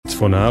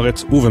בצפון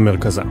הארץ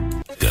ובמרכזה.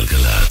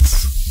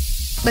 גלגלצ.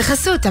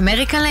 בחסות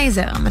אמריקן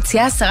לייזר,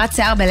 מציעה הסרת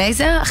שיער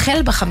בלייזר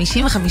החל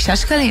ב-55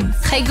 שקלים.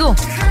 חייגו.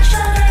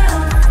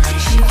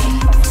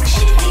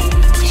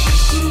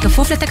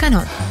 כפוף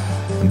לתקנון.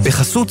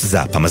 בחסות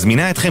זאפ,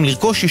 המזמינה אתכם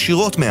לרכוש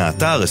ישירות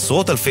מהאתר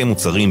עשרות אלפי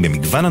מוצרים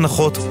במגוון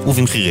הנחות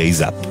ובמחירי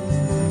זאפ.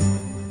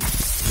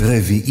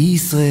 רביעי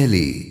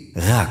ישראלי,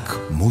 רק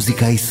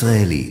מוזיקה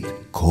ישראלית,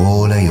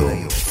 כל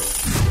היום.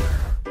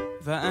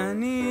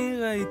 ואני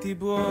ראיתי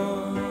בו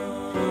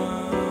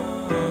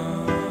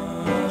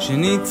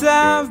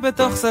שניצב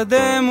בתוך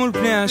שדה מול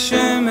פני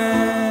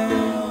השמש,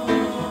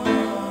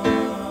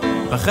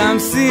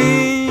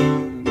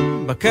 בחמסים,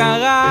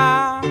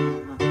 בקרה,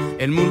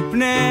 אל מול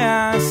פני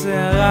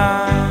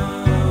הסערה,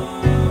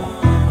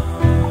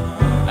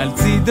 על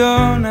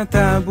צידון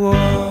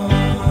הטבור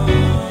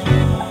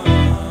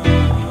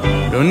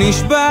לא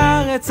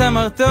נשבר את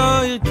צמרתו,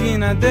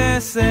 הרכין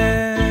הדסת,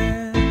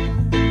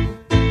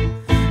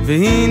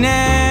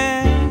 והנה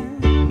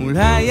מול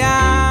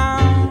הים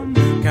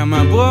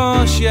כמה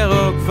ברוש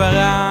ירוק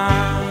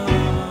ורק.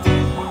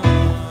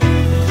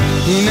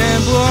 הנה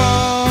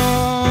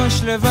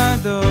ברוש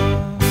לבדו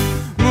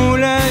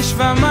מול אש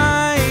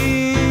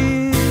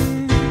ומים,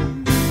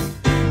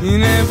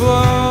 הנה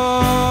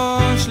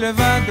ברוש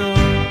לבדו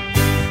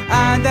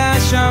עד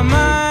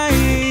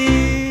השמיים,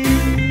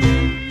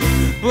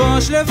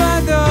 ברוש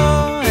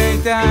לבדו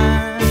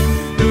איתן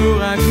לו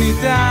רק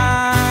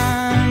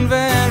ניתן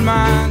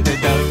ואלמד את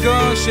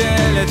דרכו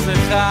של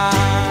אצלך.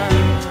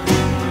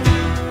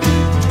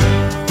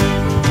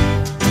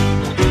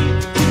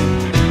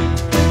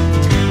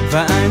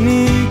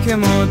 ואני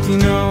כמו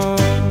תינוק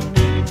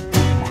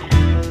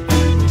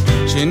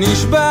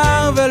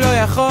שנשבר ולא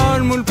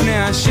יכול מול פני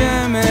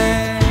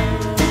השמש,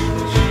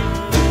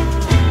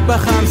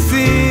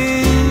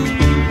 בחמסים,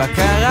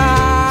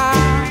 בקרה,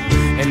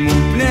 אל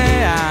מול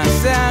פני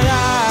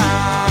הסערה.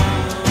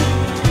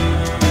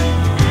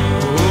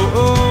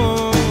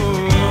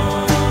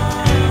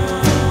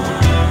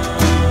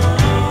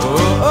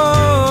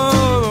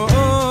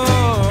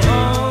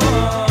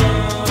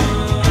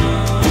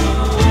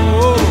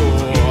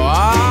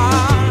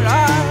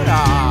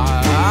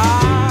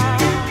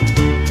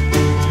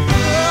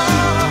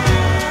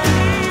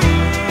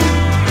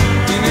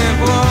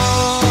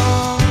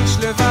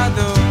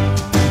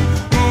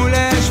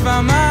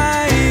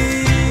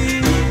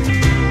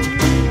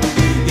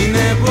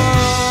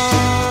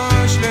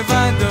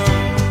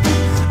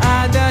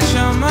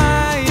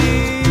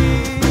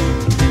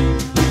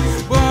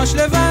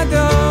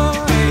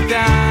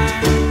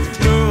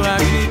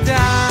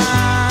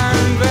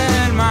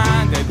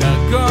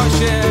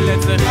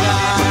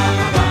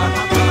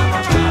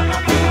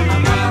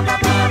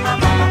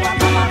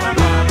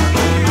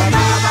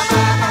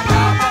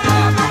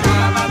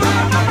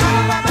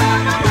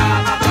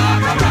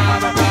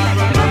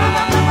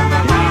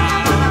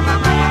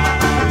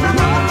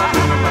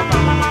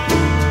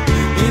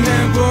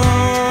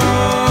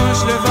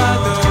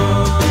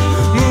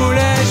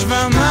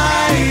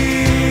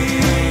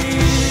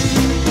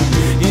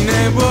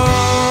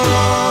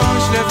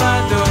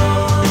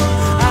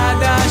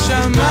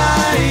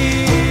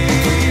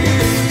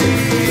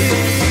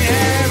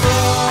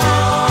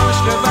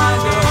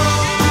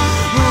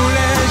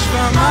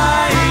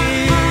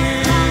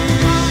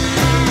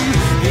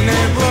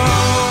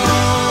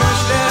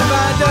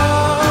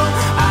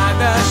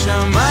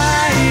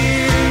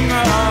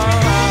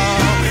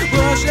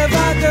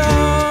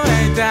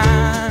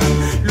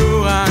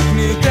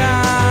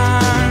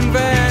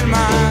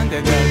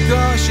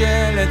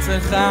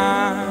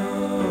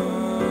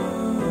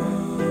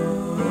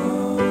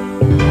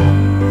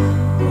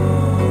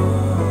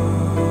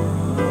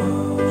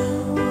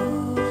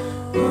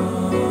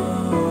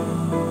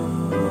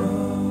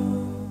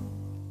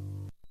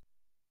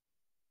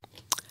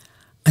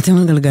 אתם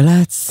על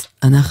גלגלץ,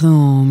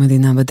 אנחנו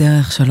מדינה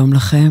בדרך, שלום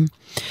לכם.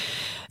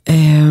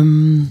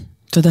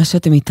 תודה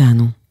שאתם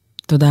איתנו.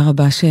 תודה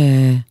רבה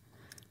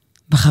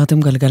שבחרתם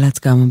גלגלץ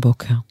גם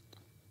הבוקר.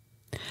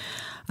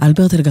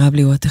 אלברט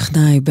גרבלי הוא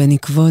הטכנאי, בני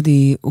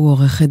כבודי הוא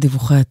עורך את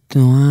דיווחי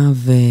התנועה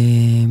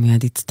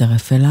ומיד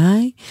יצטרף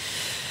אליי.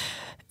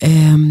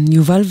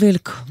 יובל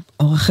וילק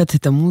עורכת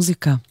את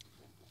המוזיקה.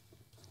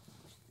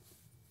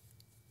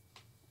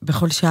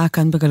 בכל שעה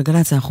כאן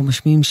בגלגלץ אנחנו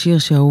משמיעים שיר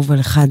שאהוב על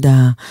אחד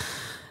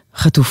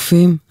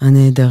החטופים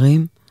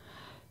הנהדרים.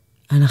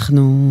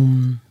 אנחנו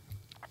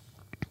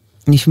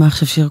נשמע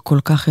עכשיו שיר כל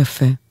כך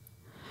יפה.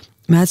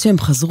 מאז שהם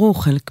חזרו,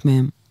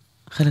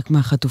 חלק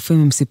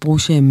מהחטופים הם סיפרו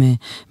שהם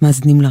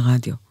מאזינים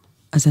לרדיו.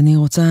 אז אני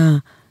רוצה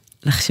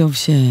לחשוב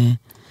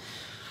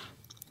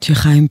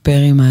שחיים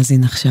פרי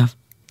מאזין עכשיו.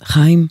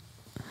 חיים,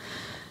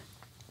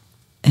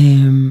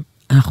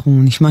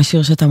 אנחנו נשמע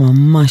שיר שאתה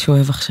ממש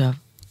אוהב עכשיו.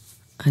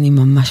 אני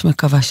ממש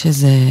מקווה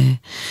שזה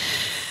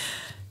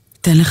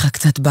תן לך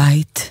קצת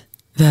בית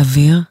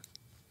ואוויר.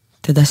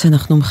 תדע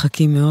שאנחנו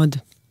מחכים מאוד.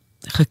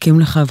 מחכים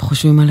לך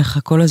וחושבים עליך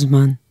כל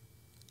הזמן.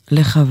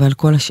 לך ועל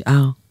כל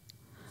השאר.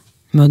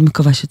 מאוד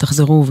מקווה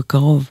שתחזרו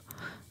בקרוב.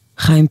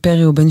 חיים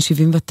פרי הוא בן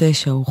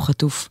 79, הוא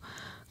חטוף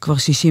כבר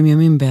 60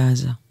 ימים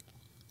בעזה.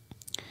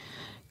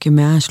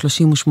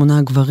 כ-138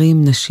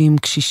 גברים, נשים,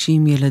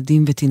 קשישים,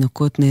 ילדים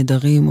ותינוקות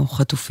נהדרים או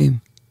חטופים.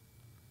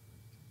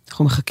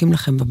 אנחנו מחכים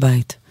לכם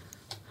בבית.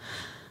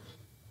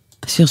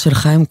 השיר של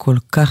חיים כל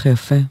כך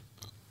יפה.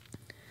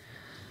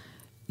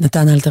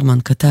 נתן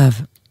אלתרמן כתב,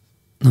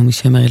 נעמי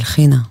שמר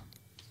הלחינה.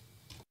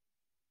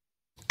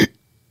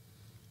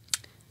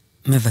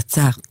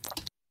 מבצע.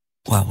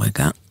 וואו,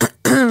 רגע.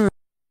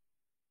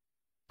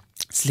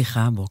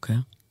 סליחה, הבוקר.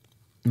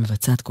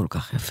 מבצעת כל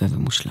כך יפה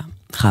ומושלם.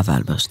 חווה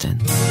אלברשטיין.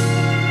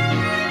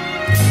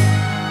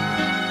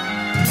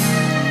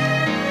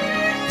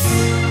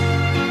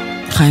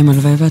 חיים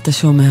הלוואי ואתה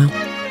שומע.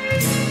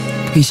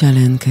 פגישה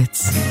לאין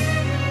קץ.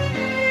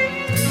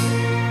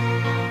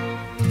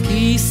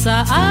 כי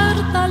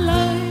סערת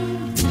עליי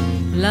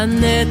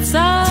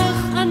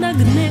לנצח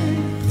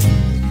הנגנך,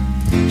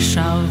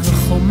 שב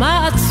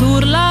חומה עצור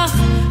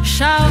לך,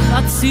 שב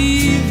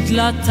עציב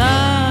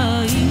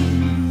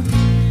דלתיים,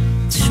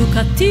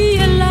 תשוקתי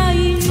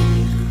אלייך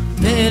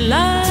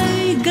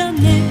ואליי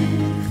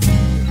גנך,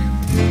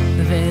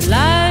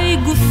 ואליי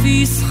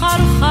גופי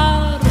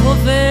סחרחר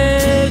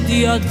עובד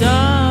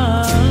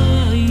ידיים.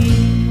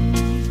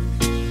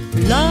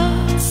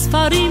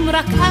 לספרים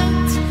רק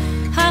את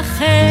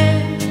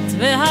החטא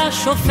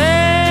והשופטת,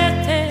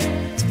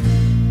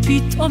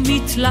 פתאום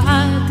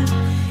מתלעד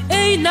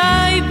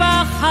עיניי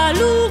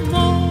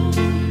בחלומות,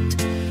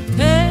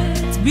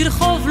 את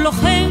ברחוב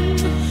לוחם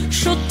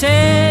שוטט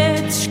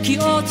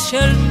שקיעות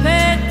של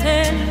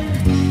פטל,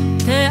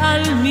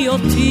 תעלמי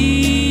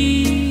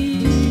אותי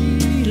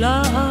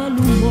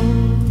לעלומות.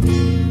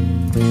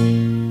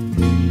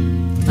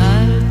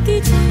 אל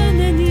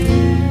תתחנני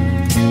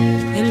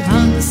אל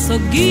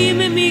הנסוגים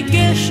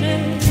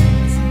מגשת,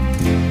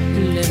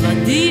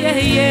 לבדי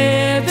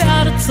אהיה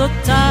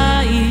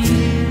בארצותייך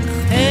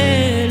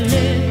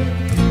אלה.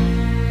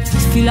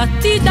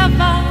 תפילתי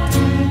דבר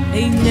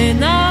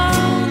איננה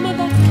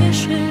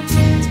מבקשת,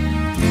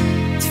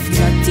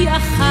 תפילתי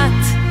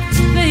אחת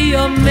והיא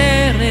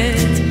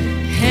אומרת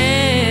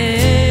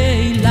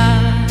הילך.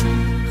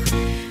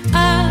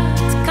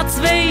 את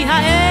קצווי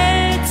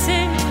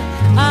העצם,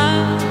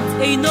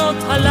 את עינות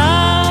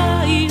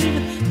הליל,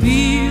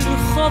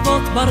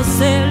 ברחובות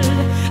ברזל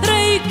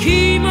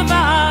ריקים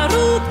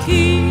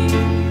וארוכים.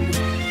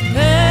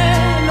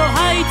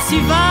 אלוהי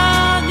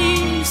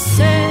ציווני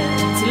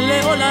שאת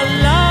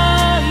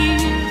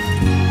לעוללייך,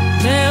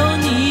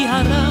 ועוני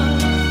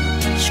הרב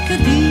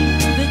שקדים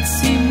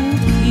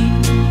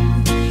וצימוקים.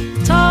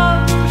 טוב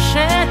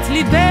שאת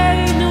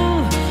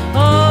ליבנו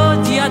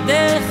עוד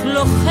ידך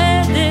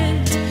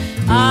לוחדת,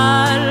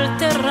 אל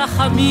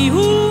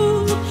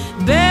תרחמיהו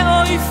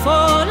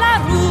באויפו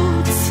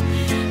לרוץ,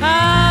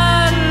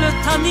 אל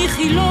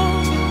תניחי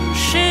לו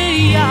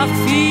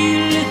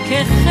שיאפיל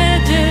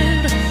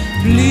כחדר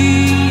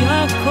בלי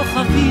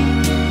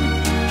הכוכבים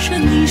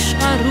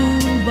שנשארו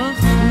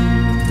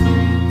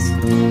בחוץ.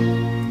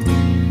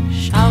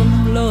 שם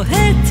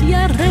לוהט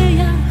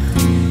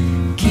ירח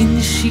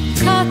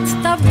כנשיקת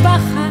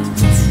טבחת,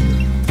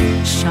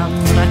 שם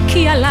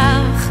רקיע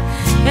לך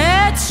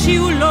את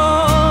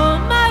שיעולו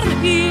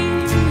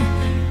מראים,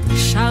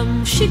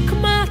 שם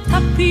שקמה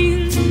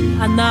תפיל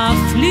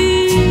ענף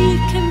לי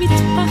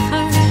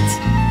כמטפחת,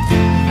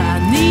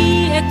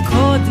 ואני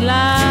אקוד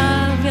לה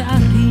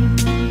וערים.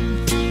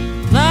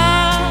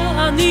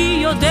 ואני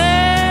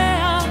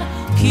יודע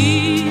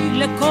כי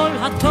לכל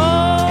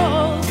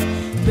הטוב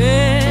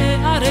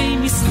בערי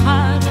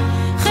מסחר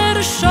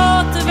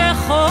חרשות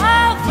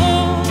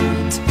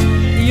וכואבות,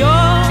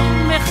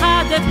 יום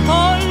אחד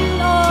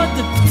אפול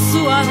עוד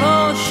פצוע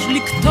ראש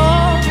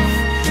לכתוב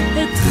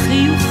את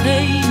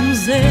חיוכנו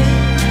זה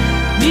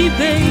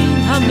מבין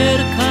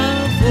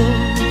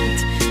המרכבות.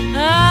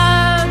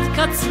 עד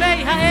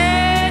קצווי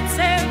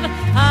העצב,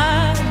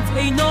 עד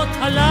עינות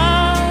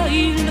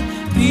הליל,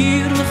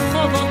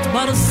 ברחובות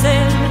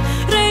ברזל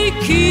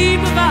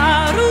ריקים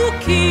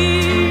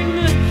וארוכים.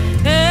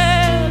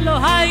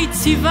 אלוהי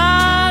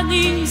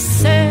ציווני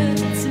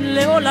שאת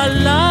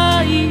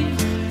לעוללייך,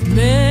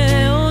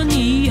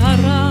 מעוני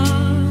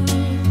הרב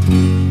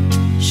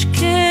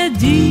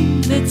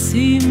שקדים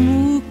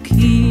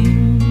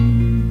וצימוקים.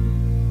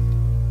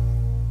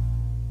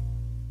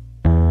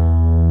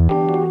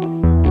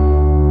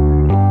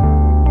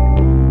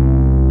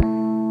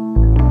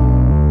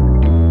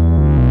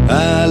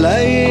 על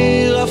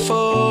העיר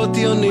עפות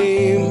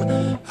יונים,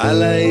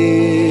 על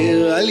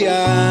העיר על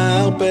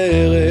יער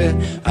פרא,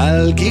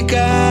 על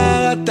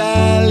כיכר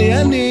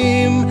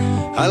התליינים,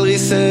 על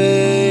ריסי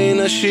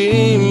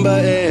נשים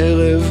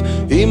בערב,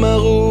 עם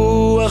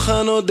הרוח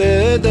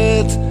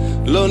הנודדת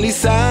לא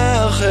ניסה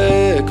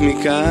הרחק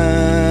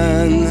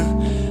מכאן.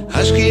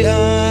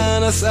 השקיעה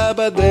נסעה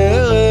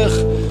בדרך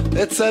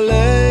את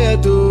סלי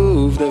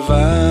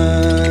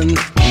הדובדבן.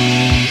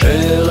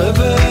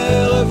 ערב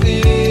ערב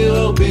עיר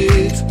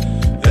ארבית,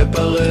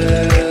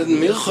 אפרד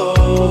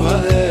מרחוב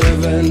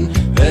האבן,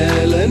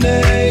 אל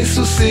עיני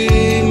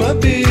סוסים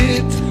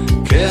הביט,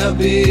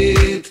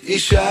 כהביט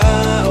אישה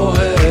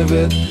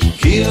אוהבת,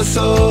 כי כי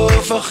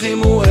הסוף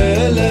הכימו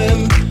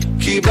אלם,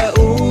 כי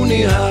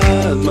באוני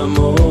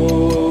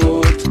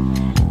הדממות.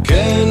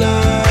 כן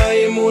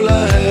נעים מול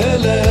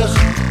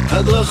ההלך,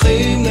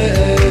 הדרכים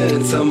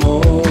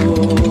נעצמות.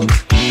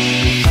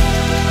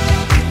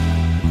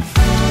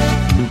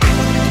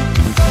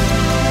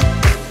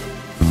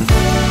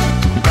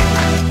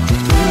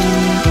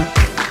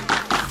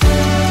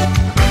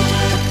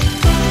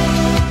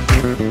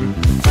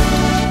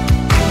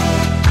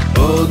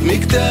 עוד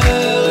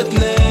מקטרת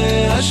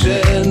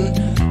נעשן,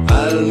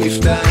 על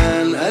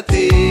מפתן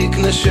עתיק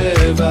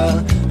נשבה,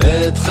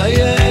 את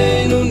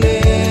חיינו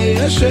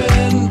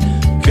ניישן,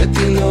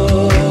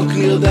 כתינוק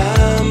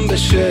נרדם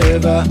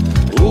בשבע,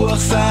 רוח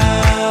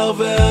שר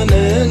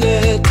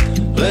ועננת,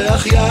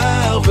 ריח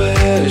יער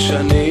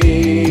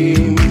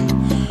ושנים.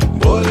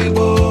 בואי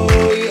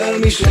בואי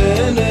על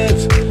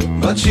משענת,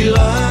 בת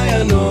שירה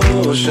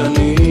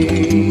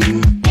ינושנים.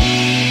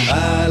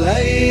 על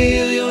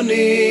העיר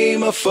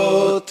יונים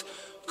עפות,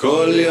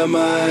 כל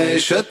ימי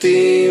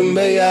שתים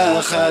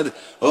ביחד,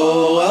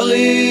 אור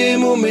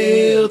הרים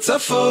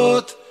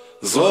ומרצפות,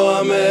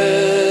 זרוע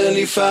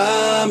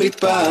מניפה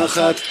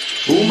מטפחת,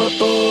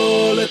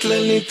 ומפולת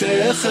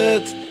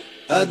לניתכת,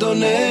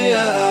 אדוני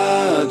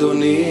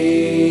האדונים.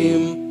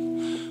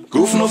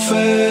 גוף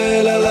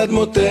נופל על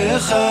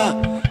אדמותיך,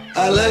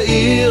 על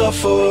העיר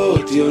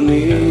עפות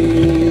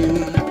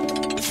יונים.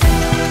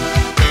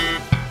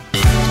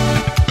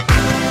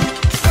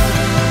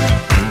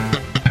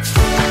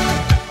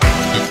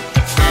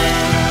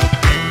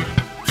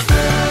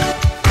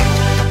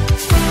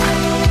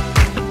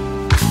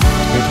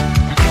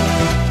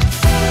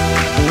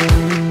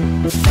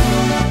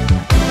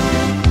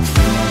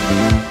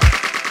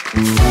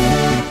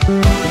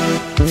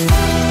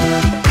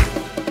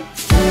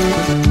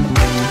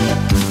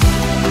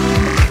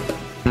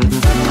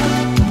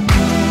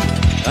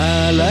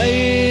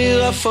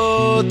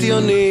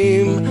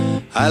 יונים,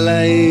 על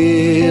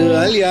העיר,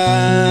 על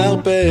יער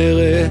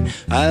פרא,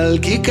 על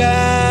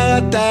כיכר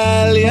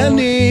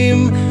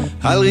התליינים,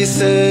 על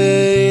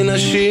ריסי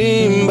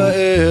נשים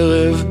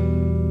בערב.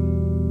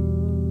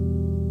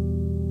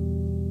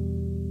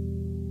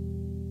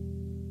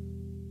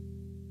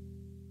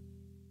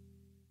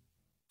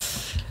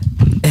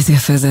 איזה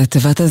יפה זה,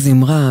 תיבת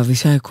הזמרה,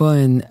 אבישי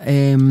כהן.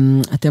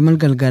 אתם על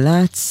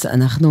גלגלץ,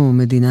 אנחנו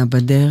מדינה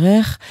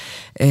בדרך.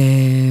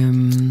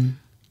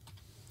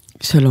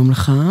 שלום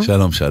לך.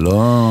 שלום,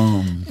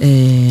 שלום.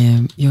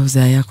 יו,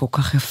 זה היה כל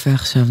כך יפה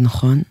עכשיו,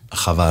 נכון?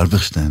 חווה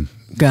אלברשטיין.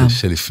 גם.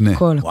 שלפני.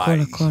 הכל.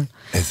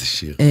 איזה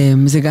שיר.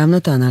 זה גם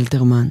נתן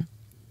אלתרמן.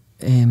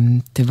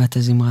 תיבת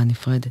הזמרה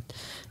נפרדת.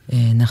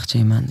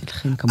 נחצ'יימן,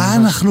 הלחין כמובן.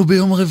 אנחנו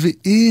ביום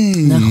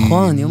רביעי.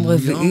 נכון, יום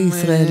רביעי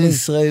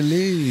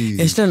ישראלי.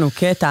 יש לנו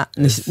קטע,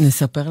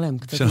 נספר להם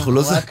קצת.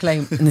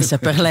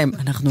 נספר להם,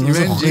 אנחנו לא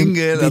זוכרים.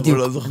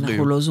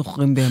 אנחנו לא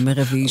זוכרים בימי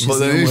רביעי שזה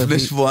יום רביעי. לפני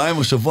שבועיים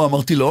או שבוע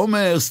אמרתי לו,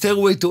 עומר,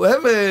 Stairway to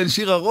Heaven,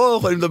 שיר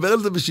ארוך, אני מדבר על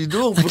זה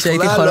בשידור,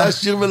 בכלל לא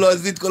השיר ולא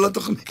עזית כל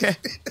התוכנית.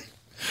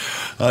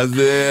 אז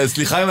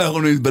סליחה אם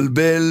אנחנו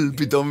נתבלבל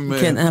פתאום,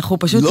 כן, אנחנו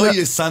פשוט לא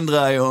יהיה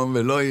סנדרה היום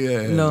ולא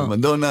יהיה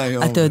מדונה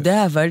היום. אתה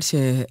יודע אבל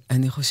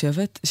שאני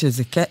חושבת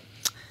שזה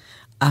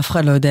אף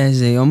אחד לא יודע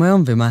איזה יום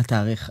היום ומה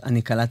התאריך.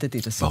 אני קלטתי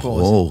את הסיפור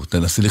הזה. ברור,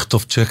 תנסי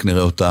לכתוב צ'ק,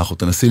 נראה אותך, או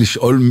תנסי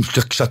לשאול,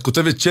 כשאת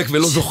כותבת צ'ק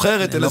ולא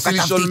זוכרת, תנסי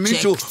לשאול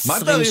מישהו, מה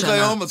התאריך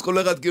היום? אז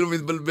כל אחד כאילו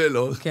מתבלבל,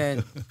 לא? כן.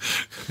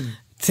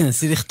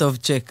 תנסי לכתוב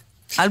צ'ק.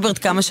 אלברט,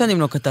 כמה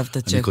שנים לא כתבת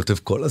צ'ק? אני כותב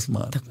כל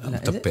הזמן.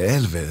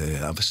 מטפל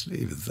ואבא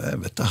שלי וזה,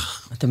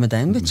 בטח. אתם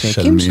עדיין בצ'קים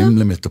שם? משלמים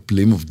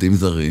למטפלים עובדים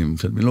זרים,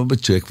 משלמים לו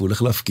בצ'ק והוא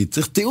הולך להפקיד.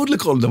 צריך תיעוד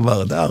לכל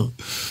דבר, אדר.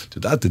 את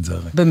יודעת את זה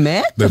הרי.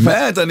 באמת?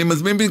 באמת, אני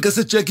מזמין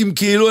פנקסי צ'קים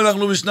כאילו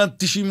אנחנו בשנת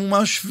 90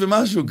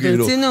 ומשהו,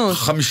 כאילו. ברצינות.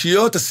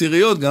 חמישיות,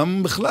 עשיריות,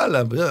 גם בכלל,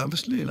 אבא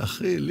שלי,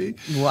 לאחי, לי.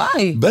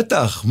 וואי.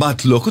 בטח. מה,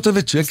 את לא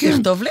כותבת צ'קים?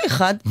 תכתוב לי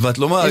אחד. ואת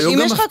לא מה, היום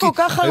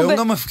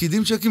גם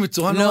מפקידים צ'קים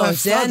בצורה נורא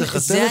יפה,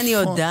 זה אני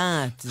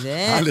יודעת, זה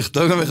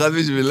לכתוב גם אחד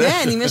בשבילך.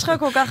 כן, אם יש לך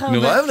כל כך הרבה. אני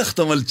רואה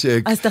לחתום על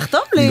צ'ק. אז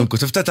תחתום לי. אני גם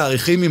כותב את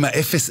התאריכים עם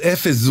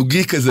ה-0-0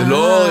 זוגי כזה,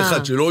 לא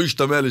אחד שלא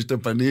ישתמע לשתי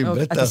פנים,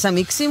 בטח. אתה שם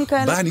מיקסים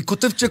כאלה? אני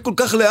כותב צ'ק כל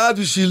כך לאט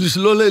בשביל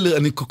שלא,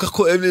 אני כל כך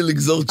כואב לי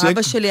לגזור צ'ק.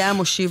 אבא שלי היה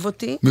מושיב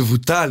אותי.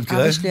 מבוטל,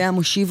 קרא. אבא שלי היה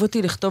מושיב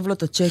אותי לכתוב לו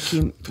את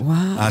הצ'קים. וואו,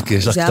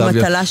 זה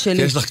המטלה שלי.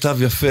 כי יש לך כתב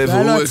יפה,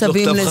 והוא יש לו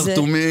כתב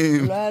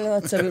חרטומים. לא היה לו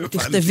עצבים.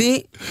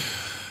 תכתבי.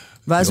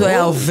 ואז הוא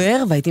היה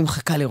עובר, והייתי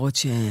מחכה לראות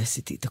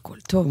שעשיתי את הכל.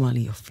 טוב, אמר לי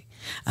יופי.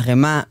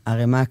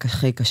 הרי מה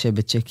הכי קשה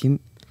בצ'קים?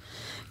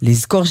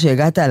 לזכור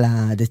שהגעת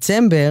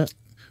לדצמבר,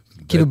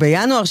 כאילו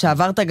בינואר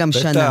שעברת גם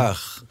שנה.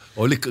 בטח.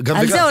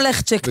 על זה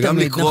הולך צ'ק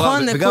תמיד,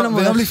 נכון?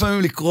 וגם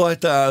לפעמים לקרוא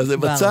את זה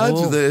בצד,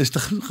 וזה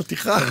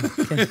חתיכה.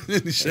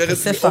 נשארת,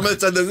 או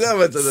מהצד הזה, או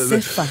מהצד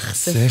הזה.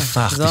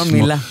 ספח, זו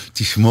המילה.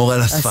 תשמור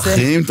על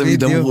הספחים,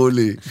 תמיד אמרו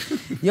לי.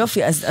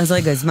 יופי, אז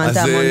רגע, הזמנת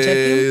המון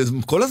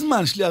צ'קים? כל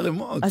הזמן, יש לי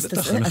ערימות. אז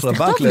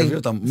תכתוב לי.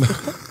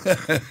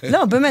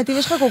 לא, באמת, אם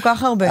יש לך כל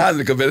כך הרבה.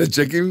 אני אקבל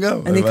צ'קים גם.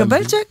 אני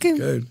אקבל צ'קים.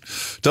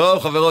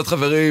 טוב, חברות,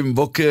 חברים,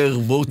 בוקר,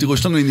 בואו תראו,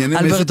 יש לנו עניינים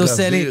אלברט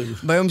עושה לי,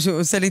 ביום שהוא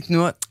עושה לי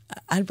תנועות,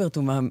 אלברט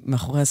הוא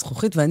מאחורי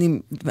הזכוכית,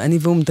 ואני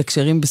והוא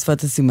מתקשרים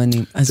בשפת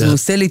הסימנים. אז הוא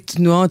עושה לי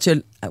תנועות של,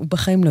 הוא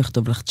בחיים לא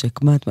יכתוב לך צ'ק,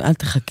 אל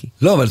תחכי.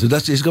 לא, אבל אתה יודע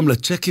שיש גם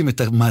לצ'קים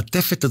את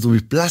המעטפת הזו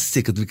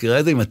מפלסטיק, את מכירה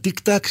את זה עם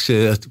הטיק-טק,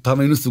 שפעם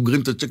היינו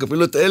סוגרים את הצ'ק,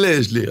 אפילו את אלה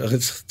יש לי.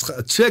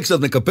 הצ'ק, שאת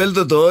מקפלת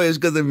אותו, יש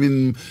כזה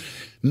מין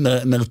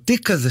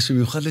נרתיק כזה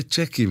שמיוחד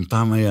לצ'קים,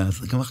 פעם היה.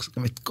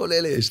 גם את כל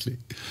אלה יש לי.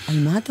 על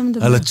מה אתה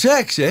מדבר? על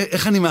הצ'ק,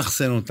 איך אני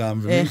מאחסן אותם,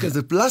 ומין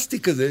כזה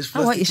פלסטיק כזה, יש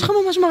פלסטיק. יש לך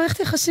ממש מערכת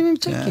יחסים עם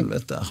צ'קים. כן,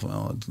 בטח,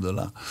 מאוד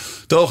גדולה.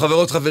 טוב,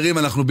 חברות, חברים,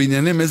 אנחנו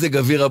בענייני מזג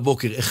אוויר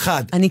הבוקר.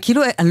 אחד.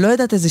 אני לא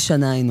יודעת איזה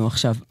שנה היינו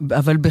עכשיו,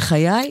 אבל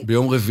בחיי...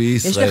 ביום רביעי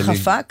ישראלי. יש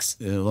לך פקס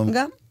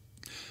גם?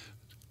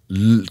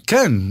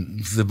 כן,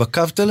 זה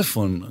בקו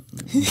טלפון.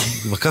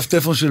 בקו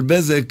טלפון של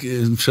בזק,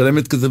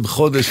 משלמת כזה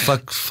בחודש,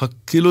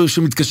 כאילו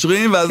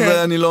שמתקשרים, ואז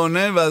אני לא עונה,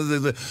 ואז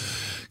זה...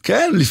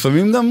 כן,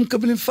 לפעמים גם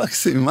מקבלים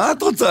פקסים. מה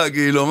את רוצה,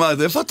 כאילו? מה,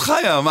 איפה את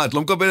חיה? מה, את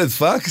לא מקבלת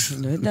פקס?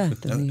 לא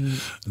יודעת, אני...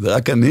 זה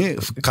רק אני.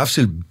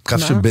 קו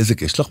של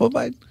בזק יש לך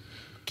בבית?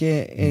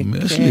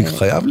 יש לי,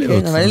 חייב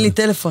להיות. כן, אבל אין לי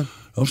טלפון.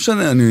 לא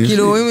משנה, אני...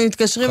 כאילו, אם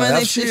מתקשרים,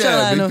 אני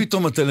אפשר לנו. בי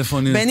פתאום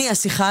הטלפון... בני,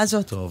 השיחה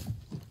הזאת. טוב.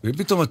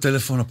 ופתאום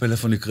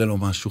הפלאפון יקרה לו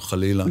משהו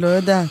חלילה. לא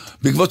יודעת.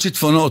 בעקבות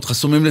שיטפונות,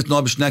 חסומים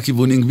לתנועה בשני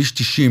הכיוונים, כביש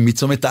 90,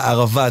 מצומת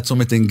הערבה עד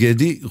צומת עין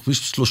גדי,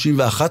 כביש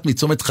 31,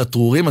 מצומת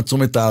חתרורים עד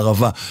צומת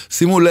הערבה.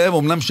 שימו לב,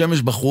 אמנם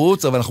שמש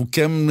בחוץ, אבל אנחנו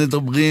כן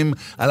מדברים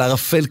על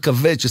ערפל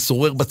כבד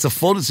ששורר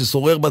בצפון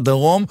וששורר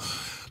בדרום,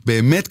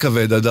 באמת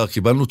כבד, אדר,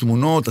 קיבלנו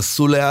תמונות,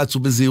 עשו לאט, עשו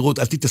בזהירות,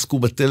 אל תתעסקו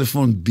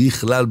בטלפון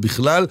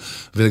בכלל,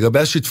 ולגבי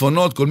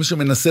השיטפונות, כל מי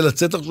שמנסה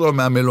לצאת עכשיו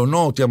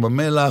מהמלונות, ים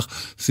המלח,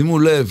 שימו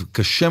לב,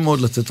 קשה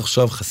מאוד לצאת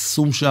עכשיו,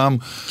 חסום שם,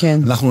 כן.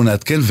 אנחנו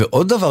נעדכן,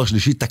 ועוד דבר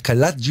שלישי,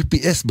 תקלת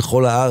GPS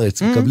בכל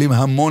הארץ, מקבלים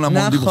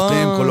המון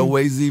דיווחים, כל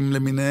הווייזים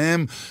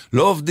למיניהם,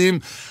 לא עובדים,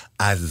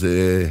 אז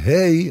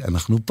היי,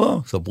 אנחנו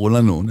פה, ספרו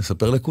לנו,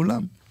 נספר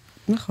לכולם.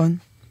 נכון.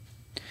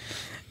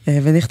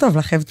 ונכתוב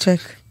לכם צ'ק.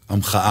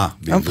 המחאה,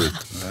 בעברית.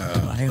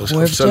 הוא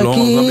אוהב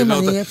צ'קים,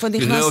 אני איפה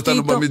נכנסתי איתו. יראה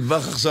אותנו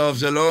במטבח עכשיו,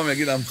 שלום,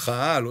 יגיד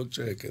המחאה, לא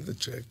צ'ק, איזה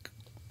צ'ק.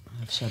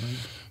 שלום.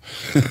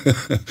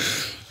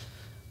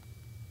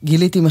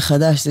 גיליתי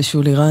מחדש, זה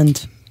שולי רנד.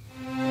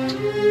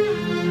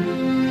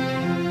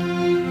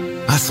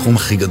 מה הסכום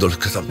הכי גדול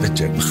שכתב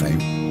בצ'ק בחיים?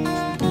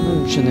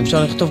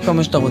 אפשר לכתוב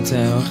כמה שאתה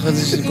רוצה, אחרי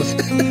זה שתקוס.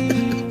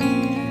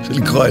 אפשר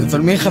לקרוא את זה.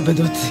 אבל מי יכבד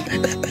אותי?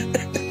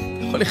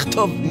 יכול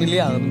לכתוב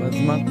מיליארד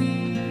מהזמן.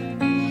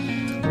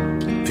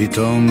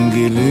 פתאום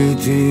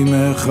גיליתי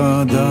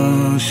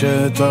מחדש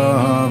את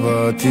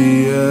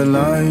אהבתי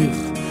אלייך,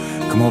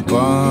 כמו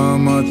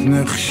פעם את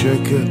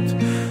נחשקת,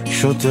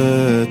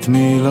 שוטט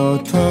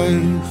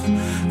מילותייך,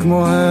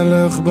 כמו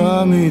הלך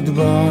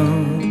במדבר,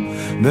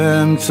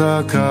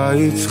 באמצע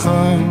קיץ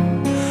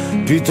חם,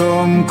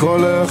 פתאום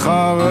קולך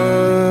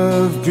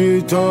ערב,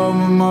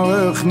 פתאום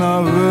מרח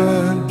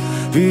נווה,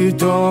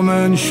 פתאום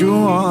אין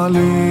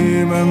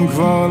שואלים, הם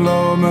כבר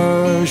לא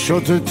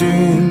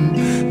משוטטים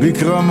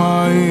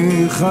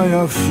בקרמייך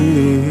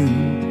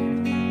היפים,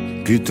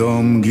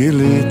 פתאום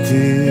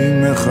גיליתי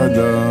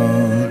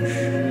מחדש,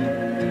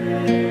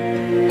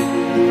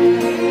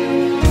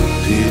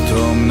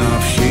 פתאום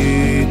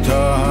נפשי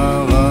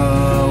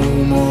טהרה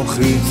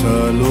ומוחי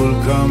צלול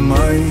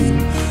כמים,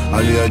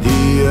 על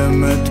ידי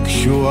אמת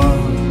קשורה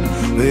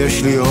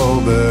ויש לי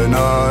אור בין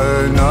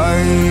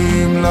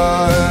העיניים,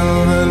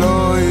 להם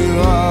ולא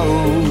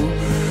יראו,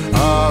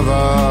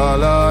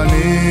 אבל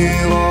אני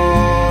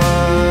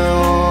רואה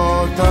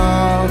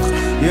אותך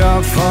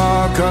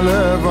יפה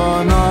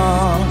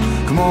כלבנה,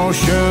 כמו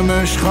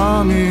שמש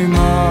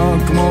חמימה,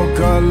 כמו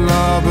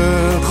קלה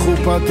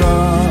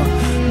בחופתה,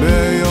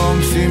 ביום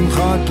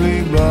שמחת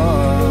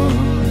ליבה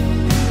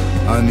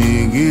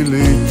אני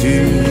גיליתי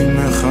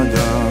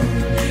מחדש.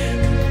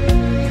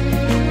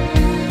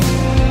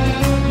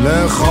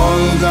 לכל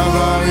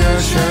דבר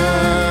יש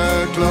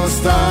עת, לא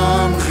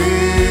סתם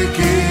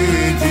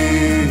חיכיתי,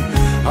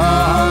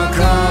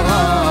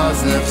 ההכרה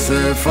אז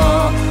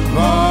נחשפה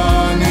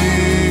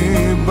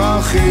ואני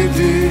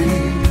בכיתי.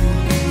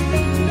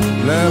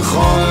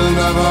 לכל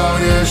דבר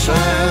יש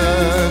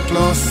עת,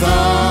 לא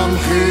סתם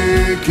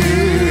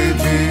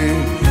חיכיתי,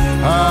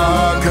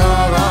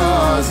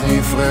 ההכרה אז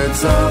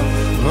נפרצה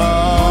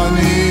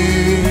ואני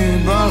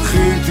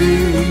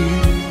בכיתי,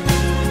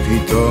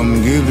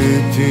 פתאום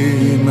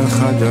גיליתי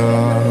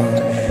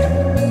מחדש.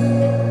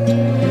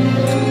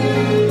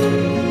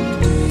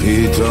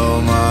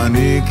 פתאום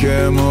אני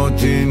כמו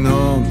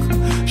תינוק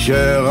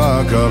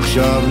שרק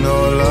עכשיו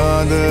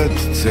נולדת,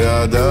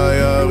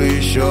 צעדיי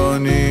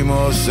הראשונים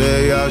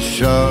עושה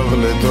ישר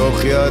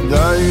לתוך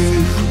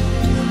ידייך,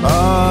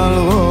 על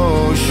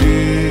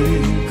ראשי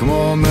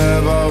כמו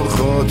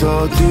מברכות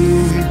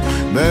אותי,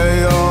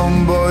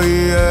 ביום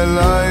בואי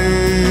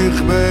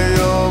אלייך,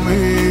 ביום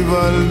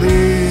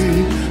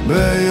היוולדי,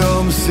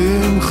 ביום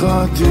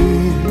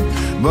שמחתי,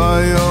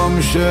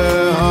 ביום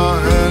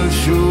שהאל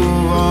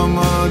שוב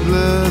עמד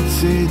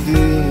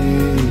לצידי,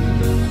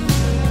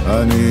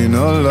 אני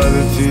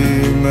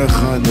נולדתי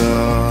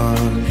מחדש.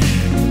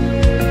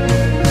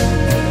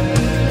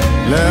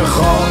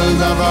 לכל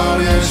דבר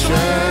יש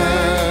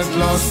עת,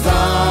 לא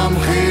סתם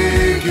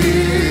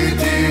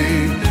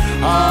חיכיתי,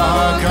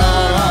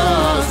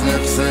 ההכרה אז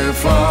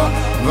נחשפה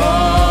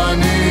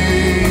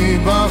ואני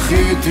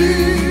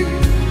בכיתי.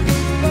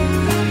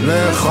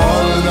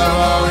 לכל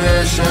דבר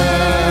יש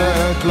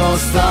עת, לא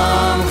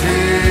סתם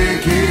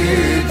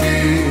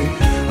חיכיתי,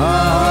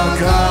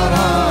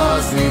 ההכרה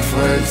אז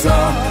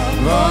נפרצה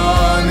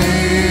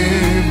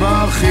ואני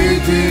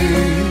בכיתי.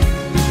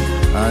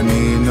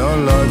 אני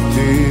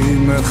נולדתי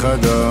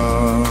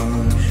מחדש.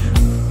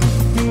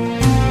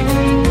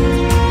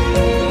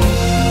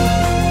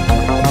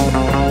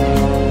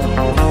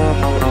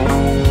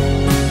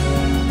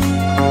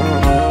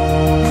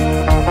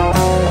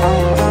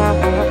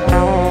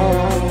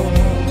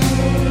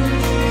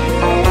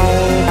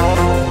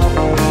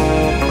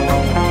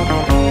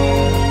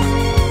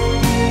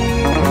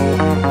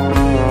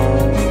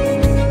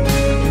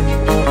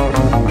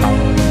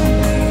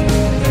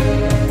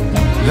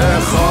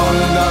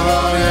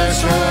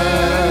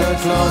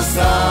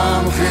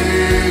 סתם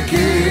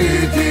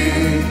חיכיתי,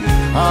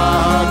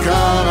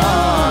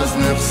 ההכרה אז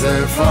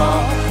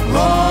נחשפה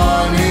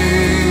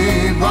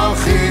ואני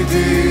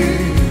בכיתי.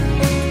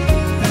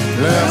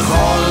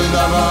 לכל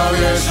דבר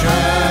יש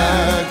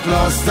עת,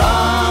 לא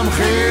סתם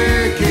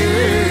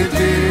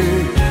חיכיתי,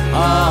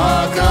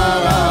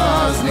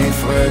 ההכרה אז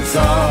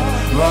נפרצה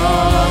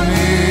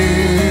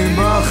ואני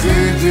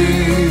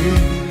בכיתי.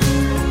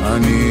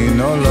 אני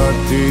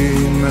נולדתי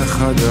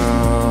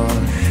מחדש.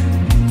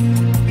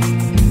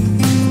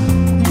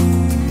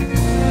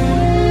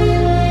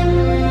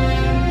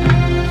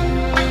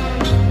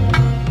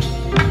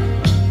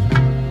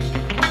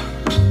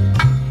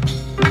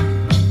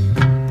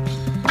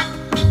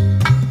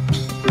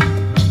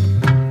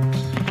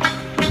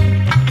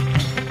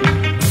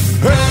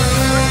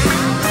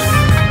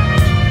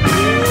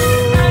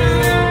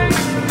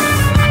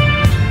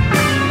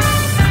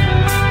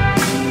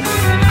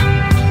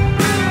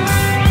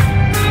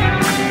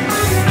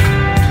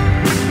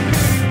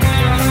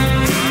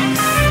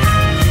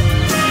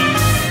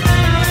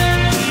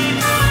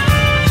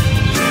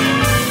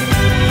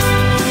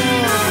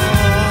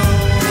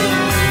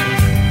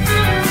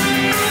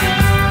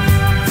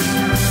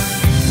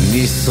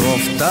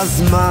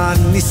 הזמן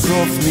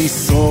נשרוף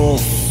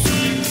את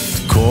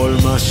כל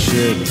מה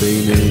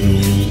שבינינו.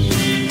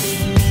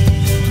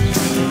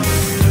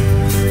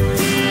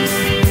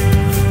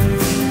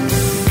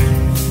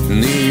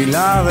 תני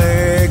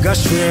לרגע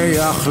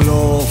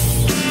שיחלוף,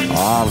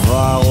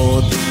 עבר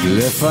עוד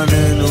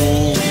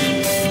לפנינו.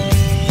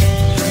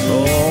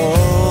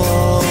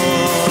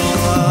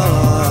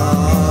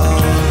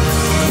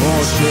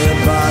 כמו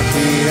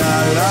שבאתי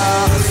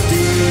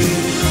הלכתי,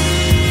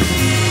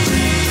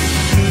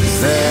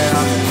 זה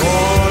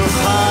הכל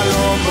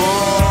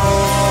חלומות,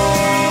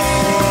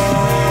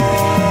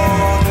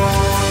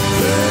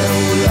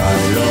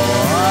 ואולי לא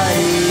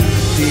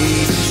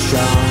הייתי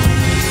שם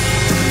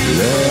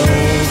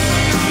לאור.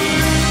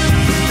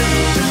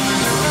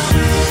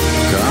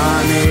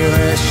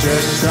 כנראה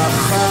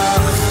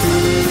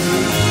ששכחתי,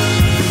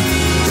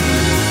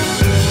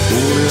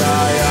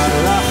 אולי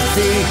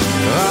הלכתי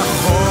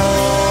רחוק.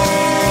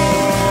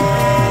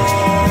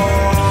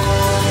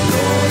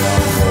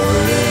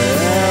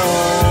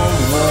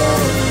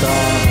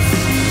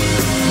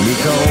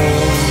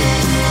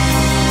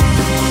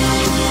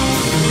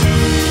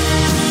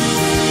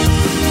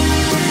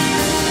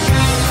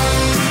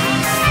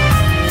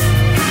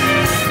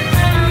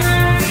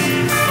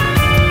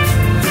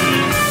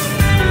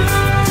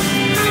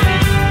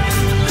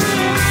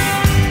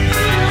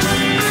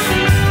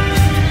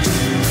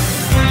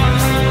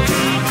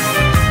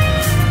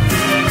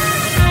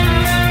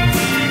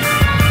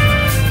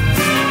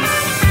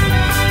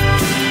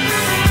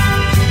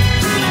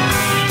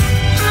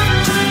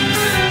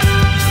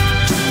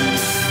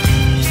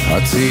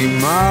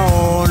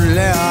 צימאון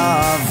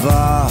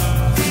לאהבה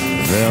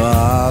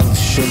ורעב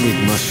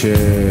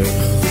שמתמשך,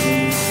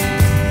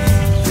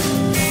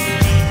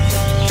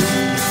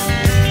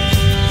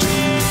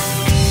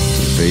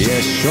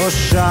 ויש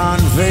שושן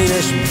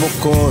ויש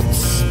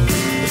בוקוץ,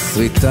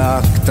 שריטה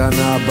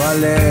קטנה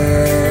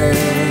בלב.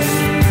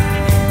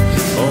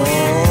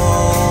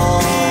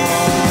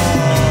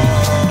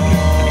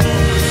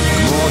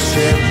 כמו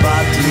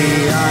שבאת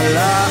לי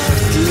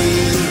הלכת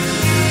לי,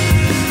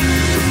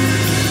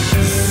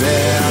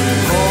 זה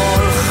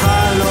הכל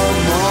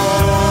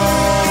חלומות,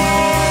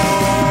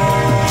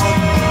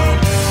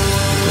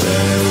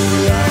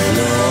 ואולי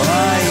לא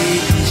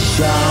הייתי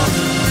שם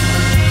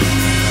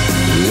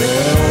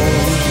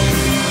לאור.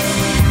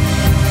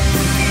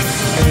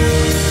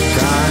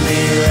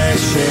 כנראה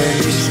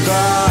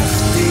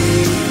שנשכחתי,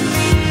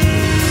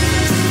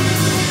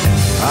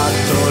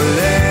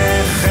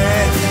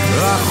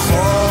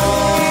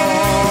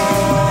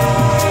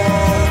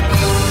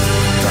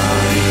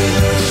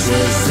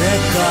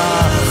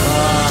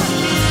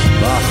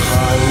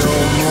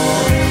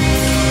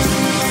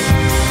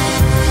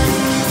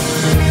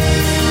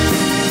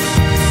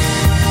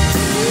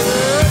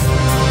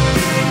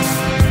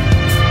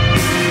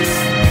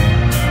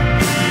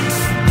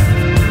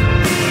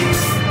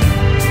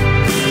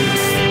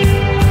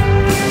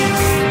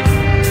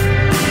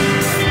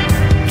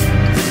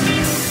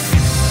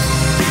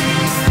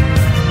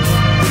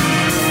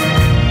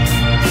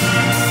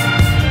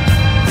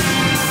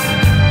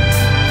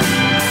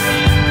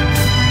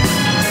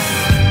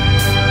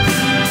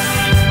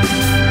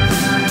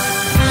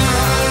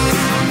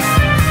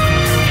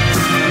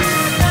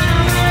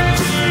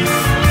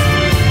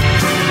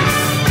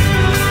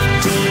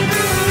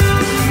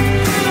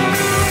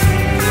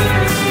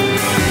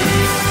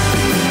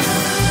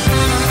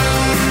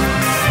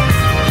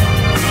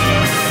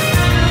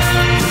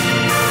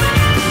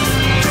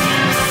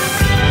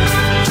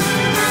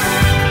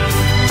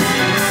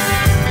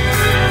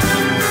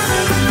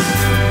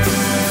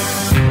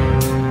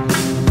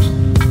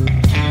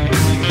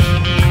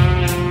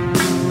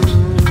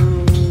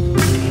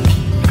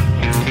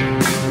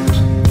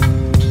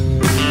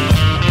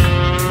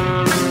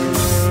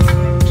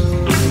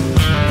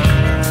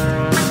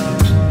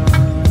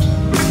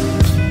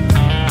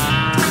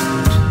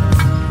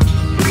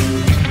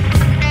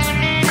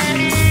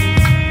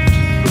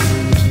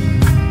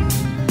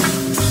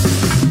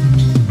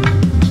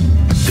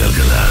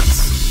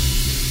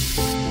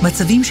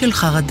 מצבים של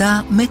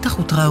חרדה, מתח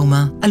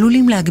וטראומה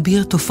עלולים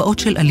להגביר תופעות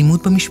של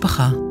אלימות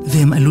במשפחה,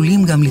 והם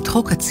עלולים גם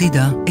לדחוק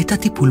הצידה את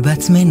הטיפול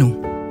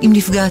בעצמנו. אם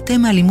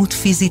נפגעתם מאלימות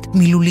פיזית,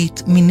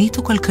 מילולית, מינית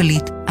או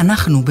כלכלית,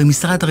 אנחנו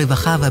במשרד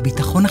הרווחה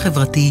והביטחון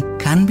החברתי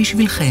כאן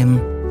בשבילכם.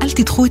 אל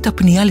תדחו את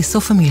הפנייה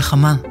לסוף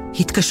המלחמה.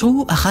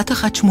 התקשרו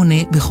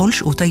 118 בכל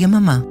שעות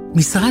היממה.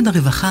 משרד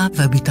הרווחה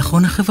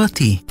והביטחון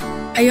החברתי.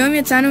 היום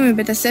יצאנו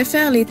מבית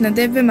הספר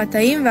להתנדב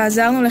במטעים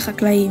ועזרנו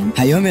לחקלאים.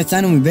 היום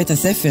יצאנו מבית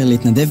הספר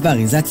להתנדב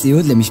באריזת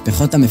ציוד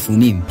למשפחות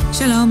המפונים.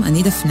 שלום,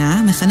 אני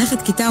דפנה,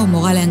 מחנכת כיתה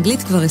ומורה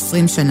לאנגלית כבר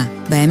 20 שנה.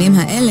 בימים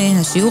האלה,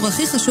 השיעור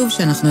הכי חשוב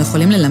שאנחנו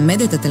יכולים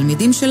ללמד את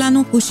התלמידים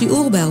שלנו הוא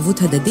שיעור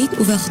בערבות הדדית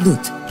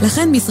ובאחדות.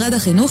 לכן משרד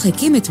החינוך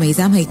הקים את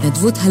מיזם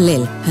ההתנדבות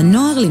הלל,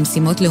 הנוער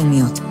למשימות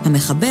לאומיות,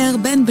 המחבר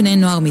בין בני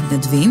נוער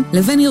מתנדבים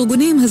לבין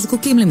ארגונים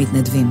הזקוקים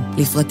למתנדבים.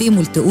 לפרטים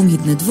ולתאום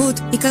התנדבות,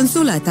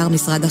 ייכנסו לאתר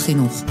משרד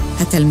החינוך.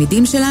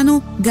 התלמידים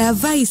שלנו,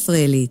 גאווה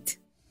ישראלית.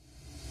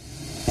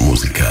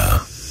 מוזיקה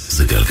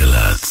זה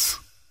גלגלץ.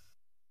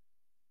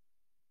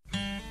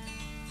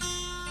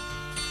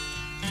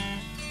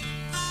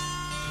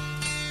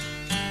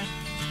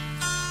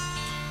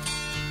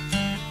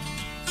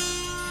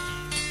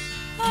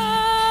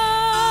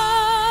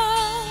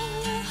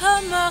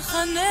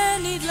 המחנה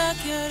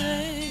נדלק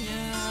ירח,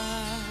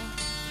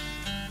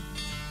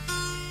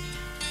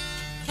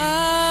 על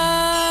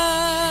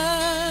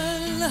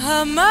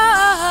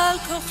המעל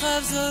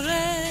כוכב זורח,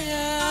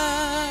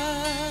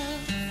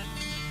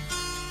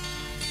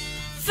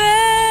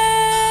 והזמן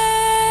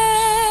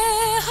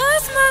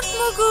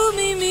כמו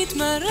גומי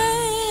מתמרח,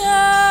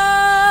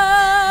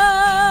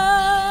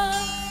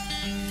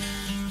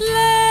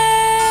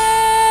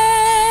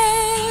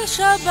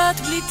 לשבת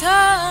בלי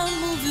טעם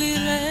ובלי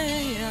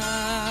ריח,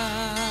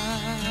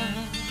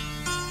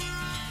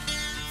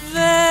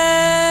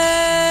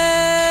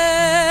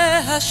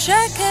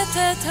 והשקט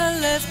את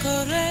הלב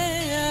קורע.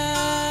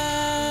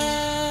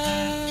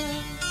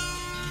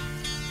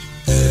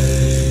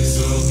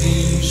 איזו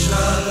מין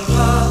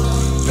שלווה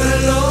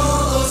ולא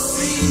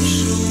עושים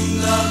שום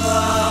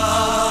דבר,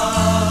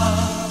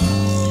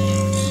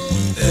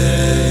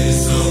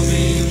 איזו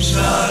מין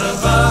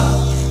שלווה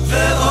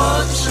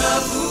ועוד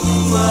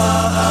שבוע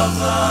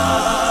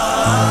עבר.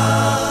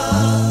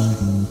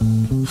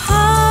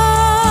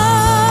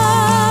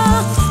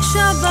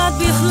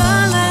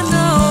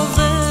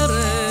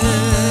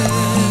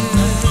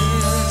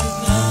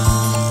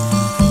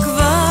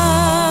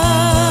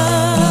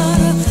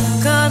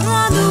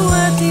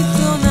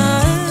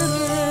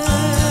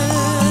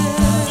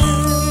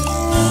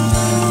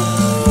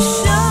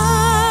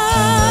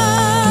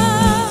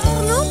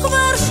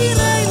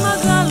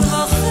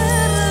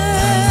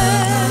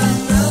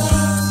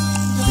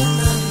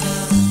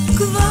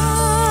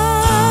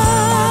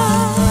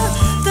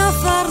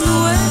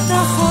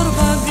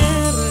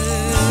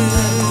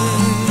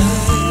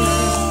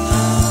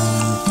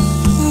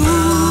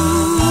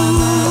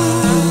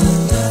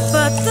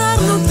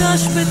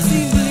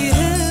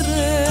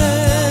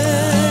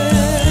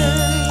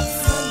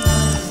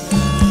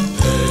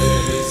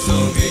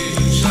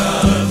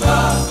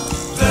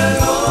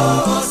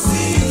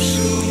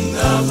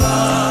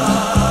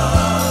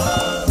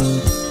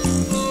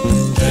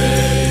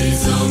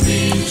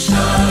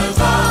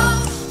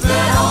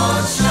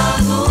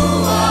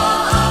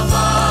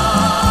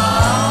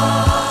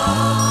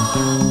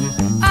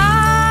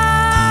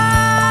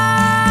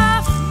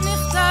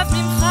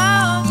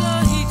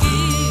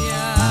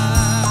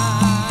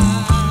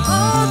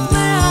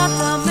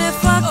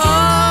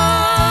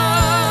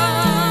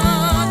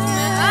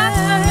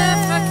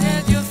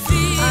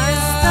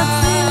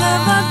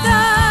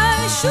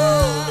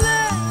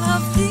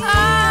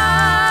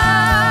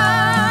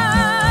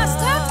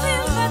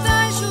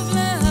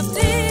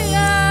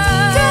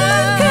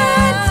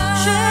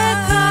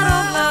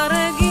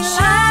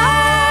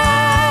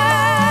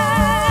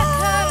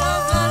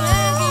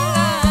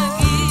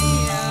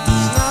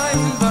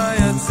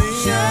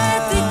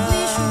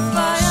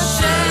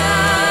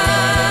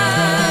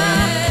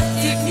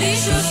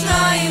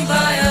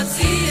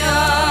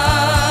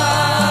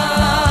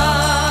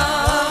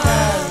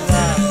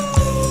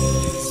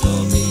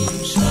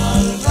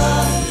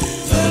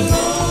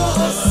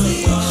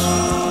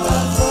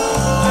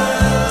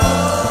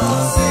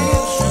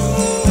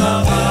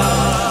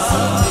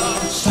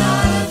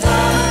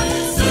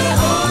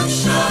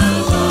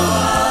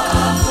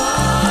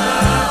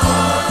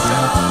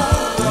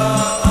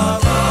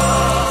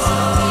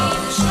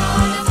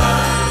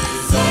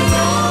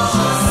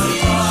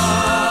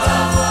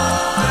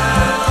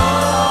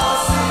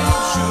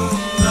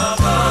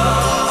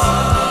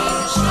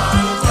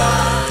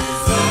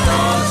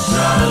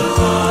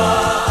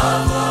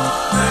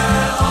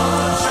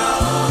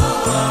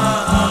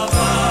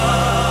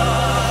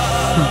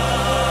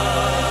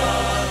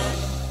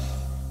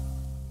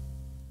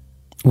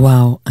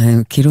 וואו,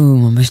 כאילו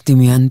ממש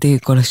דמיינתי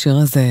כל השיר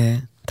הזה,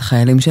 את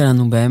החיילים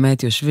שלנו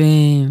באמת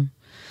יושבים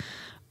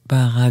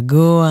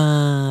ברגוע,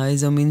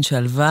 איזו מין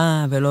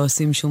שלווה, ולא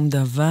עושים שום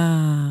דבר.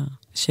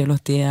 שלא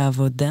תהיה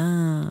עבודה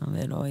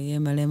ולא יהיה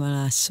מלא מה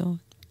לעשות.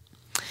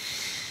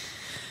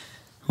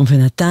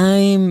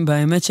 ובינתיים,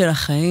 באמת של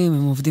החיים,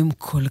 הם עובדים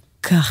כל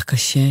כך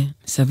קשה,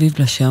 סביב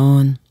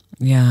לשעון,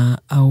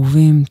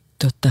 האהובים,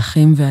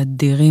 תותחים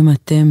ואדירים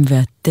אתם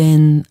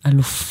ואתן,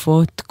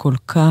 אלופות כל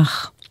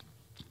כך.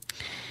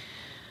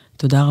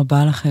 תודה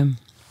רבה לכם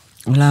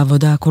על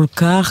העבודה הכל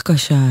כך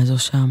קשה הזו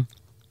שם,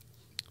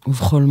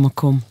 ובכל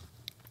מקום.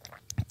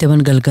 אתם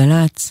על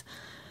גלגלץ,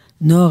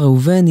 נועה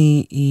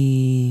ראובני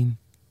היא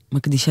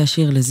מקדישה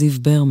שיר לזיו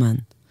ברמן.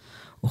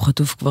 הוא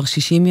חטוף כבר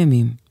 60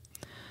 ימים.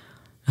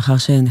 לאחר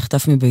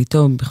שנחטף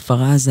מביתו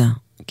בכפר עזה,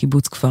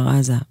 קיבוץ כפר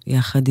עזה,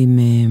 יחד עם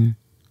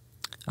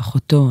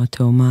אחותו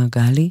התאומה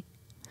גלי.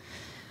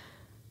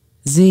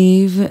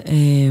 זיו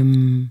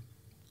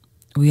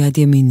הוא יד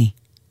ימיני,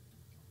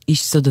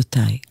 איש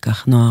סודותיי,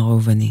 כך נועה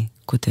ראובני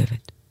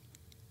כותבת.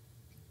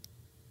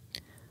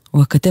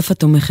 הוא הכתף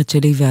התומכת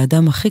שלי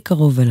והאדם הכי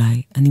קרוב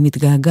אליי, אני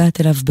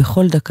מתגעגעת אליו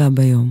בכל דקה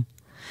ביום.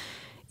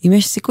 אם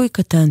יש סיכוי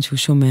קטן שהוא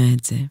שומע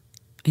את זה,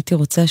 הייתי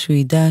רוצה שהוא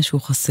ידע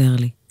שהוא חסר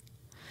לי.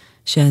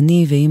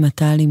 שאני ואמא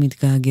טלי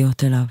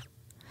מתגעגעות אליו.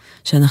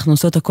 שאנחנו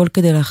עושות הכל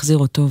כדי להחזיר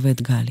אותו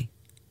ואת גלי.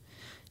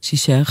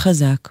 שישאר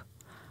חזק,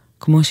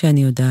 כמו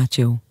שאני יודעת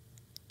שהוא.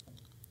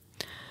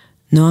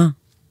 נועה,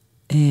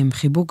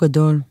 חיבוק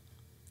גדול.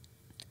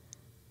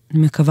 אני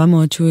מקווה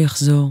מאוד שהוא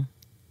יחזור.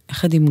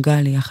 יחד עם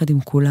גלי, יחד עם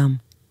כולם.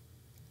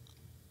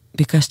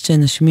 ביקשת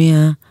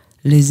שנשמיע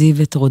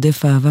לזיו את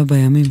רודף אהבה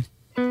בימים.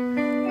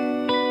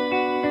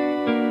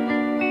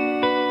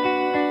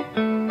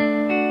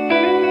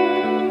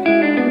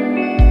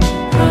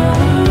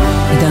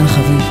 עידן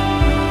חביב.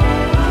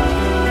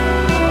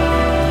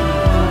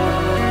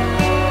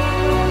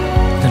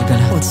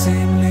 גלגלת.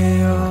 רוצים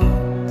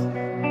להיות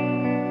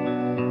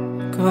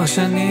כבר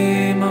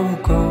שנים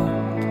ארוכות,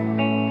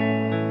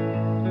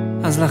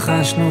 אז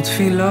לחשנו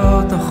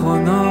תפילות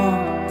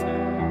אחרונות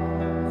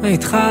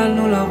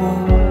והתחלנו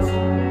לרוץ,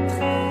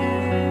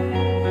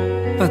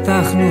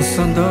 פתחנו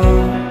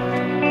סודות,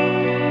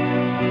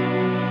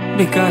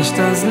 ביקשת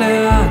אז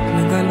לאט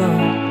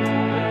לגלות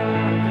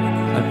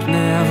על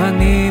פני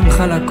אבנים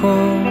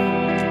חלקות,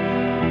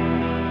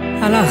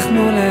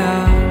 הלכנו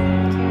לאט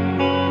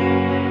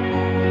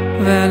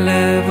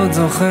והלב עוד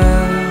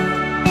זוכר,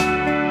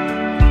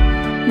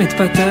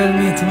 מתפתל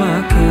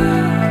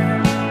מתמכר,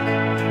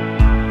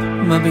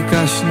 מה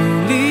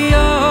ביקשנו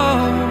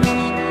להיות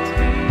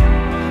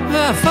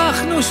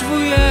והפכנו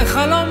שבויי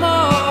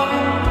חלומות,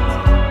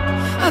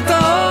 אתה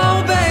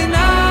אור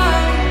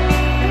בעיניי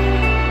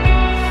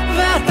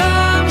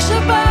והטעם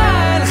שבא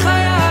אל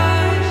חיי,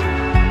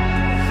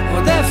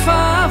 רודף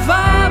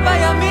אהבה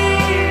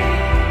בימים,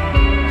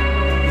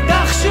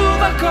 איתך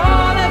שוב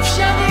הכל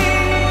אפשרי.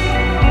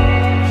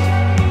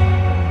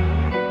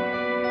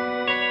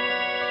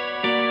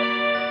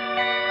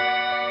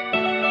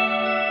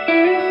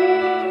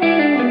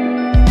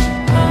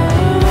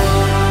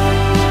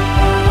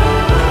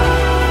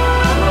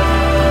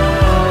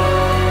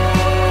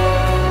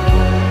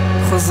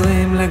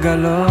 חוזרים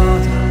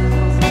לגלות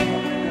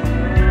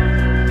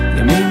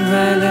ימים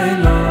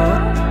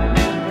ולילות,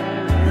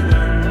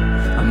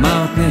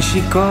 אמרת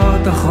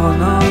נשיקות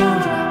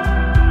אחרונות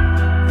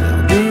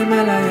יורדים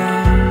אל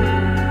הים,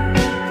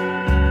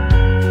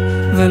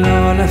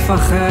 ולא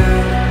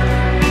לפחד,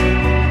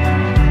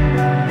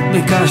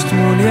 ביקשת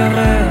מול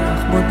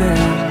ירח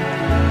בודד,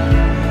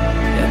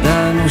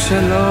 ידענו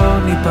שלא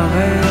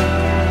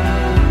ניפרד,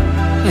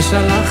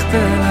 ושלחת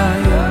אל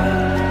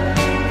הים,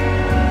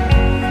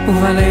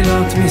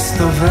 ובלילות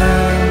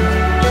מסתובב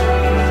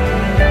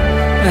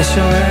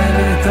ושואל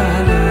את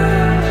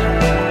הלב,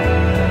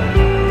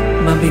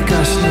 מה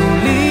ביקשנו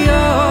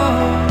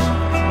להיות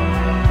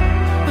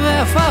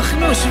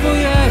והפכנו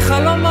שבויי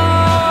חלומות,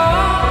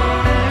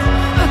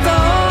 אתה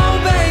אור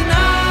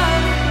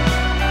בעיניי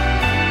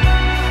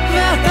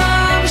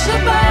והטעם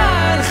שבא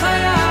אל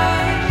חיי,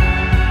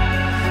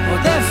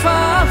 רודף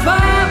אהבה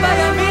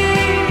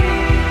בימים,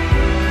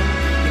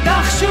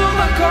 איתך שוב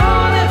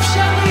הכל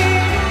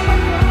אפשרי.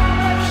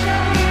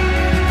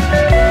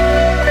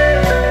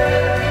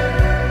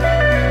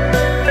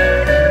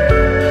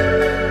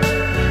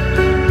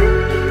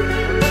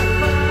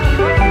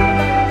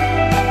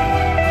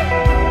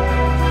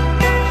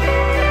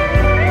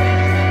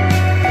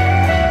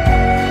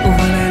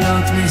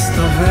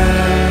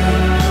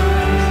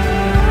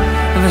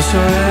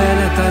 ושואל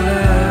את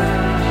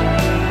הלב,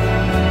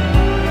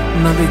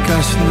 מה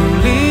ביקשנו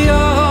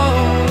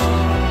להיות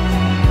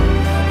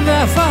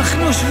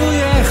והפכנו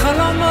שבויי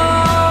חלומות,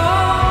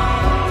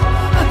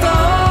 אתה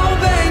אור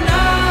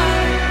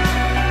בעיניי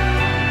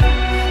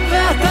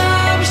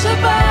והטעם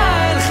שבא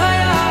אל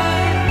חיי,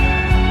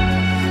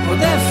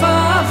 רודף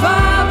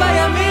אהבה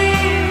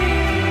בימים,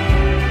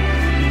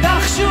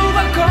 איתך שוב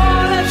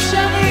הכל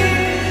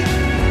אפשרי,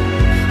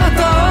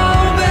 אתה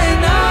אור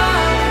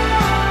בעיניי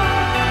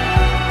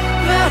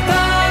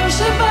והטעם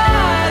שבא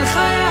אל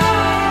חיי,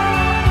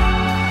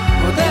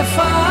 רודף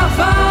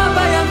אהבה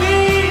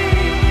בימים,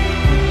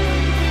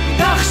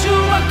 איתך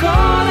שוב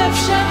הכל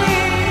אפשרי.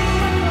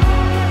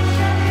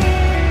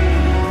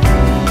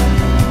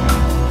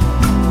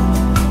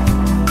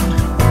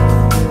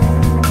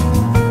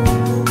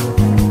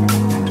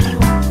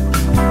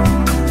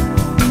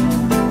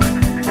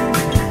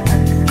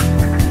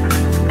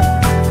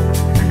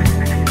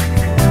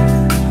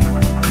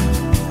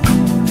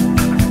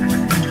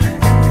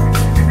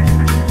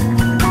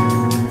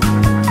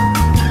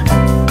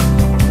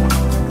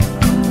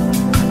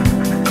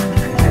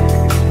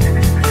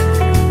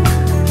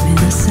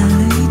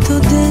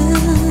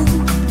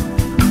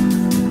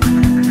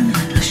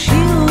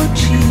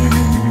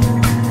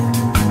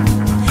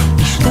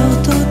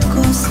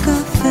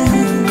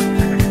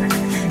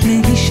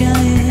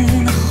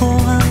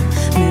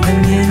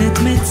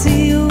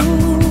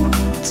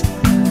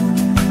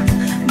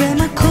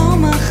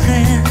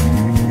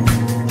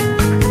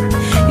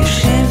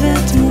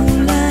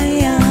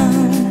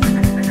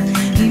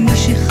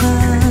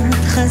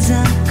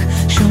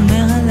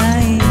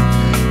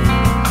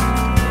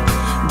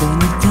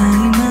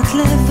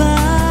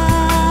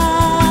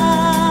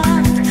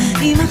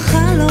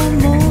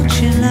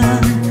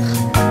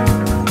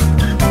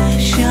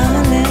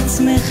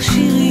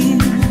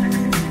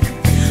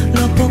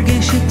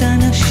 פוגשת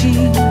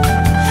אנשים,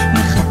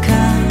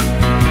 מחכה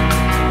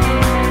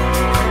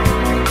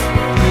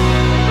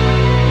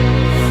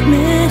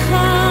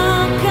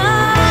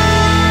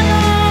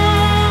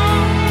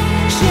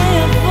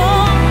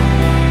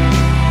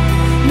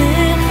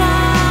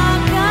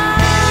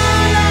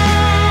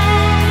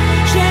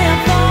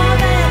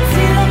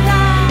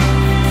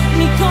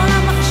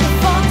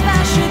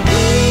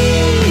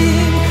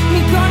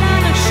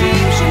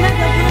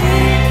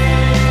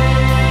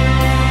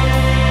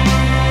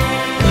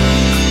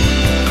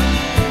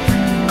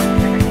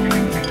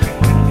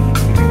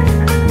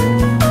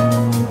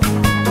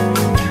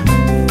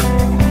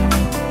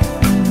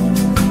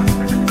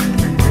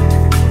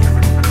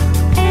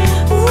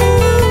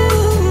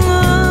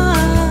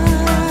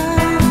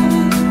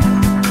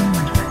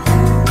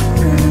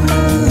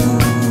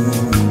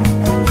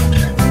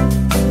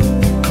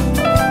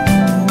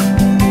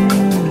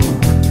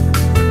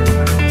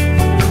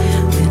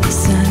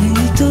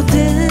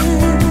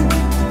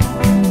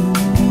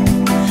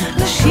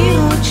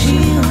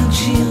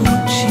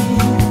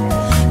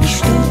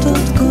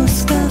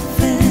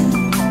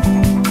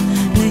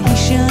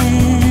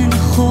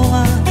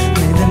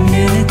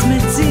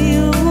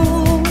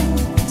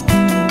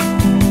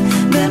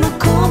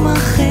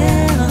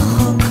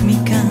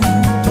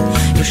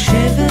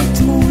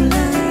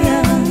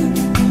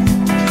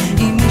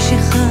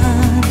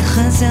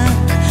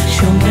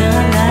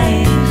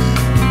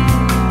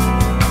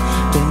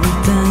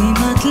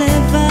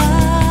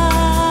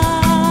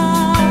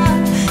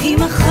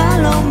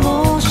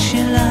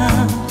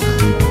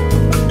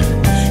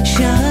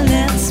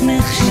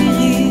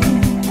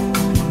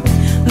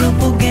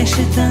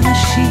פוגשת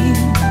אנשים,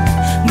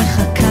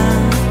 מחכה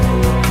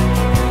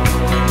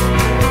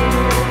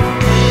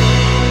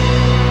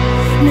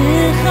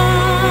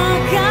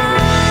מחכה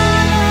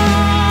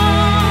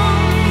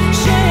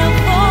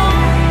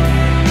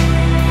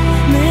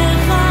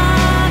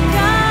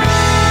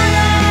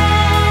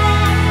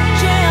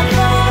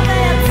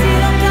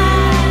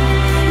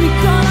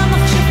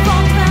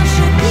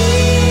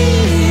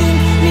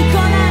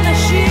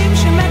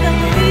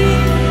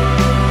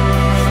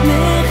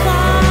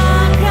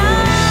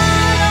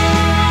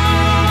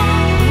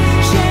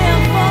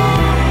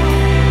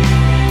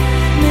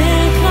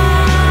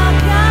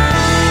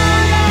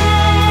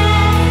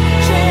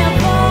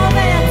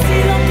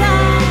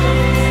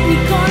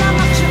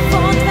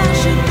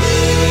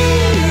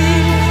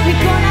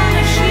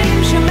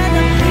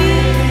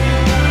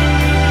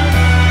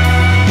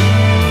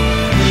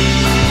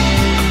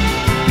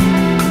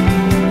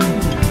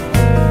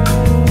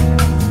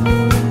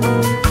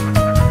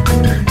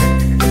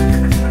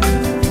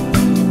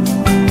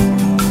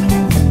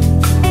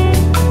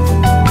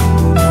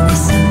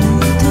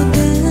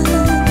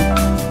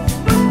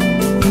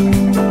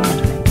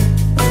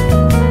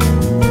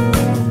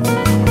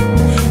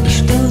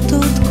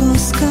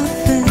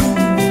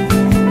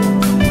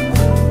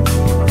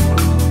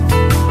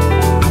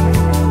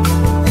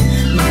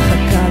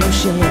לו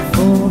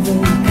שיבוא,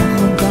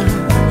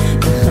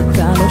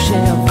 מחכה לו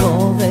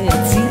שיבוא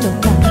ויציל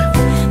אותה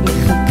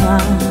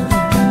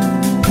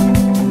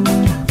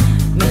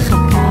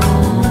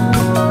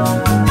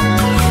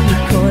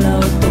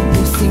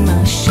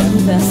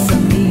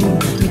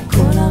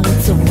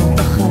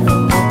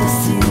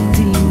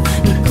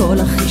מכל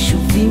המחשבות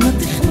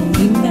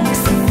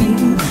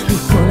והשדים,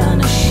 מכל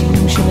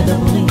האנשים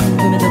שמדברים.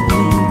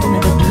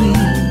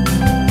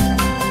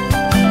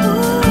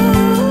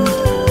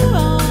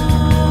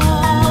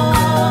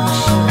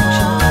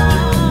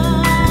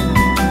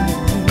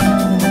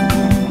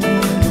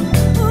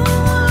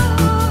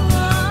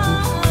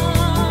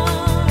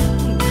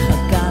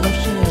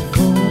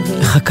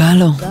 מחכה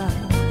לו.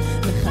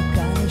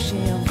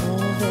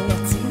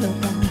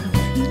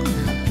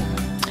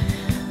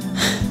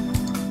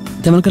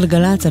 אתם על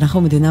גלגלץ,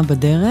 אנחנו מדינה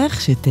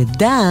בדרך,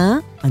 שתדע,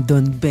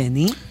 אדון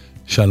בני.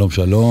 שלום,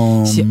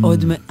 שלום.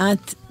 שעוד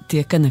מעט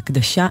תהיה כאן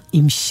הקדשה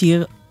עם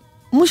שיר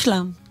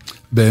מושלם.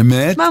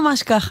 באמת?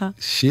 ממש ככה.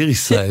 שיר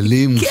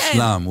ישראלי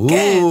מושלם.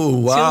 כן,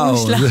 וואו.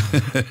 שיר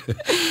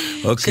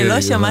מושלם.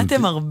 שלא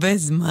שמעתם הרבה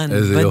זמן,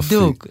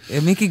 בדוק.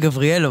 מיקי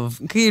גבריאלוב,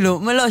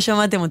 כאילו, לא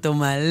שמעתם אותו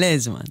מעלה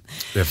זמן.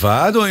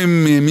 לבד או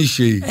עם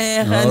מישהי?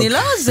 אני לא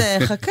זה,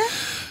 חכה.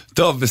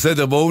 טוב,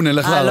 בסדר, בואו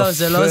נלך לערפל. לא,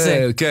 זה לא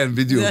זה. כן,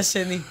 בדיוק. זה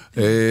השני.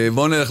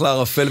 בואו נלך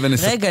לערפל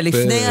ונספר. רגע,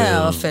 לפני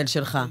הערפל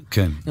שלך.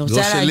 כן.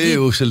 לא שלי,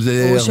 הוא של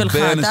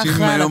הרבה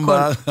אנשים היום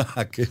בארץ.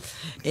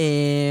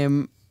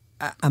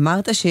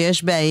 אמרת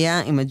שיש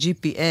בעיה עם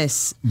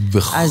ה-GPS,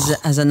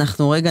 אז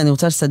אנחנו, רגע, אני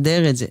רוצה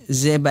לסדר את זה.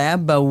 זה בעיה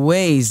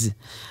בווייז,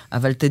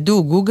 אבל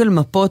תדעו, גוגל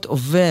מפות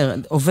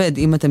עובד,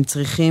 אם אתם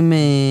צריכים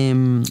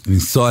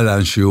לנסוע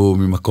לאנשהו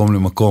ממקום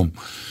למקום.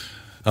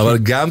 אבל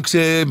גם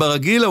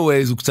כשברגיל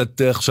הווייז הוא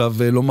קצת עכשיו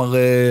לא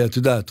מראה, את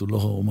יודעת, הוא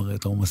לא מראה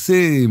את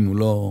העומסים, הוא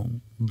לא...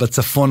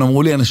 בצפון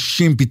אמרו לי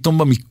אנשים פתאום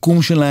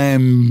במיקום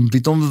שלהם,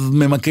 פתאום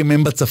ממקם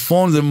הם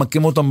בצפון, זה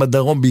ממקם אותם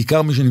בדרום,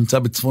 בעיקר מי שנמצא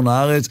בצפון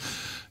הארץ.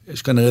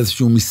 יש כנראה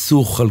איזשהו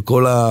מיסוך על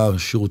כל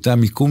השירותי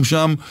המיקום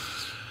שם.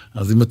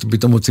 אז אם אתם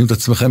פתאום מוצאים את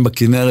עצמכם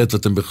בכנרת,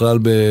 ואתם בכלל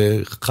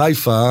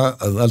בחיפה,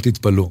 אז אל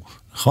תתפלו.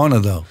 נכון,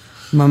 אדר?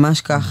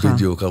 ממש ככה.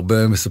 בדיוק,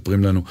 הרבה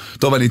מספרים לנו.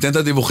 טוב, אני אתן את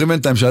הדיווחים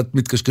בינתיים, שאת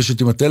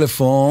מתקשקשת עם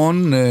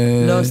הטלפון.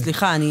 לא,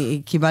 סליחה,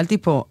 אני קיבלתי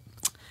פה,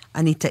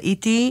 אני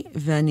טעיתי,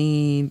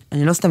 ואני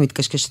לא סתם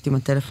מתקשקשת עם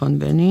הטלפון,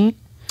 בני.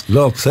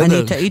 לא, בסדר.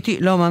 אני טעיתי,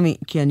 לא, ממי,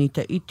 כי אני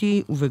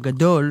טעיתי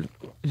ובגדול,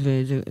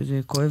 וזה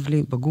כואב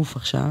לי בגוף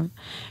עכשיו.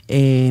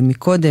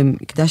 מקודם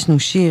הקדשנו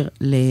שיר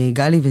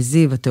לגלי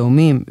וזיו,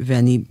 התאומים,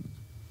 ואני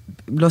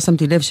לא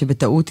שמתי לב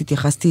שבטעות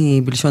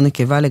התייחסתי בלשון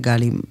נקבה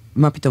לגלי.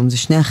 מה פתאום? זה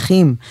שני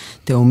אחים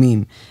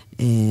תאומים,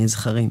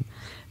 זכרים.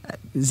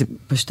 זה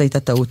פשוט הייתה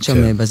טעות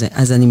שם בזה.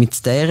 אז אני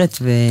מצטערת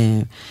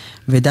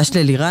ודש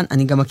ללירן,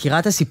 אני גם מכירה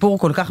את הסיפור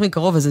כל כך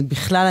מקרוב, אז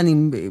בכלל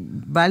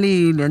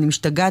אני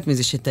משתגעת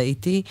מזה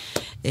שטעיתי.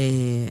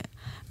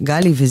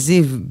 גלי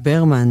וזיו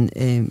ברמן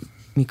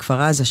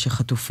מכפר עזה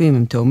שחטופים,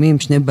 הם תאומים,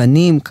 שני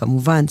בנים,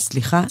 כמובן,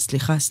 סליחה,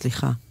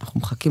 אנחנו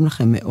מחכים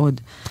לכם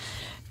מאוד.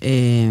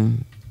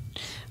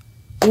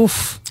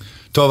 אוף.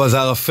 טוב, אז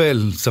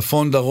הערפל,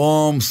 צפון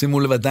דרום, שימו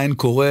לב, עדיין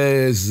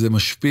קורה, זה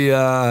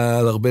משפיע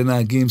על הרבה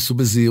נהגים, סעו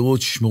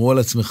בזהירות, ששמרו על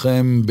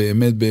עצמכם,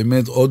 באמת,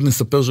 באמת. עוד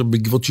נספר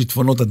שבגבות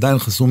שיטפונות עדיין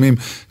חסומים,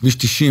 כביש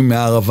 90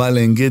 מהערבה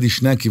לעין גדי,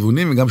 שני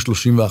הכיוונים, וגם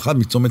 31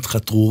 מצומת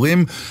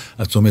חתרורים,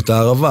 עד צומת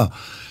הערבה.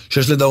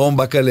 6 לדרום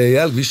בקה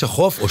לאייל, כביש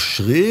החוף,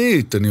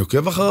 אושרית, אני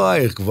עוקב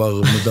אחרייך,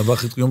 כבר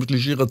מדווחת יום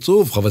שלישי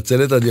רצוף,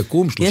 חבצלת עד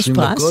יקום, 30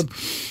 דקות.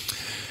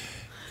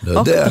 לא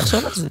יודע.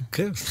 תחשוב על זה,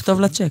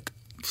 תכתוב לצ'ק.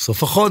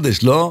 סוף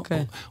החודש, לא?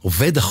 כן.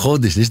 עובד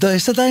החודש,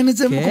 יש עדיין את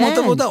זה במקומות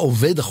עבודה?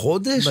 עובד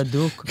החודש?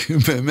 בדוק.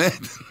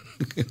 באמת?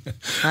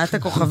 מה את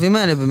הכוכבים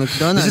האלה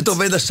במקדונלדס? יש את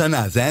עובד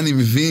השנה, זה אני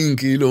מבין,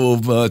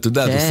 כאילו, אתה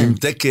יודע, עושים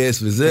טקס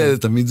וזה,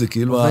 תמיד זה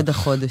כאילו... עובד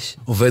החודש.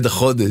 עובד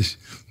החודש.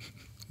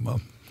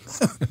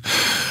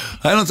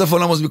 היינו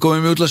צפון עמוס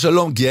מקוממיות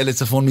לשלום, גאה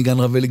לצפון מגן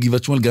רווה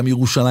לגבעת שמואל, גם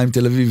ירושלים,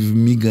 תל אביב,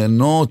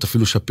 מגנות,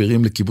 אפילו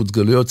שפירים לקיבוץ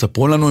גלויות.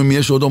 ספרו לנו אם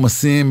יש עוד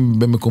עומסים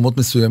במקומות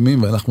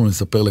מסוימים, ואנחנו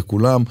נספר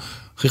לכולם.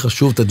 הכי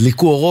חשוב,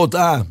 תדליקו אורות,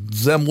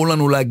 זה אמרו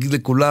לנו להגיד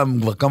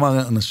לכולם, כבר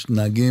כמה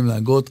נהגים,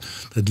 נהגות,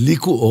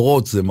 תדליקו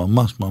אורות, זה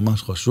ממש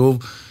ממש חשוב,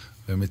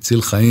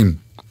 ומציל חיים.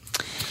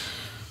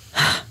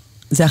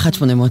 זה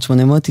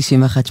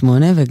 1-800-891-8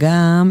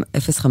 וגם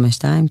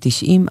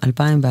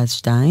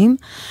 052-90-2002,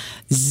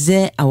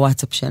 זה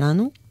הוואטסאפ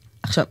שלנו.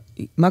 עכשיו,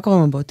 מה קורה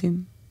עם הבוטים?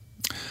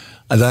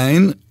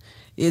 עדיין,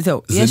 זה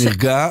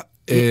נרגע,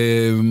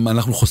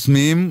 אנחנו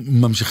חוסמים,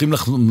 ממשיכים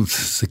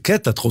זה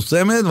קטע, את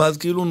חוסמת, ואז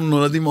כאילו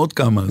נולדים עוד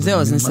כמה. זהו,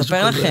 אז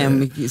נספר לכם,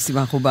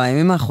 אנחנו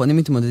בימים האחרונים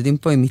מתמודדים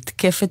פה עם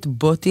מתקפת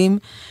בוטים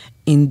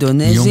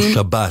אינדונזים. יום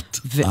שבת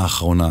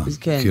האחרונה,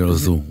 כאילו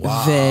זו.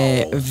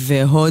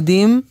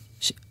 והודים,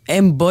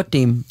 הם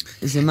בוטים,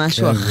 זה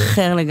משהו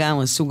אחר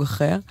לגמרי, סוג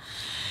אחר.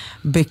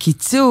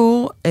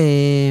 בקיצור,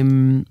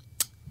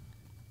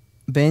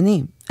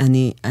 בני,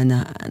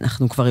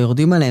 אנחנו כבר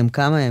יורדים עליהם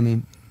כמה ימים,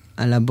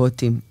 על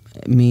הבוטים,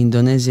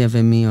 מאינדונזיה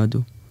ומהודו.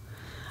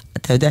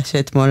 אתה יודע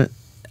שאתמול,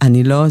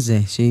 אני לא זה,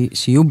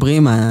 שיהיו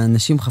בריאים,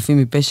 האנשים חפים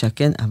מפשע,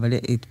 כן? אבל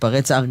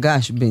התפרץ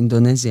הרגש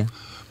באינדונזיה.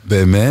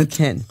 באמת?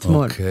 כן,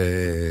 אתמול.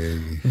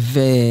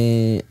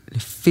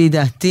 ולפי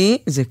דעתי,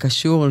 זה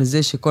קשור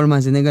לזה שכל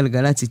מאזיני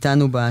גלגלצ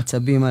איתנו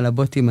בעצבים על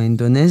הבוטים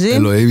האינדונזיים.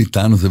 אלוהים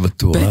איתנו, זה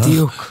בטוח.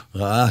 בדיוק.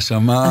 ראה,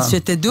 שמע. אז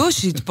שתדעו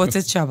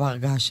שהתפוצץ שם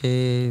הרגש.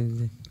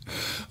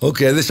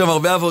 אוקיי, אז יש שם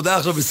הרבה עבודה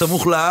עכשיו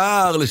בסמוך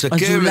להר,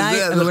 לשקם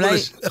וזה, אז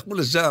אנחנו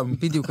לשם.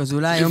 בדיוק, אז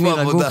אולי היום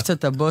ירגעו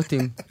קצת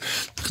הבוטים.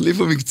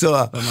 תחליפו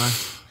מקצוע.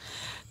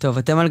 טוב,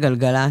 אתם על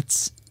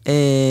גלגלצ.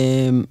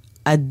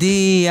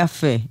 עדי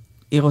יפה.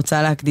 היא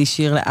רוצה להקדיש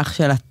שיר לאח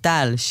שלה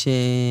טל,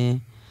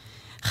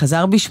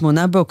 שחזר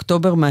ב8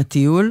 באוקטובר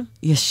מהטיול,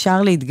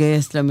 ישר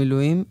להתגייס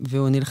למילואים,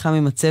 והוא נלחם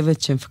עם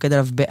הצוות שמפקד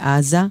עליו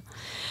בעזה,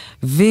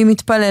 והיא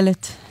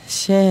מתפללת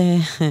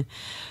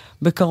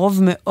שבקרוב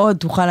מאוד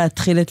תוכל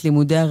להתחיל את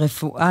לימודי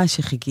הרפואה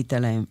שחיכית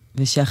להם,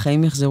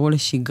 ושהחיים יחזרו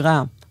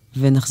לשגרה,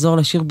 ונחזור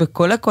לשיר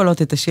בכל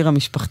הקולות את השיר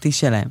המשפחתי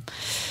שלהם.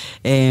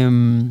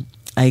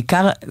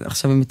 העיקר,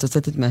 עכשיו היא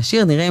מתוצצת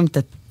מהשיר, נראה אם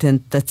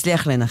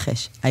תצליח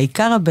לנחש.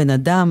 העיקר הבן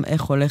אדם,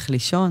 איך הולך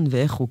לישון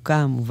ואיך הוא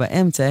קם,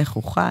 ובאמצע איך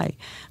הוא חי.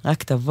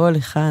 רק תבוא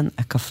לכאן,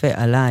 הקפה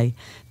עליי.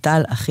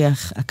 טל, אחי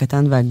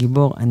הקטן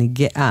והגיבור, אני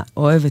גאה,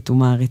 אוהבת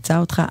ומעריצה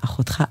אותך,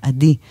 אחותך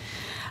עדי.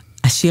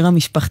 השיר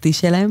המשפחתי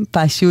שלהם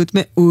פשוט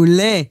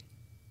מעולה.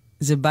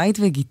 זה בית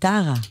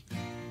וגיטרה.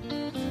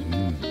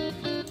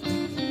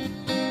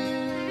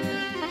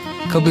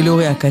 קובי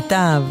לורי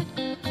הכתב,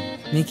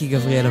 מיקי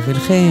גבריאל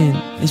הבלחין,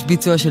 יש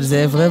ביצוע של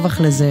זאב רווח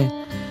לזה,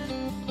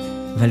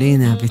 אבל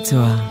הנה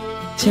הביצוע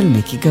של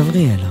מיקי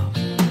גבריאל.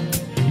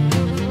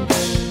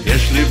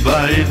 יש לי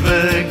בית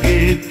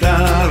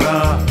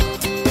וגיטרה,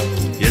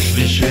 יש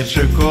לי שיר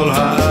שכל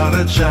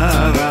הארץ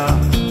שרה,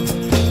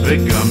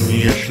 וגם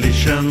יש לי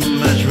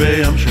שמש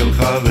וים של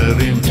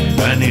חברים,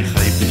 ואני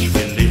חי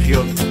בשביל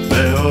לחיות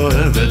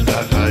ואוהב את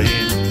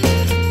החיים.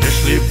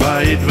 יש לי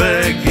בית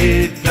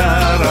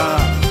וגיטרה,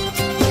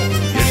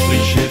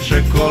 שיר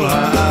שכל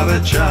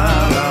הארץ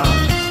שרה,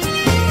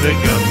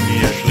 וגם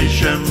יש לי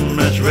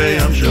שמש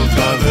וים של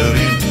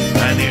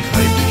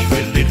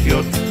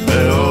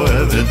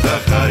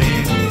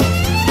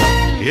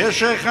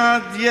יש אחד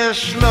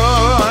יש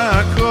לו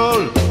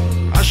הכל,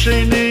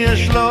 השני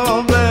יש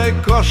לו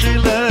בקושי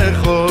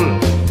לאכול.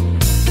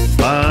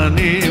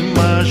 אני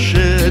מה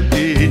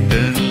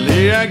שתיתן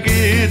לי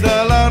אגיד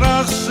על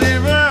הרסי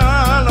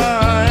ועל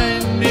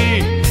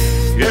העיני.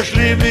 יש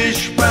לי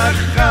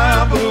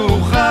משפחה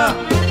ברוכה,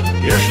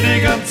 יש לי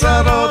גם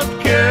צרות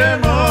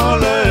כמו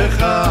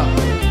לך,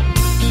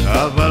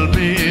 אבל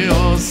מי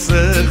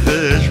עושה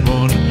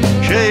חשבון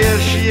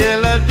שיש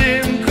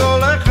ילדים כל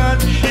אחד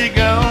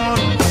שיגעון.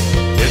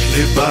 יש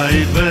לי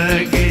בית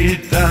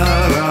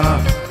וגיטרה,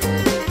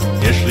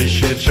 יש לי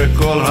שיר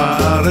שכל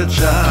הארץ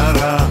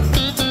שרה,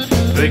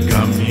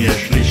 וגם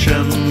יש לי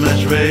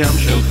שמש וים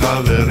של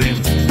חברים.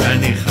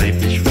 אני חי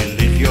בשביל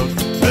לחיות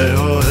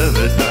ואוהב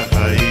את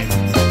החיים.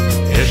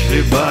 יש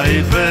לי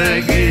בית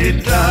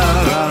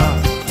וגיטרה,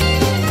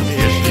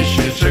 יש לי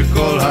שיר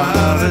שכל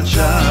הארץ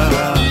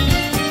שרה,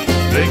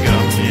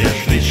 וגם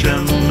יש לי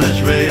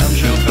שמש וים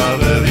של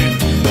חברים.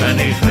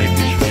 אני חי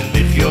בשביל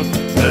לחיות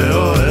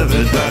ואוהב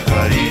את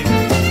החיים.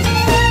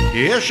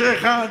 יש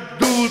אחד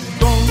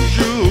דודון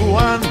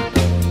ז'ואן,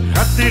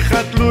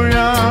 חתיכה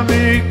תלויה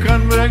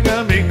מכאן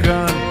וגם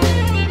מכאן,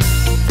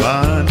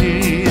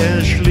 ואני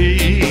יש לי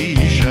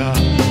אישה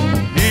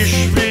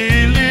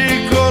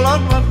בשבילי כל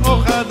הזמן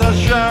כמו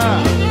חדשה.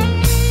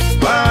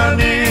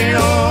 ואני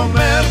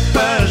אומר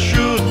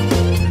פשוט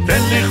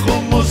תן לי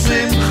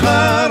חומוסים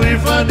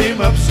חריף אני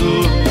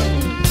מבסוט.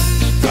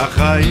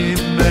 החיים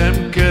הם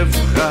כיף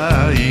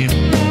חיים,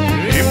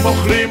 אם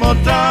מוכרים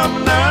אותם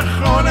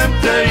נכון הם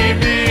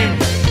טעימים.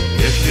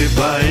 יש לי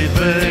בית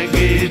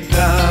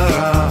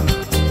וגיטרה,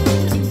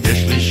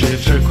 יש לי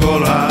שיר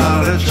שכל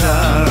הארץ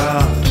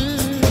שרה,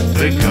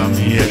 וגם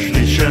יש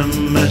לי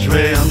שמש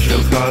וים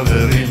של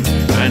חברים.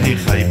 אני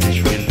חי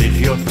בשביל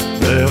לחיות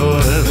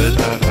ואוהב את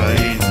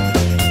החיים.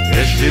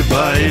 יש לי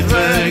בית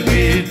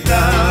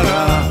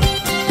וגיטרה,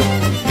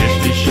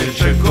 יש לי שיר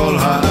שכל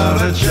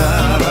הארץ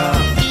שרה,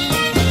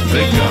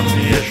 וגם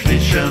יש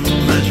לי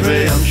שמש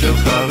וים של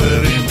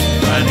חברים.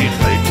 אני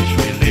חי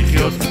בשביל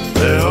לחיות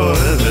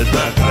ואוהב את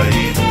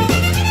החיים.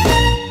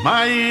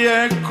 מה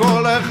יהיה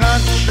כל אחד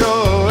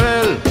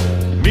שואל,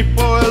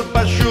 מפועל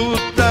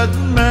פשוט עד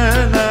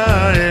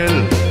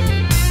מנהל,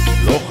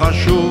 לא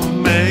חשוב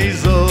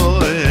מאיזו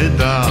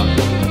עדה,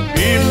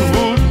 אם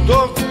הוא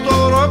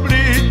דוקטור או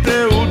בלי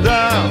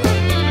תעודה.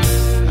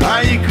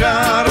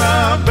 העיקר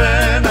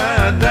הבן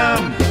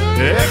אדם,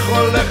 איך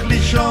הולך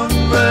לישון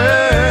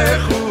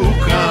ואיך הוא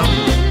קם,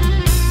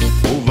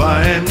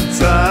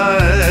 ובאמצע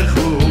איך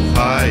הוא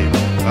חי.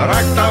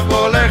 רק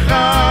תבוא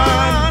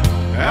לכאן,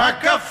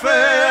 הקפה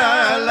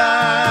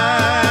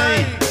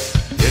עליי.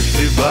 יש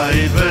לי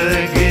בית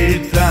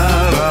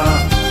וגיטרה,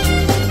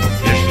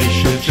 יש לי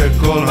שיר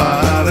שכל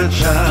הארץ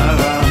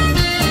שרה,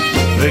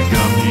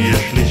 וגם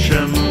יש לי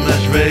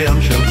שמש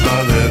וים של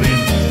חברים.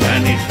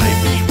 אני חי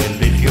בשביל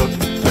לחיות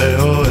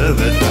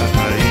ואוהב את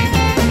החיים.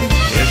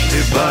 יש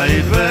לי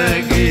בית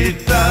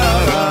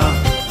וגיטרה,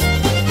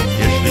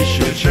 יש לי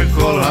שיר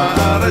שכל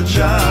הארץ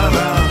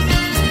שרה,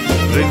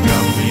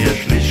 וגם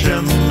יש לי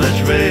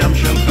שמש וים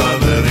של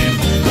חברים.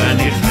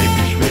 אני חי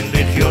בשביל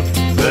לחיות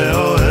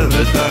ואוהב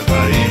את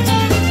החיים,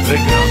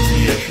 וגם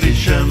יש לי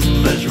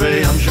שמש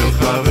וים של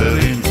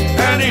חברים.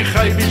 אני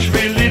חי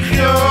בשביל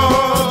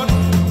לחיות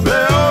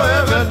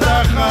ואוהב את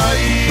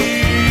החיים.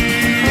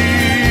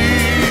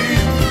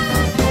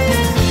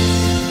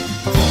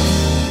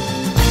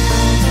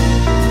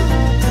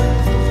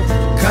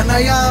 כאן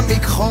היה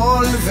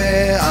מכחול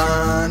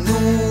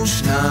ואנו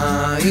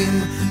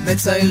שניים,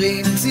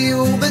 מציירים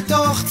ציור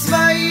בתוך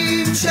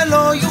צבעים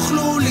שלא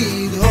יוכלו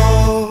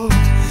לדהות.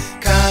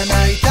 כאן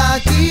הייתה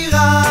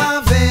טירה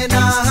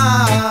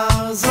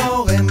ונהר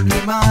זורם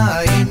בלי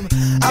מים,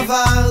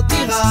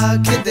 עברתי רק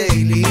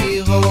כדי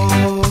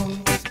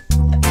לראות.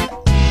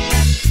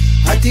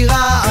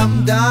 הטירה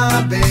עמדה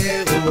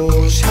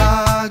בראש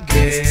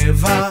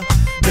הגבע,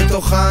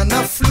 בתוכה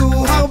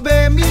נפלו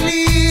הרבה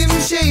מילים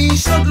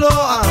שאיש עוד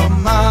לא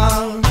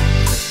אמר.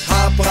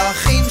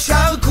 הפרחים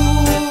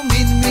שרקו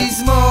מן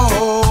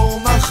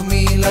מזמור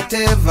מחמיא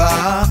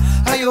לטבע,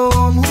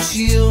 היום הוא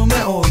שיר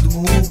מאוד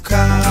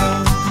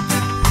מוכר.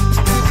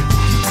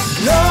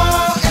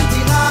 לא, אין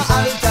טירה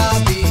אל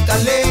תביט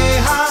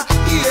עליה,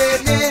 היא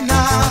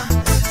איננה,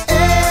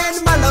 אין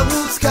מה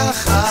לרוץ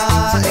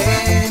ככה,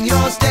 אין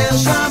יותר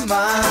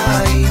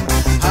שמיים.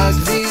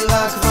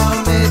 הגבירה כבר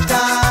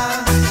מתה,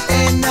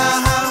 אין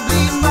נהר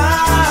בלי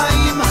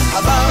מים,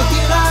 עברתי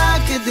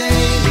רק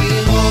כדי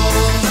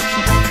לראות.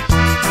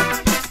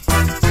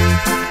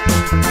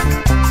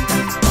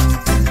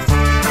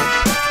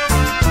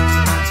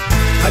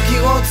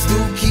 הקירות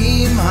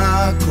סדוקים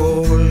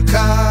הכל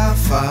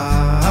קפה,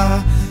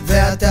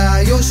 ואתה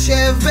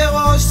יושב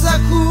בראש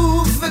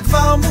זקוף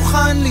וכבר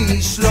מוכן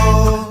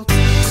לשלוט.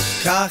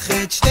 קח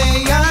את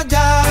שתי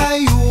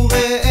ידיי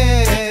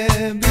וראה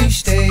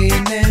בשתי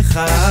עיניך,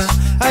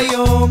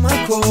 היום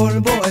הכל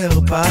בוער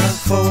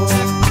פחות.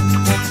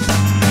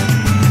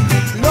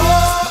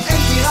 לא,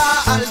 אין טירה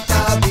אל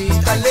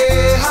תביט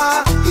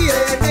עליה, היא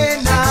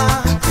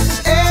איננה,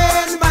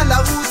 אין מה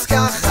לרוץ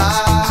ככה,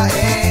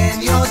 אין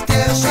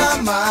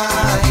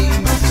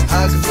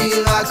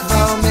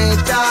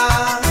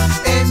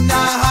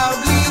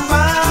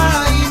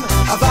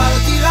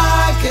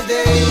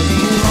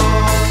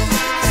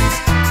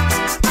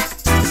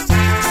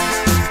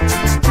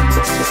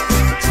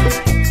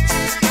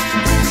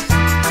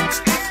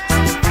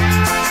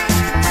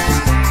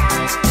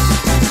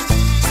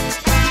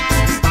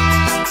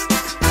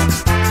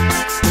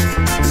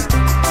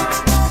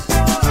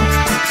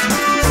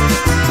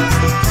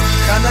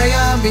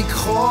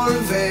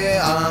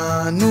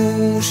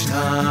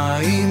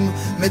צבעים,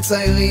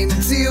 מציירים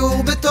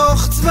ציור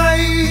בתוך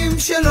צבעים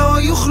שלא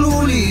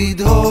יוכלו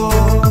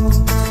לדהות.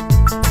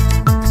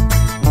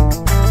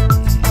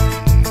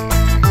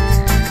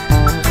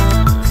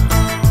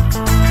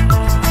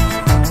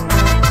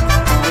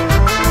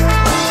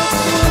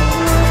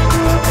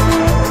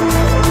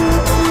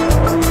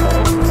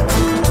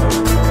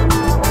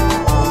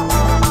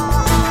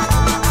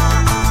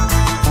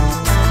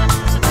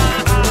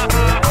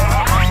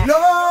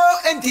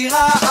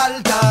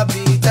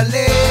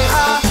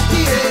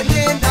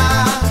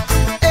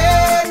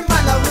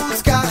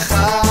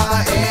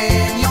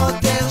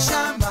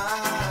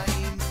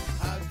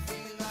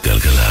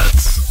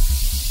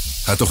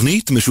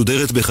 התוכנית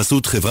משודרת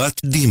בחסות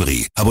חברת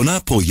דימרי, הבונה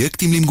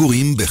פרויקטים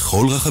למגורים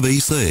בכל רחבי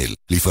ישראל.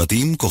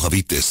 לפרטים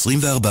כוכבית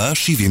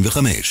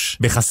 2475.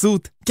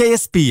 בחסות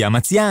KSP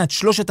המציעה עד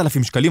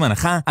 3,000 שקלים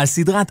הנחה על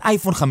סדרת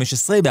אייפון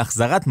 15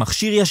 בהחזרת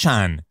מכשיר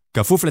ישן.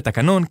 כפוף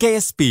לתקנון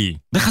KSP.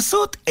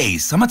 בחסות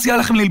אייס המציעה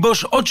לכם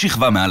ללבוש עוד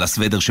שכבה מעל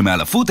הסוודר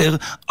שמעל הפוטר,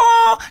 או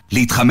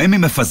להתחמם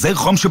ממפזר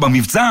חום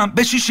שבמבצע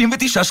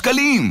ב-69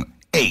 שקלים.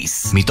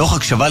 אייס. מתוך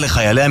הקשבה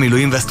לחיילי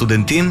המילואים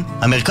והסטודנטים,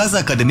 המרכז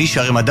האקדמי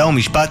שערי מדע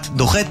ומשפט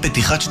דוחה את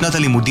פתיחת שנת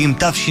הלימודים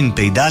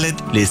תשפ"ד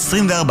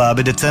ל-24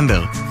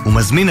 בדצמבר.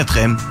 ומזמין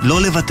אתכם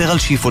לא לוותר על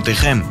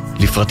שאיפותיכם.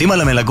 לפרטים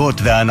על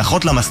המלגות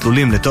וההנחות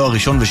למסלולים לתואר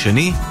ראשון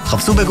ושני,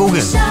 חפשו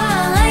בגוגל.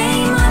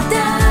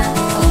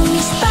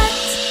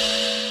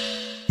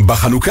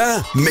 בחנוכה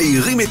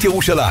מאירים את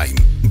ירושלים.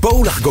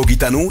 בואו לחגוג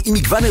איתנו עם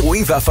מגוון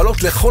אירועים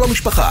והפעלות לכל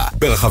המשפחה,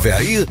 ברחבי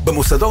העיר,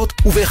 במוסדות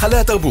ובהיכלי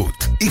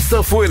התרבות.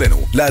 הצטרפו אלינו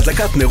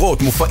להדלקת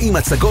נרות, מופעים,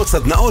 הצגות,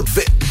 סדנאות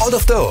ועוד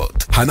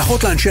הפתעות.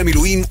 הנחות לאנשי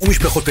המילואים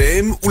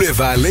ומשפחותיהם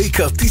ולבעלי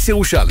כרטיס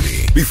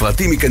ירושלמי.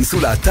 בפרטים ייכנסו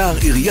לאתר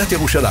עיריית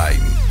ירושלים.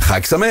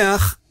 חג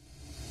שמח!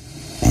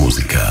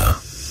 מוזיקה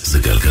זה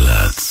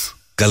גלגלץ.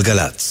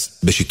 גלגלץ,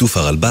 בשיתוף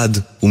הרלב"ד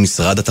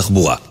ומשרד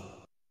התחבורה.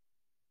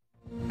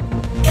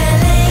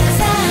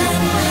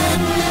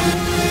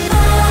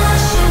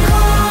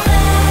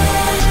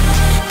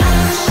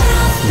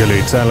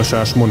 גלי צהל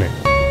השעה 8.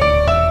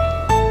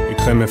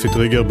 איתכם מפי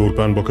טריגר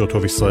באולפן בוקר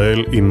טוב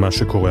ישראל עם מה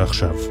שקורה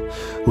עכשיו.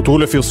 הותרו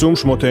לפרסום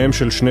שמותיהם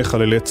של שני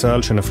חללי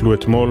צהל שנפלו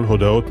אתמול,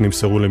 הודעות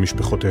נמסרו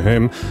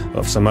למשפחותיהם.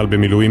 רב סמל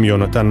במילואים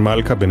יונתן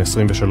מלכה בן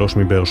 23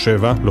 מבאר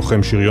שבע,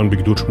 לוחם שריון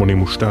בגדוד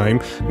 82,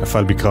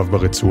 נפל בקרב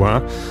ברצועה.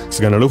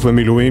 סגן אלוף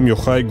במילואים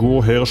יוחאי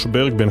גור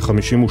הרשברג בן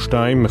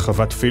 52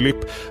 מחוות פיליפ,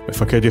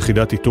 מפקד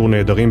יחידת איתור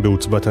נעדרים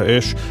בעוצבת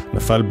האש,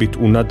 נפל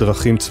בתאונת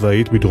דרכים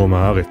צבאית בדרום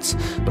הארץ.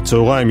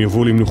 בצהריים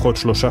יובאו למנוחות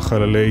 3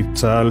 חללי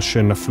צהל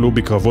שנפלו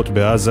בקרבות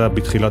בעזה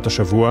בתחילת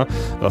השבוע.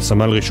 רב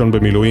סמל ראשון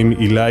במילואים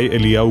אילי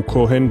אליהו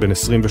כהן בן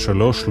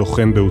 23,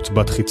 לוחם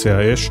בעוצבת חיצי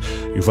האש,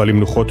 יובא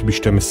למנוחות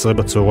ב-12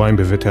 בצהריים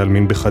בבית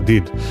העלמין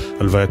בחדיד.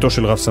 הלווייתו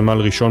של רב סמל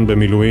ראשון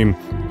במילואים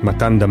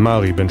מתן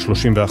דמרי בן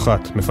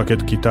 31,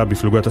 מפקד כיתה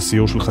בפלוגת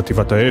הסיור של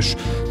חטיבת האש,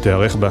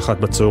 תארך ב-1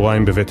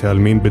 בצהריים בבית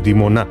העלמין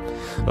בדימונה.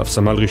 רב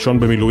סמל ראשון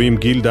במילואים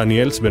גיל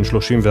דניאלס בן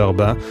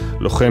 34,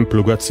 לוחם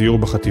פלוגת סיור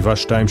בחטיבה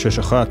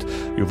 261,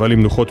 יובא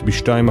למנוחות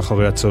ב-2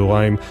 אחרי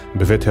הצהריים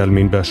בבית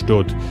העלמין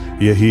באשדוד.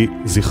 יהי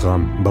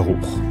זכרם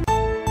ברוך.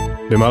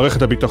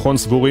 במערכת הביטחון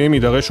סבוריים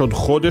יידרש עוד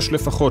חודש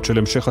לפחות של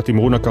המשך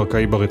התמרון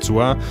הקרקעי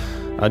ברצועה,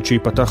 עד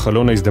שיפתח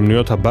חלון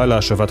ההזדמנויות הבא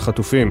להשבת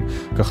חטופים.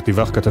 כך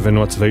דיווח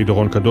כתבנו הצבאי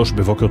דורון קדוש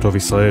בבוקר טוב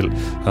ישראל.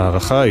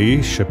 הערכה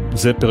היא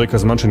שזה פרק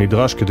הזמן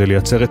שנדרש כדי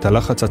לייצר את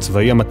הלחץ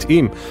הצבאי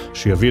המתאים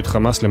שיביא את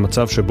חמאס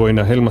למצב שבו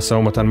ינהל משא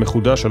ומתן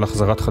מחודש על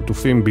החזרת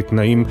חטופים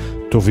בתנאים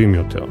טובים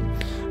יותר.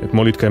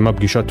 אתמול התקיימה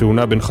פגישה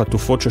טעונה בין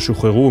חטופות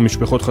ששוחררו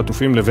ומשפחות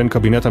חטופים לבין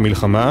קבינט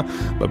המלחמה.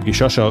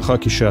 בפגישה שערכה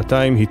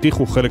כשעתיים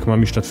הטיחו חלק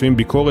מהמשתתפים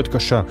ביקורת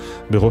קשה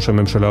בראש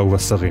הממשלה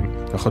ובשרים.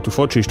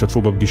 החטופות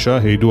שהשתתפו בפגישה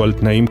העידו על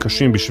תנאים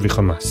קשים בשבי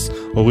חמאס.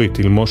 אורית,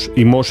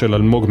 אמו של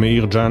אלמוג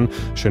מאיר ג'אן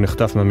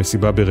שנחטף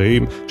מהמסיבה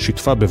ברעים,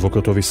 שיתפה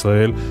בבוקר טוב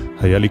ישראל.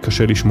 היה לי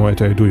קשה לשמוע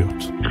את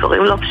העדויות.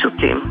 דברים לא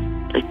פשוטים,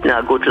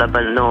 התנהגות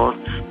לבנות,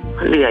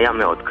 לי היה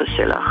מאוד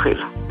קשה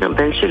להכיל.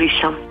 הבן שלי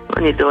שם,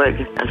 אני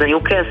דואגת. אז היו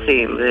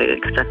כעסים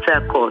וקצת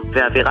צעקות,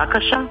 ואווירה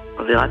קשה,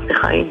 אווירת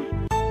לחיים.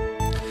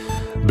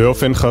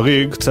 באופן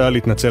חריג, צה"ל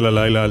התנצל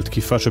הלילה על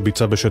תקיפה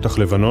שביצע בשטח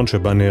לבנון,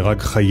 שבה נהרג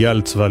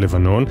חייל צבא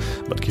לבנון.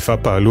 בתקיפה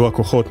פעלו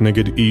הכוחות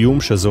נגד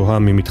איום שזוהה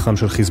ממתחם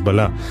של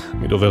חיזבאללה.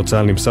 מדובר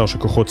צה"ל נמסר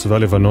שכוחות צבא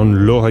לבנון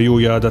לא היו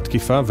יעד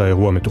התקיפה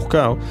והאירוע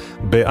מתוחקר.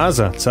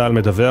 בעזה, צה"ל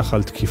מדווח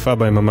על תקיפה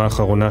ביממה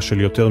האחרונה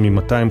של יותר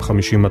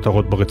מ-250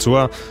 מטרות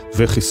ברצועה,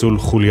 וחיסול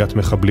חוליית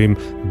מחבלים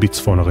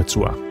בצפון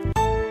הרצועה.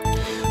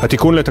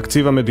 התיקון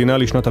לתקציב המדינה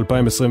לשנת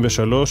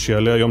 2023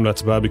 יעלה היום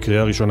להצבעה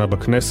בקריאה ראשונה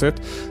בכנסת.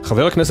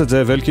 חבר הכנסת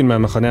זאב אלקין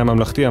מהמחנה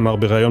הממלכתי אמר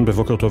בראיון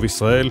בבוקר טוב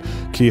ישראל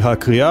כי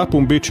הקריאה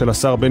הפומבית של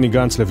השר בני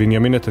גנץ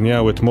לבנימין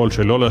נתניהו אתמול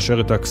שלא לאשר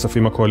את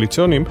הכספים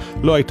הקואליציוניים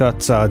לא הייתה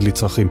צעד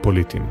לצרכים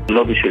פוליטיים.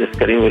 לא בשביל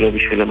הסקרים ולא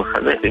בשביל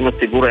המחנה. אם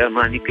הציבור היה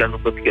מעניק לנו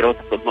בבחירות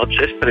הקודמות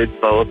 16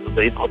 אצבעות, אז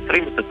היינו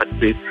עוצרים את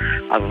התקציב,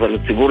 אבל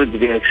הציבור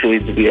הצביע כשהוא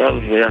הצביע,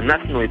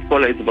 ואנחנו את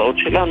כל האצבעות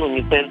שלנו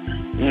ניתן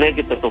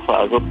נגד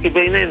התופעה הזאת, כי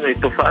בינינו היא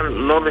תופעה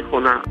לא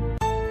נכונה.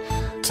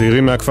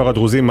 צעירים מהכפר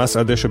הדרוזי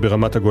מסעדה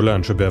שברמת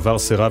הגולן, שבעבר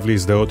סירב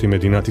להזדהות עם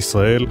מדינת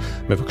ישראל,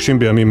 מבקשים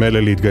בימים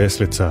אלה להתגייס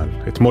לצה"ל.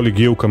 אתמול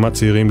הגיעו כמה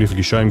צעירים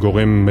לפגישה עם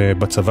גורם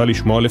בצבא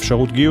לשמוע על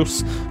אפשרות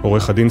גיוס.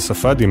 עורך הדין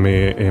ספדי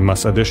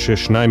ממסעדה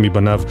ששניים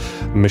מבניו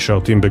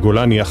משרתים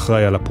בגולני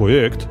אחראי על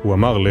הפרויקט. הוא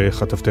אמר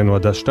לכתבתנו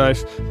עדה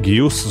שטייף,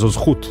 גיוס זו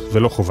זכות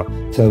ולא חובה.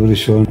 צו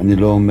ראשון, אני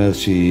לא אומר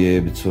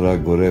שיהיה בצורה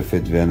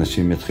גורפת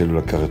ואנשים יתחילו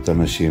לקחת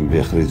אנשים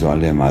ויכריזו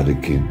עליהם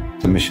עריקים.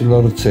 מי שלא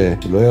רוצה,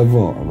 שלא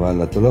יבוא,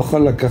 אבל אתה לא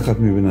יכול לקחת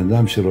מבן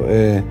אדם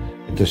שרואה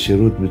את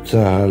השירות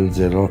בצה"ל,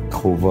 זה לא רק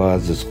חובה,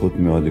 זה זכות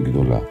מאוד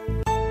גדולה.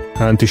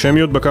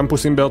 האנטישמיות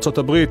בקמפוסים בארצות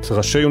הברית,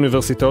 ראשי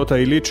אוניברסיטאות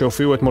העילית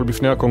שהופיעו אתמול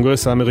בפני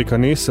הקונגרס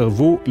האמריקני,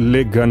 סרבו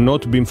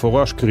לגנות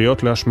במפורש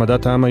קריאות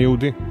להשמדת העם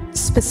היהודי.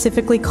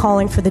 Specifically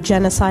calling for the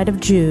genocide of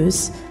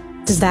Jews,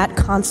 does that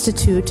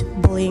constitute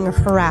bullying or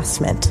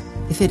harassment?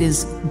 If it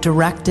is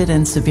directed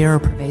and severe or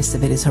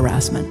pervasive, it is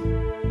harassment.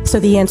 So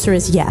the answer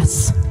is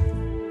yes.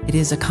 It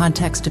is a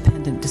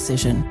context-dependent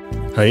decision.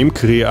 האם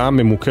קריאה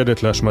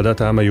ממוקדת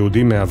להשמדת העם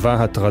היהודי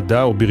מהווה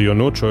הטרדה או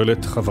בריונות?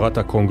 שואלת חברת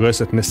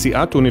הקונגרס את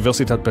נשיאת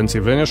אוניברסיטת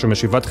פנסילבניה,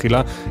 שמשיבה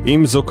תחילה,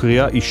 אם זו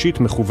קריאה אישית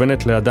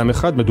מכוונת לאדם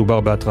אחד, מדובר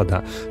בהטרדה.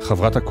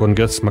 חברת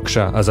הקונגרס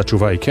מקשה, אז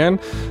התשובה היא כן,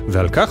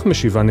 ועל כך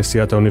משיבה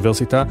נשיאת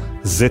האוניברסיטה,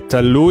 זה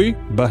תלוי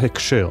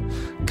בהקשר.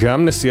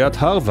 גם נשיאת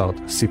הרווארד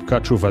סיפקה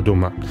תשובה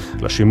דומה.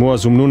 לשימוע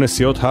זומנו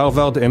נשיאות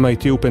הרווארד,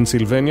 MIT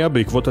ופנסילבניה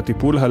בעקבות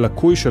הטיפול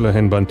הלקוי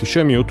שלהן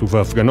באנטישמיות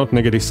ובהפגנות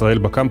נגד ישראל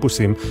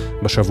בקמפוסים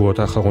בשבועות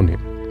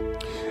האחרונים.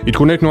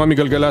 עדכוני תנועה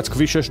מגלגלץ,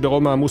 כביש 6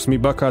 דרום עמוס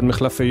מבקה עד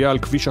מחלף אייל,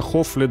 כביש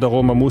החוף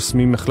לדרום עמוס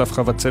ממחלף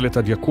חבצלת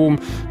עד יקום,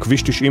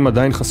 כביש 90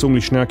 עדיין חסום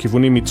לשני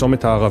הכיוונים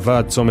מצומת הערבה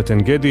עד צומת עין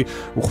גדי,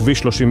 וכביש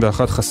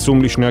 31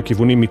 חסום לשני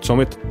הכיוונים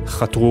מצומת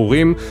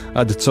חתרורים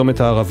עד צומת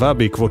הערבה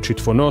בעקבות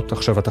שיטפונות.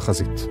 עכשיו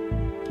התחזית.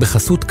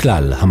 בחסות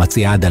כלל,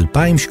 המציעה עד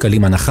 2,000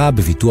 שקלים הנחה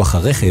בביטוח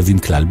הרכב עם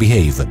כלל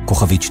בהייב.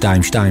 כוכבית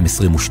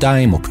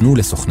 2222 או פנו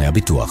לסוכני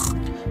הביטוח.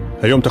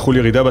 היום תחול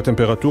ירידה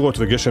בטמפרטורות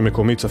וגשם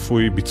מקומי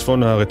צפוי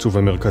בצפון הארץ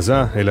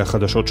ובמרכזה. אלה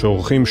החדשות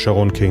שעורכים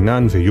שרון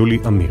קינן ויולי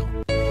אמיר.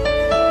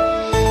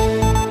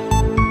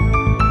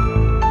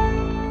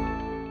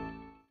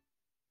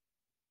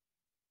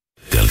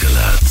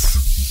 גלגלץ.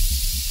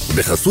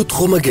 בחסות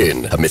חום מגן,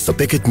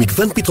 המספקת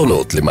מגוון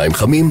פתרונות למים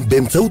חמים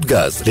באמצעות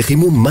גז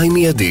לחימום מים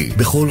מיידי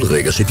בכל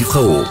רגע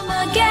שתבחרו.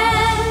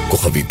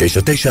 כוכבי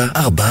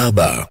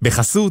 9944.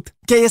 בחסות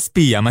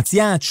KSP,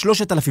 המציעה עד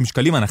 3,000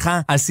 שקלים הנחה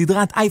על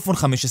סדרת אייפון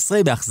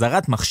 15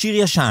 בהחזרת מכשיר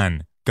ישן.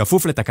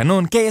 כפוף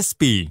לתקנון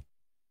KSP.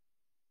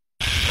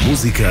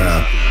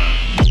 מוזיקה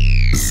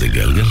זה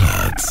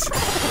גלגלץ.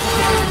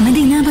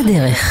 מדינה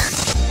בדרך.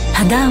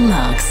 הדר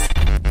מרקס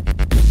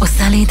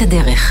עושה לי את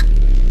הדרך.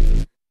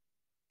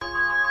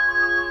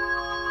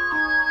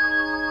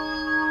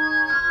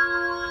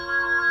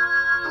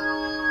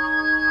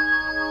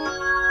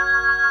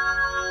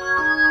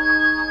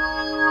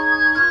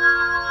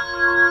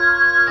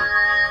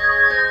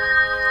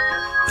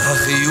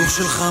 החיוך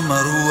שלך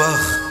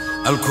מרוח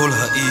על כל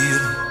העיר,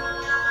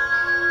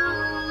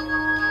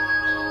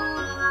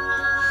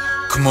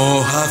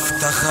 כמו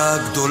הבטחה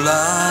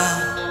גדולה,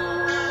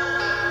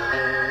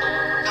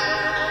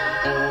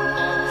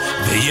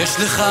 ויש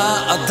לך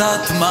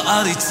עדת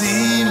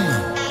מעריצים,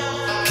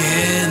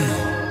 כן,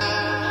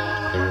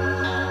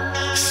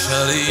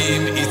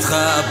 שרים איתך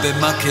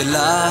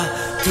במקהלה,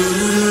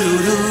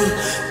 טורורורור,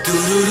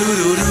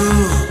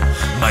 טורורורור.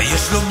 מה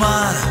יש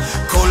לומר?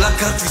 כל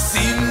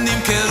הכרטיסים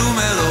נמכרו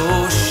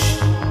מראש.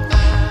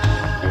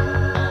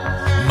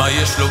 מה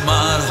יש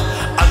לומר?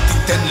 אל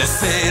תיתן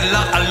לזה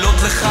לעלות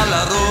לך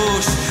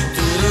לראש.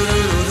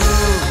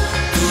 טורורורור,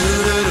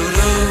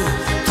 טורורורור,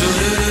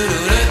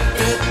 טורורורור.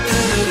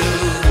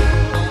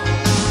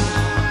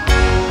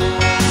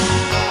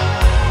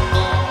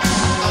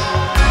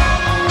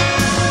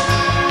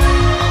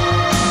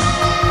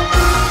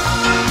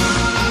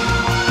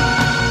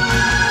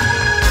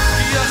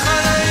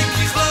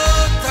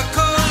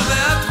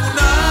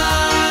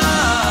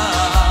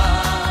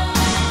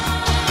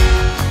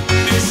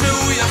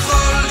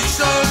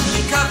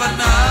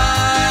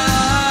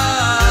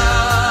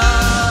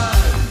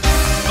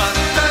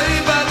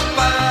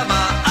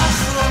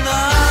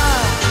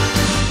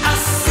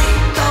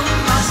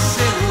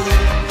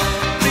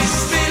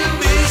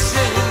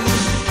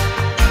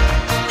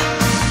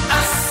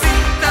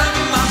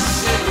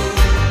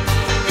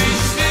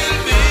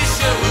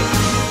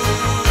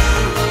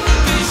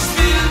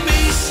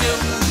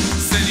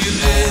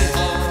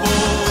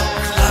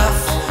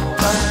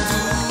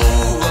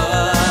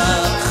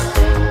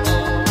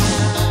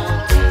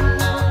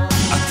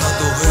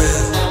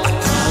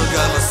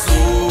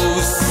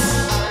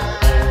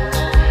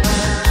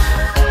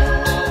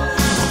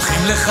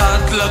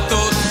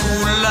 דלתות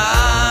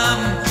כולם,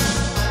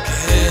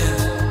 כן,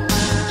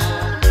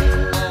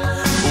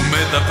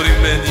 ומדברים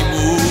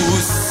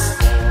בנימוס.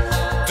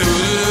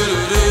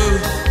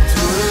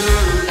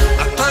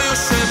 אתה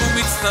יושב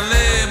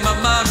ומצטלם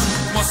ממש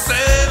כמו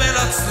סמל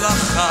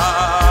הצלחה.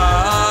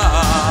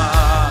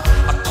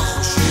 אתה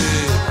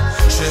חושב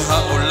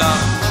שהעולם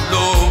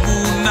לא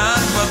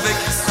מונח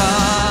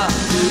בכיסך.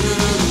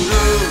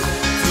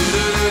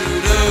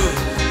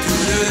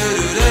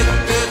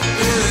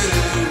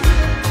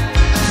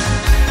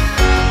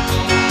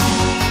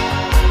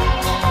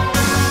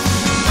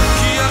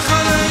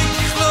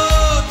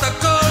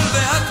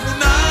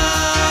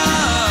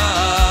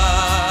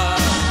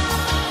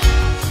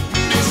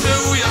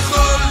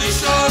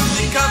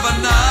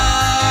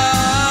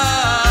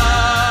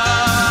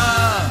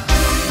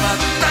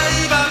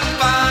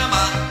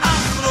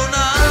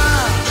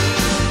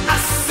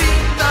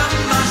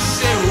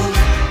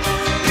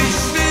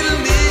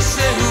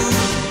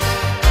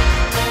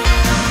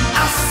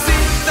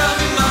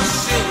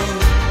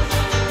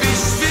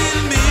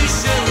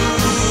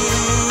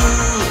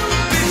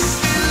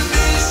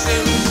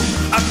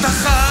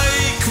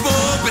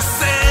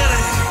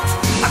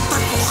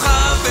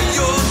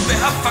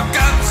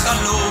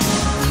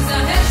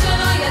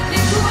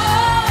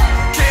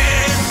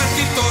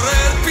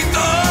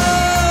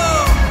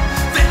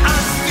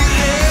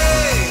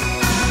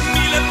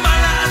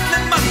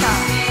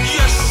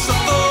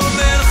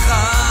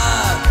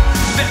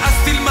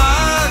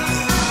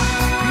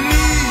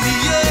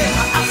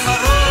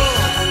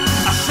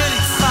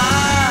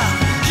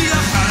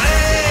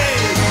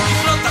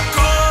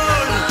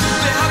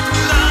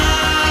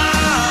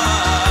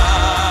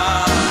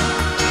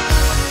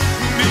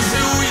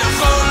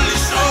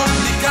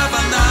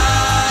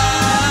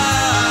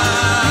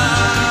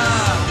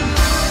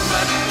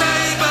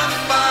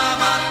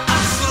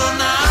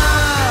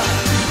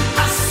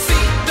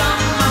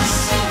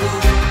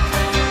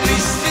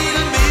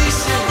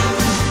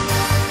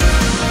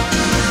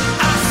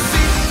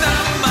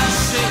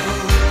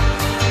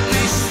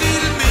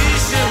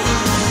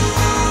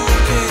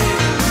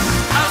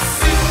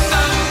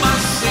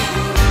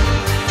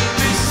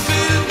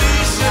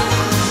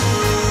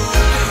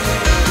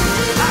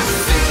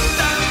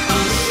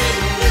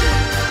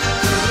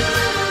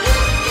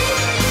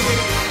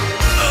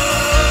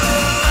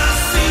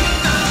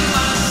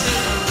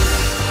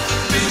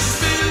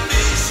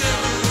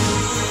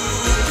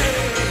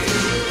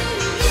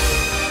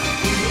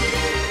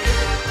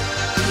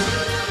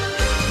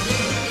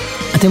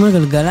 אתם על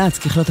גלגלץ,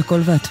 ככלות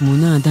הכל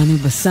והתמונה, דני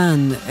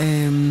בסן,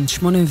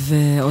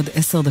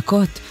 8:10,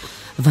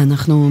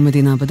 ואנחנו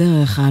מדינה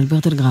בדרך,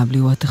 אלברשטיין גרבלי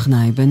הוא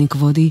הטכנאי, בני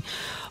כבודי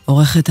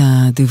עורך את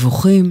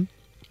הדיווחים,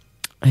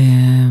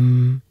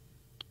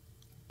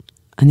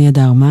 אני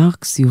אדר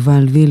מרקס,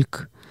 יובל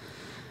וילק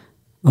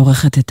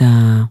עורכת את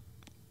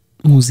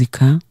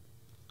המוזיקה,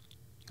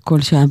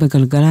 כל שעה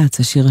בגלגלץ,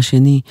 השיר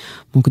השני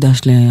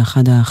מוקדש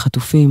לאחד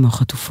החטופים או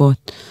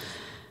חטופות,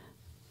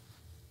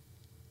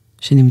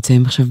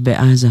 שנמצאים עכשיו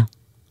בעזה,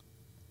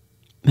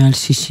 מעל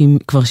 60,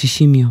 כבר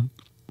 60 יום.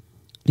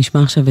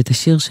 נשמע עכשיו את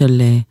השיר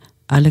של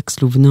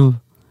אלכס לובנוב.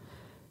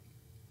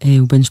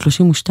 הוא בן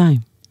 32.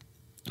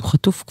 הוא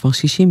חטוף כבר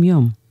 60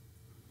 יום.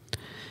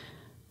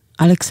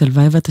 אלכס,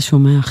 הלוואי ואתה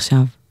שומע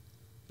עכשיו,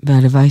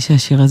 והלוואי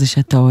שהשיר הזה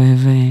שאתה אוהב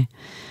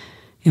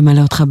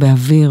ימלא אותך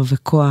באוויר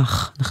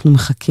וכוח. אנחנו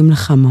מחכים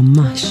לך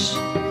ממש.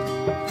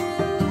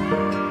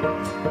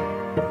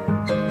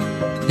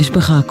 יש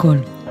בך הכל.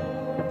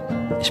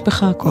 יש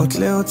בך הכל. עוד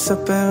לעוד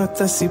ספר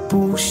את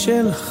הסיפור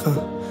שלך,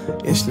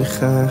 יש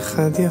לך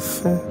אחד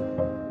יפה.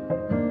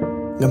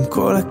 גם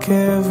כל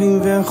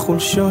הכאבים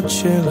והחולשות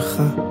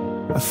שלך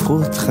הפכו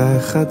אותך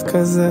אחד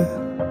כזה,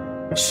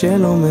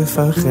 שלא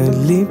מפחד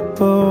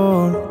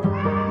ליפול,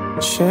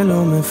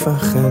 שלא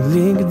מפחד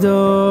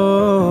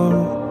לגדול.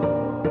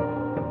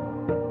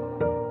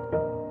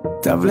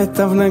 תו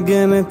לתו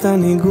נגן את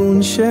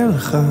הניגון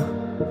שלך,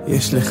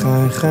 יש לך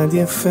אחד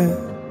יפה.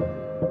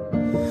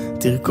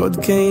 תרקוד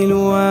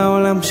כאילו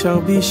העולם שר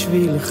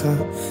בשבילך,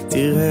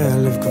 תראה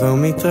הלב כבר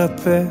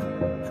מתרפא,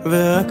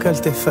 ורק אל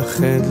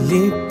תפחד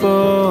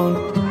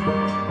ליפול,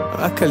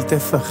 רק אל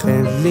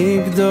תפחד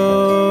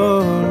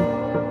לגדול.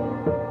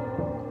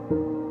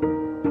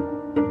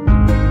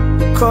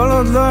 כל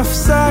עוד לא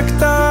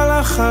הפסקת על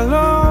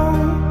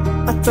החלום,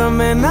 אתה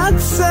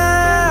מנצח,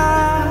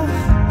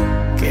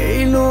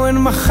 כאילו אין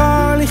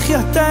מחר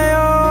לחיות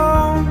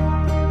היום,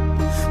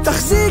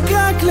 תחזיק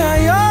רק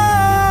להיום.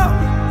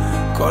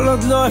 כל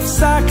עוד לא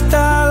הפסקת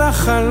על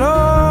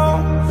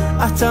החלום,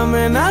 אתה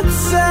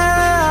מנצח,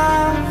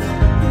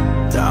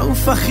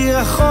 תעוף הכי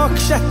רחוק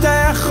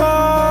שאתה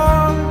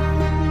יכול,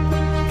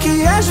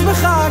 כי יש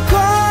בך הכל.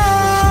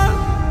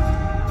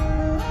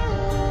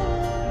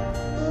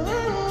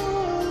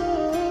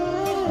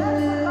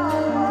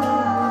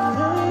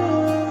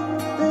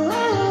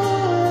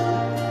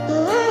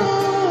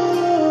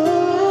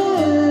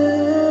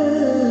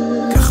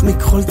 קח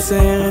מכל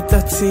צייר את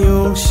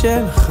הציור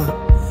שלך,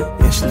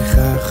 יש לך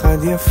אחד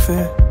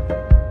יפה,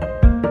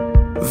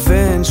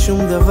 ואין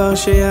שום דבר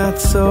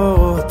שיעצור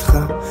אותך,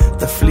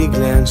 תפליג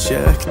לאן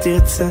שרק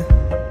תרצה,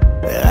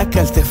 רק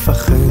אל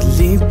תפחד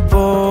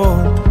ליפול,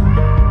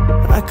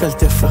 רק אל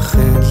תפחד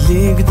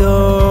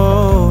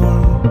לגדול.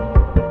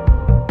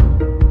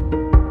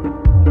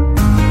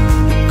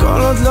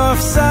 כל עוד לא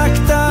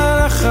הפסקת על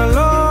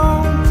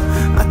החלום,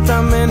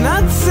 אתה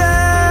מנצח,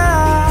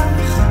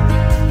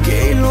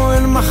 כאילו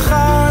אין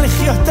מחר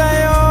לחיות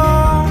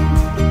היום,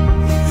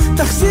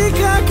 תחזיק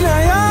רק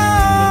להיום.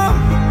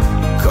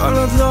 כל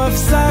עוד לא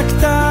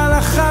הפסקת על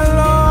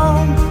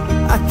החלום,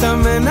 אתה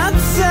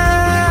מנצח,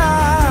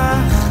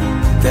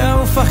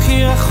 תעוף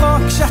הכי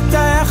רחוק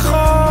שאתה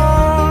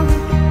יכול,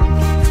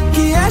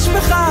 כי יש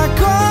בך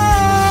הכל.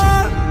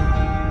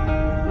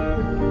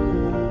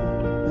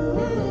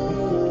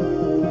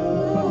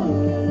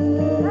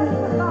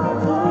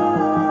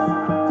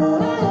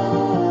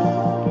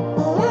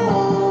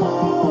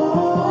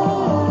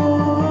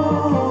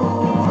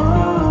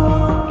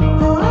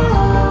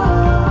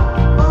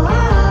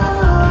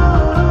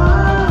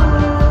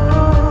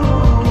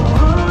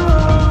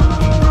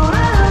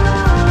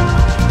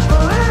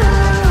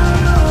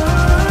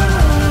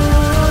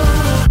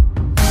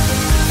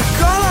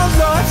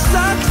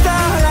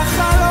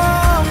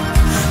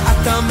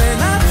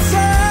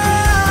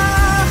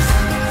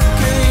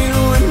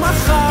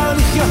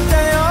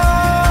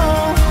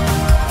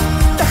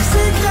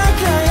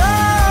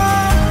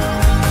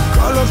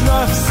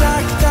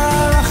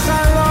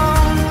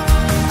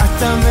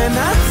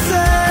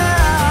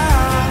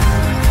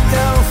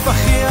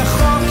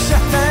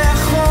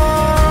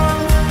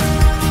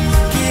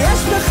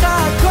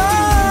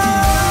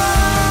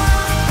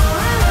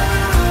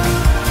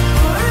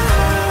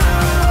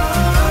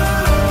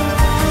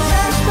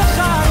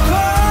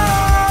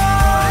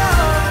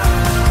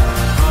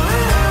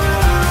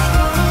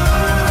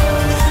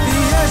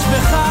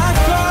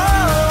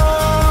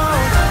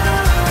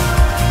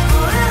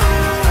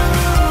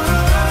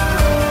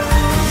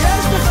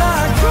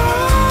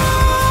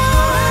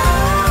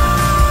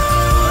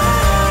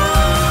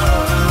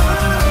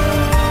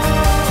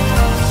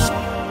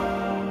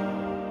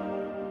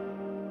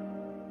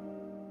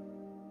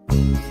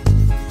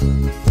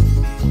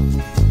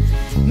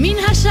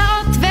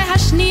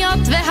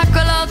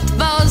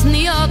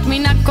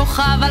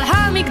 על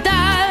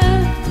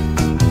המגדל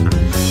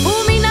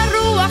ומן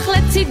הרוח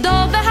לצידו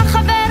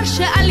והחבר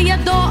שעל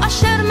ידו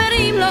אשר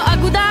מרים לו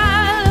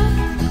אגודל,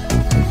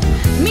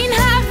 מן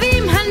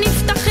האבים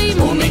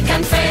הנפתחים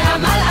ומכנפי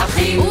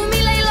המלאכים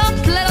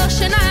ומלילות ללא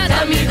שינה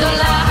תמיד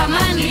עולה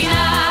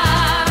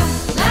המנגינה.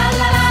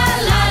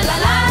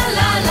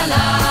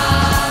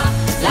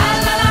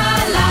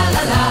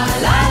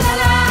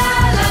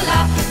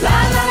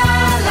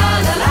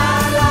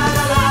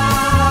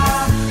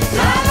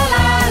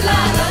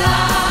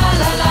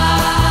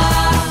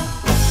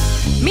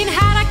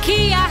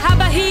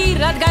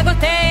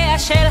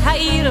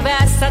 העיר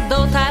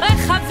והשדות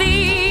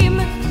הרחבים,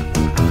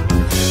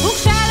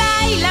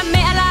 וכשהלילה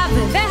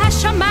מעליו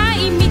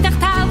והשמיים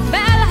מתחתיו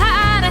ועל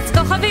הארץ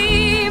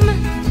כוכבים,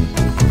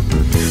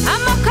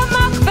 עמוק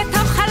עמוק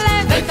בתוך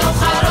הלב,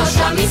 בתוך הראש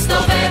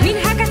המסתובב, מן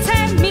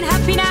הקצה מן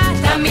הפינה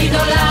תמיד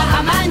עולה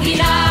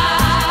המנגינה.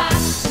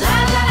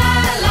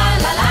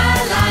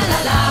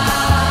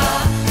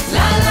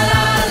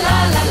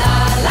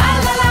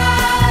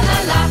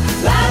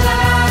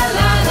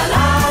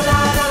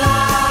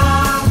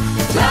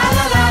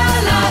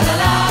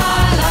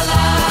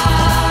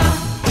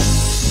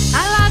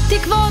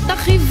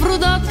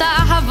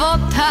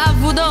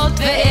 האבודות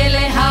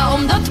ואלה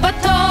העומדות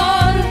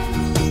בתור,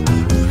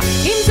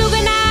 עם זוג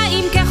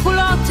עיניים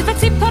כחולות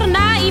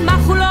וציפורניים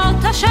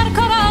החולות אשר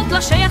קוראות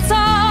לו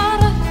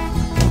שיחזור.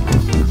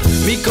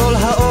 מכל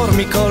האור,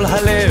 מכל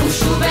הלב,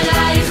 ושוב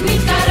אלייך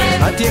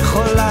מתקרב, את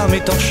יכולה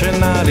מתוך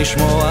שינה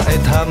לשמוע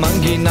את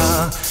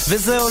המנגינה,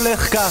 וזה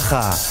הולך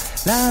ככה,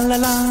 לה לה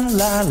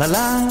לה לה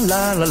לה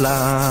לה לה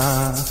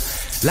לה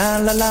La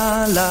la la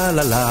la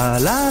la la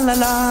la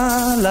la la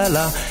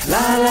la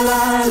la la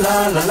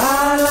la la la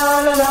la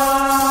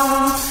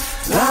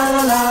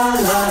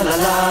la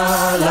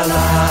la la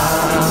la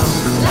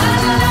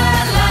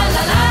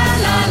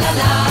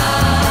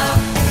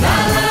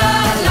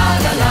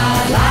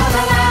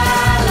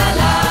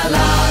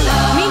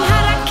מן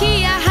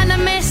הרקיע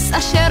הנמס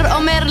אשר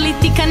אומר לי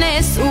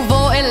תיכנס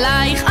ובוא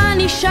אלייך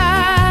אני שט,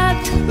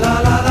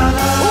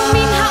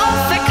 ומן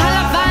האופק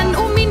הלבן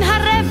ומן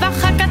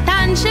הרווח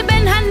הקטן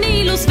שבין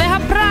הנילוס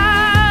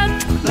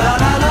והפרט,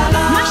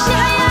 מה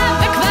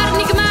שהיה וכבר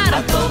נגמר,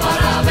 הטוב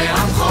הרע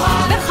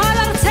והמכוער, בכל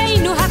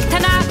ארצנו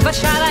הקטנה כבר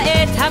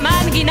שרה את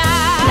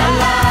המנגינה. לה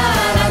לה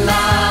לה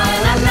לה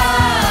לה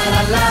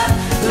לה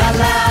לה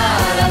לה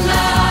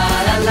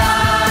לה לה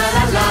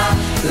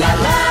לה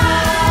לה,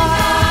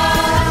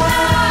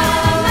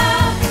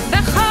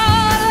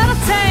 בכל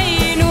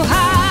ארצנו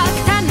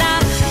הקטנה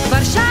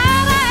כבר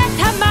שרה את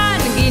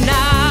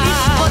המנגינה,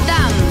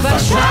 לכבודם כבר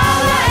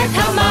שרה את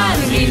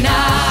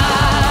המנגינה.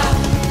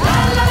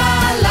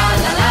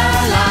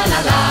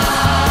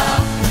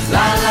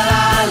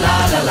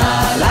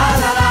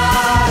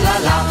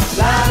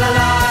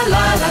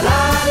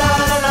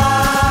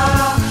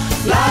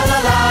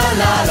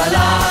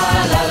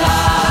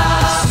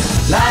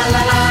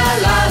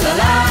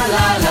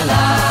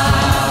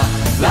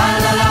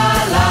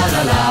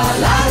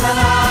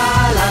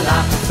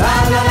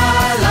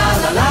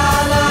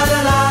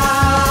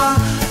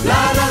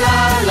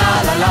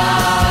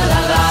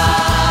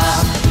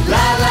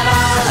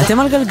 אתם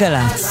על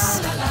גלגלץ,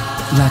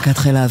 להקת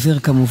חיל האוויר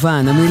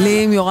כמובן,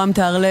 המילים יורם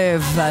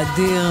תהרלב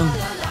והאדיר,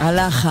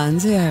 הלחן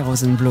זה יאיר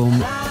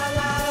רוזנבלום,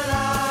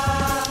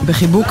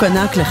 בחיבוק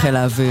ענק לחיל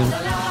האוויר.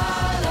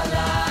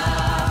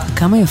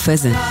 כמה יפה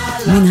זה,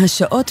 מן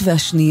השעות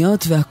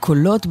והשניות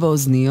והקולות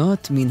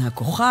באוזניות, מן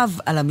הכוכב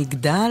על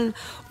המגדל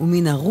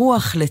ומן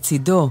הרוח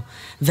לצידו,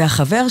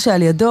 והחבר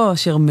שעל ידו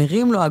אשר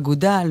מרים לו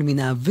אגודל, מן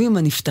האבים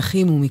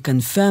הנפתחים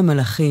ומכנפי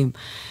המלאכים,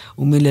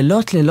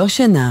 ומלילות ללא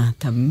שינה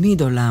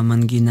תמיד עולה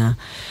המנגינה.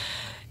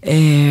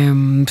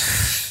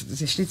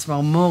 יש לי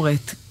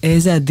צמרמורת,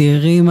 איזה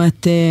אדירים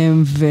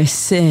אתם,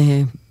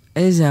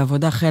 איזה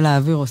עבודה חיל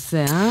האוויר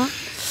עושה, אה?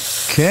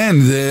 כן,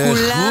 זה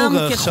חוג,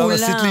 עכשיו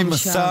עשית לי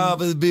מסע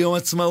ביום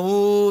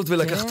עצמאות,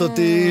 ולקחת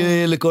אותי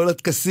לכל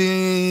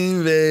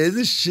הטקסים,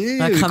 ואיזה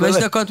שיר. רק 5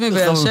 דקות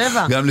מבאר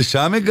שבע. גם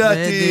לשם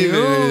הגעתי,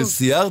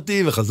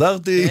 וסיירתי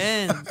וחזרתי.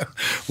 כן.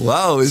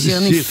 וואו, איזה שיר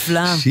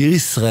נפלא. שיר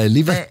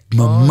ישראלי,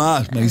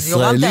 ממש,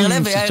 מהישראלים יורם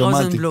תהרלב ויאיר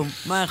רוזנבלום,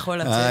 מה יכול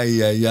לצאת?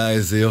 איי,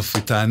 איזה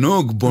יופי,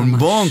 תענוג,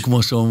 בונבון,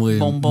 כמו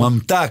שאומרים,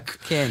 ממתק.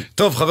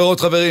 טוב, חברות,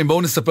 חברים,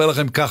 בואו נספר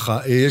לכם ככה,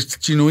 יש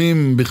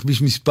שינויים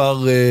בכביש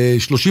מספר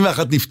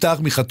 31 נפתח,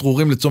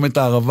 מחתרורים לצומת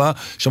הערבה,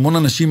 יש המון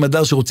אנשים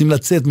מדר שרוצים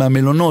לצאת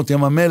מהמלונות,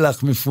 ים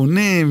המלח,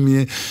 מפונים,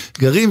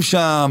 גרים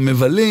שם,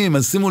 מבלים,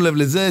 אז שימו לב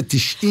לזה,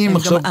 90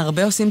 עכשיו... גם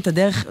הרבה עושים את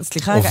הדרך,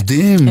 סליחה,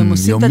 עובדים, הם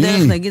עושים את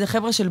הדרך, נגיד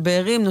החבר'ה של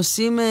בארים,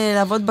 נוסעים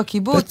לעבוד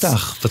בקיבוץ.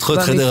 בטח, פתחו את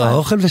חדר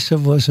האוכל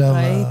בשבוע שעבר.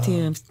 ראיתי,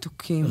 הם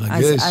סתוקים.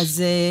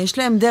 אז יש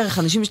להם דרך,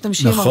 אנשים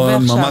משתמשים הרבה עכשיו.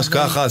 נכון, ממש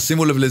ככה,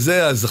 שימו לב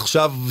לזה, אז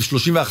עכשיו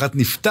 31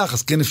 נפתח,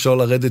 אז כן אפשר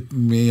לרדת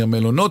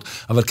מהמלונות,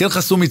 אבל כן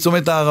חסו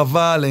מצומת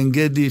הערבה, לעין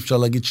גדי, אפשר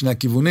להגיד שני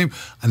הכיוונים,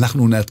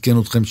 אנחנו נעדכן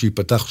אתכם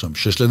שיפתח שם.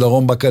 6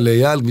 לדרום בקע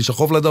לאייל, כביש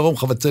החוף לדרום,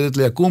 חבצלת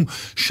ליקום,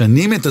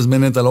 שנים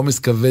מתזמנת על עומס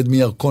כבד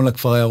מירקון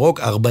לכפר הירוק,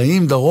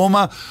 40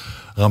 דרומה,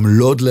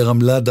 רמלוד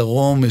לרמלה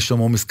דרום, יש שם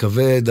עומס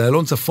כבד,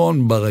 איילון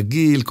צפון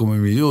ברגיל,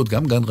 קוממיות,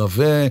 גם גן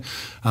רווה,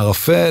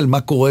 ערפל, מה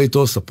קורה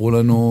איתו? ספרו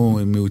לנו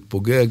אם הוא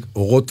התפוגג,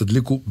 אורות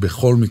תדליקו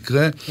בכל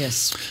מקרה.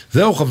 Yes.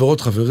 זהו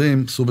חברות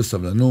חברים, סעו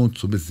בסבלנות,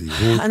 סעו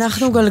בזהירות.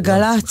 אנחנו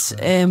גלגלץ,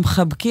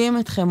 מחבקים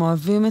אתכם,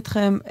 אוהבים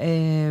אתכם,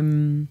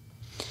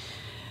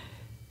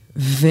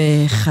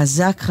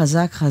 וחזק,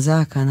 חזק,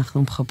 חזק,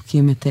 אנחנו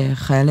מחבקים את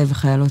חיילי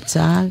וחיילות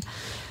צה"ל.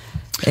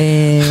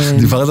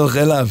 דיברת על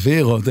חיל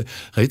האוויר,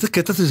 ראית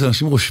קטע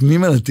שאנשים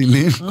רושמים על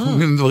הטילים, כל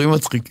מיני דברים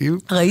מצחיקים?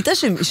 ראית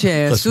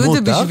שעשו את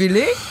זה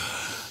בשבילי?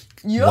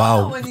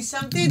 יואו, אני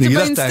שמתי את זה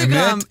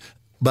באינסטגרם.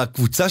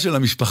 בקבוצה של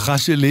המשפחה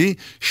שלי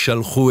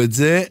שלחו את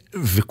זה,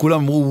 וכולם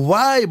אמרו,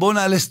 וואי, בואו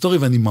נעלה סטורי,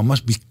 ואני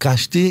ממש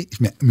ביקשתי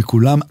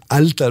מכולם,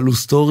 אל תעלו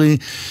סטורי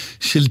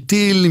של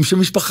טיל, עם שם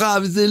משפחה,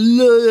 וזה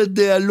לא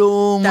יודע,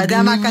 לא מגניב לי. אתה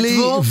יודע מה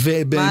כתבו?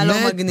 מה לא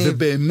מגניב?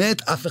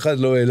 ובאמת אף אחד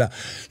לא העלה.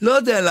 לא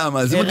יודע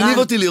למה, זה מגניב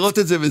אותי לראות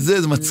את זה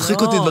וזה, זה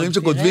מצחיק אותי דברים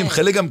שכותבים,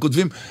 חלק גם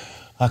כותבים,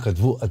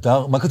 כתבו,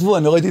 אדר, מה כתבו?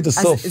 אני לא ראיתי את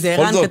הסוף. אז זה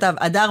ערן כתב,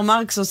 אדר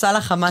מרקס עושה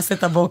לה חמאס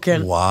את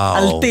הבוקר. וואו.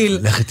 על טיל.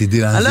 לכת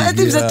תדעי לאן זה הגיע. אני לא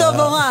יודעת אם זה טוב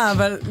או רע,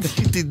 אבל...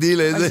 תדעי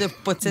לאיזה... אז זה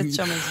פוצץ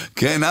שם איזה.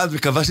 כן, אז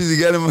מקווה שזה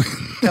הגיע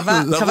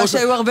קווה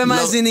שהיו הרבה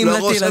מאזינים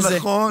לטיל הזה. לראש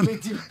הנכון.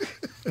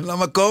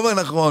 למקום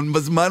הנכון,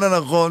 בזמן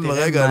הנכון,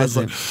 ברגע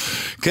הנכון.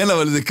 כן,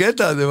 אבל זה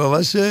קטע, זה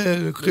ממש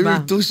לוקחים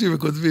עם טושי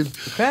וכותבים.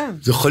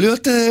 זה יכול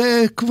להיות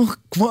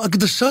כמו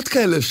הקדשות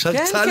כאלה, אפשר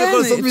צהל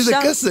יכול לעשות מזה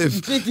כסף.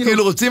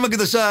 כאילו רוצים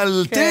הקדשה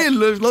על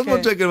טיל,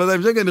 300 שקל,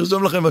 200 שקל,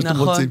 נרשום לכם מה שאתם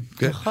רוצים.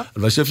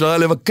 אבל שאפשר היה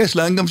לבקש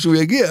לאן גם שהוא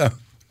יגיע.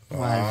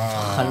 וואי,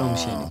 חלום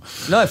שלי.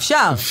 לא,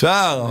 אפשר.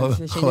 אפשר.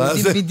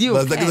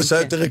 ואז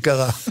הקדשה יותר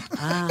יקרה.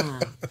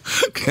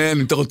 כן,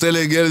 אם אתה רוצה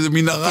להגיע לאיזה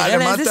מנהרה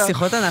למטה. תראה לאיזה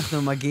שיחות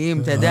אנחנו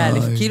מגיעים, אתה יודע,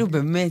 כאילו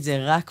באמת, זה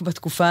רק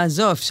בתקופה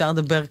הזו, אפשר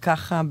לדבר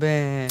ככה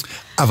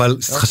אבל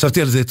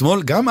חשבתי על זה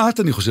אתמול, גם את,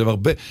 אני חושב,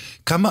 הרבה,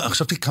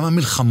 חשבתי כמה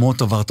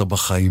מלחמות עברת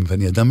בחיים,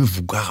 ואני אדם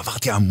מבוגר,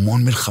 עברתי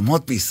המון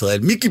מלחמות בישראל,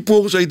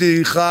 מכיפור שהייתי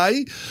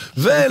חי,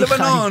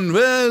 ולבנון,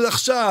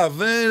 ועכשיו,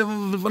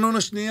 ולבנון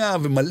השנייה,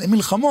 ומלא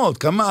מלחמות,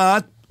 כמה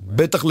את,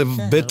 בטח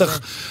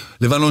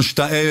לבנון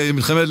 2,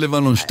 מלחמת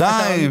לבנון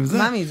 2.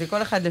 ממי, זה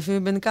כל אחד לפי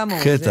בן כמה.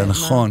 קטע,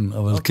 נכון,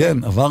 אבל כן,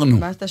 עברנו.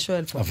 מה אתה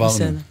שואל פה?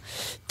 עברנו.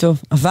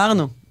 טוב,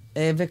 עברנו.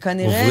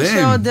 וכנראה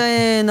שעוד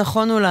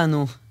נכונו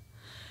לנו.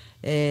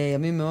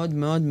 ימים מאוד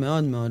מאוד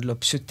מאוד מאוד לא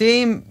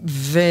פשוטים,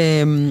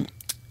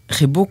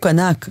 וחיבוק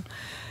ענק.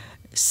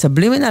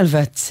 סבלימינל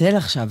והצל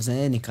עכשיו,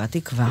 זה נקרא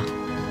תקווה.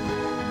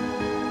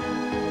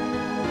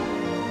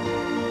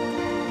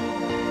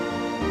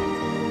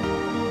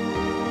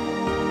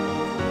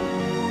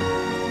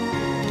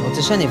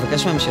 רוצה שאני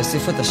אבקש מהם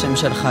שיוסיפו את השם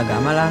שלך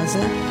גם על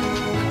הזה?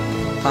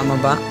 פעם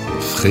הבאה?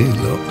 מפחיד,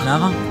 לא.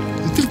 למה?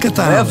 טיל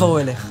קטן. לא יבואו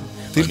אליך.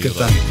 טיל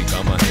קטן. אני ראיתי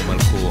כמה הם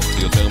הלכו,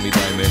 יותר מדי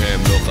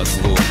מהם לא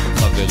חזרו.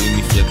 חברים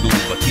נפרדו,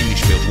 בתים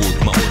נשמרו,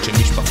 דמעות של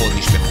משפחות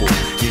נשמחו.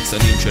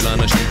 ניצנים של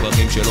אנשים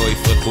פרחים שלא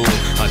יפרחו.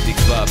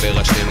 התקווה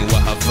בראשנו,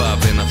 אהבה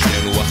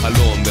בנפשנו,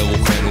 החלום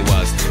ברוחנו,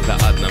 אז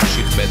לעד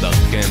נמשיך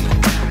בדרכנו.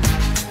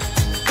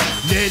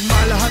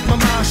 נעלמה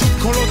להדממה,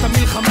 שוב קולות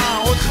המלחמה,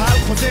 עוד חייל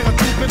חוזר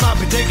עטוף במה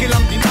בדגל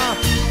המדינה,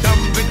 דם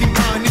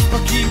ודמעה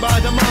נדפקים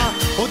באדמה,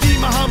 עוד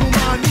אמא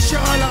המומה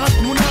נשארה לה רק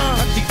תמונה,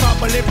 התקווה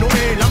בלב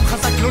נועל, עם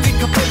חזק לא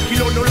נתקפל, כי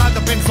לא נולד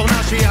הבן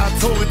זונה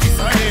שיעצור את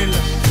ישראל.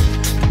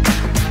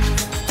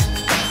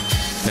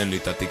 תן לי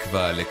את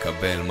התקווה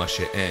לקבל מה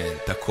שאין,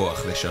 את הכוח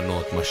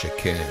לשנות מה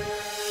שכן.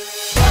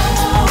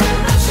 בואו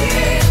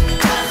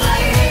נמשיך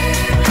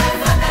החיים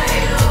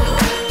לפנינו,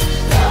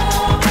 לא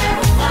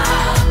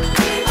מאוחר,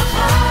 כי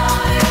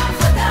מחר יום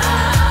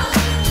חדש,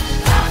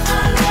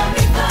 החלום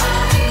נקבע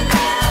אם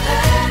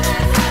נאבד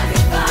את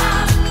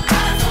התקווה,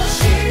 אז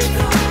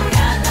הושיטו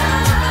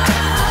ידיו.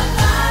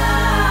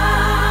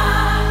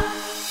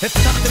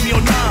 הבטחתם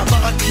יונה,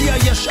 ברקיע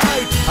יש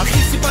עית, אחי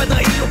סיבה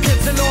נאי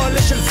לוקט זה לא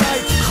עלה של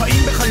זית,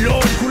 חיים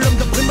בחלום, כולם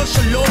מדברים על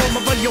שלום,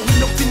 אבל יורים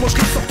נוקצים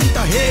מושכים סוחקים את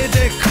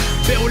ההדק,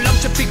 בעולם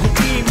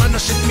שפיגועים,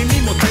 אנשים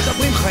תמימים עוד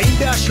מדברים, חיים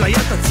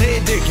באשליית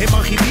הצדק, הם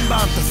מרחיבים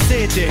בעם את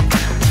הסדק.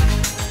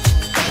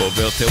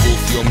 עובר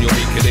טירוף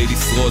יומיומי כדי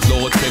לשרוד, לא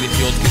רוצה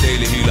לחיות כדי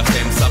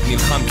להילחם, סב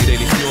נלחם כדי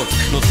לחיות,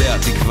 נוטע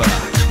תקווה,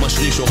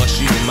 משריש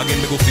שורשים,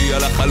 מגן בגופי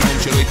על החלום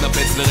שלא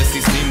יתנפץ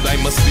לרסיסים, די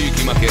מספיק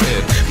עם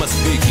הכאב,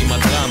 מספיק עם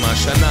הדרמה,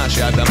 שנה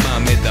שהאדמה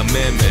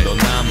מדממת, לא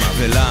נמה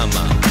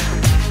ולמה.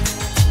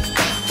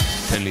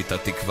 תן לי את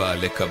התקווה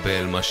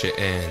לקבל מה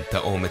שאין, את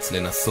האומץ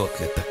לנסות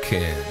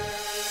לתקן.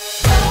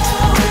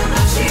 בואו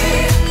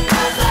נמשיך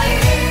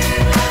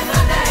החיים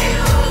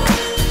לפנינו,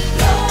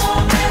 לא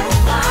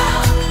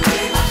מאוחר, כי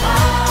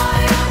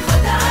מחר יום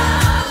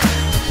חדש,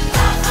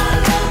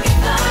 החלום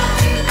נקבע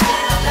אם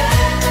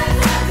נאבד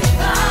את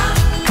התקווה,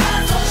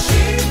 אז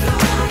הושיטו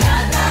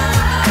ידיו.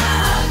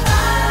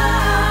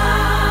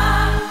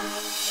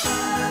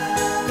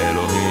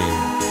 אלוהים,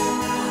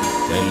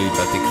 תן לי את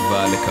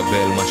התקווה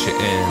לקבל מה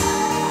שאין,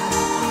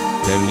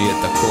 תן לי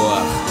את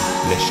הכוח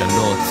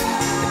לשנות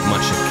את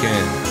מה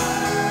שכן,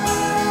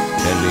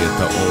 תן לי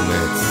את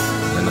האומץ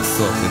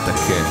לנסות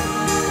לתקן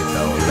את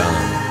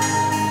העולם.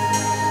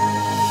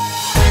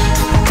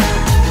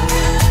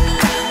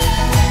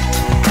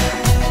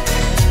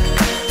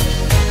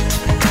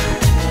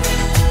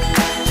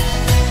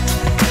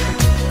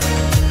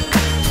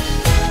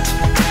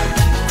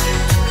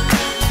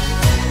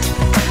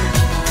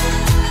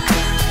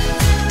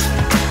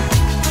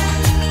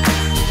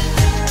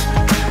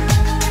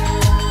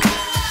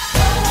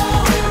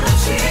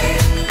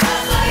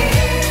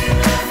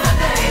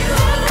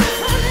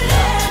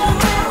 לא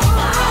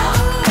מאוחר,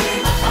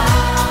 כי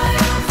מחר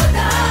יום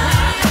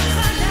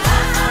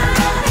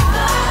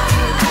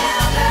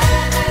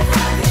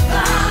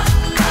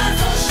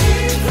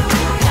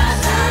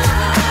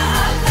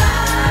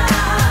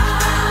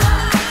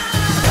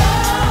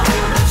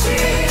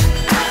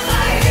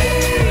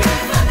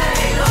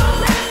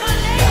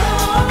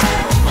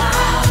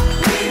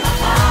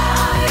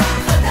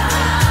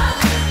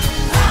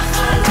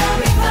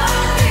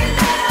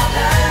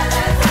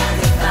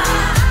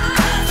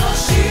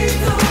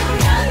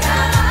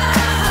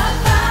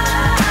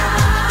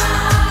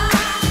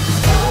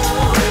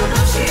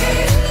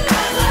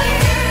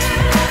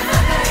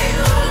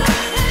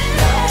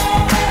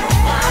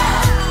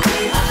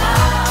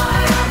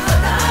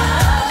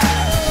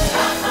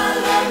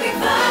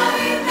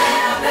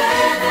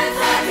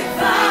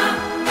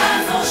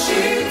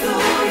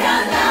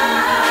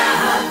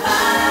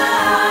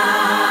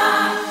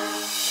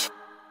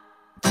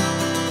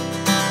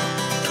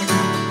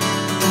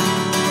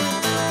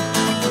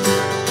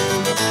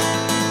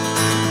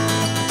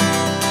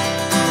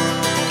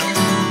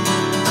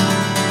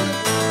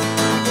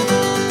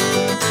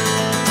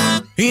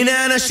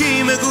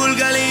אנשים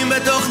מגולגלים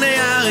בתוך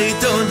נייר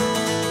עיתון,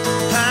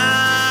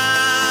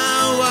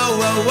 וואו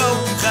וואו וואו,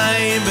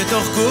 חיים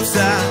בתוך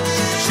קופסה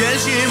של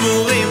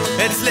שימורים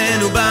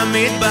אצלנו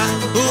במטבח,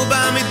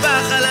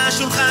 ובמטבח על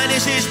השולחן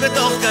יש איש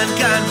בתוך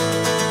קנקן,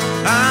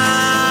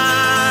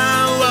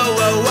 וואו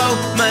וואו וואו,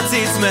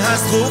 מציץ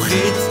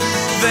מהזכוכית,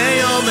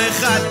 ויום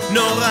אחד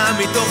נורא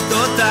מתוך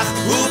תותח,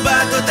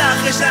 ובתותח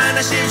יש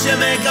אנשים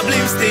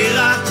שמקבלים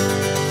סתירה,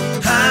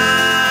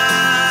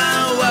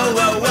 וואו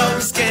וואו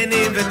וואו,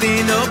 זקנים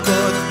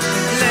ותינוקות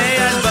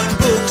ליד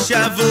בקבוק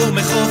שבור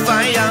מחוף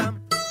הים.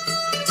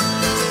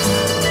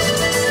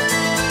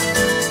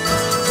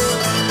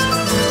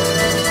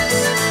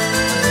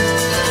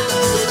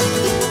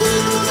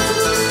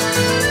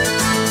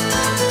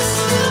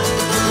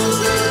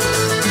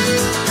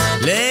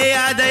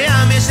 ליד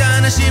הים יש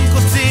אנשים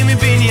קופצים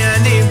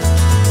מבניינים,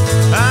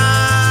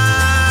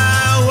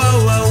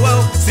 וואו וואו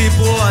וואו,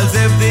 סיפרו על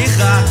זה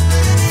בדיחה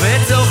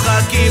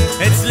וצוחקים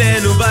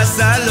אצלנו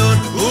בסלון,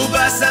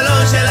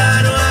 ובסלון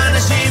שלנו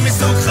אנשים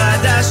מסוג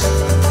חדש,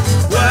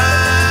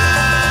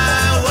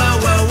 וואו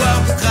וואו וואו וואו,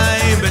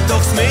 חיים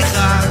בתוך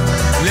סמיכה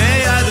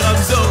ליד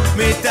רמזור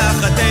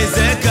מתחת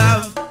איזה קו,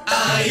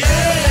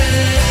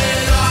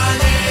 לא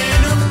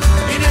עלינו,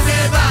 הנה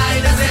זה בא,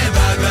 הנה זה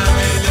בא גם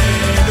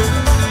אלינו,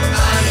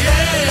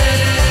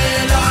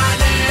 לא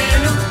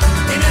עלינו,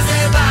 הנה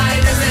זה בא,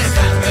 הנה זה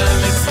כאן גם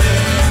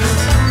אצלנו.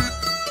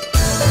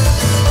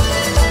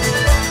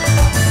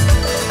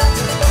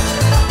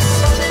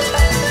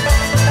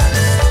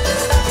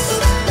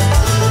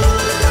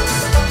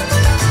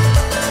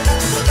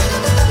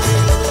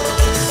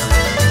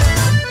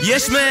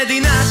 יש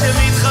מדינה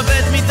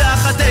שמתחבאת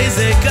מתחת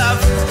איזה קו,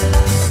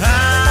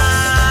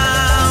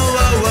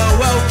 וואו וואו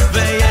וואו,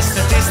 ויש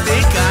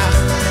סטטיסטיקה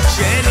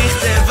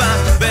שנכתבה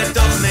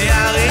בתוך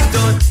נייר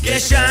עיתון,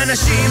 יש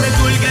אנשים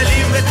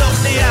מגולגלים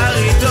בתוך נייר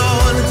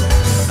עיתון,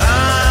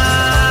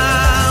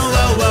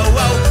 וואו וואו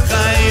וואו,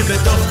 חיים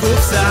בתוך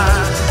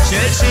קופסה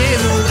של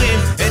שימורים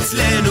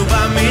אצלנו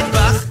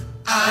במטבח,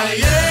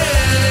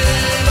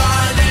 לא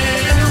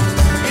עלינו,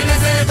 הנה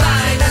זה בא,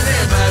 הנה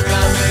זה בא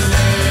גם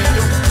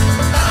אלינו,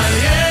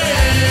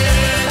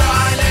 לא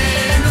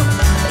עלינו,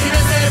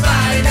 הנה זה בא,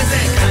 הנה זה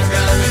כאן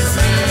גם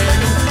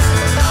אצלנו,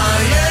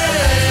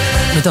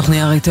 בתוך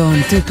נייר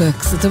עיתון,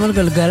 טיפקס, אתם על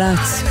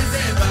גלגלץ.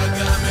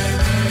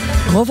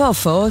 רוב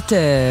ההופעות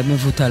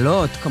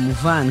מבוטלות,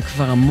 כמובן,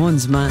 כבר המון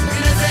זמן.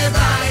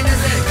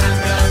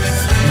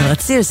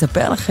 רציתי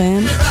לספר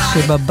לכם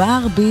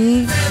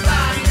שבברבי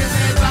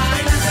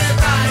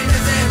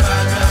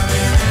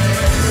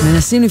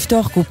מנסים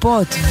לפתוח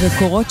קופות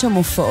וקורות שם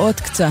הופעות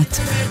קצת.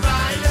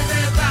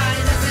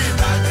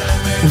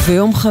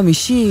 וביום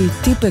חמישי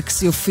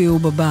טיפקס יופיעו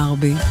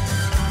בברבי,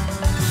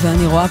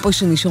 ואני רואה פה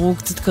שנשארו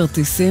קצת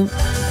כרטיסים.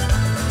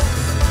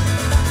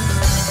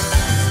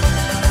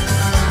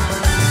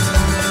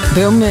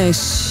 ביום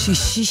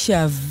שישי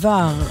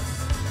שעבר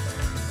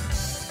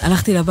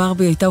הלכתי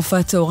לברבי, הייתה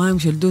הופעת צהריים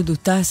של דודו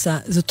טסה.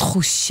 זו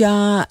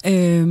תחושה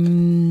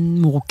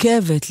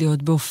מורכבת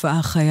להיות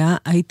בהופעה חיה.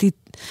 הייתי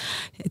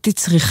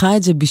צריכה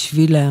את זה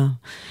בשביל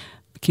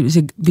כאילו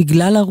זה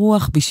בגלל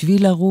הרוח,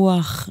 בשביל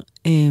הרוח,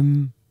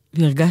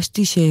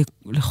 והרגשתי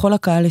שלכל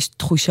הקהל יש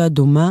תחושה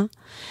דומה,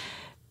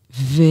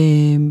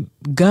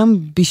 וגם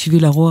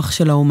בשביל הרוח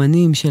של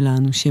האומנים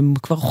שלנו, שהם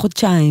כבר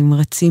חודשיים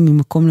רצים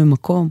ממקום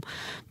למקום,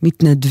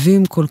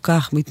 מתנדבים כל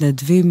כך,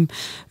 מתנדבים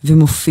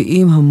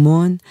ומופיעים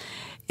המון.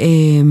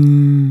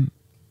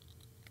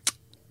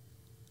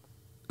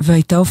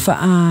 והייתה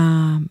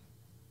הופעה,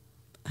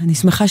 אני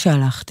שמחה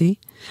שהלכתי,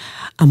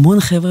 המון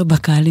חבר'ה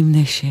בקהל עם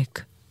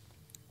נשק,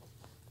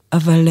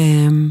 אבל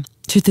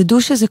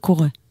שתדעו שזה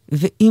קורה,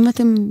 ואם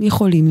אתם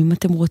יכולים, אם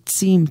אתם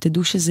רוצים,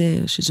 תדעו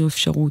שזו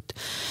אפשרות.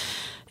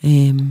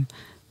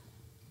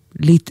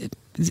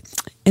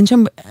 אין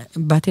שם,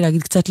 באתי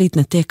להגיד קצת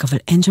להתנתק, אבל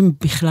אין שם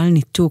בכלל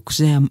ניתוק,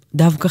 זה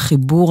דווקא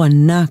חיבור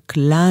ענק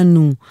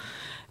לנו,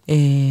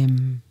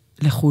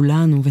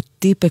 לכולנו,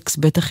 וטיפקס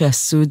בטח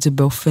יעשו את זה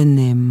באופן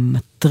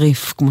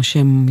מטריף, כמו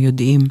שהם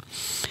יודעים.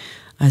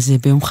 אז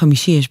ביום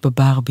חמישי יש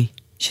בברבי,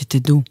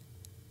 שתדעו,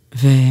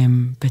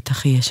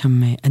 ובטח יהיה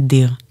שם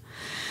אדיר.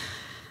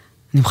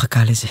 אני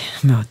מחכה לזה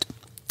מאוד.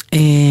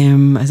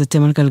 אז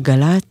אתם על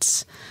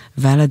גלגלץ,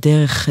 ועל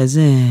הדרך,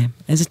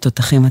 איזה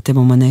תותחים אתם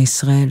אומני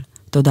ישראל.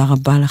 תודה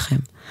רבה לכם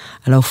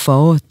על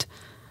ההופעות,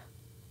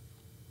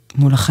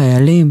 מול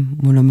החיילים,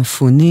 מול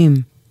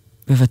המפונים,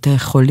 בבתי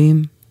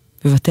חולים,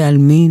 בבתי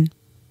אלמין.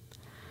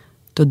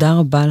 תודה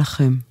רבה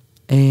לכם.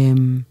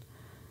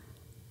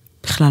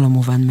 בכלל לא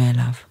מובן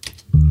מאליו.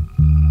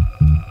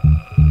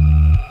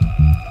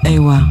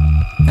 איווה,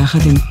 יחד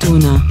עם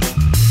טונה,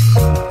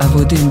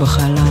 עבודים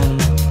בחלל.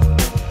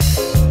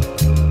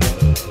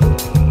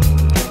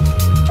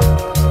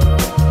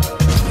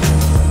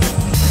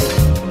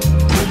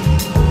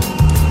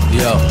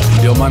 Yo.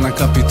 יומן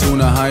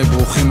הקפיטונה, היי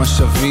ברוכים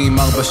השבים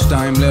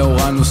 42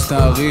 לאורנוס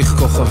תאריך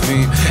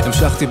כוכבים.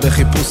 המשכתי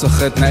בחיפוש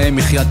אחרי תנאי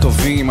מחיה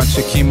טובים עד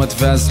שכמעט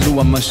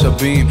ואזלו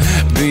המשאבים.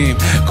 בים,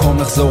 קום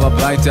לחזור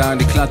הביתה,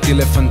 נקלעתי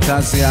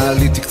לפנטזיה,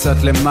 עליתי קצת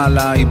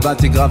למעלה,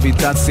 איבדתי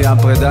גרביטציה,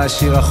 פרידה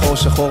השאיר החור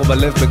שחור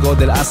בלב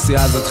בגודל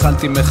אסיה, אז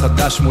התחלתי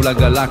מחדש מול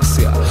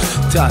הגלקסיה.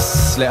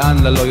 טס,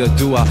 לאן ללא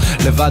ידוע,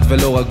 לבד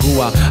ולא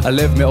רגוע,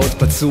 הלב מאוד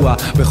פצוע,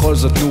 בכל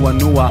זאת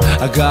נוע,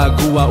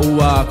 הגעגוע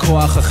הוא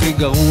הכוח הכי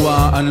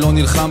גרוע, אני לא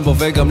נלחם בו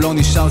וגם לא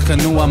נשאר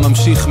כנוע,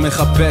 ממשיך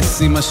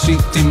מחפש עם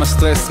השיט, עם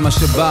הסטרס, מה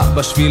שבא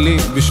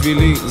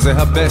בשבילי זה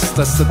הבסט,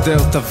 הסדר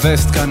את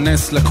הווסט,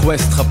 כנס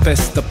לקווסט, חפש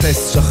את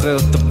הפסט, שחרר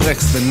את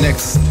הברקס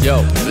ונקסט.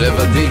 יו,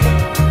 לבדי,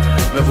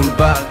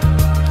 מבולבל,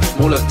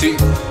 מול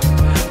עתיד,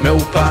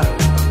 מאופל,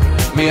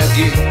 מי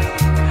יגיד,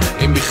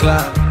 אם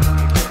בכלל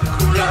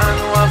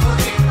כולנו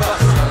עבודים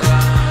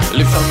בחלל.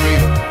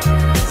 לפעמים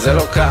זה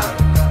לא קל,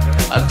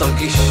 אל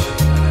תרגיש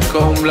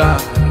קורמלה,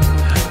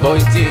 בוא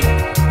איתי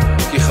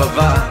כי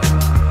חבל,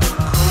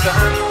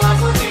 כולנו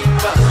עבודים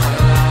בחלל.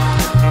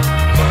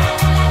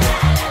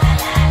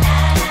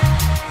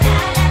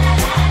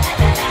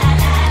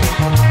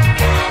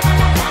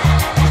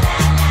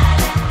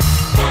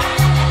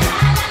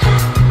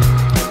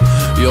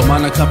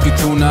 יומן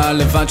הקפיטונה,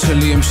 הלבד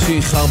שלי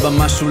המשיך 4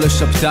 משהו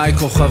לשבתאי,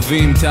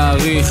 כוכבים,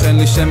 תאריך, אין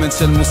לי שמץ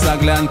של מושג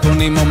לאן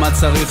פונים או מה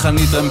צריך,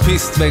 אני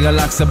טרמפיסט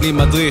בגלקסיה בלי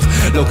מדריך,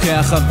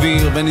 לוקח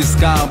אוויר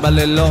ונזכר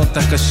בלילות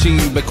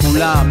הקשים,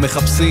 בכולם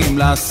מחפשים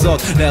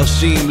לעשות,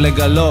 להרשים,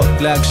 לגלות,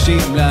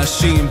 להגשים,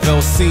 להאשים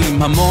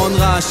ועושים המון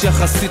רעש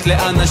יחסית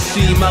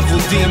לאנשים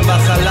עבודים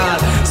בחלל.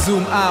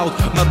 זום אאוט,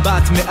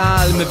 מבט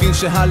מעל, מבין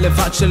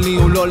שהלבד שלי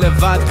הוא לא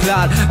לבד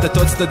כלל,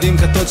 דתות צדדים,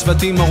 כתות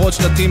שבטים, אורות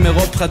שלטים,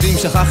 מרוב פחדים,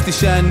 שכחתי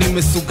שאני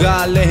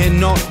מסוגל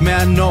ליהנות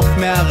מהנוף,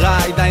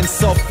 מהרייד, אין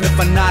סוף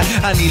לפניי,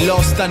 אני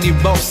לוסט, אני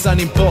בוס,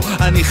 אני פה,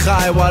 אני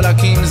חי, וואלה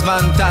כי אם זמן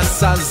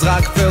טס, אז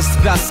רק פרסט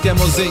קלאס,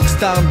 כמו זיק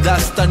סטארם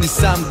דסט, אני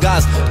שם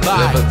גז,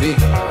 ביי. לבדי,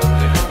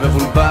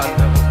 מבולבל,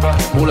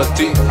 מול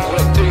עתיד,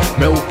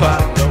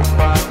 מאופל,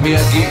 מי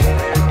יגיד,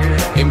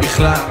 אם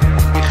בכלל,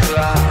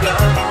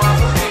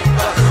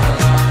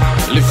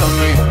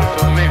 לפעמים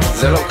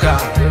זה לא קל,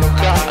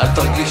 אל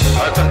תרגיש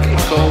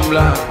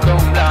קורמלה,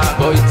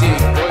 בוא איתי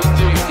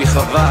כי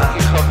חבל,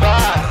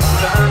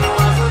 כולנו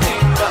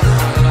עבודים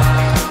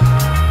בחלל.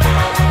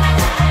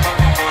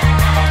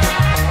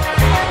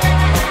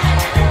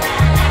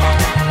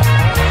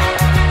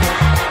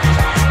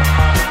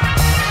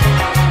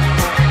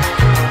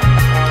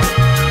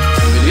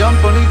 מיליון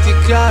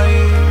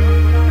פוליטיקאים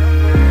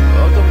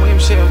עוד אומרים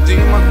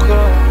שיודעים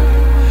הכל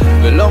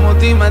ולא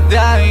מודים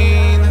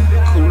עדיין,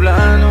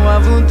 כולנו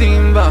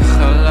עבודים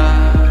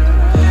בחלל,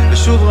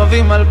 ושוב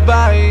רבים על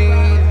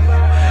בית,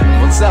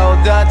 רוצה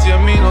הודעת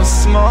ימין או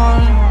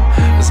שמאל,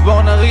 אז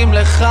בוא נרים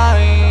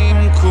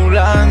לחיים,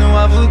 כולנו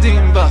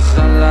עבודים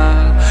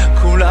בחלל,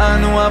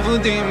 כולנו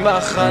עבודים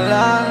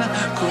בחלל,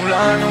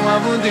 כולנו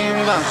עבודים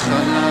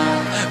בחלל,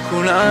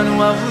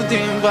 כולנו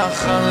עבודים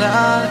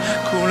בחלל,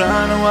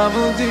 כולנו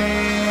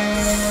עבודים.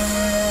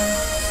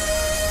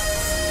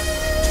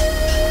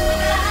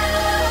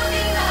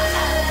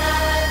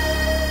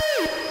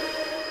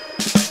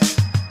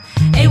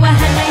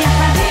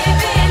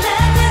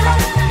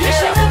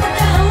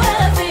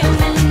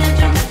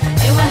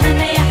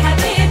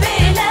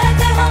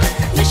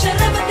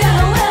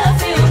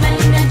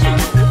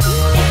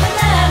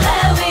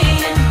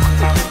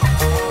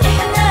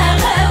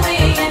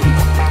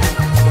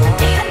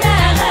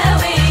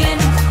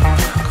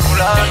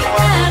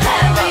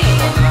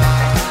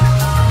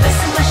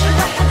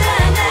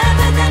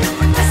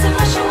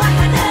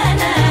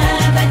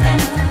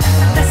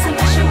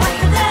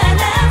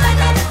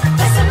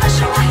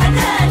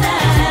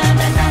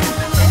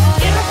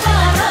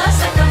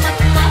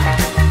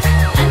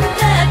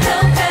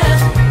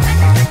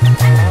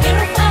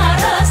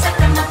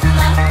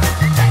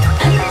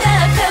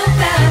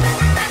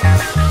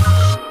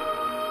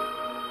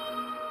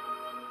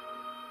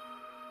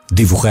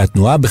 דיווחי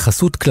התנועה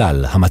בחסות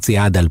כלל,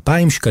 המציעה עד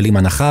 2,000 שקלים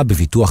הנחה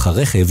בביטוח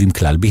הרכב עם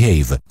כלל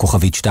בהייב.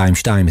 כוכבית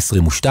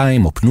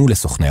 2222 או פנו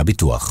לסוכני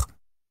הביטוח.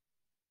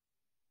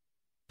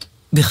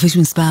 בכביש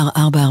מספר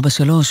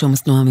 443,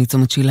 עומס תנועה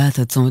מצומת שילת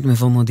עד צומת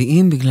מבוא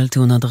מודיעים בגלל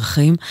תאונת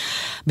דרכים.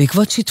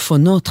 בעקבות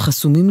שיטפונות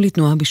חסומים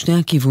לתנועה בשני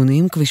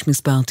הכיוונים, כביש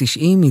מספר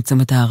 90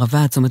 מצומת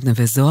הערבה עד צומת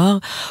נווה זוהר,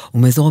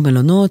 ומאזור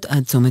המלונות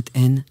עד צומת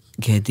עין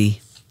גדי.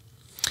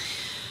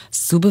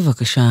 סעו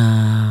בבקשה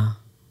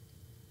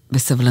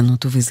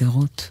בסבלנות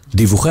ובזהירות.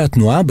 דיווחי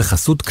התנועה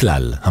בחסות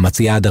כלל,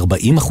 המציעה עד 40%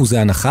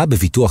 הנחה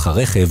בביטוח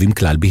הרכב עם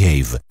כלל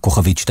בהייב.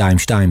 כוכבית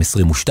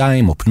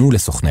 2222 או פנו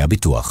לסוכני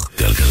הביטוח.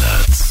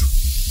 גלגלץ.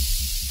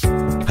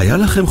 היה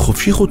לכם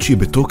חופשי חודשי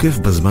בתוקף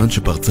בזמן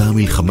שפרצה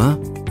המלחמה?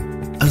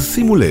 אז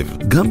שימו לב,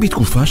 גם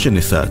בתקופה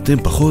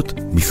שנסעתם פחות,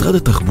 משרד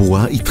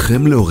התחבורה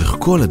איתכם לאורך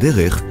כל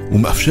הדרך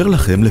ומאפשר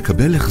לכם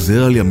לקבל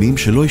החזר על ימים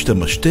שלא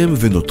השתמשתם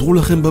ונותרו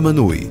לכם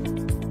במנוי.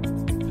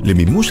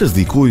 למימוש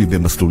הזיכוי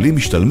במסלולים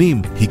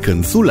משתלמים,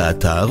 היכנסו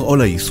לאתר או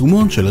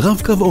ליישומון של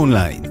רב-קו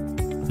אונליין.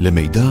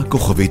 למידע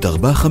כוכבית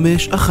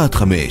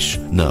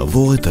 4515.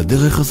 נעבור את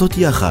הדרך הזאת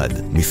יחד.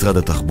 משרד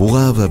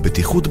התחבורה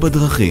והבטיחות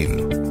בדרכים.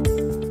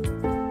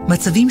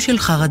 מצבים של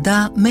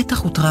חרדה,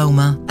 מתח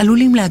וטראומה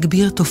עלולים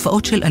להגביר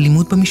תופעות של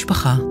אלימות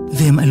במשפחה,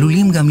 והם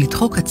עלולים גם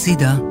לדחוק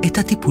הצידה את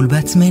הטיפול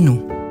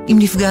בעצמנו. אם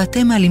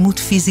נפגעתם מאלימות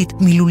פיזית,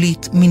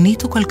 מילולית,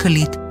 מינית או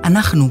כלכלית,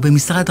 אנחנו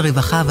במשרד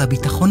הרווחה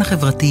והביטחון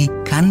החברתי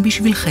כאן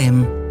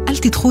בשבילכם. אל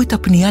תדחו את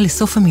הפנייה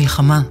לסוף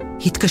המלחמה.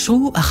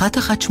 התקשרו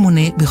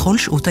 118 בכל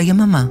שעות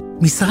היממה.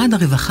 משרד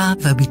הרווחה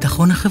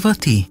והביטחון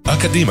החברתי.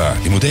 אקדימה,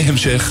 לימודי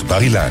המשך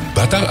בר אילן.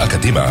 באתר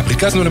אקדימה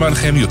ריכזנו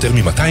למענכם יותר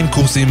מ-200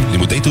 קורסים,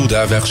 לימודי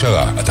תעודה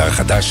והכשרה. אתר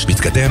חדש,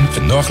 מתקדם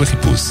ונוח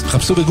לחיפוש.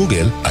 חפשו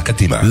בגוגל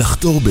אקדימה.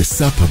 לחתור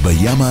בסאפ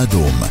בים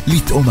האדום,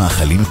 לטעום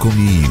מאכלים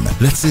מקומיים,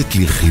 לצאת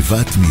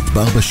לרכיבת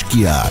מדבר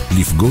בשקיעה,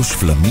 לפגוש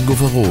פלמינגו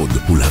ורוד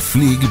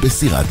ולהפליג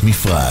בסירת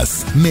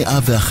מפרס.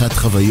 101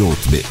 חוויות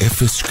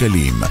ב0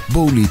 שקלים.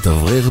 בואו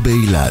להתאוורר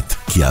באילת,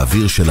 כי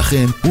האוויר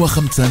שלכם הוא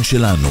החמצן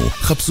שלנו.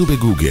 חפשו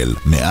בגוגל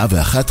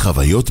 101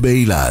 חוויות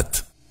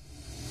באילת.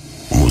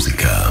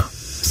 מוזיקה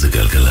זה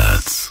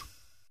גלגלץ.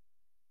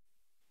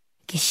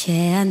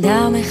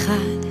 כשאדם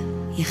אחד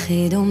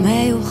יחיד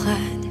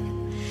ומיוחד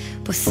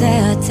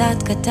פוסע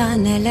צעד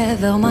קטן אל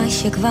עבר מה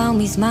שכבר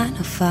מזמן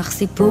הפך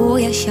סיפור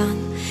ישן,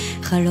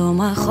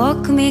 חלום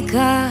רחוק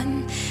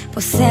מכאן.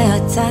 פוסע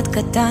צעד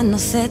קטן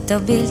נושא את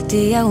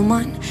הבלתי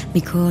יאומן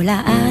מכל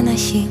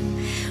האנשים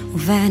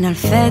ובין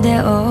אלפי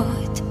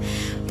דעות.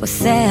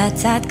 פוסע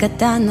צעד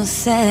קטן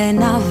נושא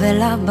עיניו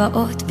אל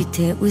הבאות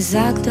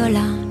בתעוזה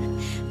גדולה,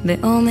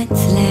 באומץ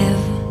לב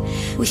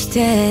ושתי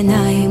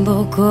עיניים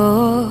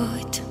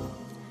בורקות.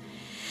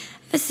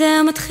 וזה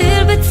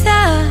מתחיל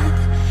בצעד,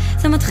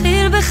 זה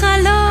מתחיל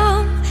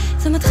בחלום,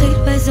 זה מתחיל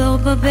באזור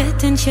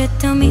בבטן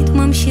שתמיד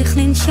ממשיך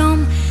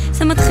לנשום.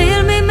 זה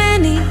מתחיל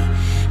ממני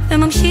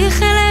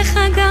וממשיך אליך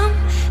גם,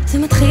 זה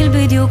מתחיל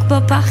בדיוק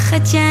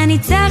בפחד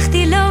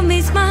שניצחתי לא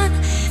מזמן.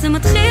 זה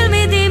מתחיל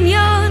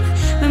מדמיון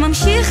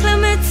וממשיך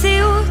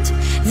למציאות,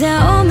 זה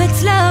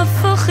האומץ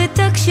להפוך את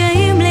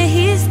הקשיים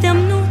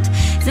להזדמנות.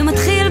 זה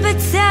מתחיל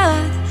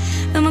בצעד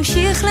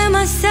וממשיך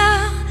למסע,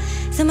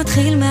 זה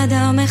מתחיל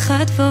מאדם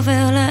אחד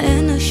ועובר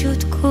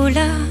לאנושות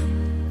כולה.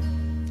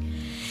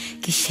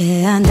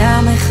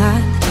 כשאדם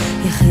אחד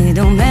יחיד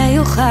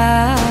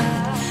ומיוחד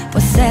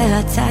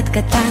פוסע צעד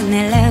קטן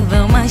אל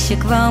עבר מה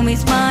שכבר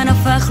מזמן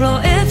הפך לא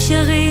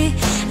אפשרי,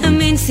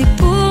 מין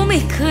סיפור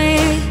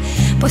מקרי.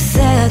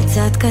 פוסע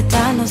צעד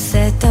קטן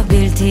עושה את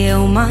הבלתי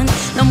יאומן,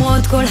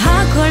 למרות כל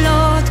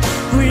הקולות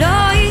הוא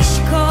לא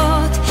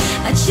ישקוט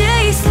עד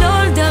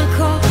שיסלול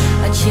דרכו,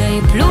 עד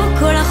שיפלו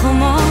כל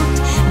החומות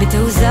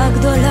בתעוזה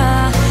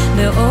גדולה,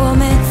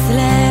 באומץ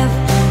לב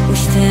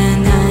ושתי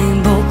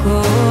עיניים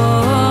בורקות.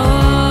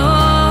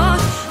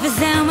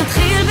 וזה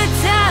מתחיל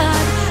בצעד,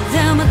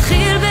 זה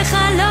מתחיל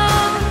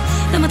בחלום,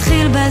 זה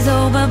מתחיל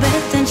באזור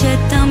בבטן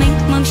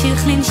שתמיד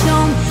ממשיך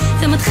לנשום.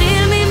 זה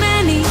מתחיל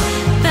ממני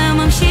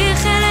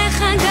וממשיך אליך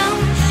גם,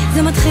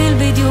 זה מתחיל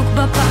בדיוק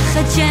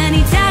בפחד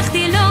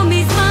שניצחתי לא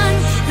מזמן.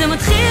 זה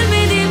מתחיל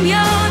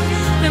מדמיון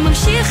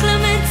וממשיך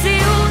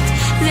למציאות,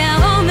 זה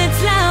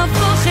האומץ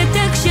להפוך את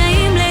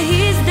הקשיים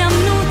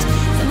להזדמנות.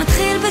 זה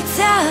מתחיל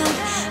בצעד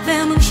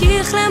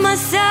וממשיך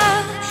למסע,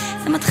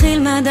 זה מתחיל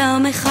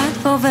מאדם אחד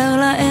ועובר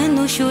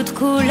לאנושות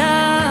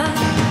כולה.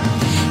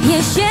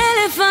 יש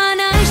 1000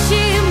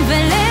 אנשים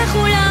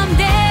ולכולם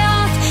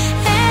דעות,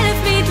 1000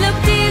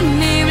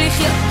 מתלבטים אם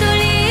לחיות או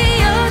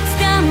להיות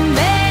סתם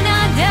בן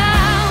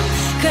אדם,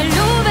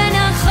 כלוא בין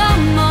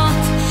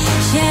החומות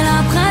של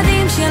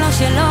הפחדים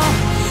שלו,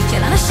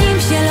 של אנשים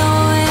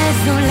שלא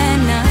העזו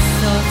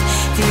לנסות.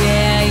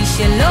 תהיה האיש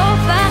שלא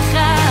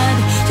פחד,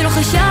 שלא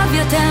חשב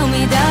יותר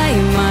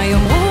מדי מה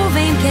יאמרו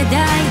ואם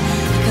כדאי.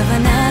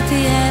 הכוונה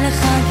תהיה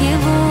לך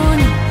כיוון,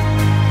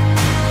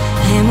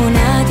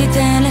 האמונה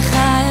תיתן לך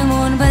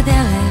אמון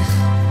בדרך.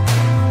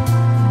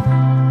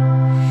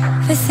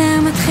 וזה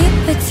מתחיל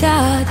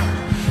בצעד,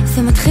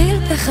 זה מתחיל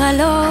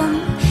בחלום,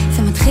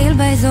 זה מתחיל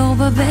באזור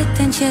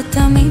בבטן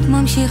שתמיד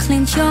ממשיך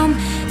לנשום.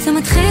 זה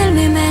מתחיל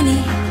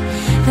ממני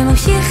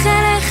וממשיך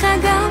אליך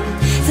גם,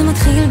 זה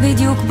מתחיל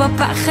בדיוק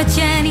בפחד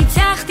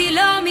שניצחתי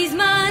לא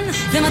מזמן.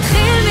 זה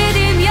מתחיל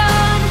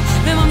מדמיון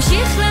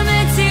וממשיך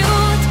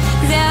למציאות,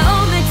 זה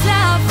האומץ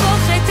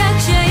להפוך את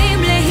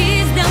הקשיים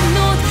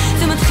להזדמנות.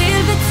 זה מתחיל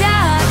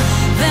בצעד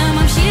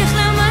וממשיך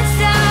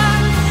למסע,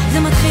 זה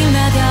מתחיל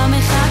מאדם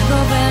אחד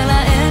ועובר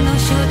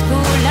לאנושות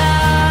כולה.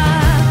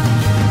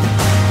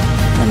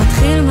 זה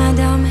מתחיל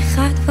מאדם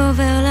אחד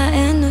ועובר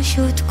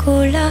לאנושות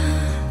כולה.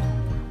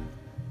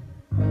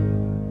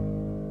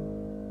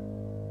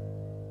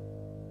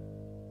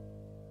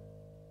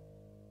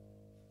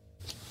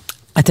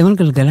 אתם על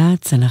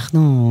גלגלץ,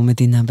 אנחנו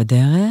מדינה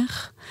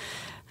בדרך.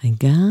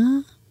 רגע.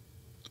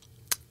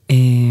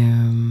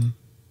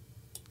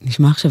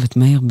 נשמע עכשיו את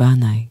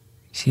בנאי,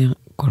 שיר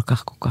כל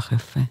כך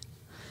יפה.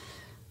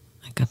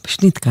 רגע,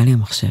 פשוט נתקע לי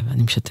המחשב,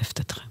 אני משתפת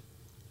אתכם.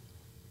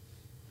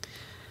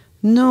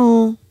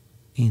 נו,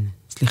 הנה,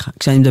 סליחה,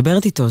 כשאני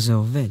מדברת איתו זה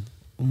עובד.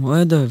 הוא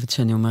מאוד אוהב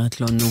שאני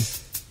אומרת לו נו.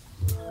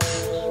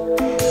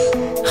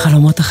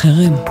 חלומות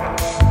אחרים,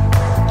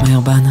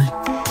 בנאי.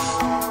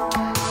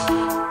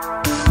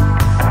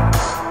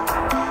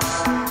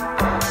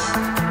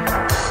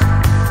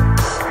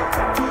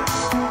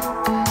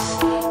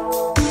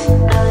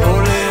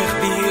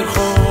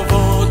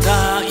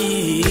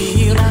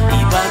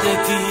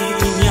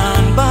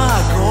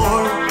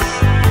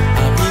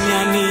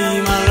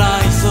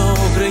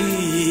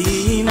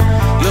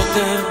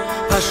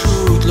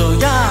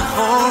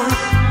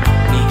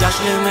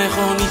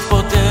 למכונית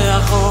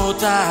פותח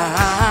אותה,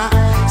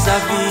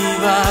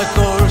 סביב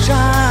הכל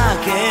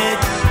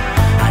שקט,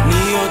 אני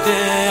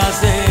יודע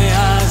זה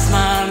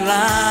הזמן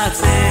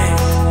לצאת,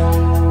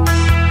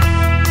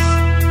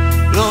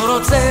 לא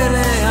רוצה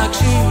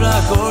להקשיב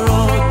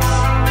לקולות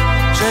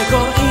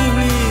שקוראים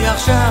לי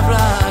עכשיו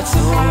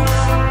לעצור,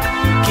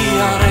 כי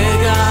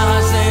הרגע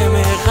הזה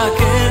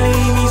מחכה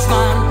לי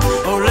מזמן,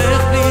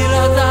 הולך בלי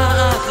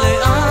לדעת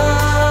לאן.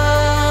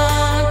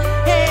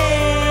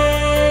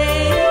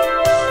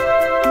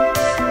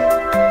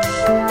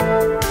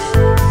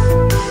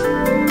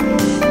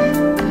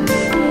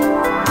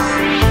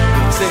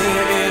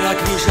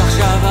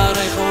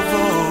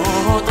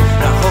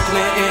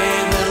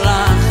 מעבר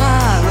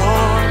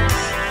לחלון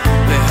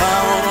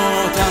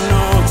והאורות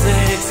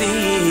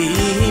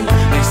הנוצצים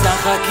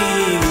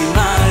משחקים עם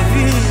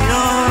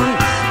הלוויון,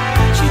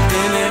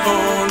 שלטי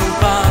נאון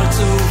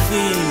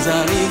ופרצופים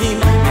זרים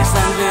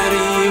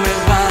מסנוורים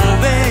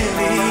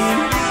מבלבלים,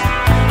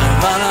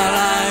 אבל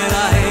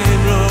הלילה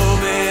הם לא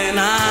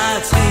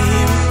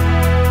מנצחים,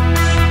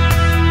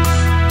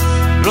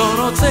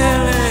 לא רוצה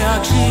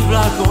להקשיב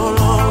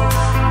לקולות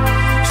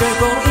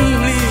שקוראים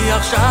לי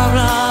עכשיו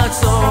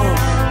לעצור,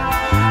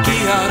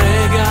 כי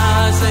הרגע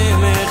הזה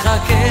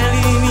מחכה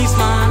לי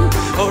מזמן,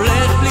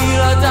 הולך בלי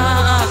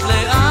לדעת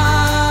לאן.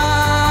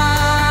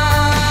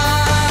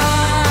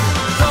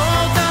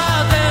 זאת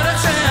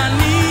הדרך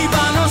שאני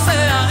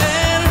בנוסע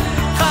אל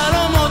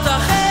חלומות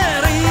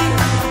אחרים,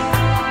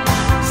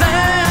 זה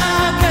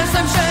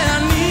הקסם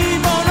שאני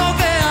בו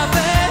נוגע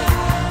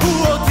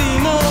והוא אותי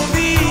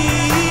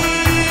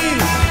מוביל,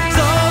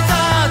 זאת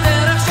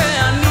הדרך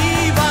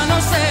שאני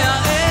בנוסע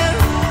אל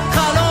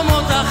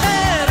חלומות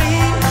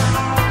אחרים,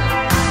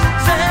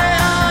 זה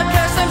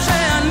הקסם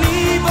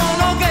שאני בו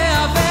נוגע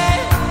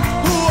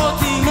והוא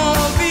אותי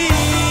מוביל.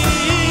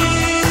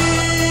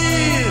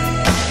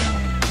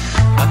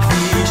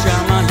 הכביש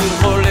המהיר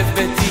חולף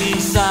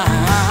בטיסה,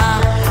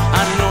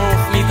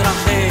 הנוף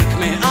מתרחק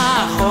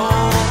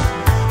מאחור,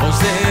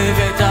 עוזב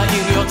את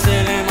העיר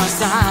יוצא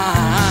למסע,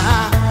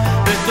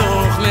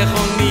 בתוך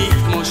מכונית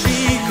כמו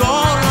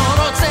שיכור, לא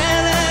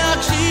רוצה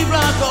להקשיב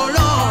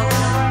לקולות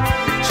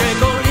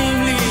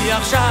שקוראים לי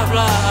עכשיו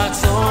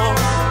לעצור,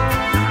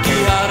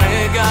 כי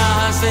הרגע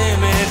הזה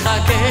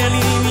מחכה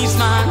לי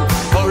מזמן,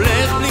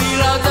 הולך בלי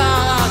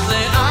לדעת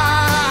לאן.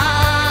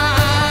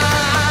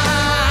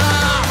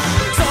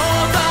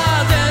 זאת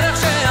הדרך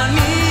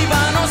שאני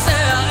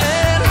בנוסע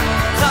אל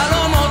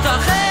חלומות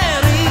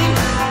אחרים,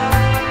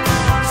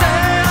 זה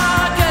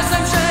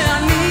הקסם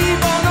שאני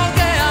בו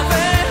נוגע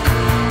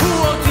והוא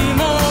אותי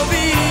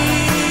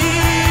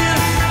מוביל,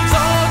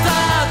 זאת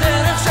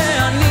הדרך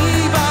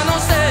שאני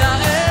בנוסע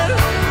אל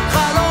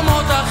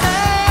חלומות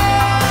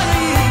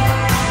אחרים,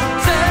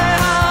 זה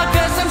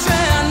הקסם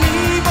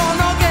שאני בו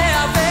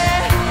נוגע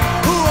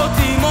והוא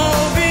אותי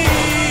מוביל,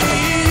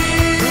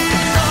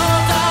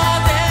 זאת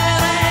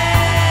הדרך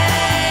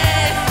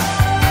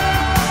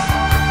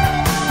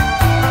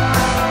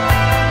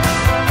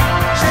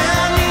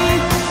שאני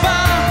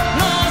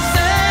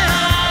בנוסע,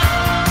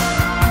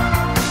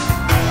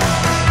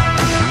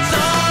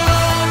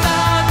 זאת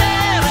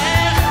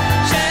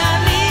הדרך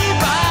שאני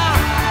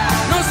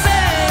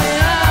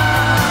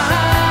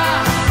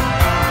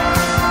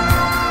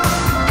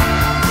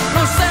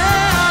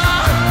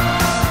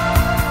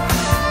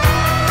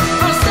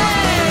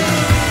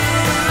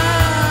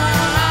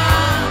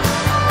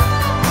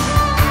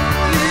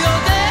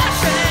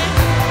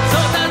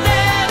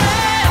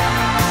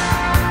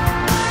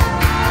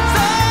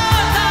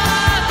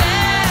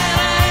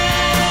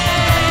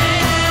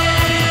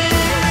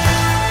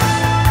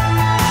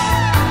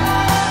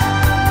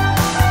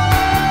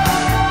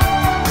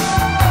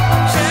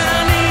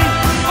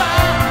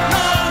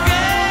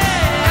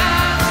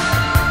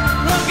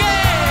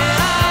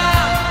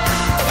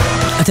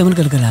אתם על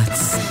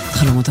גלגלץ,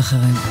 חלומות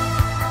אחרים.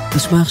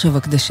 נשמע עכשיו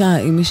הקדשה,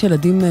 אם יש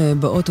ילדים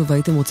באוטו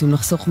והייתם רוצים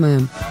לחסוך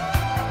מהם,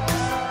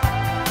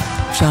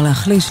 אפשר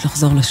להחליש,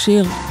 לחזור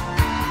לשיר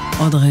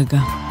עוד רגע.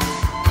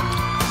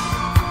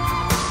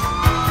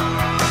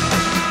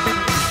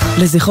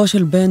 לזכרו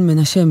של בן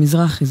מנשה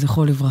מזרחי,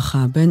 זכרו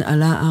לברכה. בן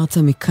עלה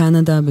ארצה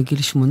מקנדה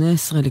בגיל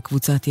 18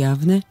 לקבוצת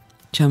יבנה,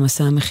 שם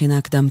עשה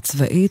מכינה קדם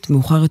צבאית,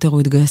 מאוחר יותר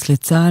הוא התגייס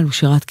לצה"ל, הוא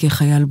שירת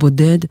כחייל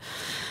בודד,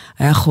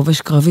 היה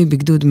חובש קרבי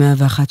בגדוד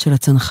 101 של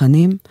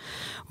הצנחנים,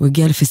 הוא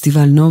הגיע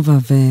לפסטיבל נובה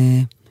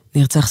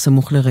ונרצח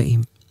סמוך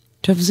לרעים.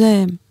 עכשיו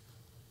זה,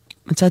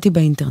 מצאתי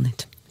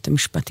באינטרנט את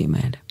המשפטים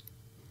האלה.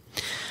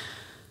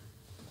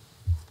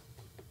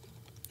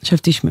 עכשיו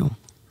תשמעו,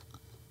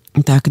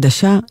 את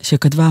ההקדשה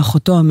שכתבה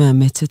אחותו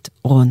המאמצת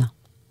רונה.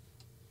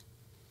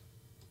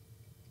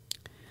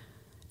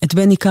 את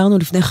בן הכרנו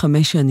לפני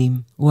 5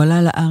 שנים. הוא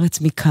עלה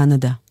לארץ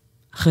מקנדה,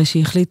 אחרי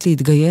שהחליט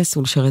להתגייס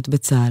ולשרת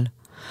בצה"ל.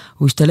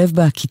 הוא השתלב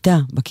בכיתה,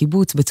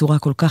 בקיבוץ, בצורה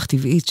כל כך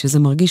טבעית, שזה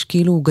מרגיש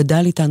כאילו הוא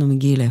גדל איתנו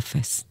מגיל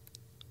 0.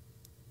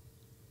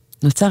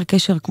 נוצר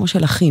קשר כמו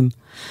של אחים.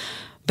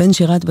 בן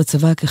שירת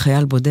בצבא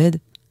כחייל בודד,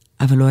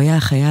 אבל הוא היה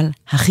החייל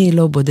הכי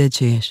לא בודד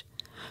שיש.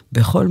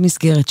 בכל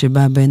מסגרת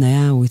שבה בן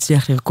היה, הוא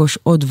הצליח לרכוש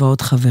עוד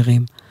ועוד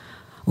חברים.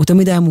 הוא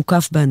תמיד היה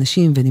מוקף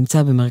באנשים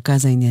ונמצא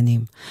במרכז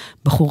העניינים.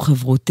 בחור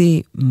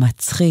חברותי,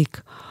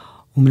 מצחיק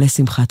ומלא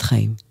שמחת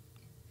חיים.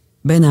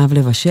 בן אהב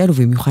לבשל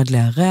ובמיוחד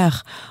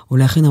לארח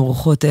ולהכין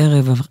ארוחות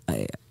ערב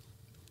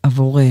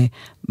עבור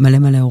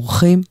מלא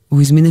אורחים.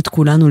 הוא הזמין את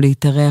כולנו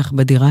להתארח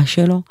בדירה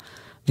שלו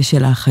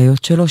ושל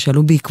האחיות שלו,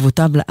 שעלו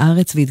בעקבותיו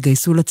לארץ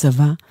והתגייסו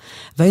לצבא,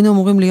 והיינו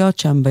אמורים להיות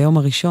שם ביום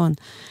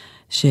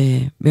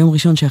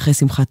ראשון שאחרי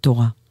שמחת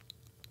תורה.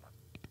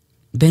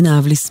 בן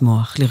אהב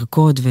לשמוח,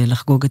 לרקוד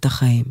ולחגוג את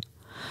החיים.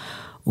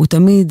 הוא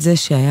תמיד זה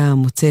שהיה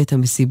מוצא את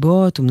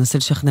המסיבות, הוא מנסה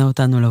לשכנע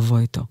אותנו לבוא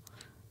איתו.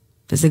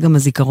 וזה גם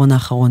הזיכרון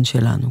האחרון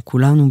שלנו.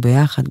 כולנו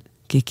ביחד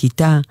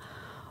ככיתה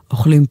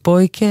אוכלים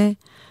פויקה,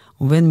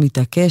 ובן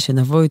מתעקש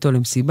שנבוא איתו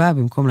למסיבה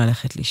במקום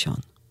ללכת לישון.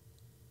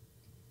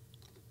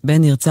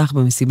 בן נרצח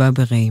במסיבה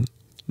ברעים.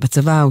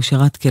 בצבא הוא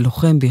שירת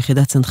כלוחם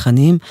ביחידת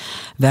צנחנים,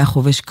 והיה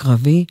חובש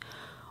קרבי,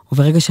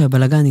 וברגע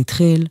שהבלגן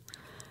התחיל,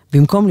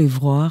 במקום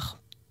לברוח,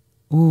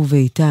 הוא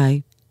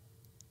ואיתי,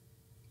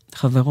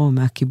 חברו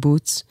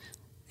מהקיבוץ,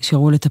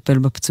 נשארו לטפל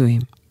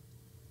בפצועים.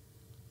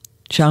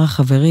 שאר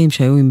החברים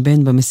שהיו עם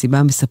בן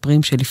במסיבה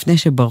מספרים שלפני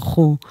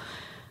שברחו,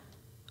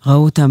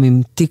 ראו אותם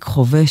עם תיק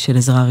חובש של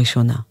עזרה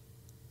ראשונה.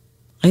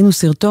 ראינו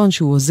סרטון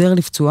שהוא עוזר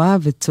לפצועה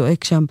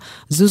וצועק שם,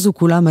 זוזו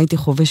כולם, הייתי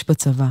חובש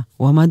בצבא.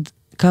 הוא עמד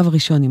קו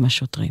ראשון עם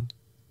השוטרים.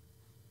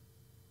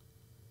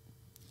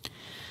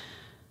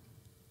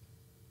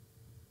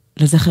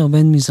 לזכר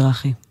בן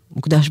מזרחי,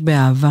 מוקדש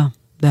באהבה,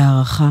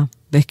 בהערכה,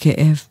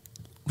 בכאב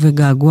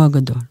ובגעגוע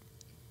גדול.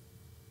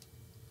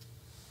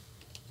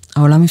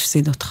 העולם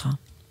הפסיד אותך.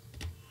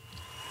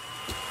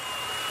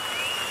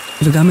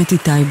 וגם את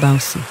איתי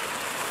באוסי,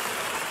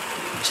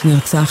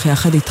 שנרצח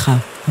יחד איתך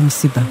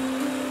במסיבה.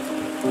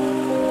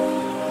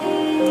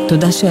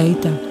 תודה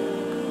שהיית,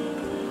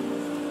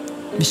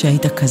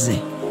 ושהיית כזה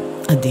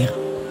אדיר.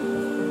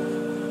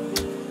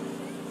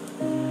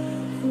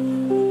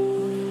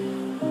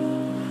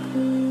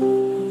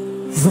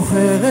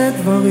 זוכרת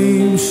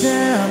דברים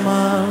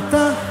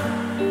שאמרת,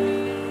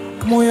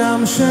 כמו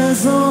ים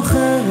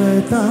שזוכר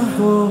את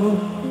החור.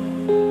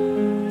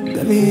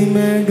 גלים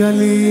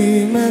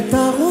מגלים את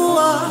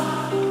הרוח,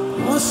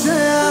 כמו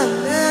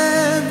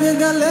שהלב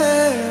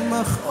יגלה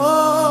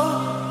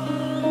מחור.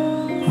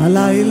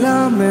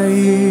 הלילה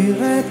מאיר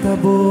את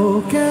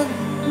הבוקר,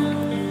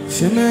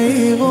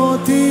 שמאיר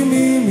אותי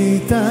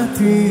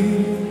ממיטתי.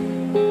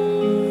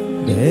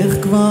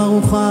 ואיך כבר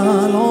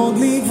אוכל עוד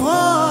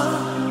לברוח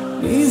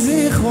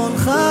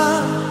מזיכרונך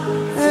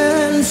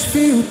אל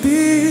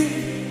שפיותי.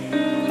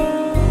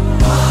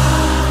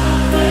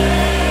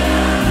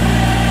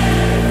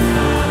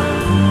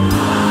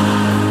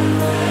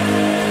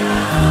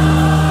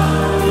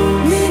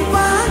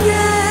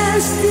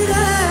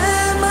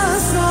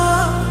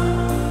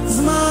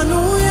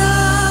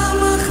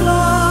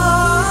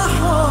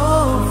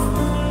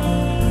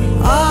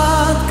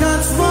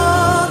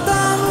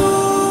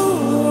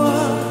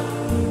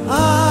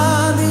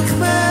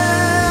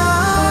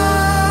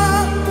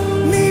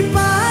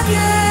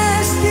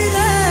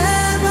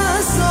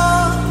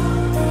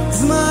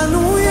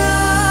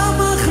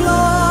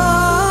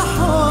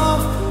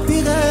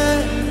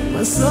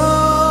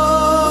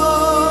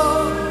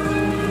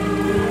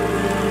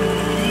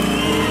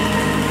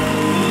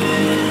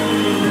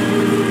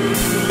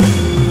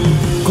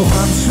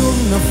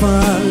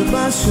 נפל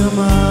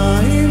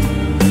בשמיים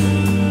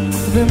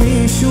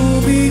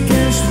ומישהו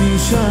ביקש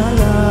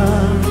משאלה.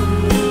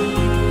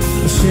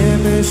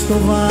 השמש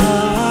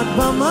טובעת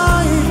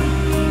במים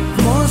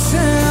כמו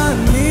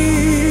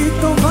שאני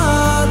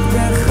טובעת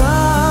בך.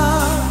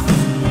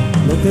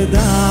 לא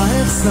תדע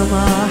איך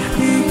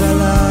שמחתי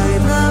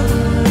בלילה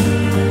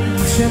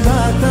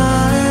כשבאת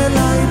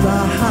אליי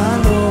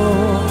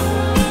בחלום.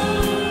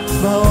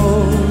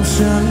 באור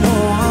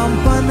שנועם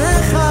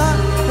פניך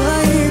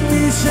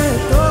ראיתי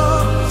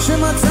שטוב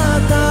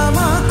שמצאת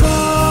מקום.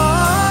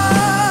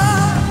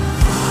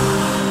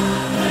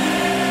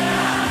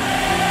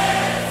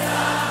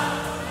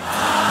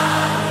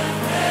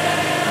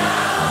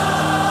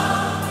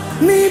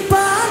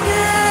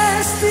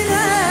 ניפגש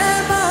תראה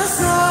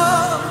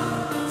בסוף,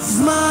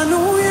 זמן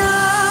הוא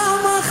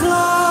ים אך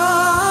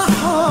לא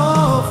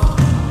חוף.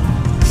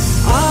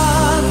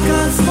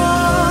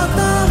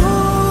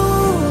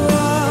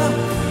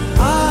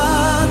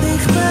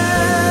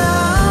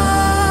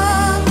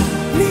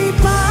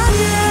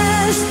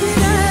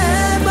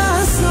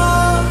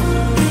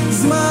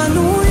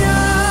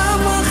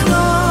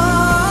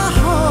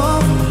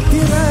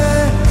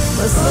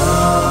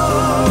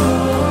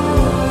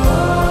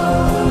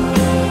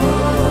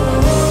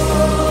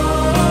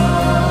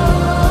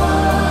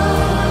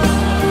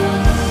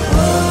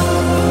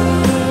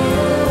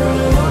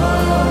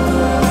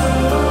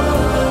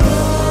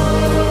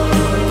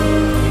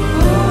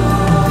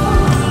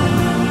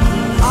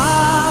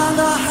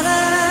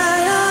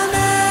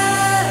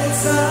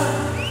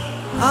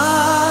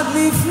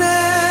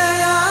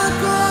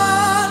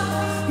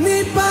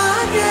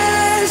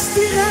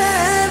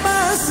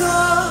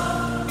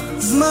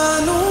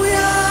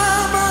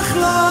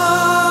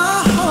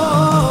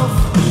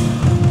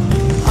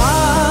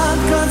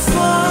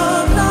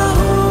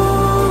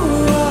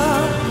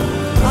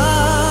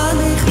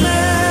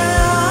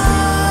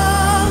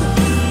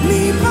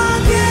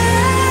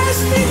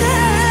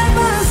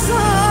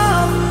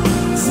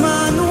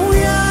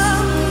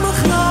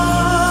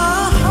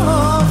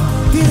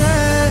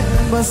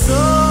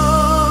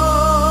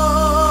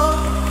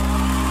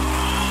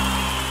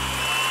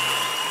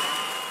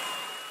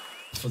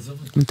 תפזר.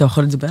 אתה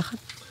אוכל את זה ביחד?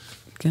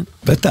 כן.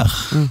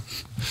 בטח.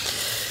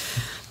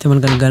 אתם על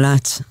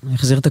גלגלת, אני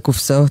אחזיר את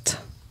הקופסאות.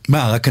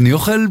 מה, רק אני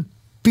אוכל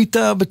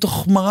פיתה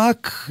בתוך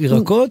מרק,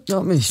 ירקות?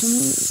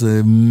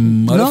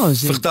 לא,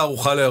 זה הופך את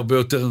הארוחה להרבה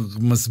יותר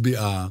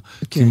משביעה.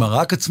 כי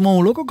מרק עצמו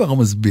הוא לא כל כך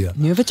משביע.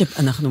 אני אוהבת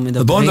שאנחנו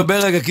מדברים... בואו נדבר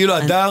רגע, כאילו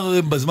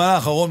הדר בזמן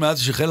האחרון, מאז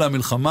שחלה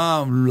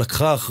המלחמה,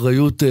 לקחה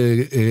אחריות,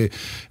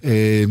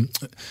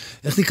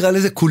 איך נקרא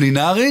לזה?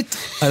 קולינרית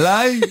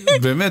עליי,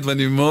 באמת,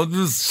 ואני מאוד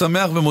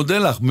שמח ומודה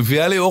לך.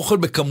 מביאה לי אוכל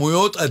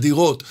בכמויות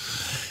אדירות.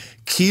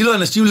 כאילו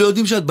אנשים לא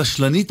יודעים שאת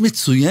בשלנית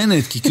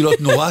מצוינת, כי כאילו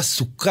את נורא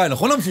עסוקה,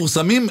 נכון?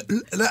 המפורסמים,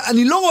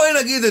 אני לא רואה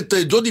נגיד את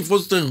ג'ודי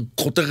פוסטר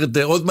חותכת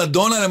עוד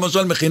מדונה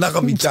למשל מכינה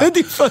חמיצה.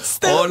 ג'ודי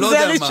פוסטר,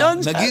 זה הראשון.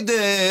 נגיד,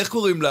 איך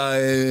קוראים לה,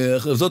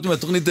 זאת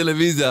מהתוכנית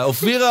טלוויזיה,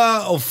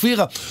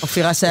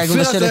 אופירה סייג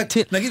מבשלת.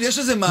 נגיד, יש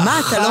איזה מאכל. מה,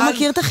 אתה לא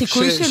מכיר את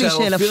החיקוי שלי של...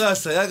 שאופירה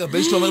סייג,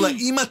 הבן שלו אומר לה,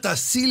 אמא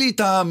תעשי לי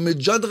את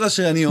המג'דרה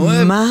שאני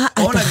אוהב. מה,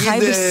 אתה חי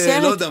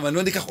בסרט? לא יודע,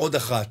 אני אקח עוד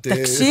אחת.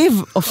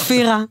 תקשיב,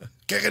 אופירה.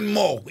 קרן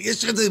מור,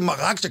 יש איזה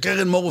מרק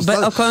שקרן מור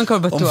עושה. קודם כל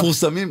בטוח.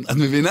 המפורסמים, את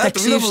מבינה?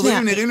 תמיד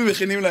המפורסמים נראים לי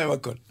מכינים להם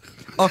הכל.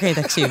 אוקיי,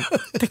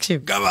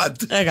 תקשיב. גם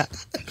את. רגע.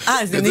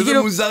 זה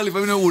מוזר,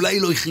 לפעמים אולי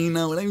לא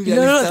הכינה, אולי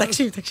מביאה לא,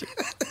 תקשיב.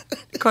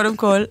 קודם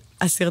כל,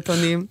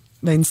 הסרטונים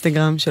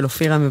באינסטגרם של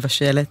אופירה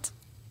מבשלת,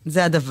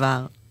 זה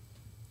הדבר.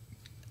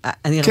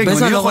 אני הרבה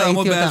זמן לא ראיתי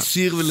אותה. כן, אני יכול לעמוד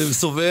מהסיר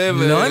ולסובב.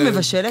 לא, היא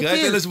מבשלת. קראת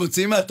אלה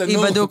שמוצאים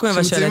מהתנור. היא בדוק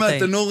מבשלת. שמוצאים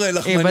מהתנור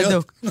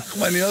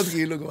לחמניות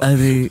כאילו.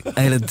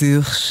 הילדים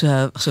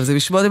עכשיו זה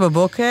ב8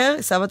 בבוקר,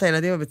 שמה את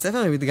הילדים בבית ספר,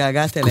 היא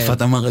מתגעגעת אליהם.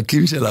 תקופת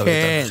המרקים שלה.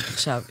 כן,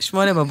 עכשיו,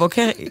 8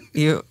 בבוקר,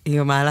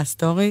 היא מעלה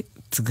סטורי,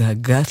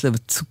 תגעגעת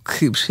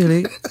לבצוקים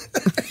שלי.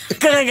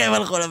 כרגע הם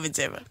הלכו לבית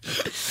ספר.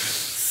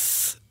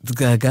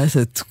 תגעגעת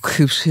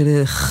לבצוקים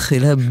שלי,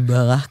 חילה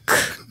ברק,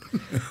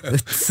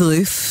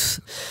 וצריף,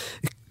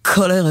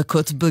 כל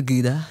הירקות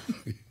בגידה.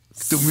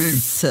 כתומים.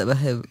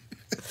 סבהם.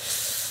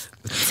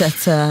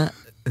 צצה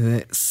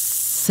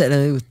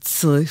וסלרי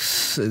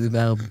וצריף, אני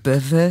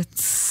מערבבת,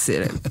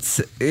 סלרי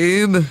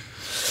צעים.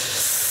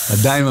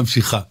 עדיין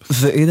ממשיכה.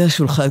 והנה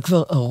השולחן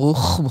כבר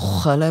ערוך,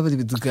 מוכן להם, אני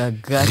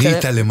מתגעגעת.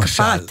 ריטה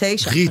למשל.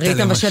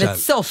 ריטה משלת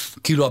סוף.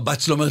 כאילו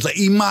הבת שלו אומרת לה,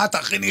 אמא,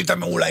 תכיני את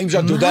המעולאים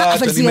שאת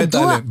יודעת, אני מתה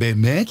עליהם.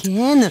 באמת?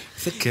 כן.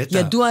 זה קטע.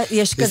 ידוע,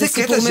 יש כזה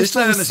סיפור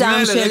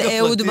מפורסם של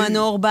אהוד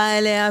מנור בא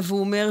אליה, והוא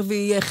אומר,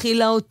 והיא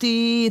הכילה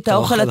אותי את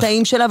האוכל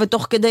הטעים שלה,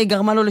 ותוך כדי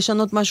גרמה לו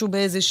לשנות משהו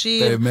באיזה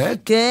שיר. באמת?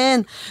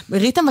 כן.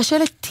 ריטה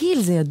משלת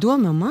טיל, זה ידוע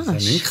ממש.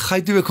 אני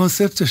חייתי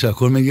בקונספציה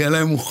שהכל מגיע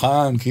להם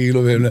מוכן,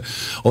 כאילו,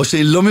 או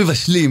שלא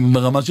מבשלים.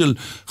 ברמה של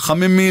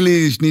חממי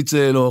לי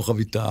שניצל או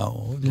חביתה.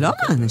 לא,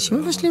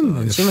 אנשים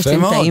מבשלים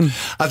טעים.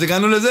 אז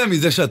הגענו לזה,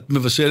 מזה שאת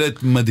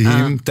מבשלת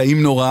מדהים,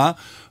 טעים נורא,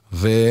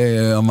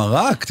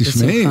 והמרק,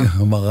 תשמעי,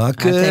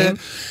 המרק...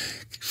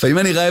 לפעמים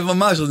אני רעב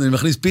ממש, אז אני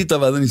מכניס פיתה,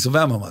 ואז אני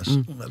סובע ממש.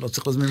 לא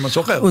צריך להזמין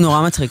משהו אחר. הוא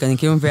נורא מצחיק, אני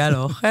כאילו מביאה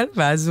לו אוכל,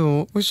 ואז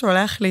הוא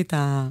שולח לי את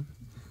ה...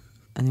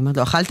 אני אומרת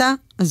לו, אכלת?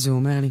 אז הוא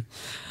אומר לי,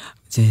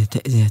 זה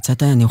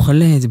יצאת, אני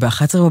אוכל, זה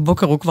ב-11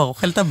 בבוקר, הוא כבר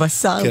אוכל את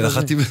הבשר. כן,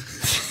 אכלתי...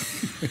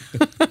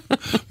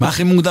 מה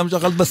הכי מוקדם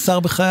שאכלת בשר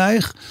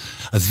בחייך?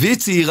 עזבי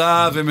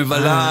צעירה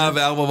ומבלה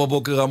ו4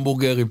 בבוקר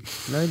המבורגרים.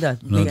 לא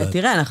יודעת.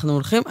 תראה, אנחנו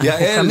הולכים,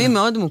 אנחנו קמים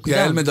מאוד מוקדם.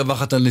 יעל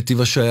מדווחת על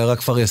נתיב השיירה,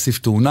 כפר יסיף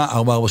תאונה,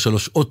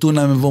 443, עוד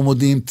תאונה מבוא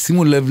מודיעים,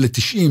 שימו לב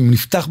ל-90,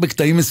 נפתח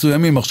בקטעים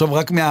מסוימים, עכשיו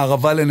רק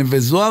מהערבה לנווה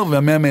זוהר,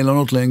 וה100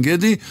 מאילנות לעין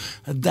גדי,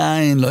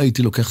 עדיין לא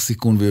הייתי לוקח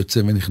סיכון ויוצא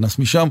ונכנס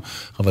משם,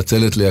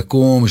 חבצלת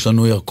ליקום, יש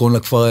לנו ירקון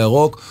לכפר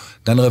הירוק,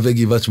 גן רבי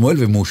גבעת שמואל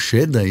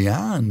ומשה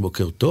דיין,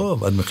 בוקר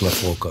טוב, עד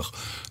מחלף רוקח.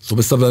 צאו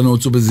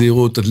בסבלנות, צאו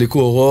בזהירות, תדליקו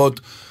אורות,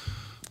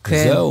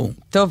 וזהו.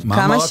 טוב,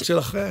 מה המרק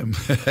שלכם?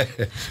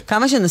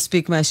 כמה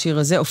שנספיק מהשיר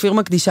הזה, אופיר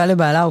מקדישה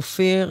לבעלה,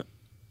 אופיר...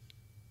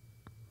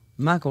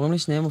 מה, קוראים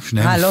לשניהם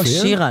אופיר? לא,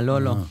 שירה,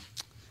 לא.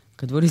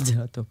 כתבו לי את זה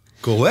לא טוב.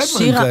 קורא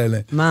דברים כאלה.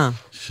 מה?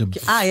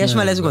 יש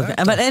מלא זוגות,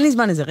 אבל אין לי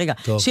זמן לזה, רגע.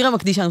 שירה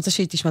מקדישה, אני רוצה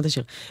שהיא תשמע את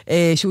השיר.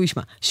 שהוא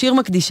ישמע. שיר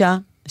מקדישה,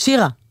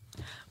 שירה.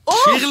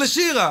 שיר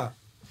לשירה.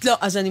 לא,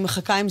 אז אני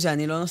מחכה עם זה,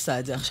 אני לא נוסעה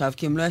את זה עכשיו,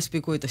 כי הם לא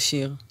יספיקו את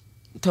השיר.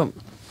 טוב,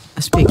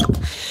 אספיק.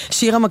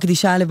 שירה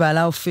מקדישה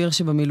לבעלה אופיר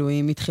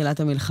שבמילואים מתחילת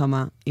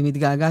המלחמה. היא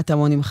מתגעגעת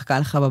המון, היא מחכה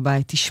לך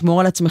בבית. תשמור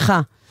על עצמך,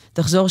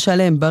 תחזור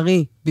שלם,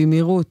 בריא,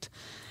 במהירות.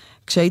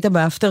 כשהיית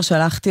באפטר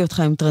שלחתי אותך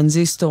עם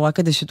טרנזיסטור, רק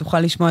כדי שתוכל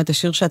לשמוע את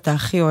השיר שאתה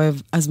הכי אוהב,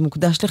 אז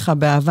מוקדש לך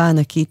באהבה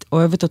ענקית,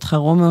 אוהבת אותך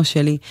רומאו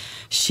שלי.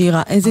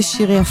 שירה, איזה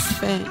שיר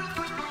יפה.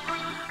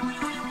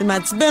 זה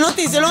מעצבן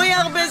אותי, זה לא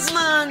יהיה הרבה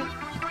זמן.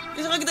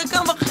 יש רק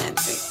דקה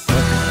וחצי.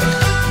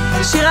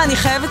 שירה, אני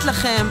חייבת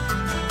לכם.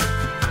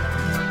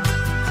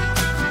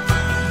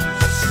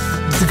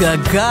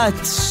 מתגעגעת,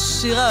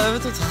 שירה,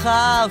 אוהבת אותך,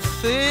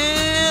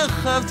 אופיר,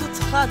 אוהבת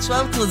אותך,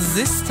 תשמע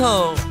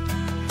בטרנזיסטור.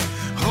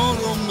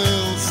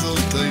 רומאו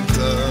זאת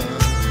הייתה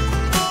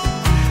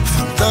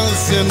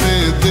פנטזיה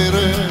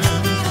נהדרת,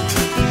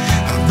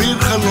 אביר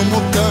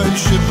חלומותיי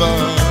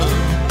שבא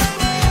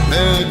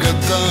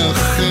מאגדה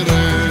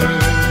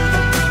אחרת.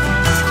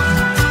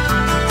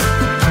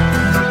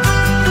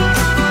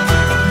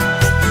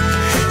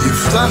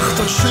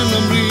 הבטחת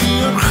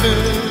שנמריא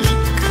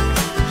הרחק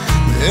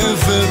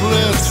מעבר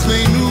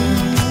לעצמנו,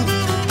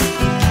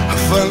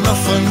 אבל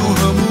נפלנו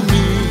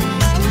המומים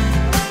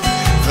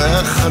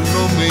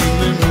והחלום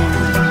איננו.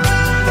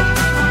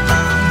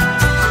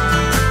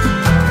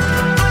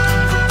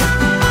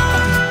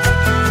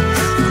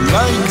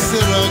 אולי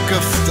גזרה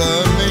כפתה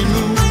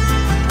עלינו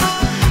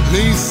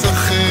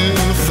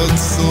להיסחף עד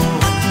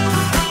סוף,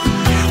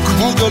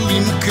 כמו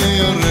גלים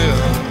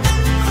כירח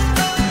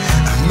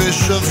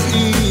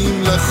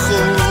משוועים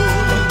לחוף,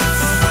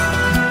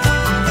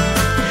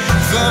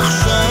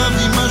 ועכשיו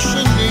עם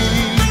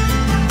השנים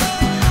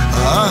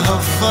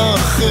אהבה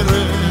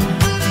אחרת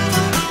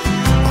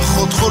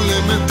פחות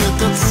חולמת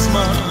את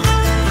עצמה,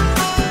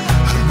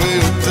 הרבה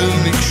יותר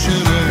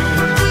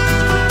נקשרת.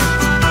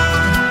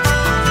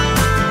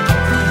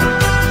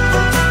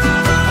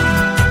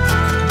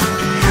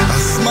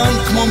 הזמן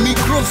כמו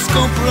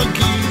מיקרוסקופ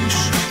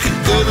רגיש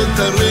חידר את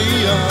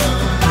הראייה,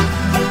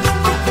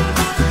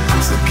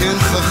 זקן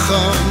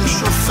חכם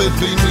שופט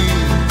ביני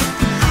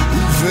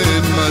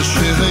ובין מה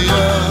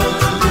שהיה,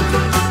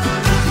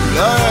 אולי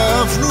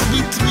אהבנו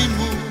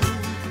בתמימות.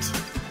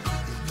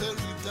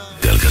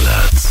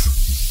 גלגלצ.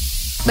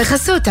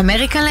 בחסות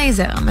אמריקן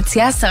לייזר,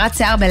 מציעה הסרת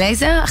שיער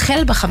בלייזר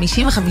החל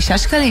ב-55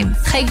 שקלים.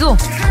 חייגו.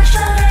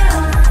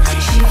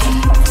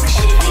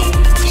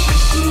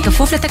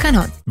 כפוף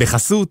לתקנון.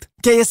 בחסות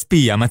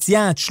KSP,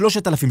 המציעה עד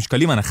 3,000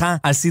 שקלים הנחה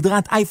על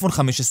סדרת אייפון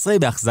 15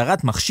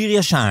 בהחזרת מכשיר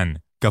ישן.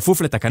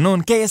 כפוף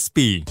לתקנון KSP.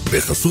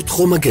 בחסות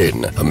חום מגן,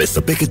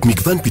 המספקת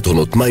מגוון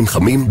פתרונות מים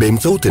חמים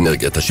באמצעות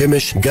אנרגיית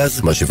השמש,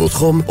 גז, משאבות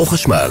חום או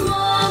חשמל.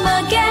 חום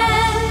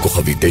מגן.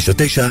 כוכבי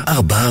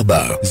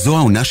 9944. זו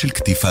העונה של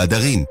קטיף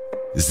העדרים.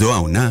 זו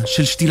העונה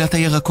של שתילת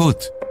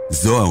הירקות.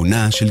 זו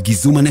העונה של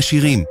גיזום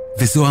הנשירים.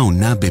 וזו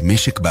העונה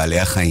במשק בעלי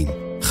החיים.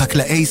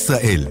 חקלאי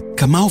ישראל,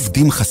 כמה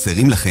עובדים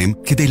חסרים לכם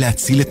כדי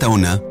להציל את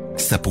העונה?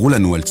 ספרו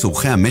לנו על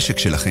צורכי המשק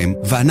שלכם,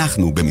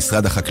 ואנחנו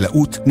במשרד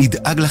החקלאות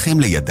נדאג לכם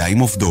לידיים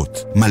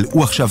עובדות.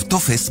 מלאו עכשיו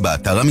טופס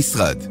באתר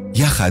המשרד.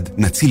 יחד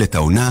נציל את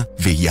העונה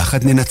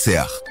ויחד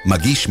ננצח.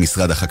 מגיש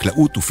משרד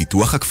החקלאות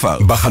ופיתוח הכפר.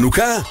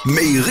 בחנוכה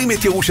מאירים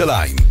את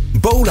ירושלים.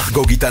 בואו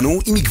לחגוג איתנו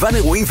עם מגוון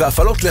אירועים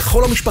והפעלות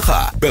לכל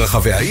המשפחה,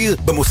 ברחבי העיר,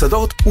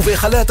 במוסדות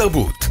ובהיכלי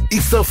התרבות.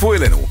 הצטרפו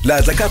אלינו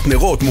להדלקת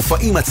נרות,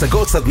 מופעים,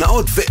 הצגות,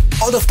 סדנאות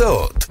ועוד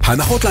הפתעות.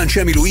 הנחות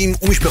לאנשי המילואים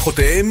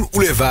ומשפחותיהם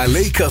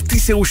ולבעלי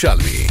כרטיס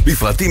ירושלמי.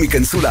 בפרטים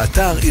ייכנסו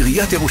לאתר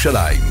עיריית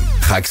ירושלים.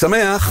 חג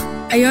שמח!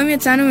 היום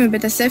יצאנו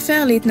מבית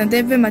הספר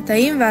להתנדב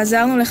במטעים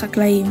ועזרנו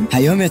לחקלאים.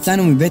 היום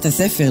יצאנו מבית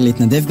הספר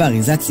להתנדב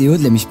באריזת ציוד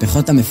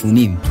למשפחות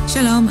המפונים.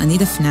 שלום, אני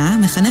דפנה,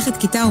 מחנכת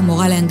כיתה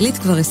ומורה לאנגלית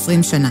כבר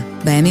 20 שנה.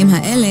 בימים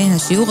האלה,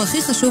 השיעור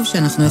הכי חשוב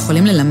שאנחנו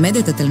יכולים ללמד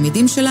את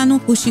התלמידים שלנו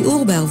הוא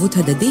שיעור בערבות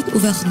הדדית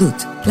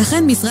ובאחדות.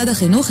 לכן משרד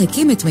החינוך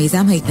הקים את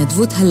מיזם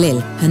ההתנדבות הלל,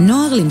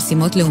 הנוער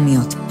למשימות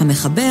לאומיות,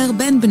 המחבר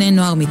בין בני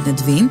נוער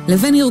מתנדבים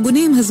לבין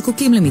ארגונים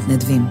הזקוקים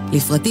למתנדבים.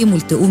 לפרטים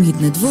ולתאום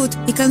התנדבות,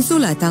 ייכנסו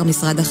לאתר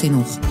משרד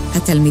החינוך.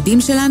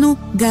 התלמידים שלנו,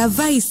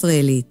 גאווה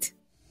ישראלית.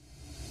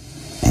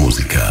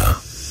 מוזיקה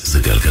זה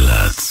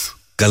גלגלצ.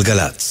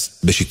 גלגלצ,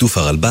 בשיתוף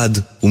הרלב"ד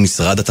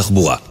ומשרד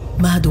התחבורה.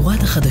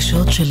 מהדורת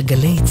החדשות של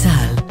גלי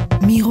צה"ל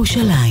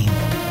מירושלים.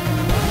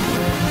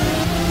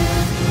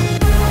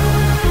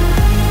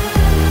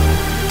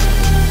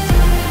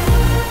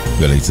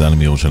 גלי צה"ל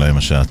מירושלים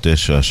השעה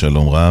 9,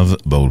 שלום רב,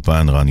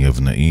 באולפן רני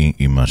בנאי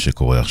עם מה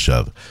שקורה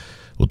עכשיו.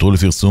 הותרו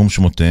לפרסום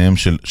שמותיהם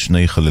של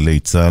שני חללי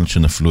צה"ל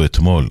שנפלו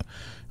אתמול.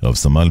 רב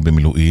סמל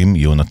במילואים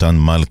יונתן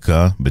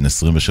מלכה, בן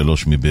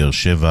 23 מבאר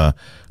שבע,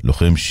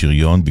 לוחם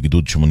שריון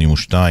בגדוד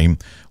 82,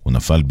 הוא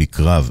נפל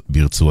בקרב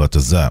ברצועת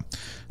עזה.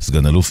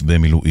 סגן אלוף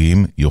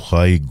במילואים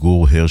יוחאי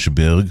גור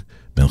הרשברג,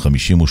 בן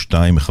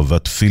 52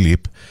 מחוות פיליפ,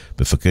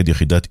 מפקד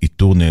יחידת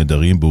איתור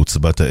נעדרים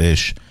בעוצבת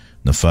האש,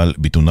 נפל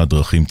בתאונת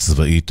דרכים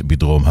צבאית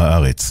בדרום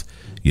הארץ.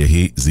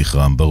 יהי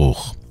זכרם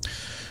ברוך.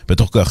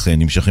 בתוך כך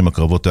נמשכים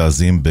הקרבות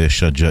העזים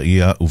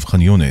בשג'אעיה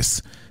ובח'אן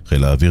יונס.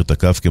 חיל האוויר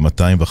תקף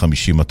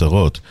כ-250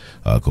 מטרות.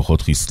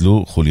 הכוחות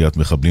חיסלו חוליית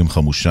מחבלים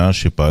חמושה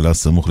שפעלה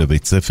סמוך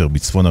לבית ספר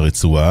בצפון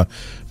הרצועה,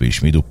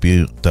 והשמידו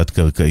פיר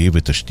תת-קרקעי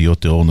ותשתיות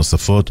טרור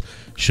נוספות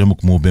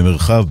שמוקמו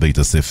במרחב בית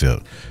הספר.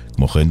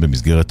 כמו כן,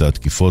 במסגרת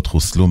התקיפות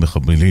חוסלו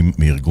מחבלים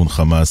מארגון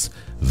חמאס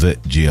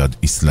וג'יהאד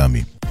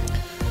איסלאמי.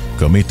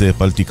 כרמית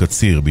פלטי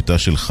קציר, ביתה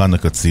של חנה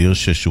קציר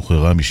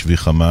ששוחררה משבי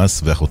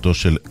חמאס, ואחותו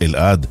של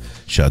אלעד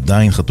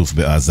שעדיין חטוף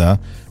בעזה,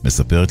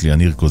 מספרת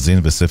ליניר קוזין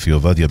וספי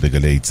עובדיה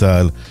בגלי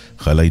צה"ל,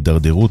 חלה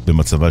הידרדרות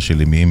במצבה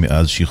של אמי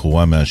מאז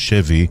שחרורה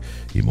מהשבי,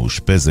 היא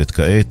מאושפזת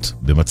כעת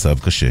במצב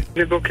קשה.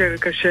 זה בוקר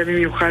קשה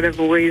במיוחד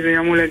עבורי, זה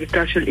יום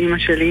הולדתה של אמא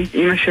שלי.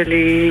 אמא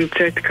שלי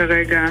נמצאת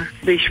כרגע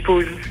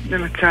באשפוז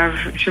במצב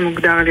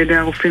שמוגדר על ידי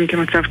הרופאים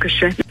כמצב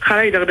קשה. חלה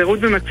הידרדרות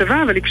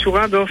במצבה, אבל היא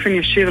קשורה באופן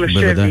ישיר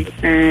לשבי.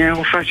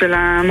 הרופאה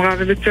שלה אמרה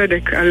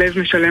ובצדק, הלב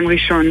משלם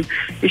ראשון.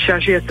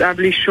 אישה שיצאה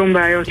בלי שום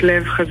בעיות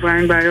לב, חזרה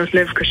עם בעיות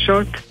לב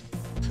קשות.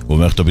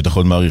 ומערכת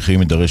הביטחון מעריכים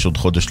יידרש עוד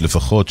חודש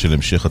לפחות של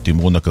המשך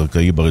התמרון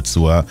הקרקעי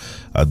ברצועה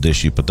עד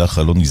שיפתח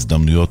חלון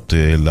הזדמנויות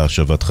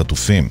להשבת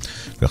חטופים.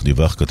 כך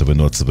דיווח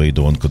כתבנו הצבאי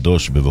דורון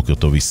קדוש בבוקר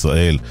טוב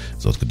ישראל.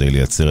 זאת כדי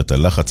לייצר את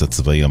הלחץ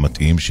הצבאי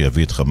המתאים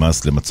שיביא את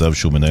חמאס למצב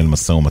שהוא מנהל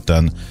משא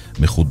ומתן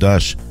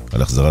מחודש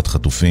על החזרת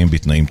חטופים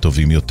בתנאים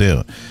טובים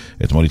יותר.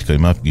 אתמול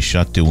התקיימה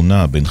פגישה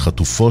טעונה בין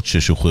חטופות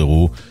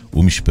ששוחררו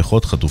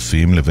ומשפחות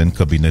חטופים לבין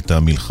קבינט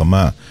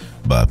המלחמה.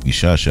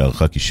 בפגישה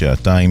שערכה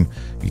כשעתיים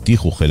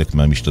הטיחו חלק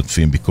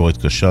מהמשתתפים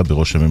ביקורת קשה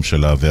בראש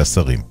הממשלה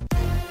והשרים.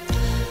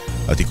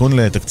 התיקון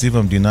לתקציב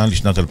המדינה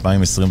לשנת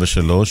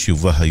 2023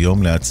 יובא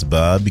היום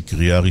להצבעה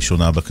בקריאה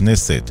ראשונה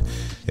בכנסת.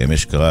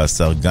 אמש קרא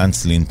השר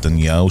גנץ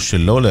לנתניהו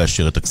שלא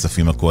לאשר את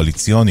הכספים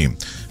הקואליציוניים.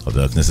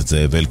 חבר הכנסת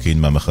זאב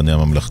אלקין מהמחנה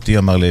הממלכתי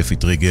אמר לאפי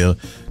טריגר,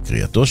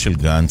 קריאתו של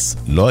גנץ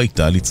לא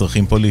הייתה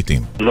לצרכים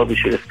פוליטיים. לא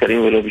בשביל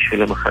הסקרים ולא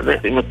בשביל המחנה.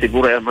 אם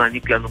הציבור היה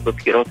מעניק לנו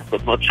בבחירות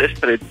הקודמות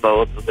 16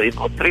 אצבעות, אז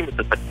היינו עוצרים את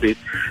התקציב,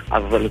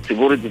 אבל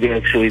הציבור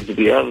הצביע כשהוא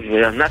הצביע,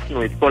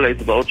 ואנחנו את כל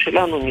האצבעות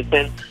שלנו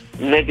ניתן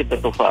נגד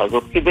התופעה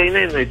הזאת, כי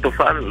בינינו היא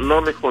תופעה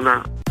לא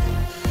נכונה.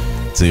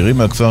 צעירים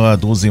מהכפר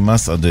הדרוזי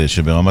מסעדה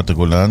שברמת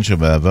הגולן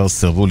שבעבר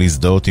סרבו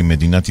להזדהות עם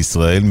מדינת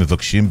ישראל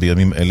מבקשים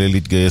בימים אלה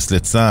להתגייס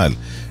לצה"ל.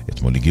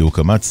 אתמול הגיעו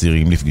כמה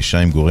צעירים לפגישה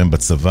עם גורם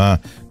בצבא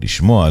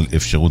לשמוע על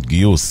אפשרות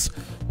גיוס.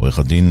 עורך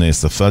הדין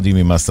ספדי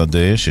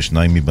ממסעדה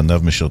ששניים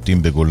מבניו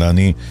משרתים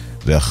בגולני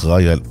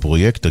ואחראי על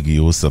פרויקט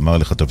הגיוס אמר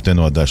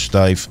לכתבתנו עדה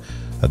שטייף,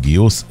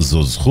 הגיוס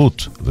זו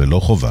זכות ולא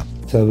חובה.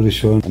 צו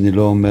ראשון, אני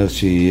לא אומר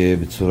שיהיה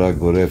בצורה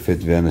גורפת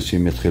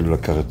ואנשים יתחילו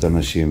לקחת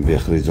אנשים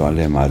ויכריזו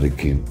עליהם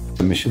עריקים.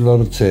 מי שלא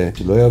רוצה,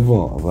 שלא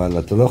יבוא, אבל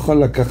אתה לא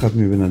יכול לקחת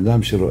מבן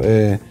אדם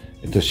שרואה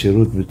את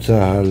השירות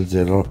בצה"ל,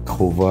 זה לא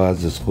חובה,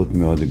 זה זכות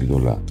מאוד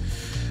גדולה.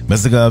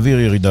 מזג האוויר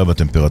ירידה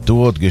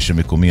בטמפרטורות, גשם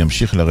מקומי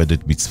ימשיך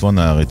לרדת בצפון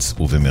הארץ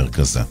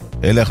ובמרכזה.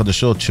 אלה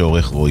החדשות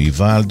שעורך רועי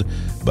ולד,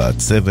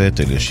 בצוות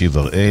אלישיב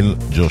הראל,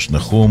 ג'וש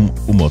נחום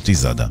ומוטי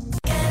זדה.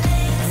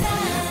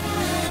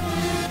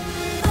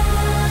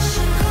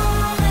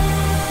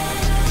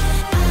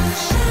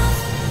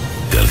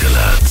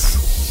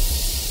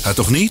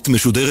 התוכנית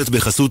משודרת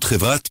בחסות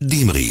חברת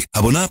דימרי,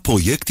 הבונה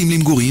פרויקטים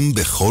למגורים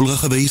בכל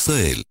רחבי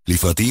ישראל.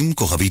 לפרטים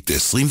כוכבית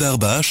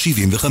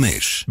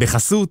 2475.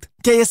 בחסות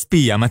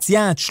KSP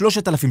המציעה עד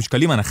 3,000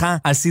 שקלים הנחה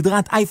על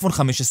סדרת אייפון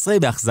 15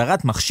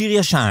 בהחזרת מכשיר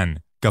ישן.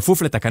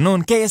 כפוף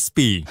לתקנון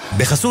KSP.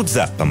 בחסות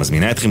זאפ,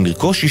 המזמינה אתכם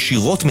לרכוש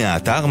ישירות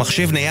מהאתר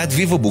מחשב נייד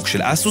ויבובוק של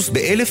אסוס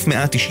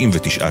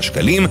ב-1,199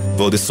 שקלים,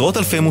 ועוד עשרות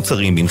אלפי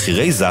מוצרים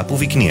במחירי זאפ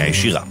ובקנייה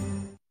ישירה.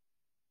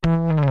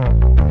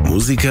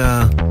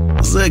 מוזיקה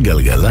זה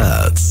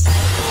גלגלץ.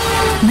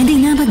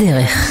 מדינה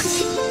בדרך.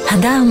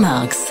 הדר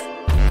מרקס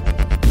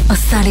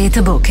עושה לי את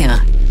הבוקר.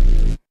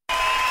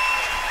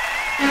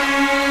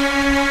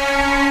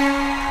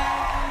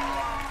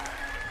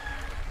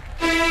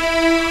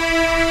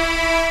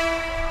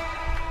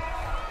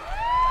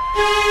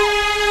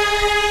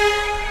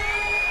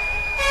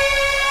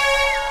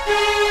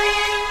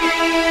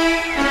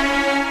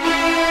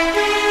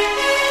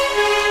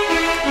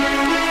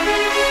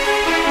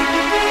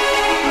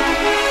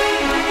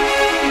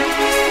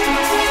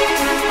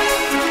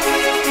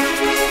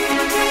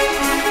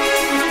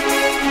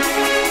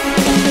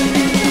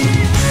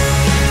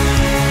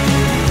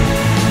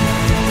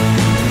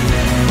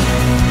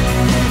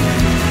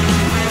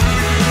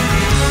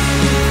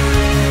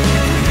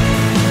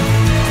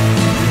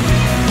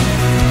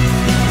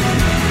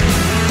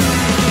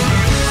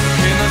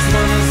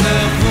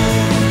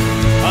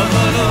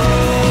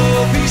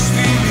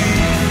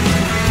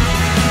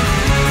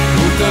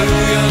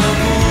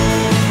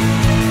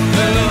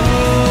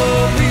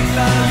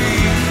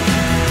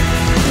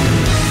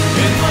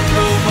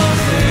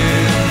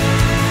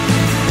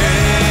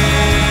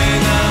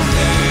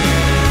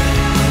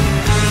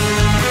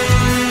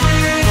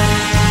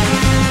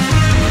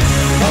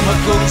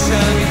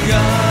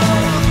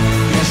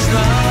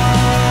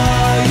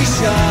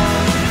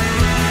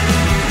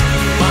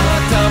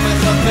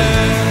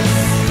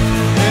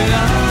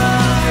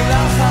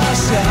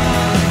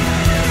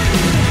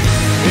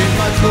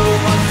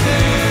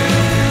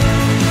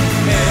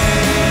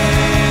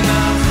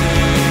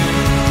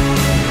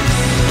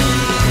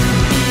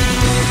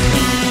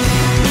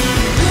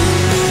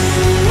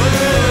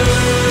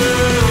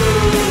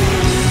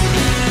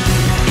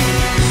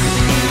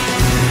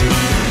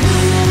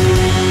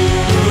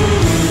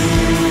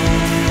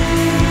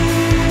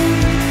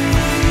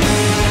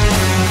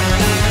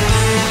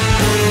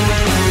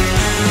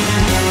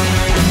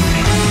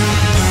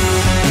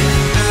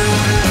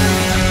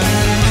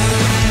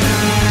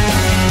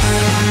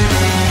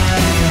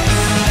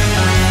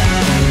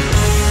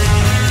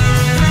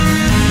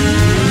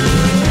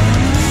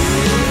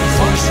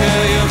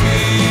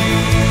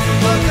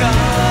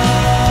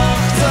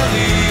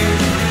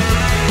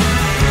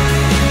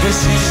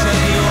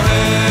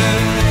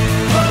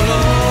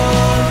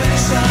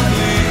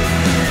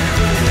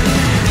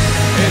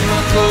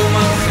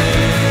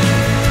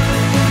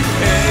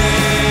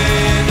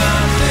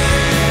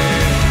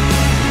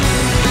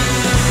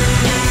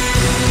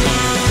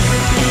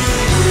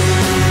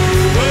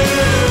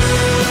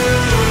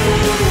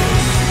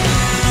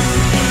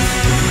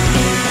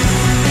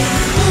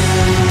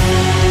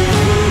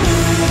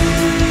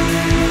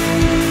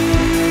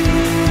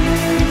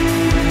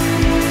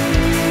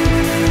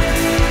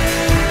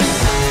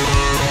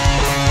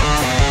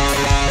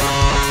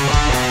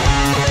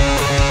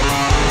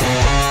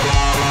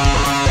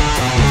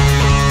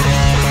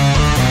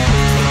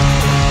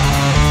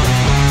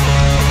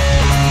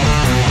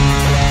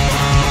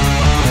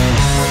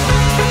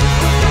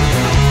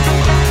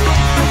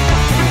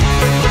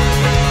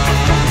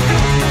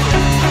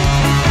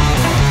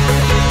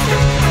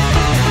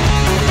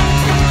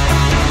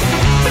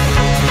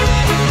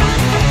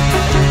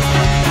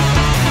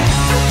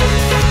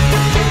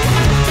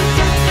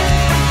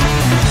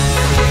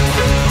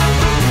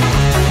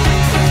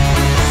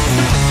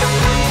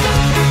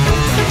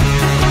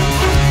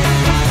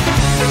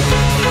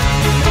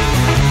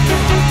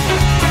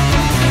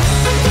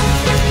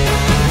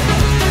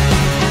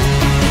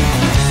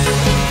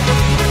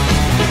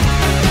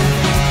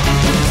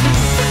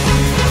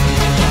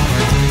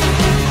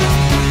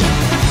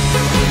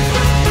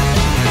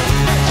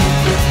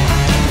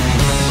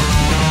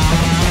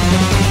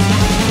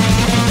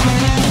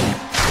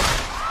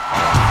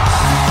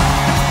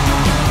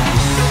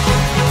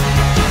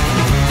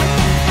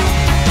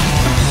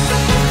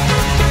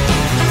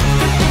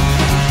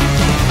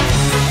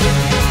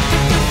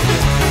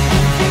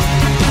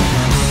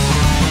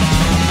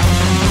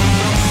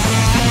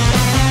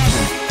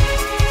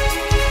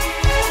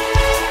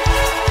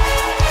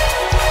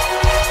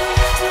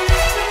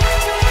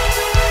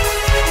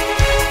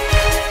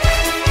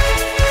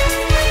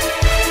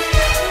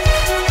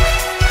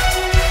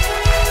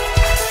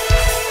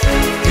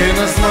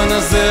 הזמן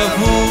הזה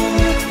עבור,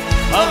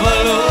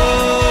 אבל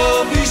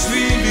לא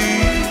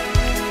בשבילי.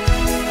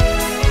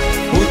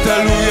 הוא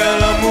תלוי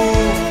על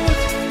המור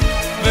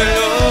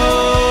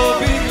ולא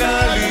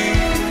בגללי.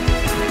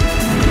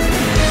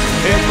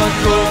 אין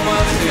מקום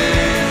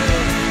אחר,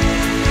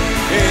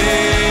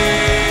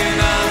 אין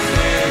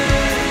אחר,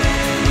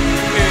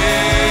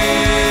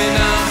 אין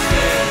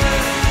אחר,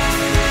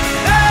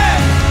 אין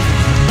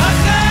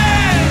אחר.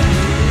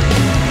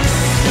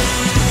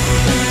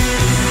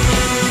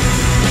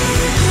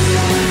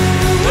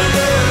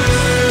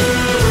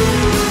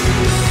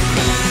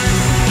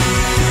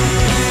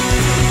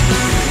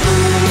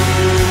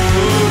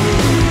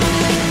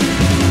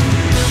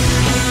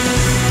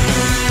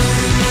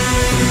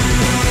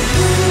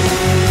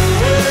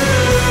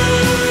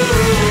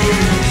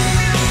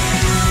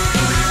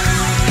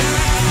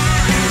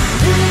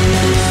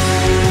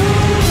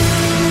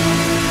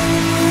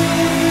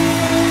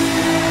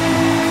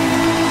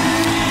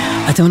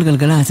 אתם על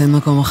גלגלת, אין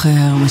מקום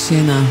אחר,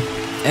 משינה,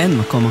 אין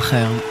מקום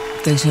אחר.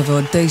 9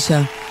 ועוד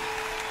 9.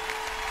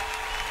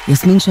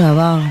 יסמין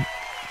שעבר,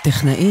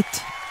 טכנאית.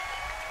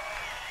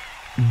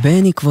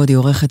 בני כבודי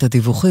עורכת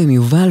הדיווחים,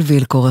 יובל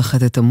וילק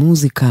עורכת את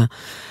המוזיקה.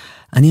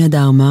 אני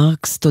הדר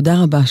מרקס,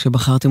 תודה רבה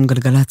שבחרתם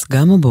גלגלץ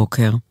גם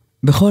הבוקר.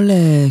 בכל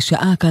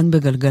שעה כאן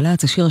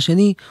בגלגלץ, השיר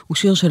השני הוא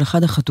שיר של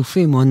אחד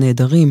החטופים או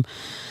הנהדרים.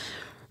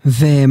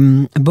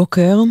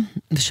 ובוקר,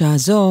 בשעה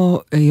זו,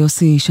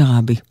 יוסי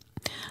שרבי.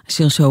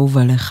 השיר שאהוב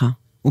עליך.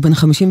 הוא בן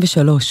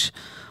 53,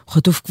 הוא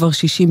חטוף כבר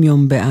 60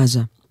 יום בעזה,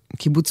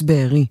 קיבוץ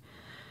בארי.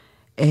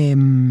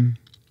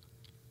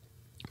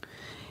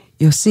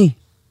 יוסי,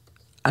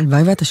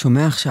 הלוואי ואתה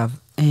שומע עכשיו.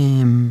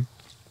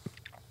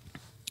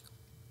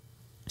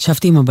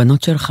 ישבתי עם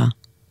הבנות שלך,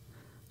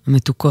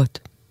 המתוקות.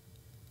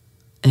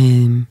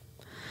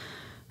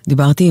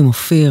 דיברתי עם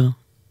אופיר.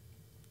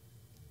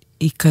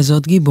 היא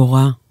כזאת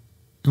גיבורה,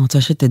 אני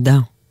רוצה שתדע.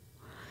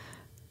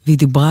 והיא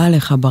דיברה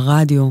עליך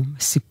ברדיו,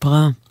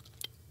 סיפרה,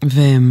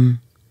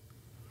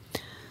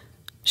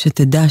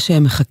 שתדע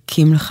שהם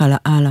מחכים לך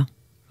לאללה,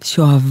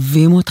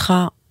 שאוהבים אותך,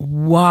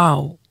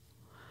 וואו.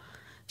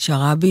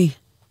 שרבי,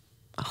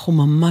 אנחנו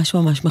ממש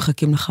ממש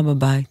מחכים לך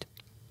בבית,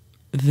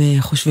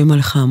 וחושבים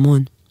עליך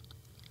המון.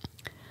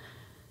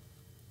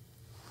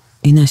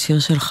 הנה השיר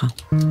שלך.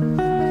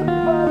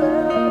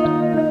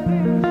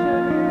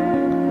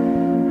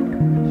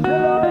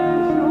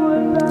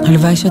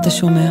 הלוואי שאתה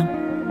שומע.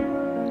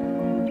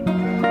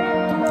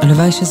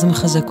 הלוואי שזה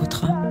מחזק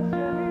אותך.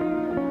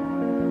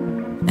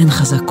 אין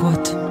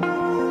חזקות.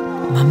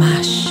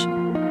 ממש.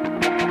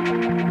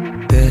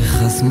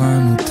 איך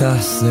הזמן הוא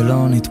טס, זה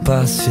לא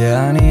נתפס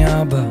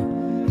שאני אבא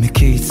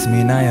מקיץ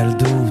מן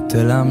הילדות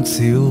אל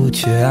המציאות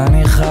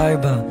שאני חי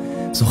בה.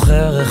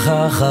 זוכר איך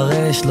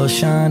אחרי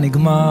 3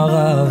 נגמר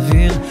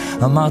האוויר.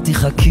 אמרתי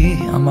חכי,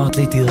 אמרת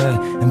לי תראה,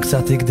 הם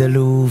קצת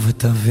יגדלו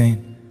ותבין.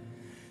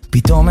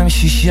 פתאום הם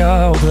 6,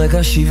 עוד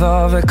רגע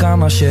 7,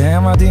 וכמה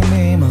שהם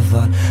מדהימים.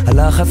 אבל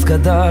הלחץ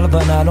גדל,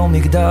 בנה לו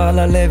מגדל,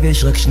 הלב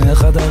יש רק 2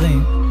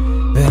 חדרים.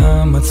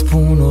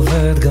 והמצפון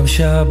עובד גם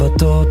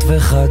שבתות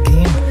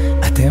וחגים.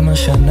 אתם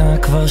השנה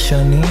כבר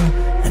שנים,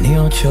 אני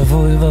עוד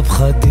שבוי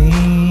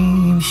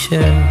בפחדים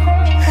של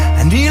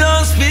אני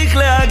לא אספיק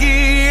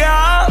להגיע,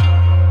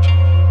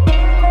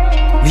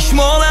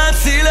 לשמור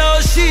להציל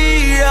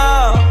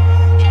להושיע,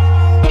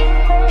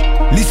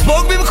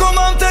 לספוג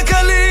במקומם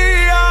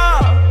תקליע.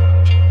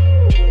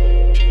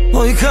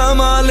 אוי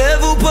כמה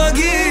הלב הוא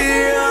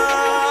פגיע.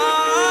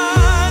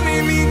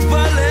 אני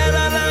מתפלל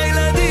על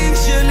הילדים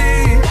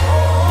שלי,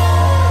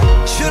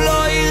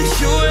 שלא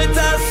ירשו את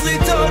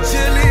הסריטות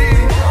שלי,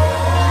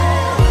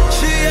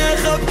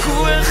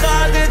 שיחבקו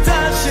אחד את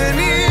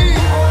השני,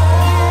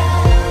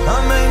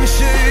 אמן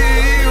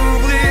שיהיו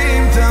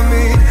בריאים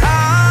תמיד.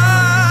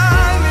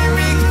 אני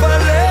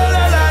מתפלל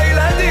על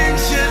הילדים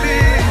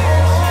שלי,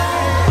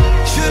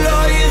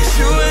 שלא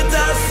ירשו את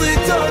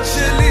הסריטות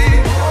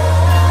שלי,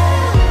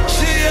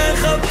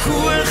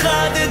 שיחבקו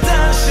אחד את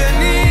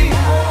השני,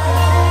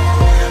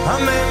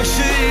 אמן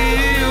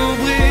שיהיו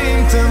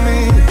בריאים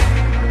תמיד.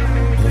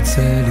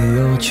 רוצה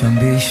להיות שם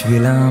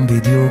בשבילם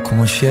בדיוק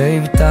כמו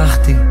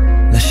שהבטחתי,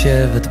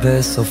 לשבת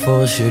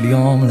בסופו של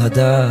יום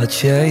לדעת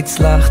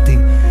שהצלחתי.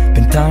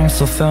 בינתיים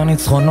סופר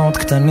ניצחונות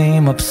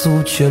קטנים,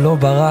 מבסוט שלא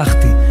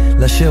ברחתי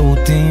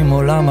לשירותים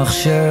או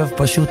למחשב,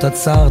 פשוט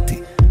עצרתי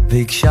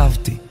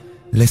והקשבתי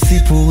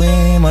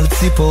לסיפורים על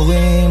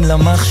ציפורים,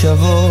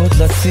 למחשבות,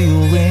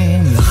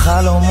 לציורים,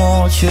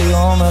 לחלומות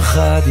שיום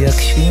אחד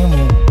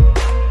יגשימו,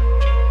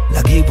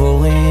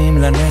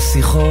 לגיבורים,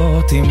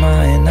 לנסיכות עם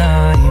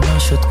העיניים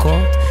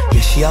השותקות.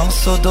 יש ים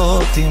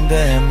סודות אם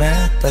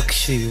באמת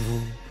תקשיבו.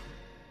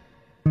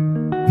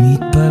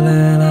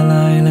 מתפלל על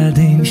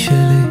הילדים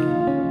שלי,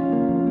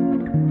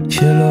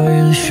 שלא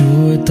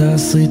ירשו את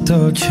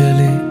הסריטות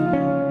שלי,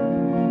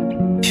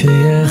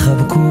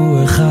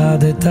 שיחבקו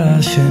אחד את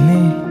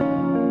השני,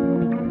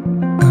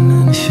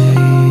 אמן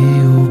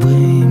שיהיו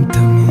בריאים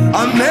תמיד.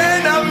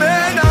 אמן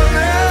אמן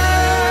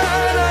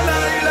אמן על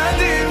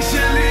הילדים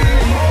שלי,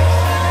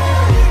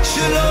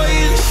 שלא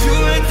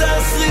ירשו את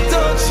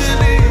הסריטות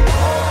שלי,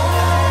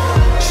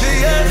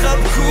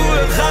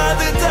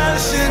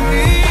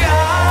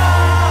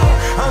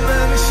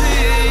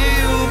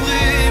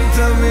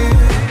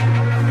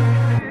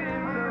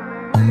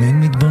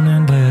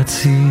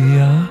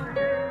 מגיע,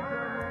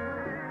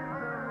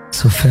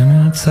 צופה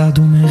מהצד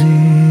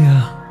ומריע,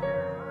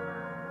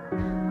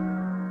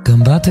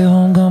 גם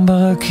בתהום גם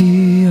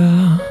ברקיע,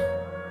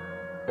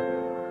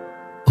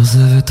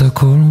 עוזב את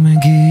הכל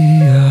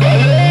ומגיע.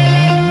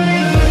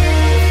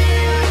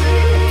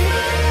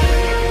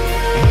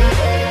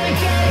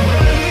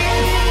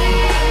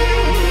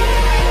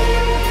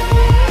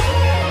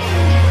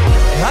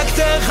 רק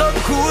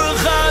תחבקו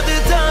אחד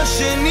את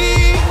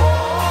השני,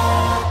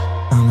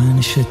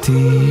 אמן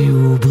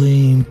שתהיו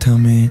בריאים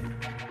תמיד.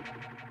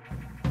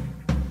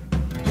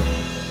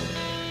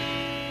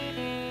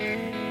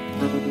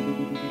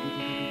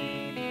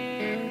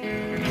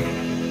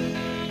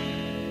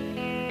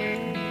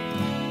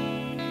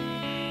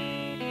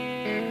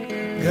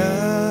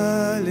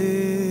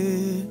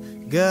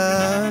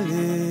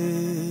 גלי,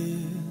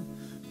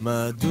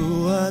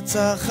 מדוע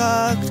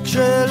צחקת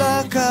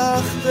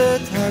כשלקחת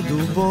את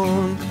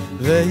הדובון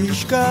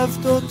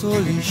והשכבת אותו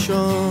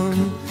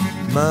לישון?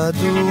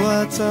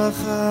 מדוע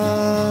צחקת?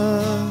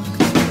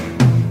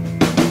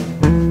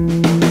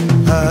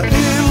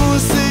 האם הוא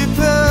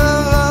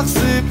סיפר לך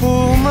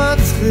סיפור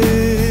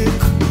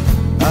מצחיק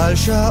על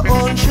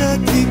שעון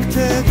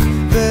שתקתק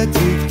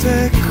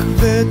ותקתק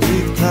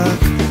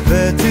ותקתק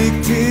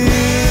ותקתק?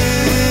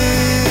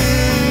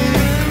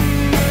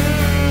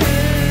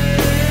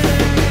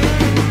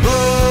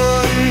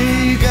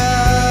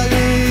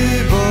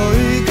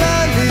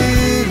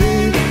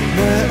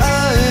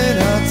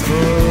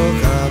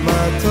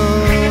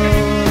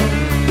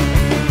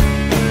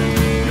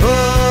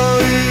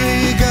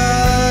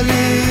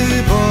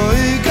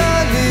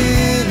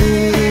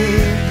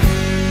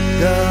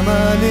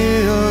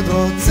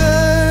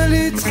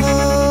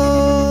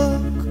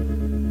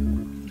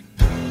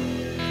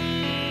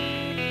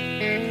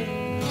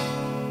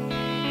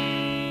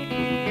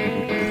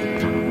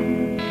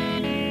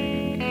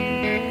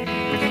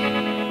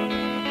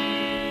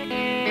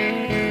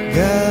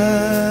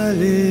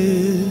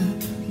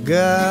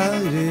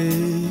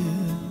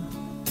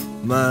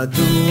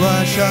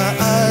 מדוע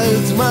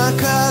שאלת מה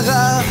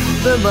קרה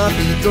ומה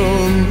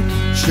פתאום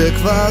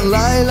שכבר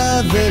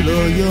לילה ולא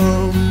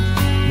יום?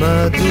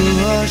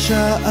 מדוע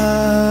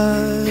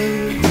שאלת?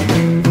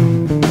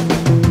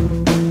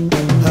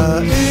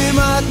 האם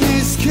את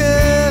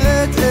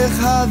נזכרת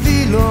איך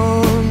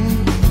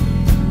הווילון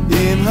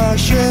עם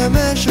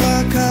השמש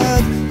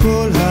רקד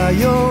כל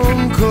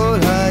היום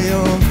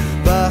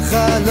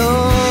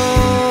בחלום?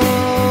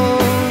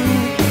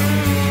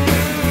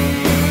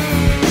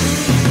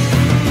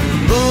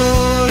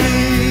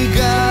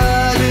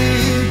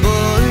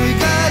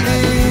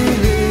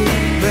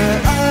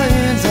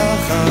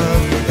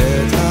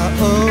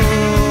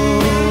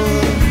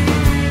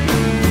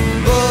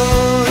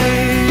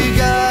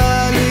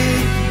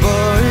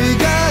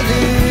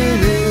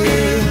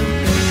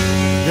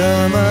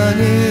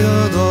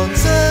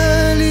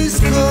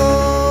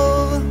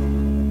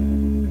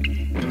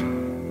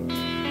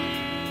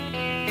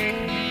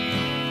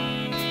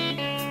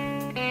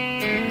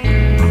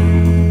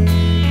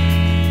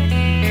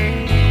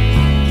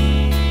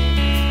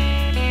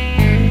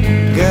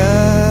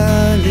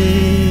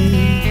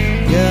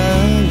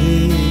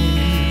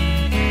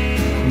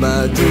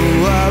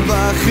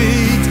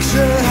 בכית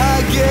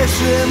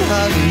כשהגשם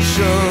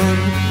הראשון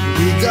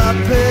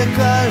התאפק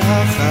על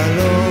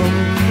החלום?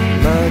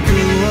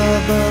 מדוע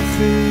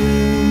בכית?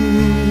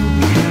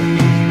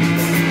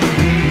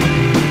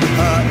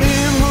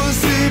 האם הוא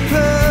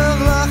סיפר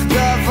לך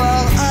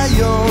דבר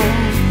היום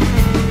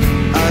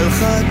על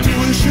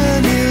חתול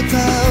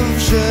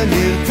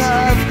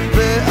שנרטב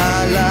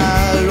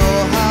ועלה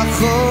לו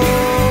החום?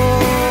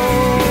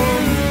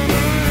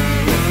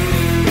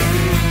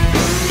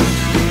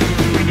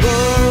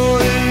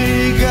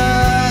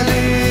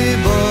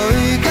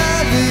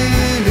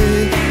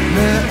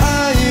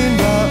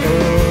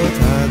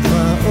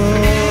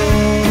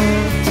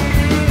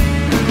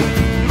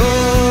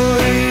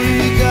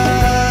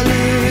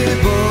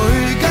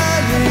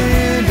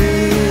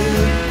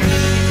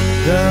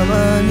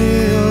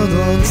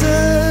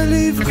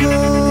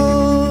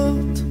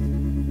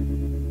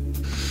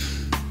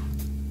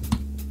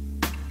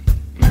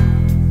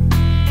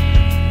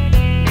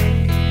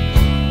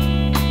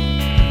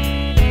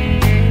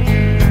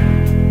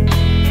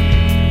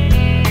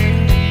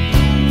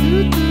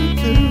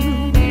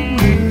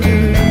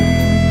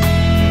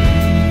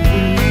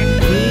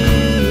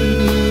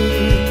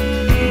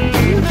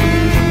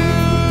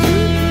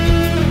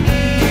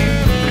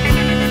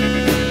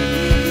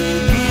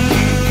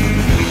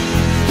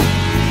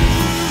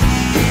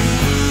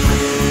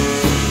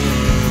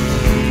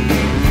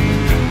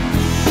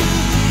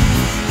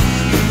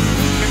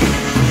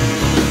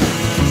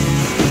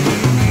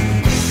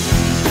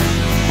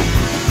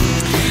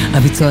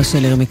 הביצוע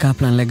של ירמי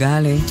קפלן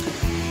לגלי.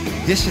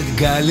 יש את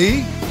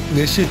גלי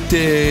ויש את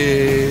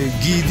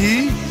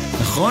גידי,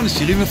 נכון?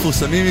 שירים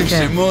מפורסמים עם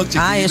שמות.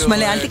 יש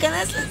מלא, אל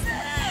תיכנס לזה.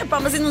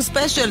 פעם עשינו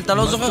ספיישל, אתה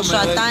לא זוכר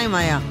שעתיים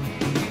היה.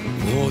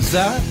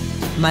 רוזה?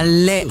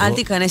 מלא, אל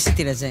תיכנס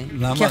איתי לזה.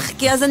 למה?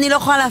 כי אז אני לא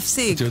יכולה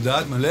להפסיק. את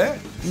יודעת מלא?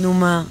 נו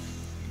מה?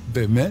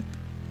 באמת?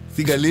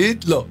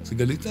 סיגלית? לא,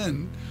 סיגלית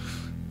אין.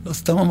 לא,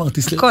 סתם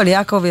אמרתי. הכל,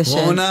 יעקב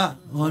ישן.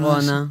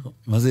 רונה.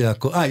 מה זה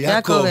יעקב?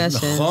 יעקב,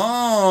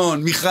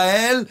 נכון.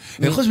 מיכאל.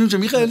 הם חושבים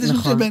שמיכאל זה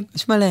שם של בן.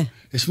 יש מלא.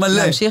 יש מלא.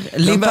 להמשיך,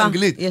 ליפה.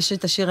 יש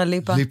את השיר על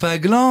ליפה. ליפה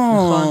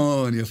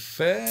עגלון.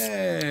 יפה,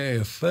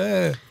 יפה.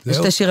 יש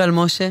את השיר על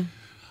משה.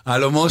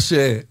 הלו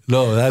משה.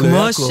 לא, זה הלו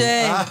יעקב.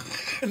 משה.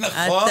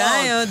 נכון. אתה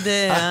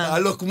יודע.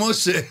 הלו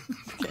כמשה.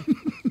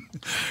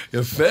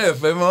 יפה,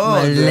 יפה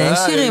מאוד. מלא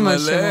שירים על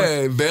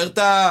שמות.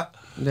 ברטה.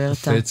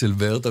 ברטה. יפה אצל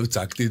ברטה,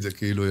 הצגתי את זה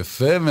כאילו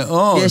יפה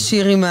מאוד. יש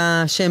שיר עם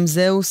השם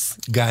זהוס.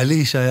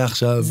 גלי שהיה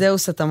עכשיו.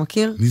 זהוס אתה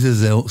מכיר? מי זה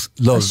זהוס?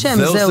 לא, השם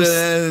זהוס.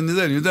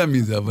 אני יודע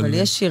מי זה, אבל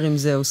יש שיר עם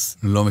זהוס.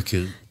 אני לא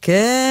מכיר.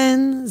 כן,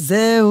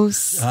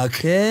 זהוס.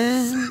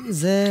 כן,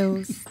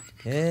 זהוס.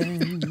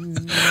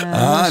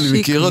 אני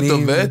מכיר אותו,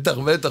 בטח.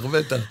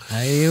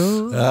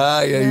 היו.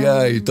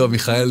 איי, טוב,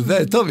 מיכאל זה,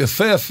 טוב,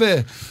 יפה.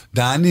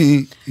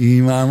 דני,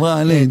 אמא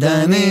אמרה לי,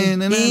 דני,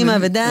 אמא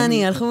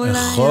ודני הלכו לה.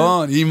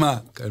 נכון, אמא,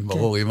 כן,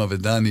 ברור, אמא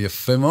ודני,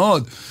 יפה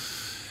מאוד.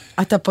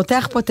 אתה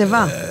פותח פה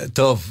תיבה.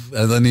 טוב,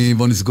 אז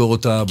בוא נסגור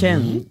אותה.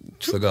 כן.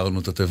 סגרנו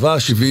את התיבה,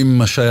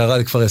 70 השיירה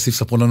לכפר יאסיף,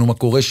 ספרו לנו מה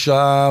קורה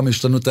שם,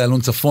 יש לנו את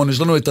איילון צפון, יש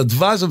לנו את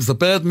הדבש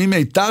שמספרת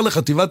ממיתר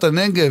לחטיבת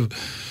הנגב.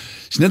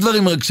 שני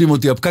דברים מרגשים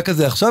אותי, הפקק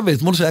הזה עכשיו,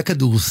 ואתמול שהיה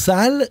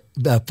כדורסל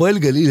בהפועל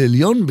גליל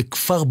עליון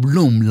בכפר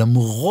בלום,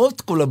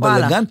 למרות כל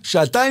הבלגן,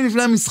 שעתיים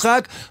לפני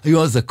המשחק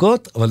היו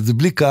הזקות, אבל זה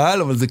בלי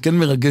קהל, אבל זה כן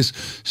מרגש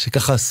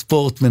שככה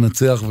ספורט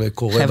מנצח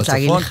וקורה בצפון. חייבת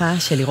להגיד לך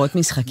שלראות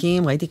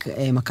משחקים, ראיתי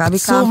מכבי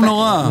כמה. עצוב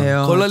נורא,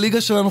 כל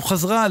הליגה שלנו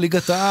חזרה,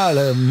 ליגת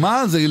העל,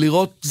 מה זה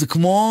לראות, זה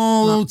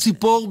כמו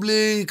ציפור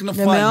בלי כנפיים.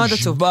 זה מאוד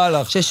עצוב,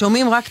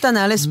 ששומעים רק את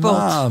הנעלי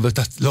ספורט.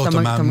 לא, את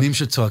המאמנים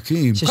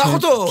שצועקים, קח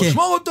אותו,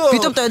 שמור אותו.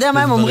 פתאום אתה יודע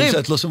מה הם אומרים.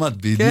 את לא שומעת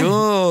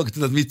בדיוק, את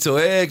יודעת מי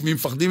צועק, מי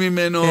מפחדים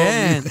ממנו.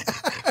 כן,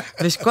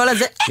 ושכל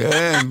הזה,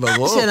 כן,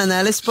 ברור. של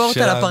הנעלי ספורט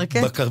על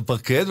הפרקט.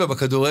 בפרקט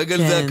ובכדורגל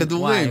זה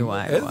הכדורים.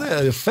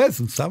 איזה יפה,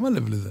 שמה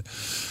לב לזה.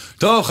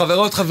 טוב,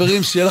 חברות,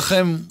 חברים, שיהיה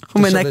לכם...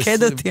 הוא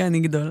מנקד אותי, אני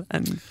גדול,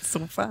 אני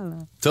שרופה.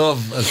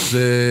 טוב, אז...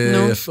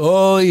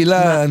 אוי,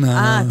 אילן.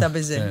 אתה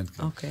בזה,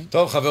 אוקיי.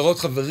 טוב, חברות,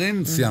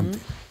 חברים, סיימתי.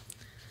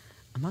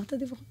 אמרת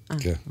דיווח?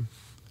 כן.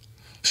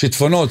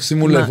 שיטפונות,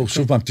 שימו לב,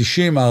 שוב פעם,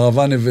 90,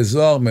 הערבה נווה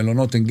זוהר,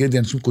 מלונות אנגדי,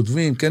 אנשים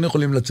כותבים, כן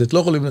יכולים לצאת, לא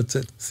יכולים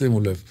לצאת, שימו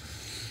לב.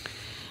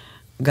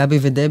 גבי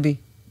ודבי.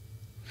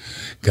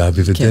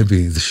 גבי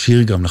ודבי, זה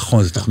שיר גם,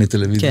 נכון, זה תוכנית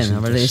טלוויזיה. כן,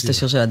 אבל יש את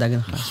השיר של הדג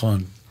נחש.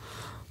 נכון.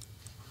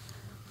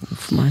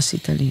 מה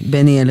עשית לי?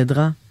 בני ילד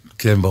רע?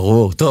 כן,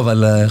 ברור. טוב,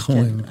 אבל איך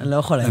אומרים? אני לא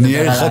יכולה לדבר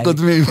עליי. אני אהיה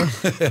קודמים.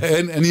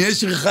 אני אהיה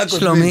שירך קודמים.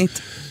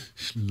 שלומית.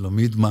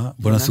 שלומית מה?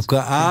 בוא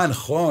נסוכה.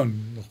 נכון.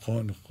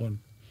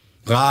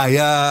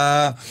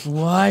 ראיה.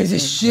 וואי, איזה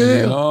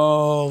שיר.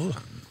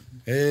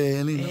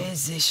 אלינור.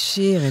 איזה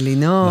שיר,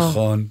 אלינור.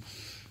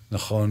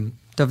 נכון.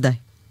 טוב, די.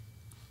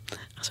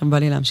 עכשיו בא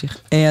לי להמשיך.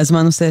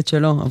 הזמן עושה את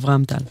שלו,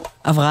 אברהם טל.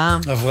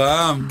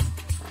 אברהם.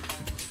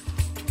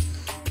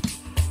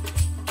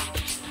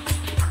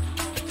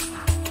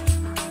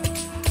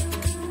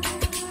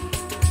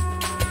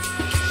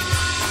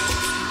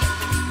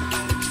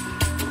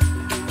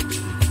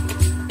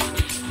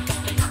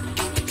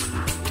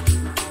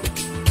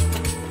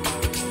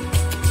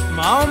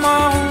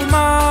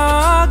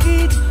 מה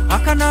אגיד,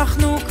 רק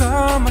אנחנו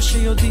כמה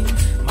שיודעים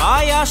מה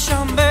היה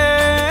שם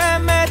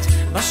באמת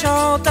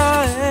בשעות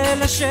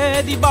האלה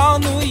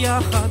שדיברנו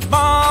יחד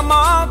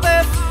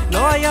במרתף.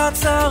 לא היה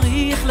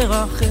צריך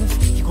לרחף,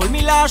 כי כל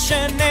מילה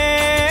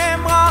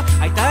שנאמרה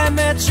הייתה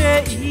אמת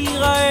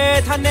שהאירה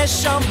את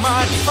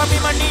הנשמה.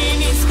 לפעמים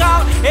אני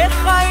נזכר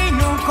איך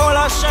היינו כל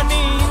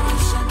השנים,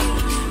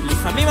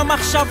 לפעמים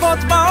המחשבות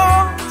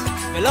באות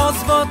ולא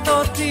עוזבות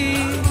אותי.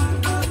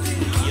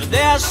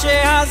 יודע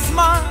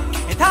שהזמן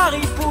את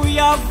הריפוי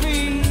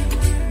יביא,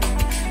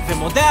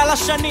 ומודה על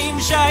השנים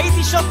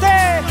שהייתי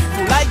שוטה,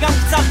 אולי גם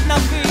קצת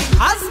נביא.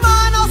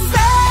 הזמן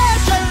עושה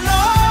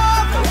שלו,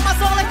 והוא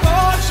מזור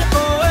לכל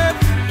שכואב.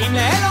 אם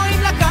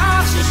לאלוהים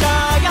לקח 6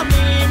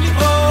 ימים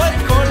לברוא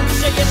את כל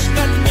שיש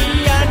כאן,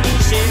 מי אני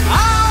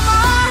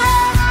שאמר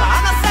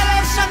פנסה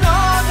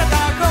לשנות את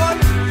הכל,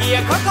 כי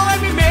הכל קורה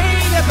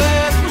ממילא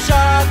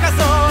בתחושה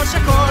כזו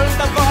שכל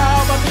דבר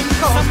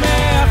במקום.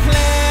 שמח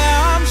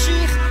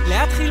להמשיך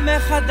להתחיל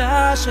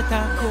מחדש את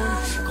הכל,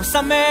 כה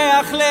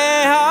שמח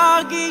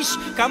להרגיש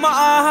כמה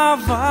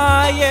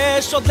אהבה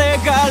יש עוד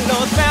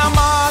לגלות,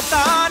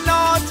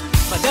 והמתנות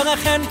בדרך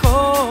הן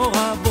כה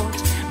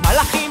רבות,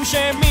 מלאכים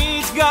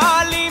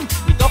שמתגלים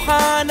מתוך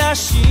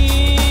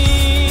האנשים.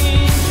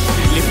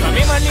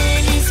 לפעמים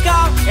אני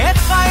נזכר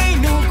איך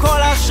היינו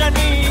כל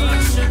השנים,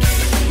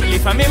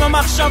 לפעמים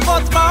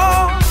המחשבות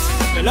באות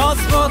ולא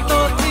עוזבות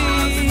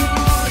אותי.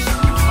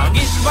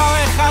 מרגיש כבר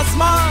איך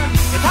הזמן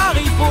את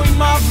הריפוי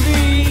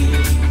מביא,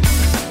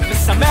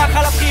 ושמח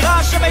על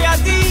הבחירה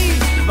שבידי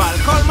ועל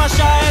כל מה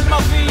שהעת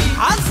מביא.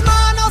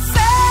 הזמן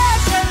עושה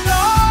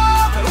שלו,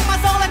 והוא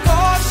מזור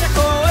לכל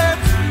שכואב.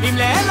 אם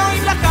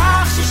לאלוהים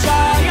לקח 6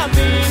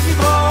 ימים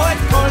לברוא את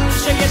כל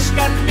שיש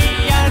כאן,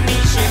 מי אני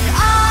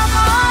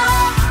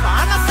שאמר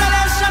פנסה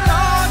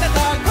לשנות את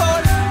הכל,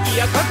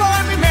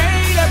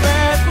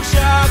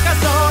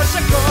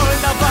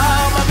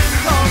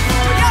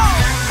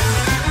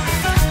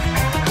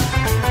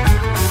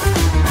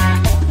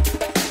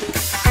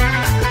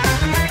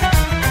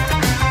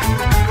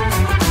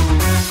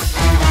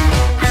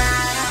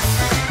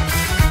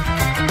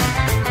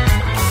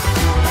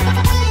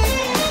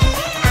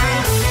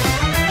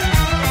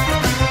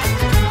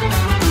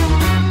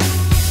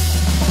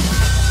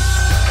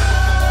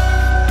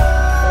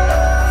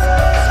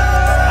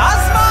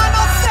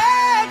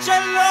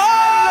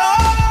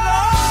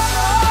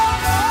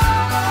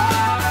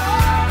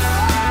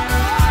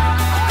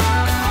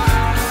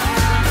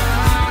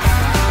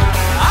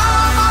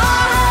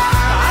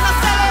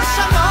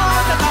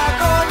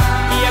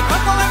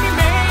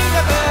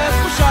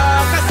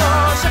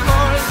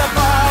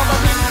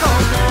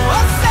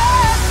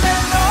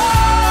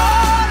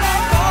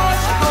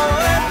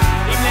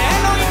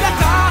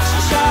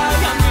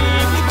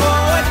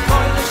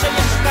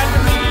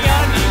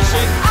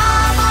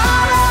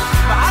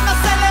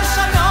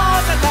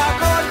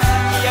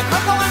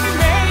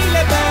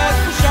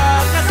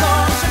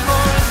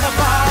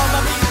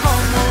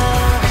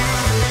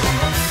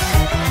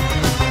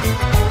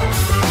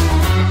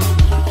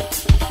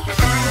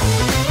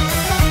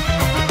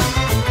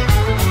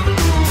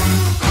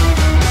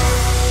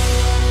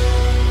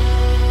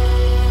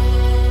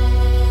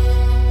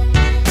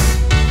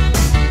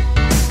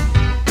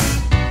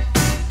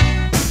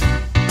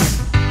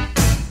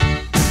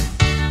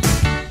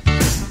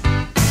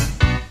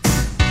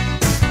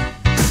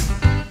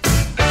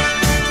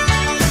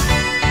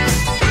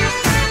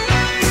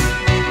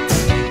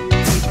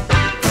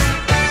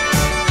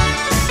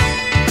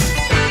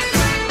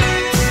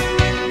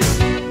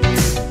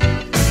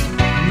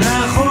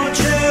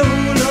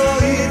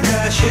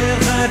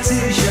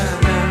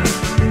 שנה,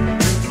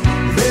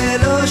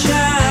 ולא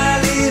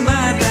שאל אם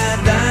את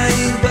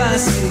עדיין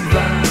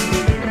בסביבה.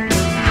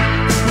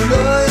 הוא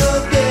לא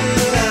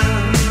יודע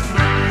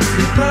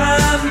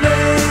מפעם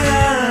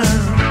באה,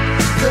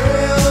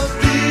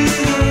 ואותי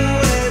הוא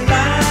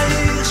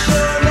אלייך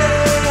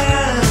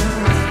שולח,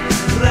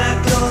 רק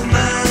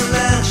לומר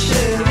לך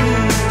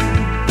שהוא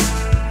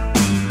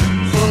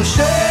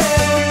חושב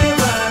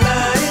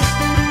עלייך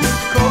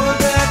כל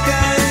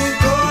דקה עם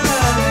כל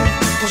הלב,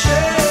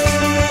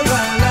 חושב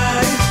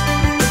עלייך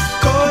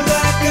כל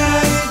דקה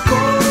עם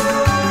כל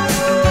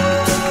הלב.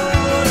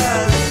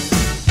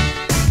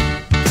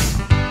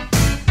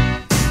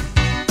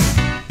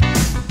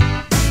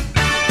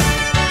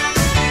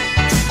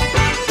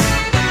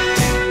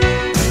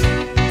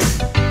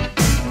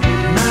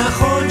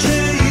 נכון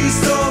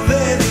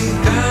שהסתובב עם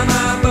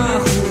כמה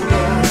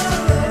בחורות,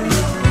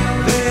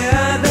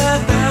 ועד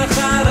עתה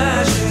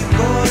חרש את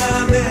כל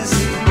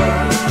המסיבה,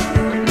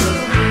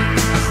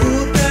 אך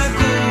הוא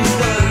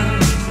תקוע,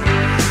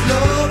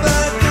 לא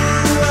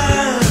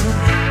בטוח,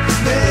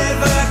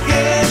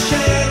 מבקש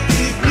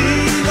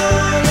שתתני לו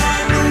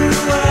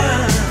לנוע,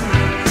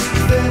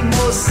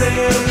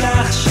 ומוסר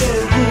לך שהוא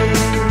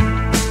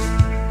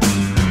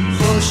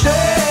חושב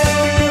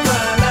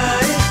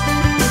עלייך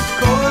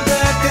כל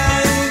דקה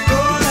עם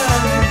כל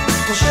הלב,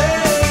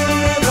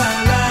 חושב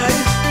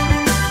עלייך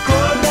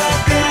כל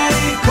דקה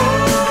עם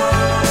כל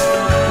הלב.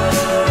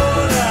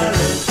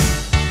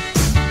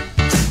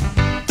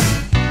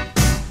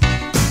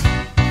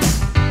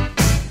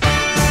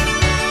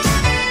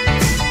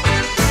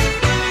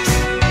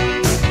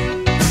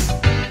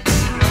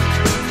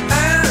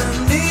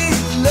 אני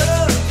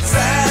לא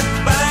צד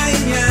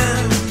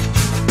בעניין,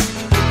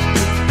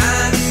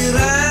 אני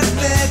רק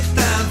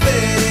מתווך.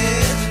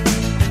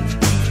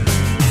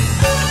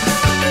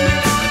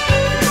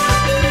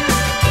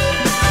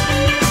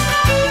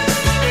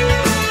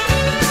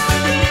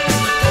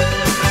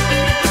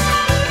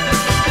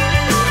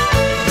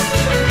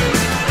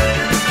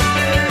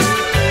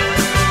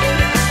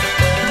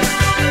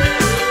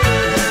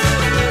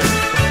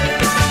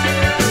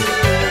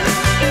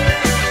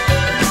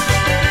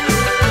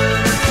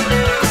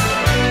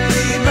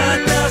 אם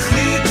את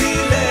תחליטי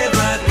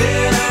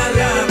לוותר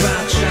עליו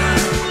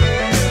עכשיו,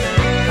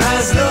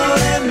 אז לא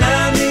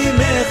אמנע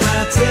ממך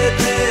לצאת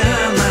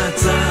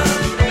מהמצב,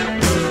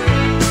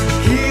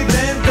 כי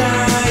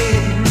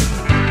בינתיים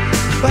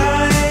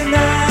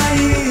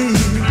בעיניים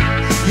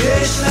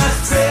יש לך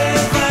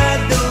צבע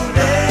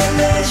דומה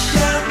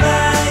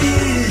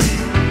לשמיים,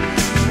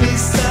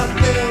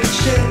 מסתבר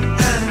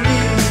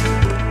שאני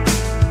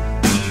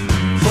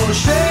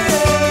חושב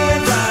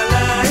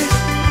עלייך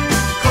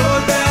כל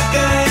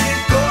דקה עם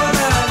כל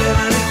הלב,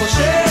 אני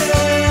חושב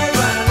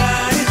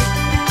עלייך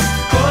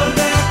כל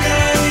דקה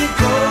עם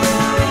כל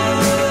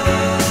הלב.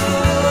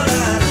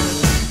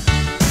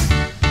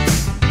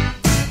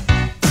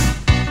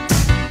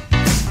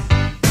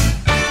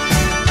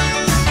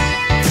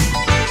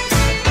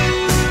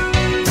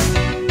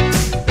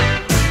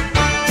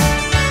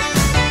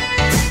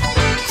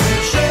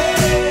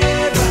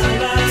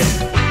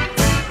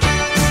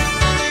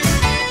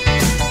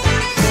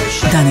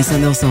 דני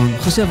סנדרסון,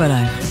 חושב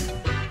עלייך.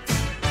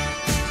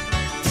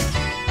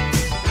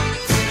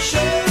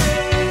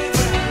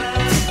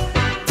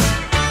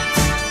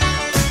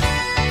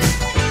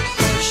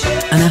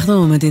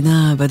 אנחנו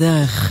מדינה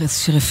בדרך, איזה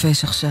שיר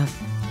יפש עכשיו.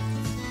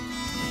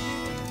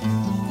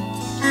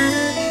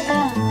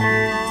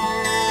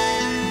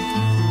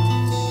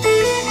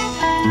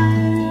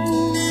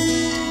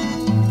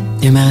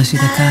 ימי ראשית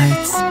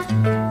הקיץ,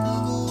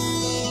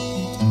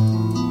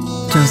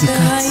 ג'וזי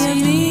קץ.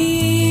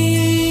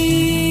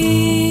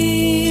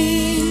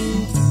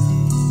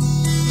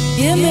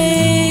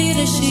 ימי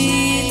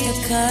ראשית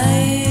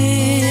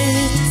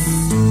הקיץ,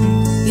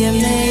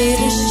 ימי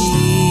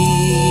ראשית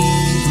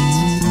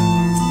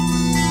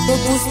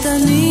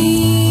בבוסתנים,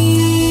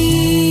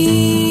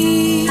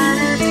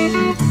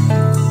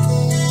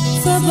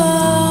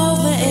 צבר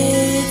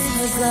ועץ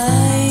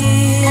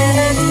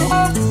הזית,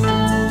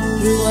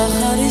 רוח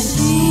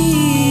הראשית,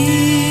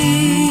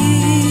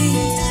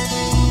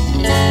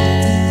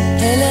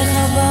 הלך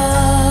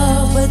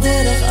עבר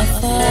בדרך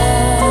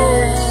עפר,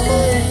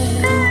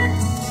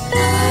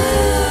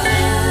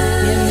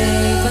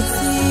 ימי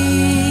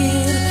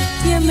בציר,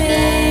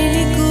 ימי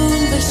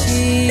ניגון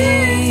בשיר,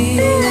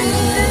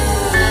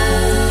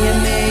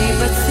 ימי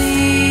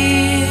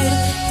בציר,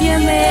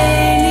 ימי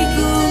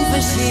ניגון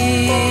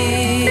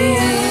בשיר,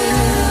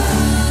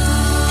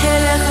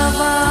 הלך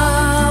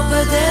עבר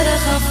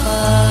בדרך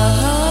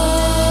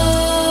עפר,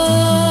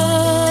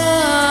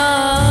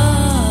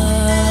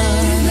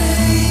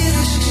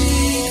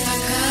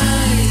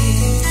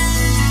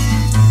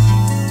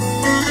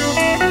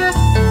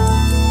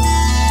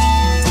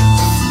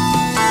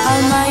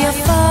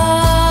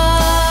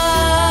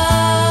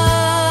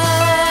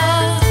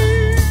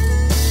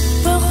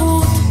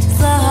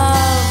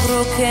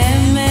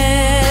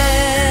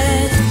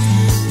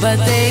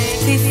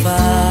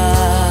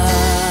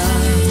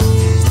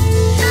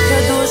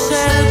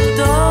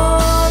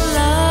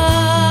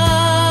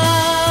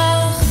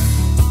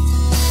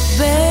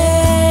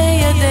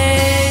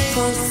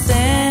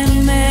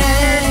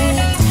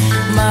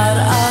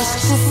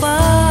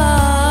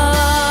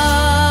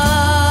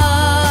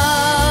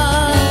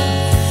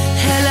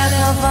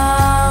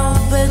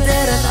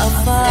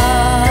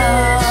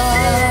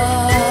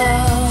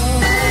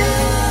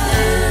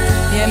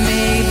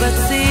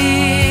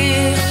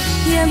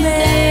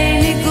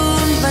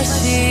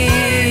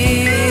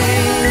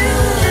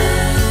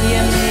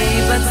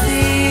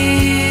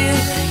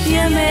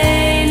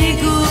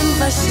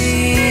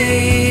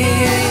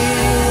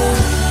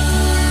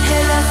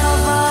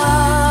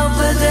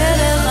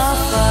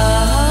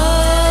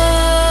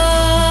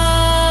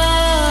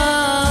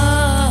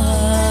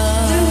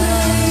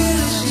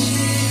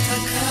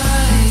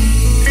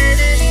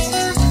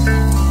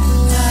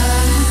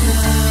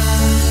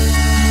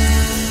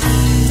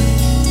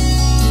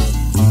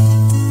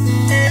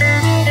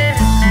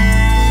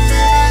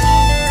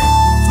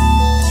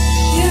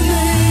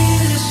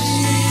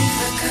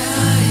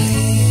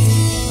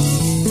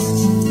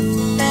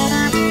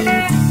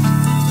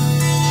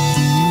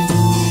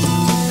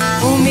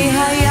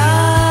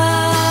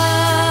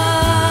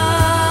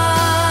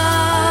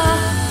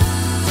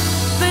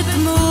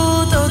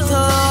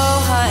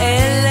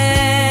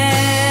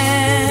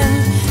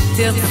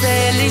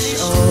 תרצה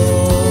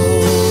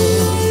לשאול,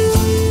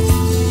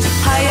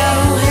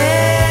 היה הוא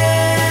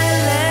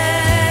הלך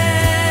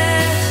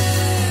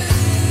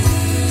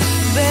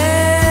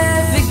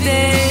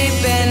בבגדי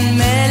בן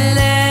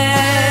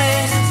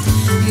מלך,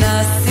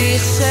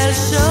 נסיך של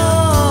שור,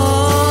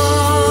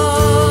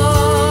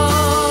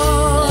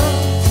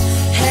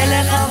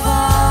 הלך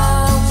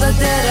עבר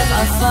בדרך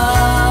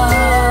עבר,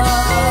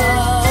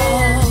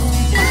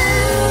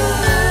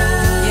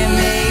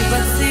 ימי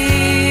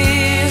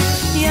בציר,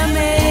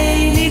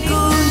 ימי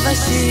ניגון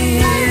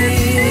ושיר,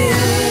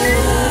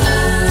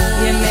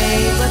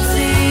 ימי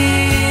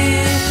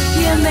בציר,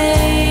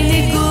 ימי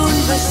ניגון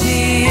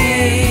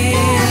ושיר,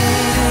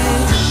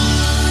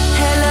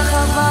 הלך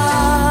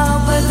עבר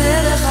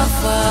בדרך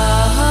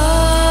עבר,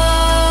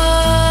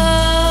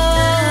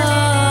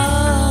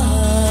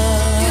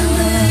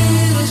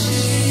 ימי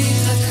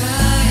ראשית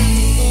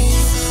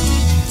הקיץ,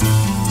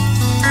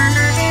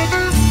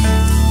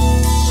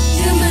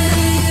 ימי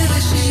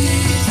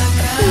ראשית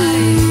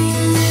הקיץ,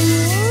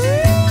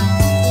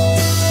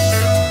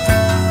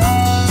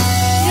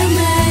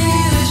 ימי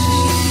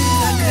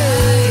ראשית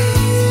הקיץ,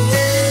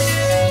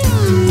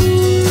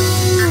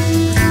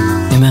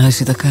 ימי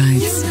ראשית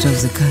הקיץ,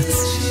 ג'וזי קץ.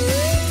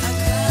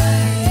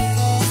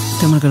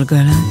 אתם על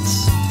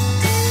גלגלצ.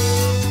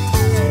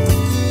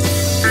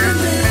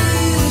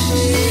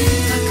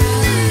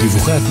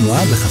 דיווחי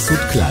התנועה בחסות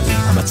כלל,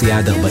 המציעה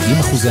עד 40%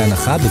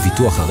 הנחה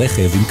בביטוח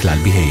הרכב עם כלל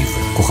בהייב.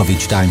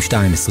 כוכבית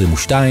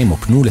 2222 או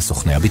פנו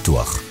לסוכני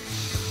הביטוח.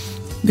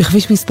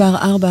 בכביש מספר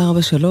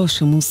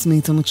 443, עמוס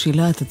מצומת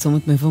שילת,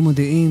 צומת מבוא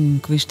מודיעין,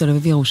 כביש תל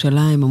אביב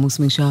ירושלים, עמוס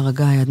משער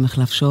הגיא עד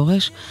מחלף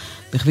שורש.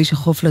 בכביש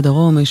החוף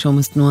לדרום יש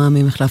עומס תנועה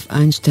ממחלף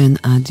איינשטיין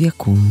עד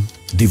יקום.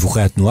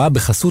 דיווחי התנועה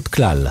בחסות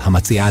כלל,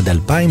 המציעה עד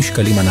 2,000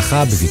 שקלים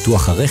הנחה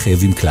בביטוח הרכב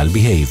עם כלל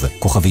בהייב.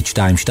 כוכבית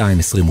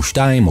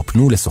 2222 או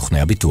פנו לסוכני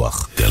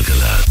הביטוח.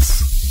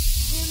 גלגלצ.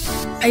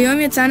 היום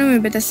יצאנו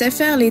מבית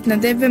הספר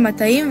להתנדב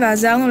במטעים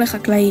ועזרנו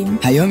לחקלאים.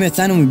 היום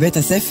יצאנו מבית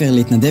הספר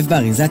להתנדב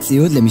באריזת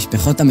ציוד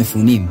למשפחות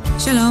המפונים.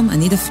 שלום,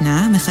 אני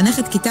דפנה,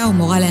 מחנכת כיתה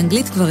ומורה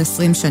לאנגלית כבר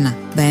 20 שנה.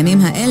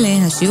 בימים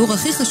האלה, השיעור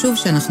הכי חשוב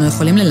שאנחנו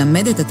יכולים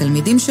ללמד את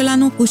התלמידים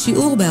שלנו הוא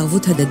שיעור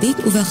בערבות הדדית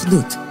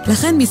ובאחדות.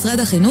 לכן משרד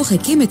החינוך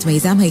הקים את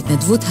מיזם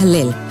ההתנדבות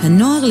הלל,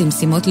 הנוער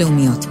למשימות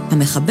לאומיות,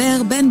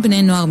 המחבר בין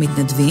בני נוער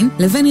מתנדבים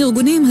לבין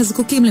ארגונים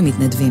הזקוקים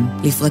למתנדבים.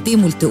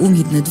 לפרטים ולתאום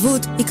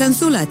התנדבות,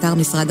 ייכנסו לאתר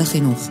משרד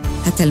החינוך.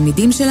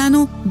 התלמידים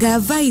שלנו,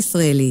 גאווה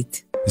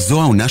ישראלית.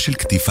 זו העונה של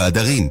קטיף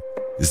העדרים.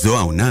 זו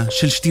העונה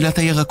של שתילת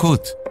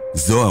הירקות.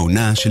 זו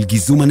העונה של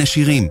גיזום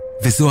הנשירים.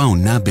 וזו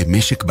העונה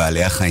במשק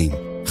בעלי החיים.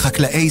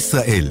 חקלאי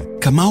ישראל,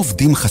 כמה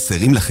עובדים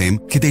חסרים לכם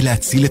כדי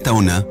להציל את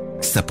העונה?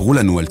 ספרו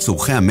לנו על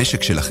צורכי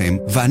המשק שלכם,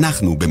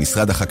 ואנחנו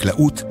במשרד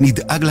החקלאות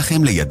נדאג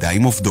לכם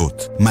לידיים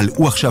עובדות.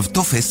 מלאו עכשיו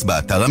טופס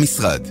באתר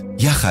המשרד.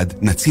 יחד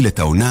נציל את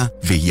העונה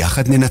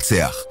ויחד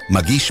ננצח.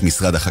 מגיש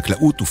משרד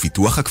החקלאות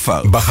ופיתוח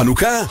הכפר.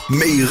 בחנוכה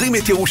מאירים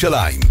את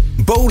ירושלים.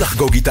 בואו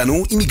לחגוג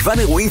איתנו עם מגוון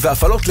אירועים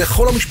והפעלות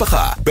לכל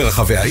המשפחה,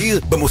 ברחבי העיר,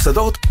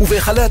 במוסדות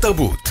ובהיכלי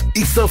התרבות.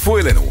 הצטרפו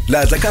אלינו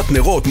להדלקת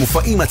נרות,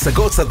 מופעים,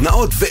 הצגות,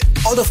 סדנאות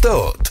ועוד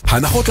הפתעות.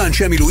 הנחות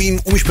לאנשי המילואים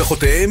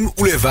ומשפחותיהם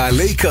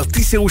ולבעלי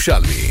כרטיס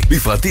ירושלמי.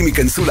 בפרטים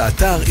ייכנסו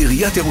לאתר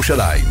עיריית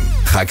ירושלים.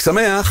 חג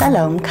שמח.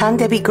 שלום, כאן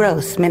דבי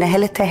גרוס,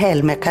 מנהלת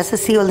תהל, מרכז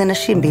הסיוע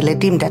לנשים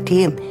בילדים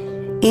דתיים.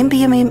 אם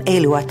בימים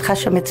אלו את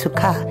חשה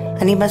מצוקה,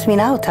 אני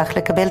מזמינה אותך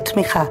לקבל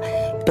תמיכה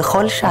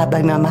בכל שעה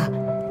ביממה.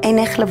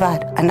 אינך לבד,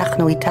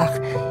 אנחנו איתך.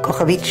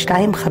 כוכבית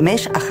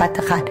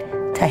 2511,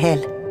 תהל.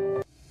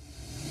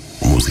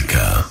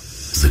 מוזיקה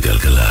זה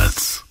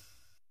גלגלצ.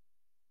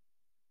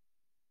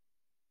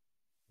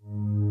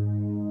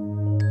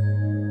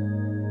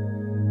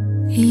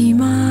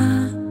 אמא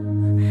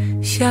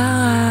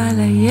שרה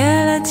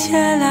לילד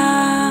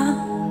שלה.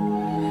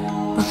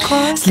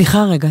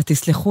 סליחה רגע,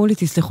 תסלחו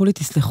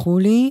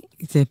לי,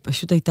 זה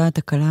פשוט הייתה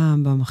תקלה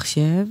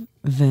במחשב,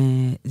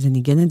 וזה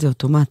ניגן את זה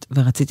אוטומט,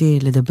 ורציתי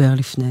לדבר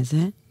לפני זה.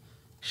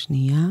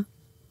 שנייה.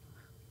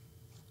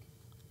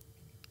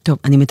 טוב,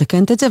 אני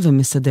מתקנת את זה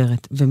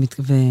ומסדרת,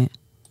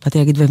 באתי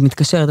להגיד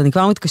ומתקשרת, אני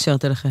כבר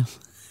מתקשרת אליכם.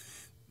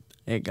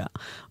 רגע,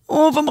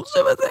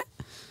 במחשב הזה.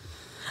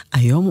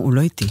 היום הוא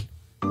לא איתי.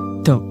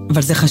 טוב,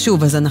 אבל זה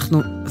חשוב, אז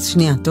אנחנו...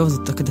 שנייה, טוב,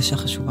 זאת הקדשה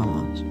חשובה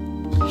ממש.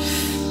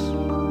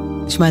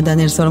 נשמע את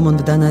דניאל סולומון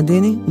ודנה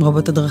עדיני,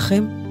 מרבות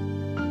הדרכים,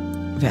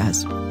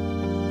 ואז.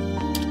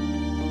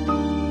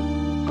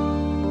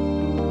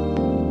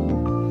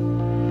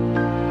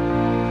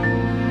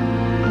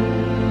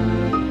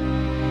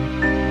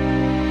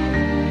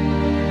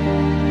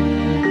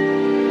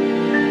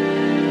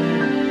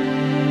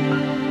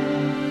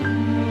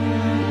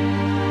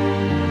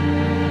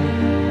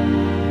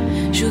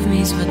 שוב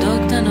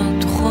מזוודות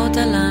קטנות תוחות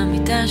על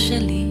המיטה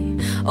שלי,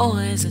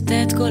 אורזת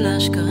את כל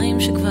השקרים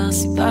שכבר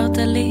סיפרת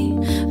לי,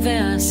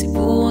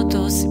 והסיפור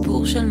אותו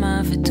סיפור של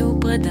מוות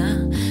ופרידה,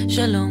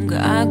 שלום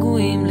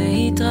געגועים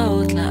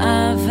להתראות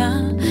לאהבה,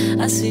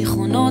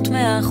 הזיכרונות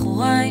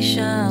מאחוריי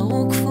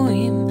שערו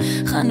קפואים,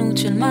 חנות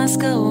של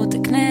מזכרות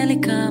אקנה לי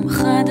כמה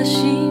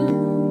חדשים.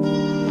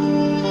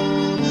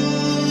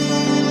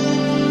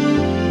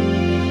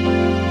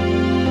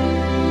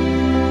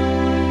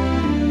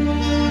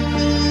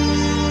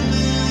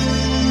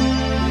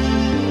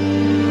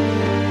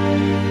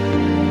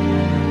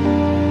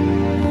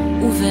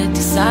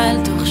 וטיסה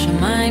אל תוך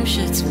שמיים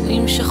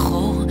שצבועים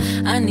שחור.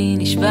 אני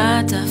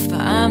נשבעת אף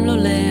פעם לא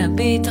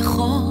להביט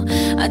אחור.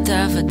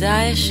 אתה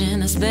ודאי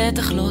ישן אז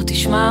בטח לא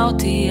תשמע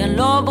אותי. אני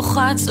לא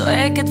בוכה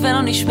צועקת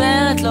ולא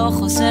נשברת לא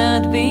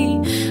חוזרת בי.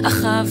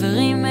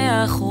 החברים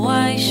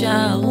מאחוריי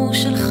שערו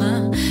שלך,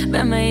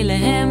 במילא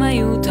הם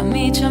היו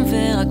תמיד שם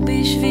ורק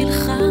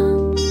בשבילך.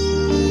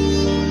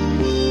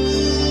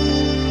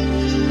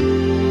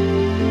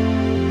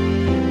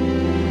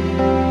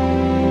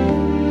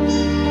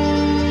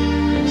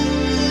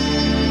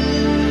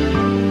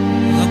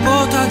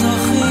 רבות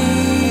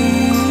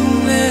הדרכים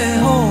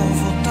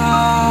לאהוב אותך,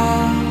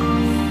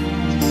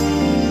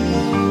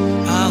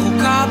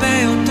 ארוכה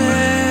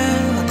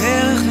ביותר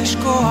הדרך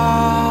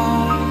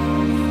לשכוח.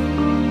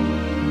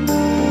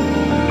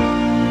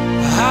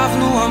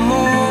 אהבנו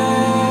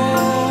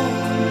עמוק,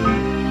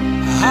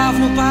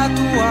 אהבנו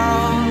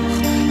פתוח,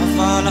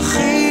 אבל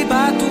הכי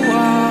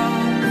בטוח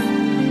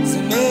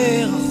זה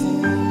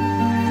מרחוק.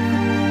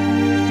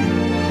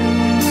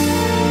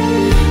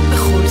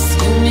 בכל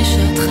סיום יש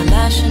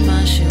התחלה של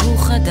משהו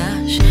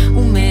חדש,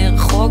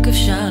 ומרחוק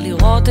אפשר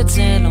לראות את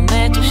זה לא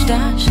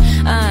מטושטש.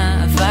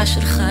 האהבה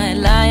שלך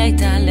אליי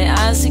הייתה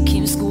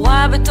לאזיקים,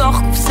 סגורה בתוך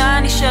קופסה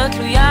נשארת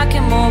תלויה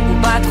כמו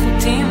בובת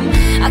חוטים.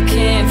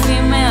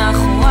 הכאבים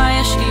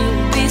מאחוריי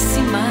ישאירו בי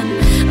סימן,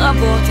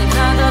 רבות הן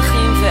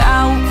הדרכים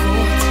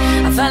וארוכות,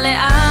 אבל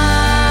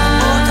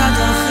לאן? רבות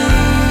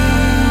הדרכים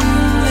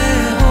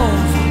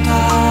לאהוב אותך,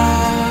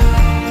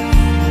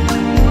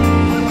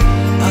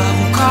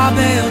 ארוכה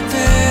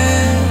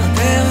ביותר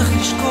הדרך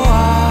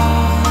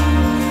לשכוח.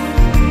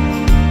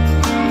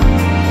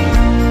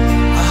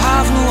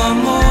 אהבנו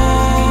עמוק,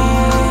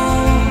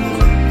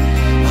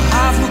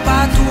 אהבנו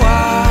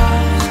פתוח,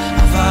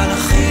 אבל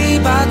הכי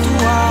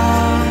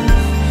בטוח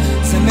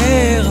זה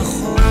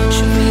מרחוק.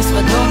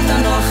 שמזוודות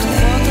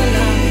הנוחתות על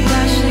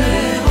המיטה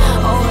שלי,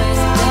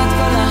 אורזת את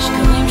כל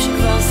השקרים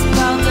שכבר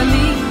סיפרת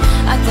לי.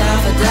 אתה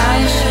ודאי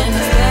ישן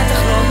אז בטח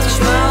לא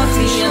תשמע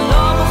אותי. אני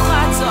לא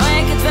בוכה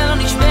צועקת ולא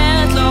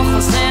נשברת לא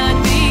חוזרת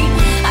בי.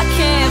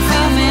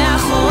 הכאבים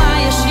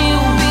מאחוריי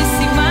ישאירו בי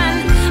סימן,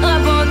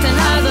 רבות הן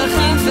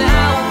הדרכים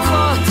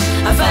וארוכות,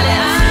 אבל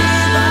לאן?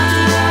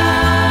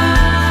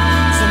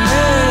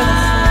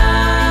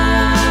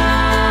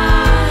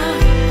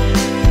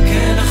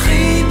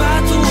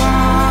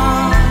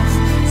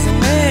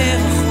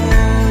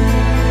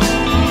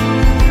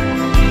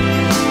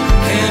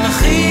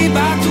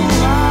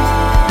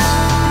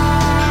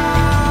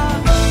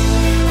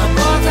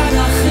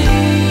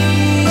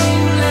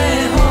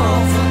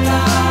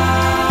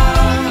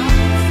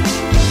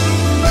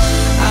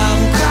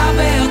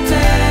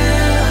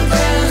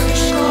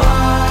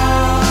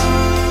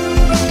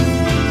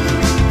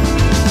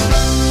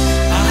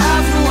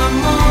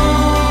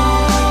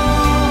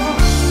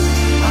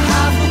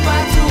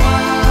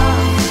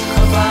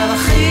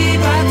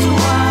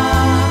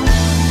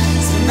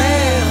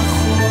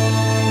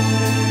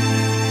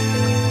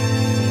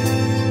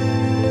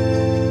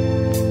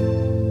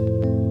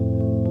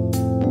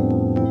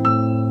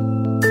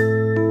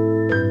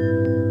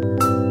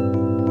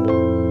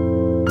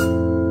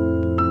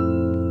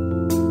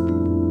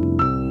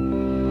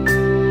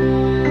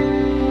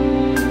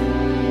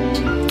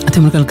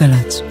 אתם על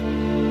גלגלצ.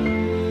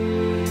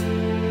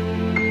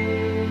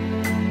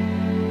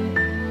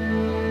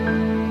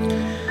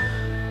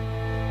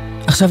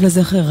 עכשיו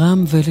לזכר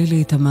רם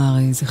ולילי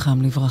תמרי,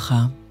 זכרם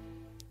לברכה.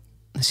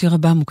 השיר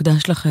הבא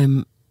מוקדש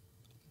לכם,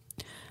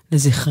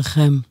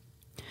 לזכרכם,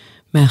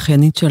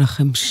 מהאחיינית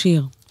שלכם,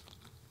 שיר.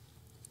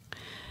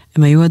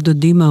 הם היו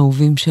הדודים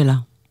האהובים שלה.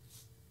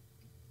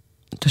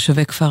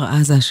 תושבי כפר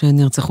עזה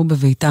שנרצחו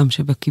בביתם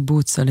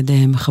שבקיבוץ על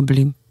ידי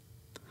מחבלים.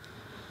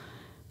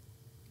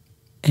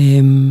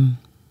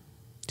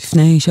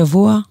 לפני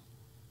שבוע,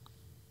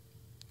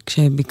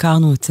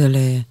 כשביקרנו אצל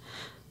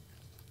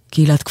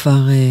קהילת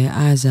כפר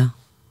עזה,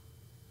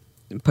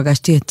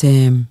 פגשתי את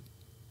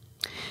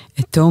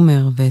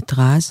תומר ואת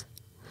רז,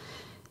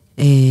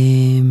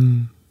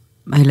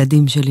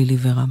 הילדים של לילי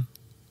ורם.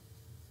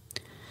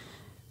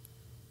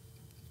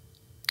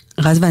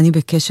 רז ואני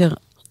בקשר,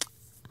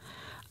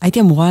 הייתי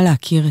אמורה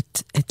להכיר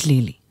את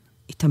לילי,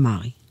 את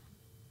תמרי.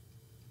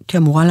 הייתי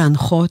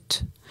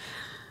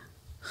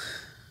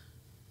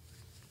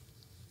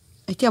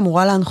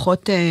אמורה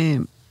להנחות,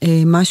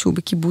 משהו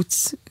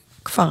בקיבוץ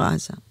כפר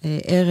עזה,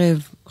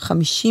 ערב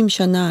 50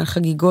 שנה על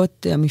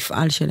חגיגות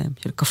המפעל שלהם,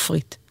 של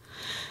כפרית.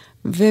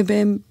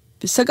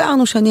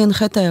 וסגרנו שאני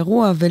אנחה את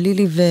האירוע,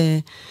 ולילי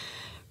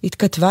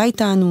התכתבה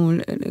איתנו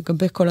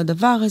לגבי כל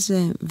הדבר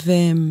הזה,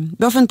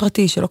 ובאופן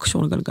פרטי שלא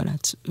קשור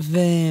לגלגלצ.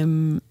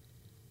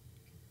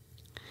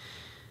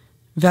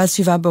 ואז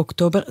 7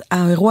 באוקטובר,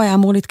 האירוע היה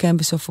אמור להתקיים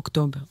בסוף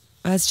אוקטובר.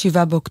 ואז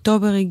 7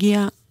 באוקטובר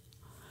הגיע,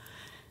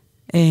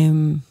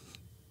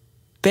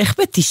 בערך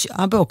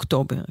ב9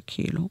 באוקטובר,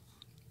 כאילו,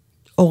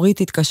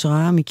 אורית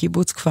התקשרה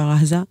מקיבוץ כפר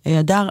עזה,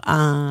 הידר,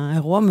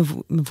 האירוע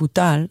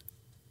מבוטל,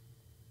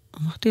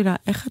 אמרתי לה,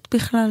 איך את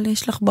בכלל,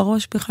 יש לך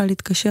בראש בכלל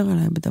להתקשר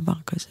אליי בדבר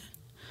כזה?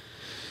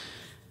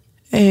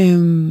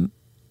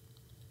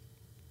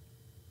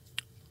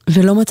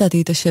 ולא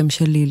מצאתי את השם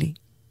של לילי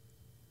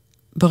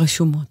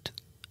ברשומות.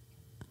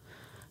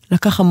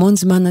 לקח המון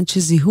זמן עד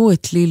שזיהו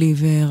את לילי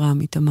ורם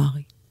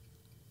מתמרי.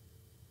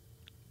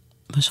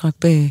 ממש רק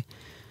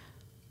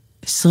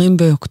ב-20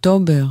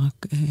 באוקטובר,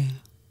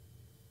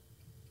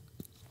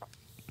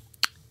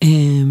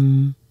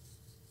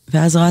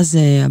 ואז רז,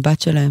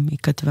 הבת שלהם, היא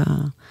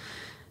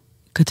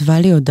כתבה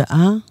לי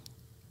הודעה,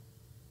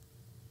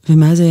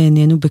 ומאז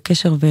נהיינו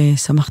בקשר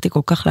ושמחתי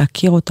כל כך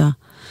להכיר אותה.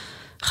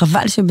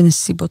 חבל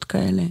שבנסיבות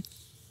כאלה,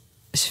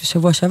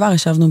 שבוע שעבר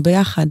ישבנו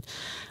ביחד,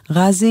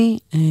 רזי,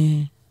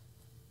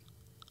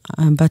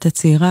 הבת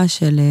הצעירה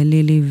של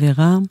לילי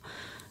ורם,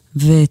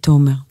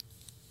 ותומר,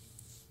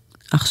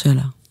 אח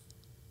שלה.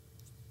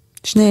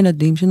 שני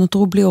ילדים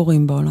שנותרו בלי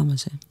הורים בעולם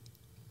הזה.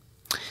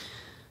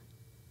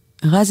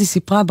 רזי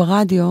סיפרה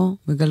ברדיו,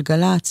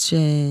 בגלגלץ,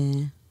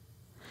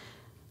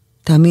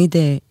 שתמיד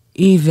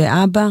היא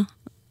ואבא,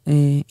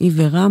 היא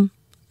ורם,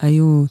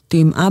 היו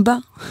טים אבא,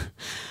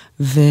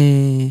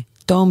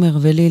 ותומר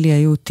ולילי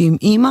היו טים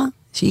אמא,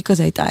 שהיא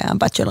כזה הייתה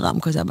הבת של רם,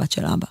 כזה הבת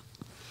של אבא.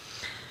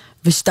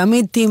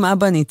 ושתמיד טים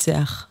אבא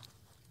ניצח.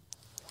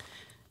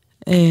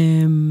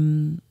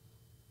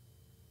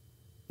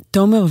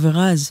 תומר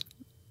ורז,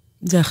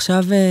 זה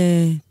עכשיו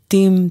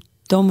טים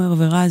תומר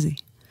ורזי.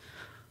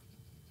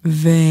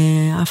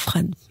 ואף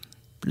אחד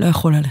לא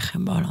יכול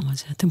עליכם בעולם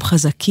הזה. אתם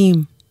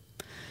חזקים,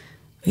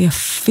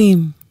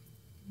 יפים,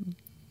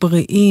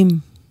 בריאים,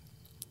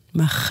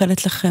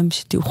 מאחלת לכם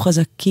שתהיו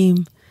חזקים,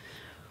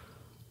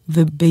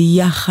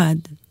 וביחד,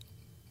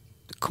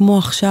 כמו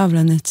עכשיו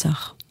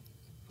לנצח.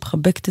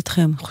 מחבקת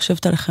אתכם,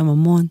 חושבת עליכם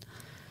המון,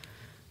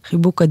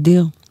 חיבוק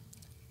אדיר.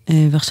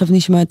 ועכשיו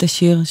נשמע את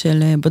השיר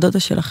של בדודה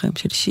שלכם,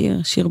 של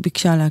שיר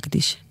ביקשה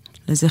להקדיש,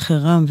 לזכר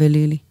רם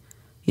ולילי.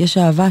 יש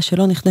אהבה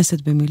שלא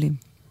נכנסת במילים,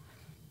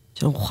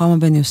 של רוחמה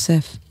בן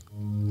יוסף.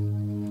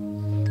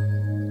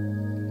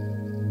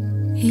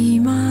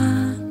 אמא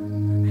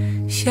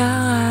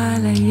שרה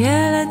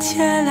לילד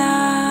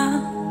שלה,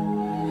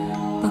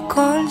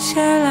 בקול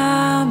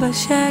שלה,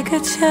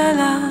 בשקט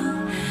שלה,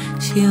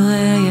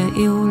 שיריה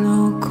יאירו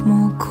לו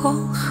כמו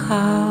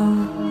כוכב,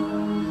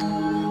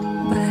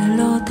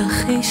 בלילות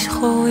הכי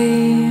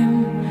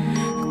שחורים,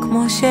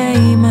 כמו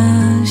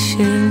שאמא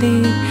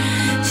שלי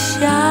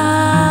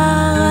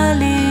שרה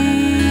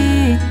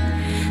לי,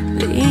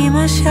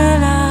 ואמא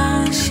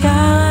שלה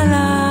שרה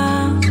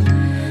לה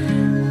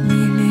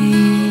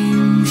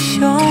מילים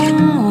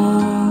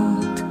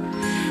שומרות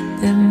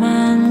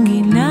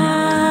במנגינה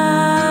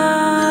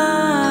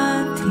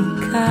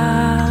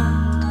עתיקה,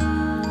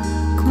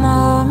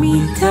 כמו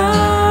מיטן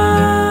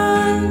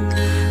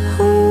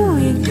הוא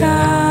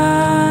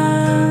יגן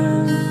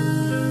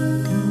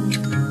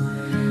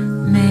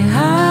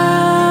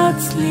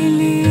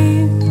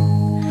מהצלילים,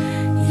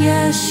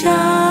 יש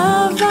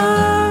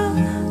אהבה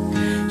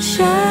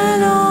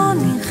שלא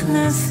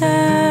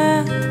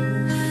נכנסת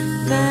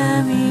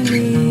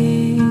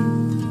במילים.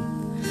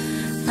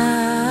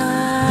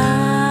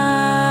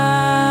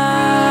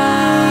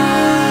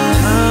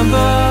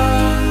 אבא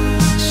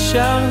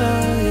שר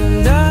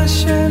לילדה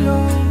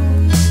שלו,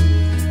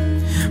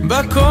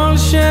 בקול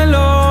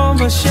שלו,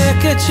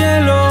 בשקט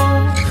שלו,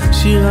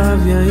 שיריו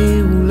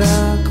יאירו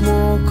לה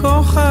כמו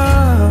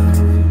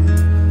כוכב,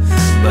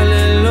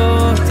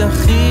 בלילות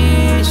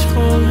הכי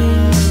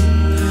שחורים,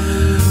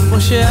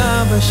 כמו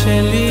שאבא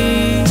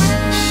שלי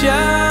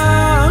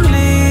שר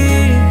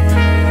לי,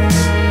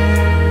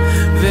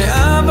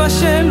 ואבא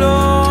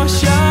שלו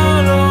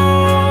שר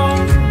לו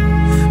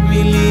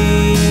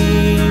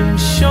מילים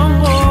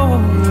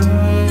שומרות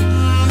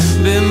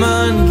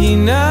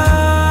במנגינה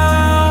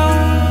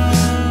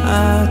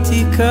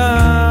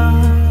עתיקה,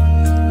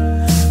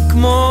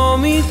 כמו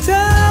מיטל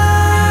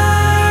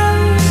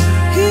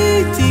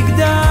היא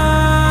תגדל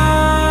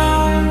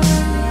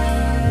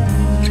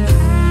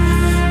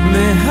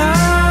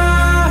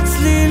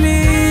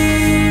מהצלילים,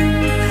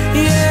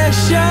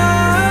 יש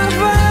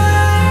אהבה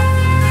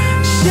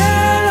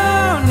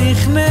שלא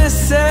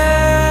נכנסת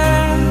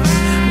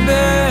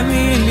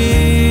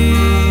במילים,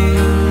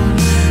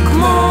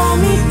 כמו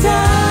מיטל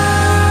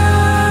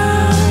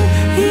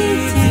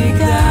היא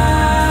תגדל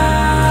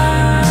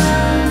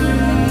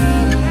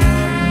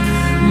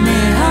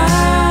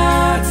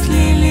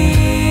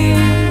מהצלילים,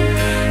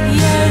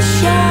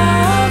 יש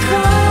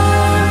אהבה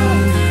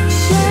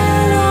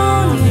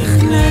שלא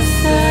נכנסת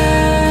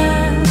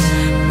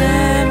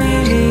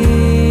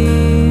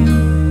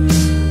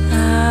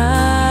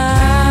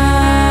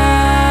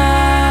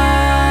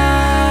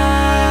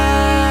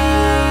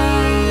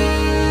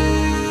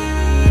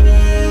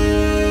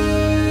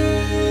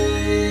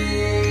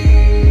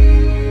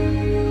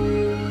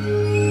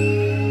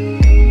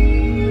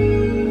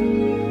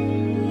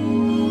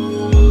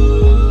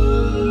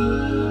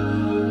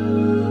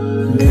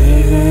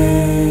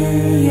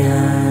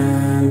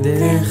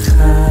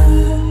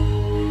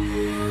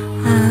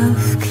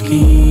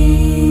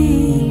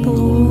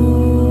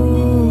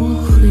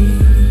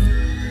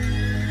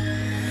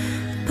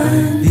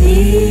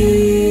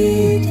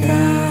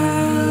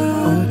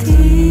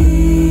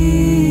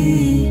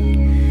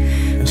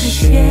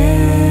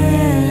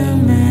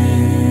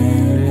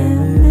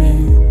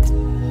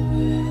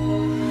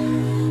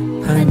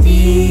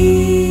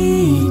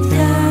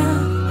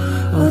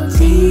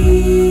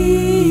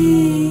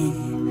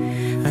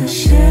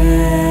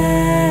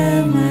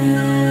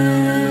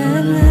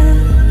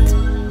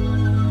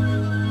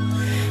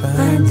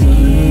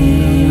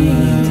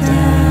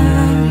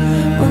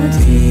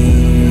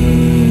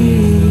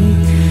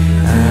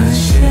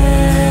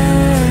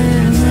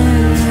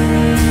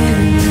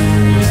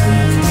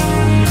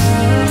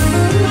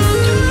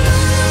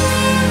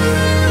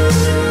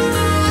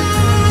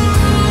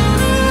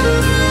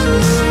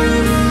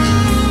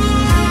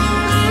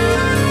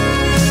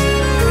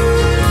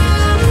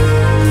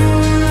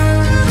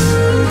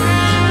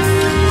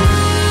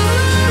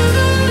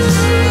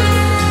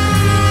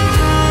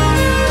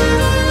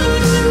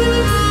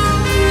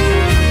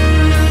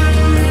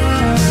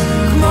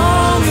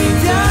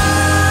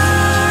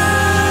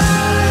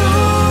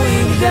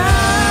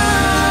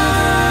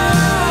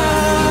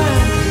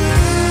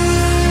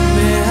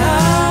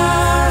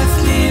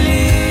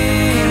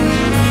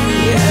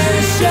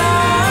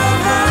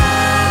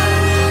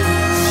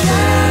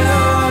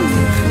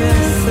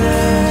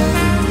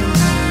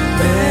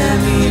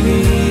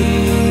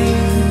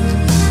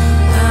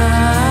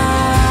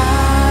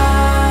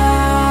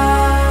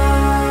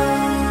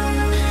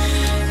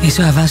יש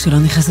אהבה שלא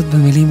נכנסת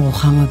במילים.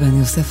 רוחמה בן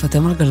יוסף,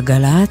 אתם על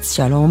גלגלץ.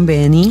 שלום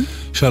בני.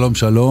 שלום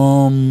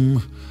שלום.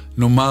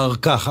 נאמר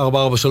כך,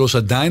 443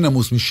 עדיין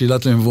עמוס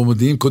משאלת למבוא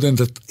מודיעין. קודם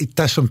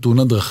הייתה שם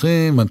תאונת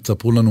דרכים,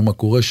 תספרו לנו מה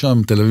קורה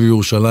שם. תל אביב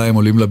ירושלים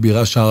עולים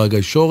לבירה שער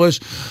הגיא שורש.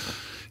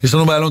 יש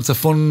לנו באלון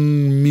צפון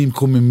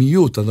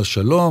ממקוממיות עד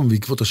השלום,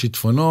 בעקבות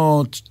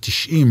השיטפונות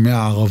 90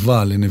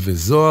 מהערבה לנווה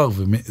זוהר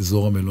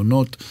ומאזור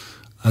המלונות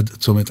עד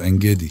צומת עין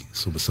גדי.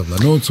 סעו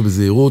בסבלנות, סעו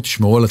בזהירות,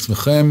 תשמרו על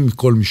עצמכם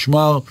מכל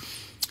משמר.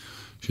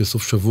 שיהיה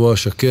סוף שבוע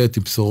שקט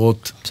עם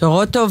בשורות.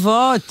 בשורות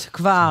טובות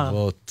כבר.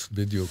 טובות,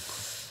 בדיוק.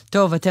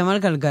 טוב, אתם על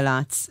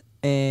גלגלץ.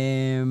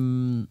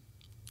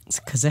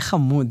 זה כזה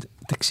חמוד.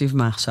 תקשיב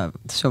מה עכשיו,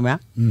 אתה שומע?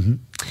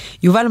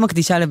 יובל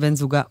מקדישה לבן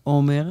זוגה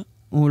עומר.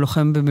 הוא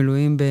לוחם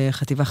במילואים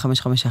בחטיבה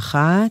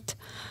 551.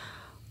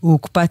 הוא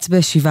הוקפץ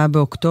ב7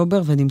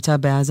 באוקטובר ונמצא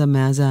בעזה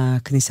מאז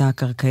הכניסה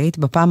הקרקעית.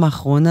 בפעם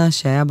האחרונה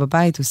שהיה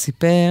בבית הוא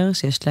סיפר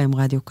שיש להם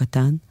רדיו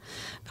קטן.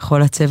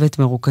 וכל הצוות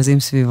מרוכזים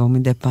סביבו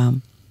מדי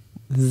פעם.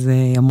 אז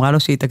היא אמרה לו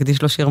שהיא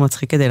תקדיש לו שיר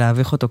מצחיק כדי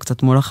להביך אותו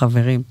קצת מול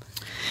החברים.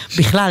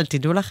 בכלל,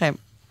 תדעו לכם.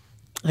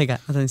 רגע,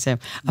 אז אני אסיים.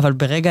 אבל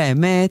ברגע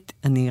האמת,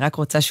 אני רק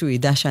רוצה שהוא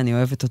ידע שאני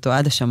אוהבת אותו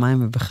עד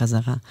השמיים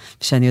ובחזרה.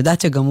 ושאני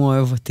יודעת שגם הוא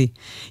אוהב אותי.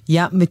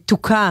 יא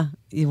מתוקה,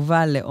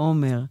 יובל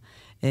לעומר,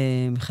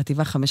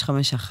 מחטיבה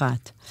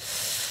 551.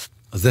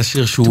 אז זה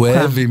השיר שהוא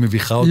אוהב והיא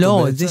מביכה אותו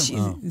לא, בעצם?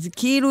 לא, זה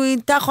כאילו, היא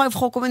הייתה יכולה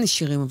לבחור כל מיני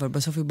שירים, אבל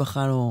בסוף היא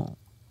בחרה לו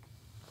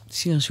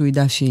שיר שהוא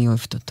ידע שהיא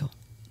אוהבת אותו.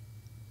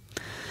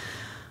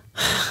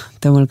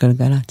 אתם על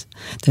גלגלת.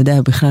 אתה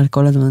יודע, בכלל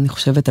כל הזמן אני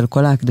חושבת על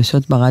כל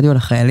ההקדשות ברדיו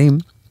לחיילים,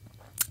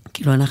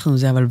 כאילו אנחנו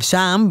זה, אבל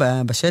שם,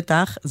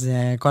 בשטח,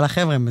 זה כל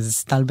החבר'ה, זה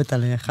סטלבט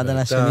על אחד על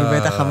השני,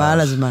 בטח חבל על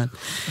הזמן.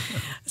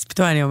 אז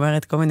פתאום אני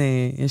אומרת כל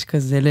מיני, יש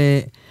כזה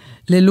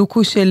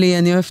ללוקו שלי,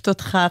 אני אוהבת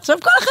אותך. עכשיו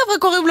כל החבר'ה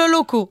קוראים לו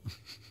לוקו.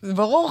 זה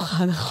ברור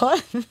לך, נכון?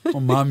 או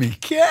מאמי.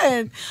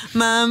 כן,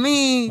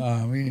 מאמי.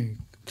 מאמי.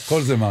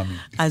 כל זה מאמי.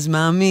 אז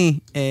מאמי,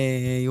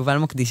 יובל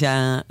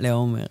מקדישה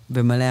לעומר,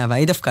 במלא אהבה.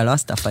 היא דווקא לא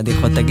עשתה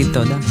פדיחות, תגיד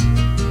תודה.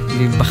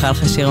 והיא בחרה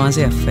לך שיר מה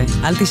זה יפה.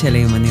 אל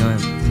תשאלי אם אני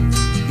אוהב.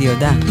 היא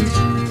יודעת.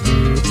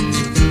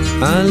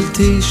 אל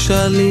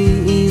תשאלי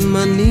אם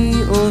אני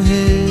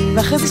אוהב.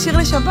 ואחרי זה שיר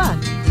לשבת.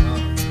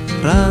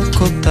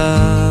 רק אותך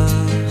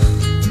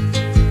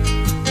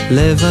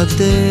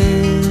לבדך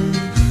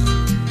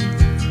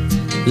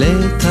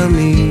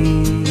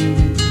לתמיד.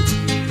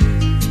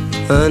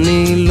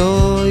 אני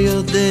לא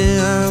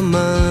יודע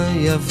מה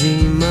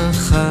יביא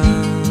מחר,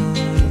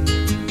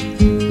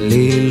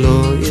 לי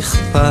לא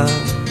אכפת.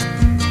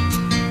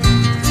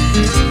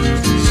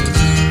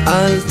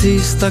 אל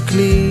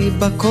תסתכלי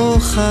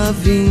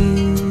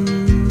בכוכבים,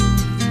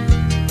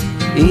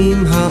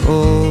 עם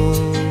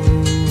האור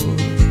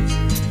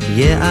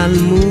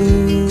ייעלמו,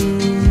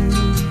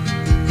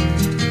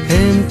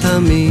 הם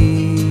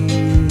תמיד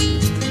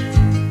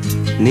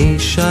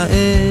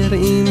נשאר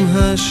עם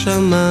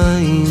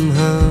השמיים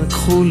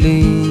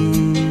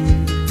הכחולים,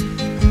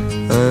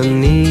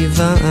 אני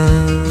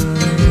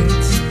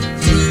ואת.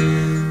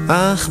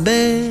 אך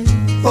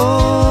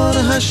באור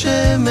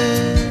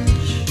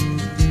השמש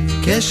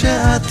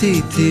כשאת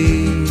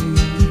איתי,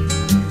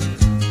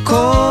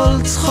 כל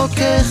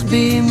צחוקך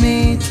בי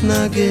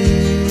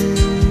מתנגן,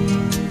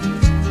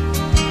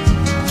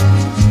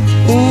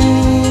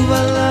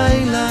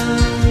 ובלילה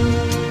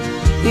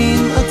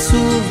אם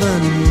עצוב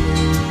אני,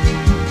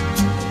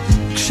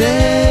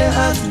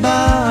 כשאת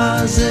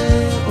באה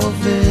זה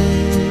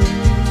עובר,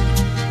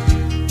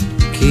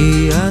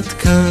 כי את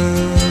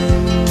כאן,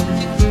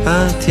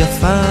 את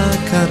יפה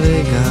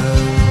כרגע,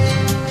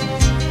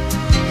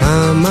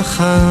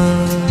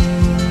 המחר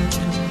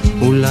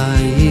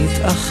אולי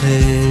יתאחר.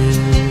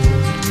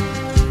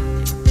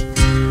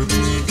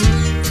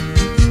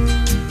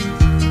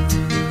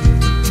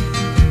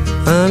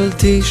 אל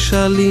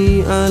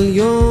תשאלי על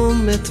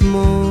יום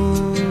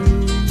אתמול,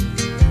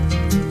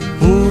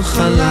 הוא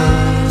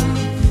חלף,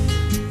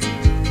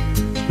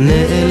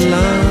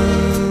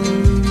 נעלם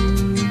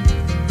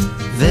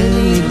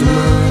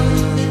ונגמר,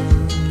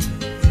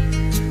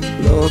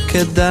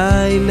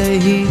 כדאי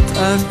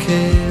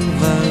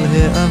להתעכב על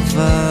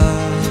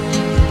העבר,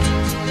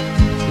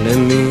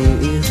 למי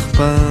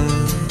אכפת?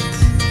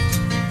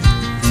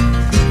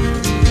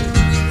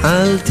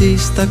 אל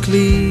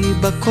תסתכלי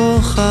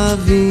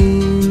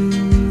בכוכבים,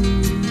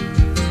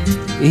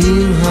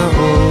 עם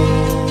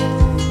האור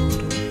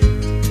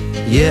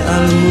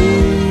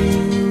ייעלמו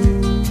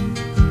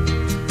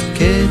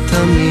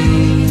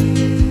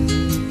כתמיד,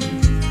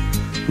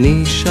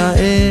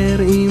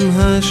 נשאר עם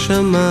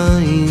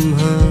השמיים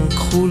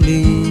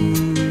הכחולים,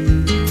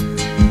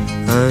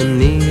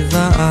 אני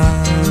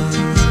ואת.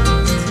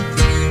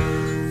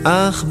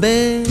 אך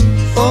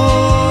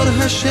באור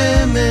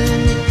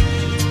השמש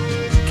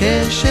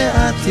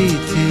כשאת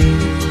איתי,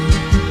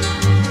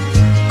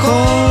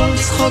 כל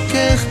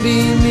צחוקך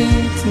בי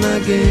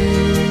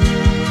מתנגן,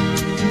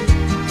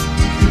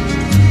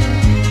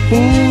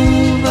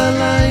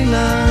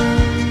 ובלילה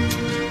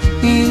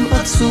אם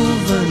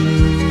עצוב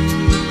אני,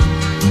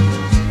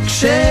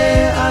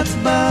 כשאת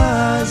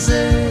באה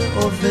זה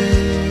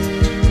עובר,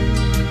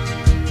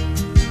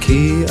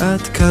 כי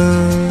את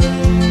כאן,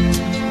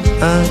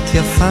 את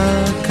יפה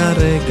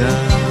כרגע,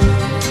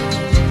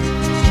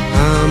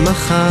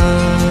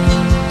 המחר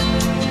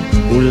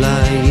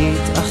אולי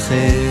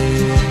יתאחר.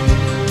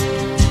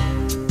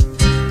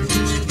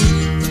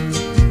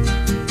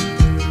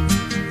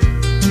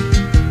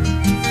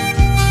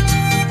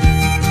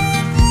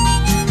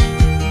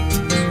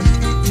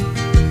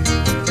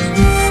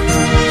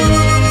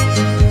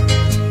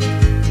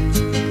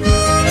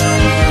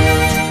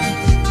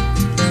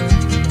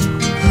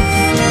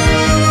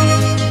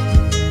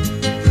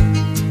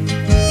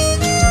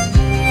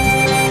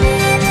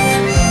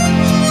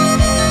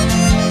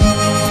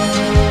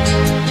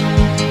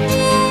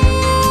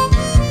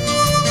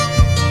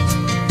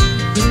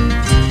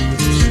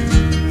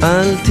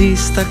 אל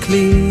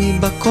תסתכלי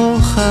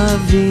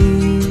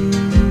בכוכבים,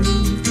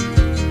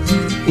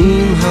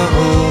 עם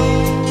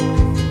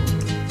האור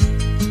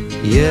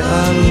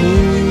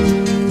ייעלמו,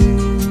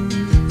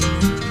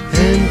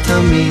 הם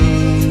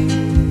תמיד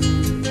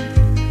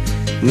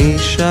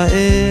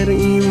נשאר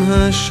עם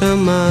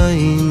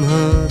השמיים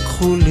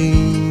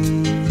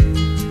הכחולים,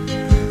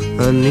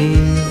 אני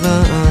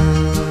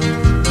ואת.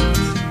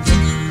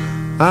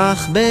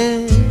 אך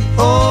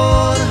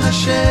באור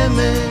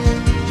השמש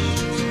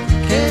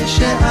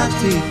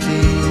כשאת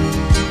איתי,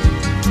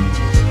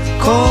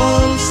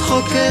 כל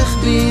צחוקך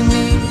בי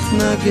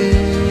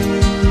מתנגן,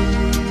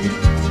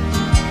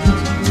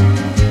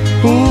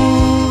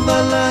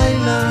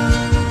 ובלילה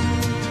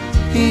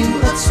אם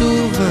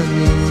עצוב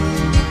אני,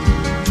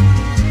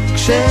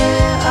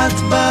 כשאת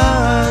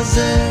באה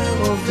זה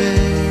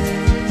עובר,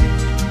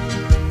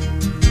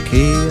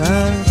 כי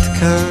את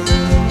כאן,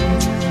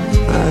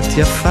 את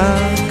יפה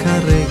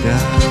כרגע,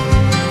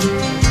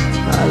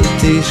 אל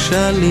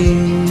תשאלי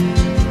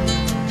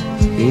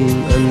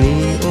אם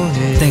אני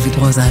אוהב. דיוויד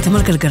רוזה, אתם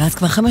על גלגלת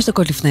כבר 5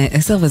 דקות לפני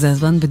 10, וזה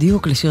הזמן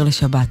בדיוק לשיר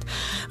לשבת.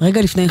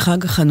 רגע לפני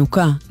חג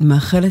החנוכה, אני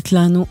מאחלת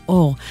לנו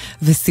אור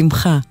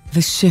ושמחה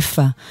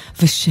ושפע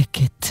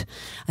ושקט.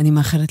 אני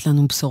מאחלת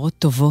לנו בשורות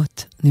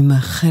טובות, אני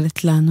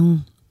מאחלת לנו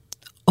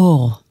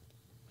אור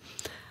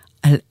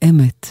על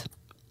אמת.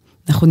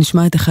 אנחנו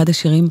נשמע את אחד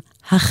השירים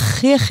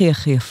הכי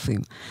יפים.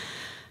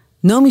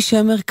 נעמי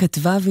שמר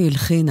כתבה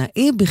והלחינה,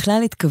 היא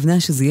בכלל התכוונה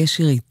שזה יהיה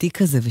שיר איטי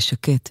כזה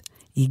ושקט.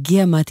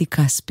 הגיע מתי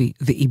כספי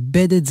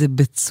ואיבד את זה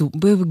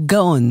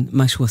בגאון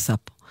מה שהוא עשה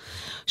פה.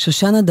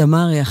 שושנה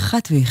דמארי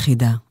אחת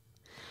ויחידה.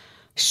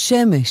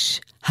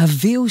 שמש,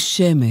 הביאו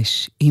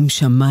שמש עם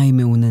שמיים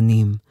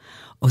מעוננים.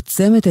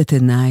 עוצמת את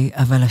עיניי,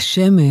 אבל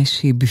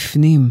השמש היא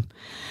בפנים.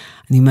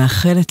 אני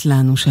מאחלת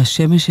לנו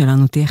שהשמש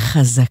שלנו תהיה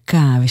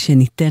חזקה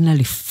ושניתן לה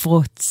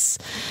לפרוץ.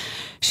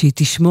 שהיא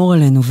תשמור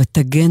עלינו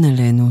ותגן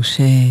עלינו,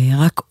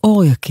 שרק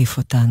אור יקיף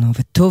אותנו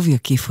וטוב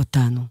יקיף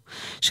אותנו,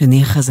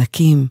 שנהיה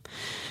חזקים,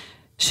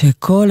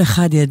 שכל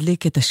אחד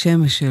ידליק את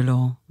השמש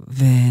שלו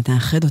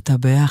ונאחד אותה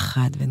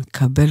ביחד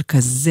ונקבל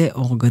כזה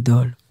אור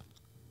גדול.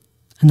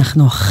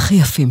 אנחנו הכי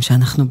יפים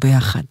שאנחנו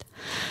ביחד.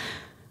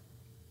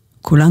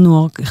 כולנו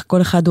אור,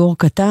 כל אחד אור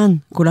קטן,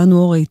 כולנו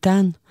אור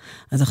איתן,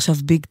 אז עכשיו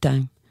ביג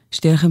טיים.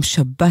 שתהיה לכם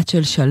שבת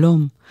של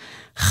שלום,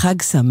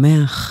 חג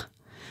שמח,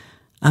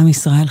 עם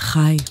ישראל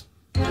חי.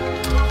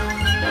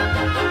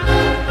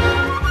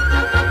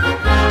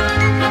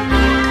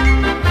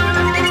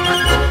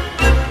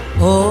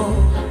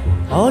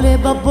 עולה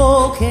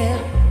בבוקר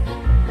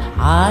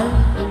על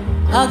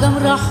אגם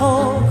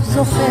רחוק,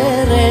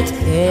 זוכרת,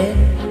 כן,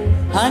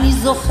 אני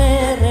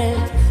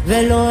זוכרת,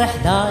 ולא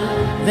אחדל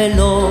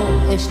ולא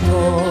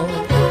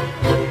אשתוק.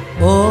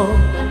 או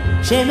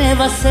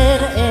שמבשר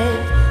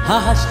את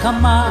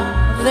ההשכמה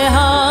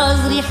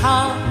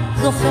והזריחה,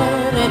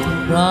 זוכרת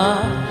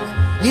רק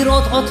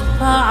לראות עוד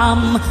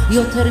פעם,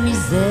 יותר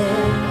מזה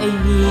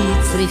איני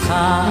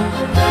צריכה.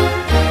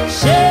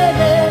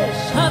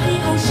 שמש,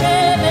 הביאו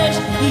שמש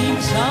עם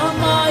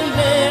שמי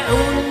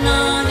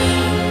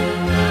ועונני,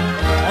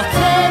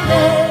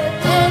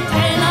 עוצמת את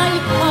עיניי,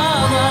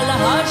 אבל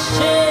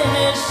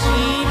השמש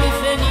היא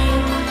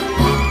בפנים.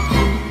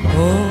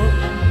 או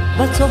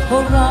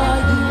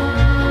בצהריים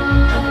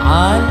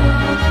על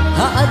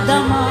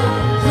האדמה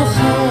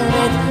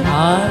זוכרת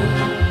על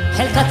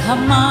חלקת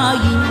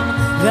המים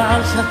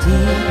ועל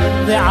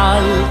שתים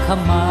ועל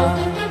כמה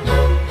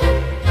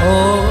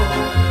אור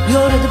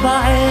יורד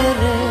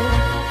בערב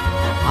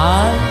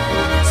על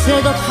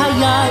שדות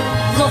חיי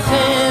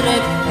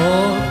זוכרת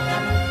אור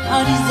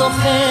אני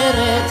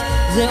זוכרת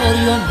זה אור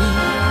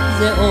יומי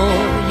זה אור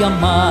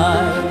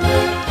ימי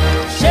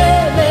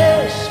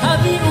שמש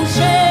הביאו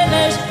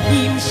שמש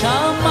עם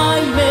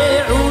שמי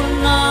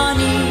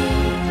מעונני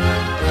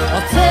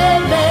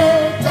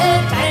עוצמת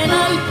את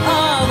עיניי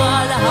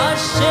אבל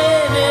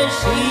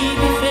השמש היא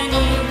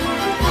בפני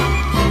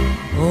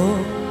אור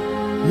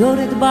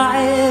יורד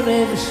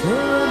בערב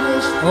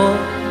שמש אור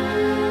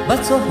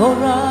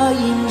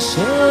בצהריים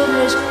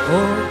שמש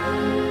אור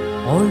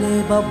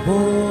עולה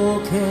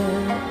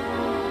בבוקר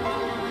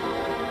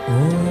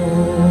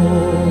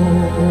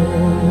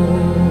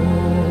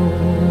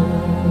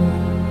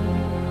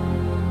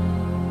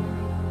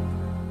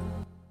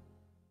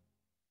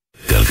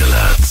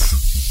גלגלצ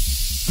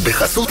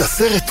בחסות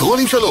הסרט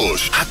טרולים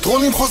 3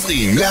 הטרולים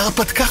חוזרים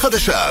להרפתקה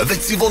חדשה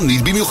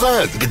וצבעונית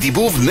במיוחד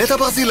בדיבוב נטע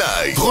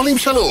ברזילי טרולים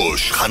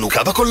 3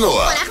 חנוכה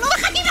בקולנוע אנחנו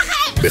מחכים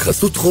לכם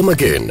בחסות חום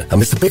מגן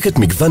המספקת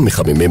מגוון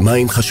מחממי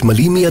מים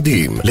חשמליים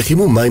מיידיים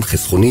לחימום מים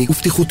חסכוני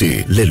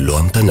ובטיחותי ללא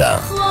המתנה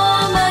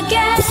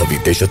כוכבי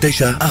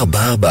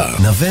 9944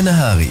 נווה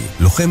נהרי,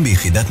 לוחם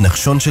ביחידת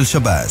נחשון של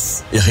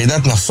שב"ס.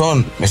 יחידת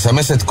נחשון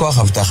משמשת כוח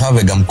הבטחה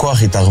וגם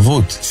כוח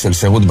התערבות של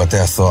שירות בתי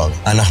הסוהר.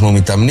 אנחנו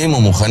מתאמנים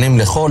ומוכנים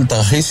לכל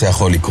תרחיש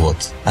שיכול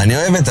לקרות. אני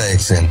אוהב את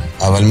האקשן,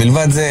 אבל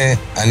מלבד זה,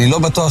 אני לא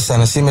בטוח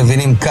שאנשים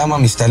מבינים כמה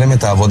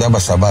משתלמת העבודה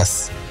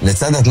בשב"ס.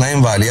 לצד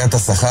התנאים ועליית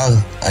השכר,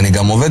 אני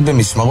גם עובד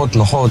במשמרות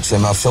נוחות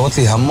שמאפשרות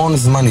לי המון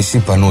זמן אישי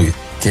פנוי.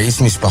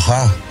 כאיש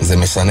משפחה, זה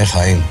משנה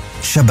חיים.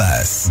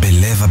 שב"ס,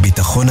 בלב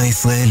הביטחון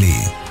הישראלי.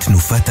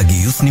 תנופת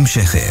הגיוס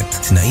נמשכת,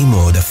 תנאים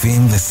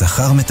מועדפים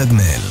ושכר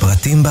מתגמל.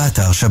 פרטים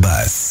באתר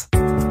שב"ס.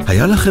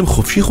 היה לכם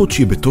חופשי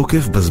חודשי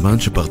בתוקף בזמן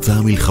שפרצה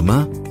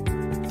המלחמה?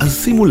 אז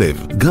שימו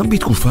לב, גם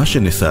בתקופה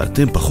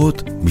שנסעתם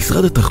פחות,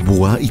 משרד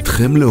התחבורה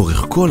איתכם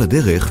לאורך כל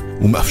הדרך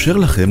ומאפשר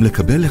לכם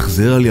לקבל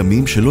החזר על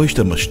ימים שלא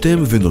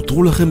השתמשתם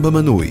ונותרו לכם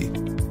במנוי.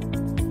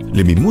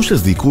 למימוש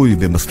הזיכוי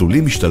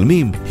במסלולים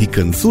משתלמים,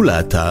 היכנסו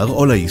לאתר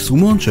או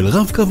ליישומון של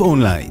רב-קו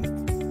אונליין.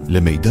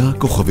 למידע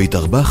כוכבית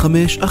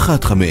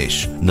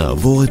 4515.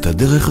 נעבור את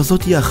הדרך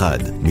הזאת יחד.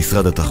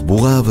 משרד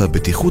התחבורה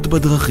והבטיחות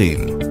בדרכים.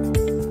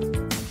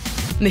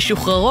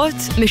 משוחררות,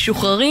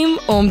 משוחררים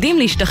או עומדים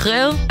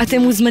להשתחרר,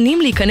 אתם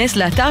מוזמנים להיכנס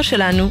לאתר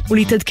שלנו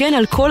ולהתעדכן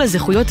על כל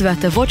הזכויות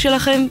והטבות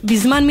שלכם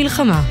בזמן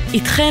מלחמה.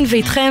 איתכן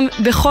ואיתכם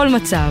בכל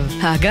מצב.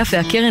 האגף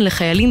והקרן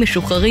לחיילים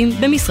משוחררים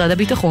במשרד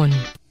הביטחון.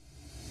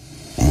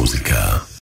 מוזיקה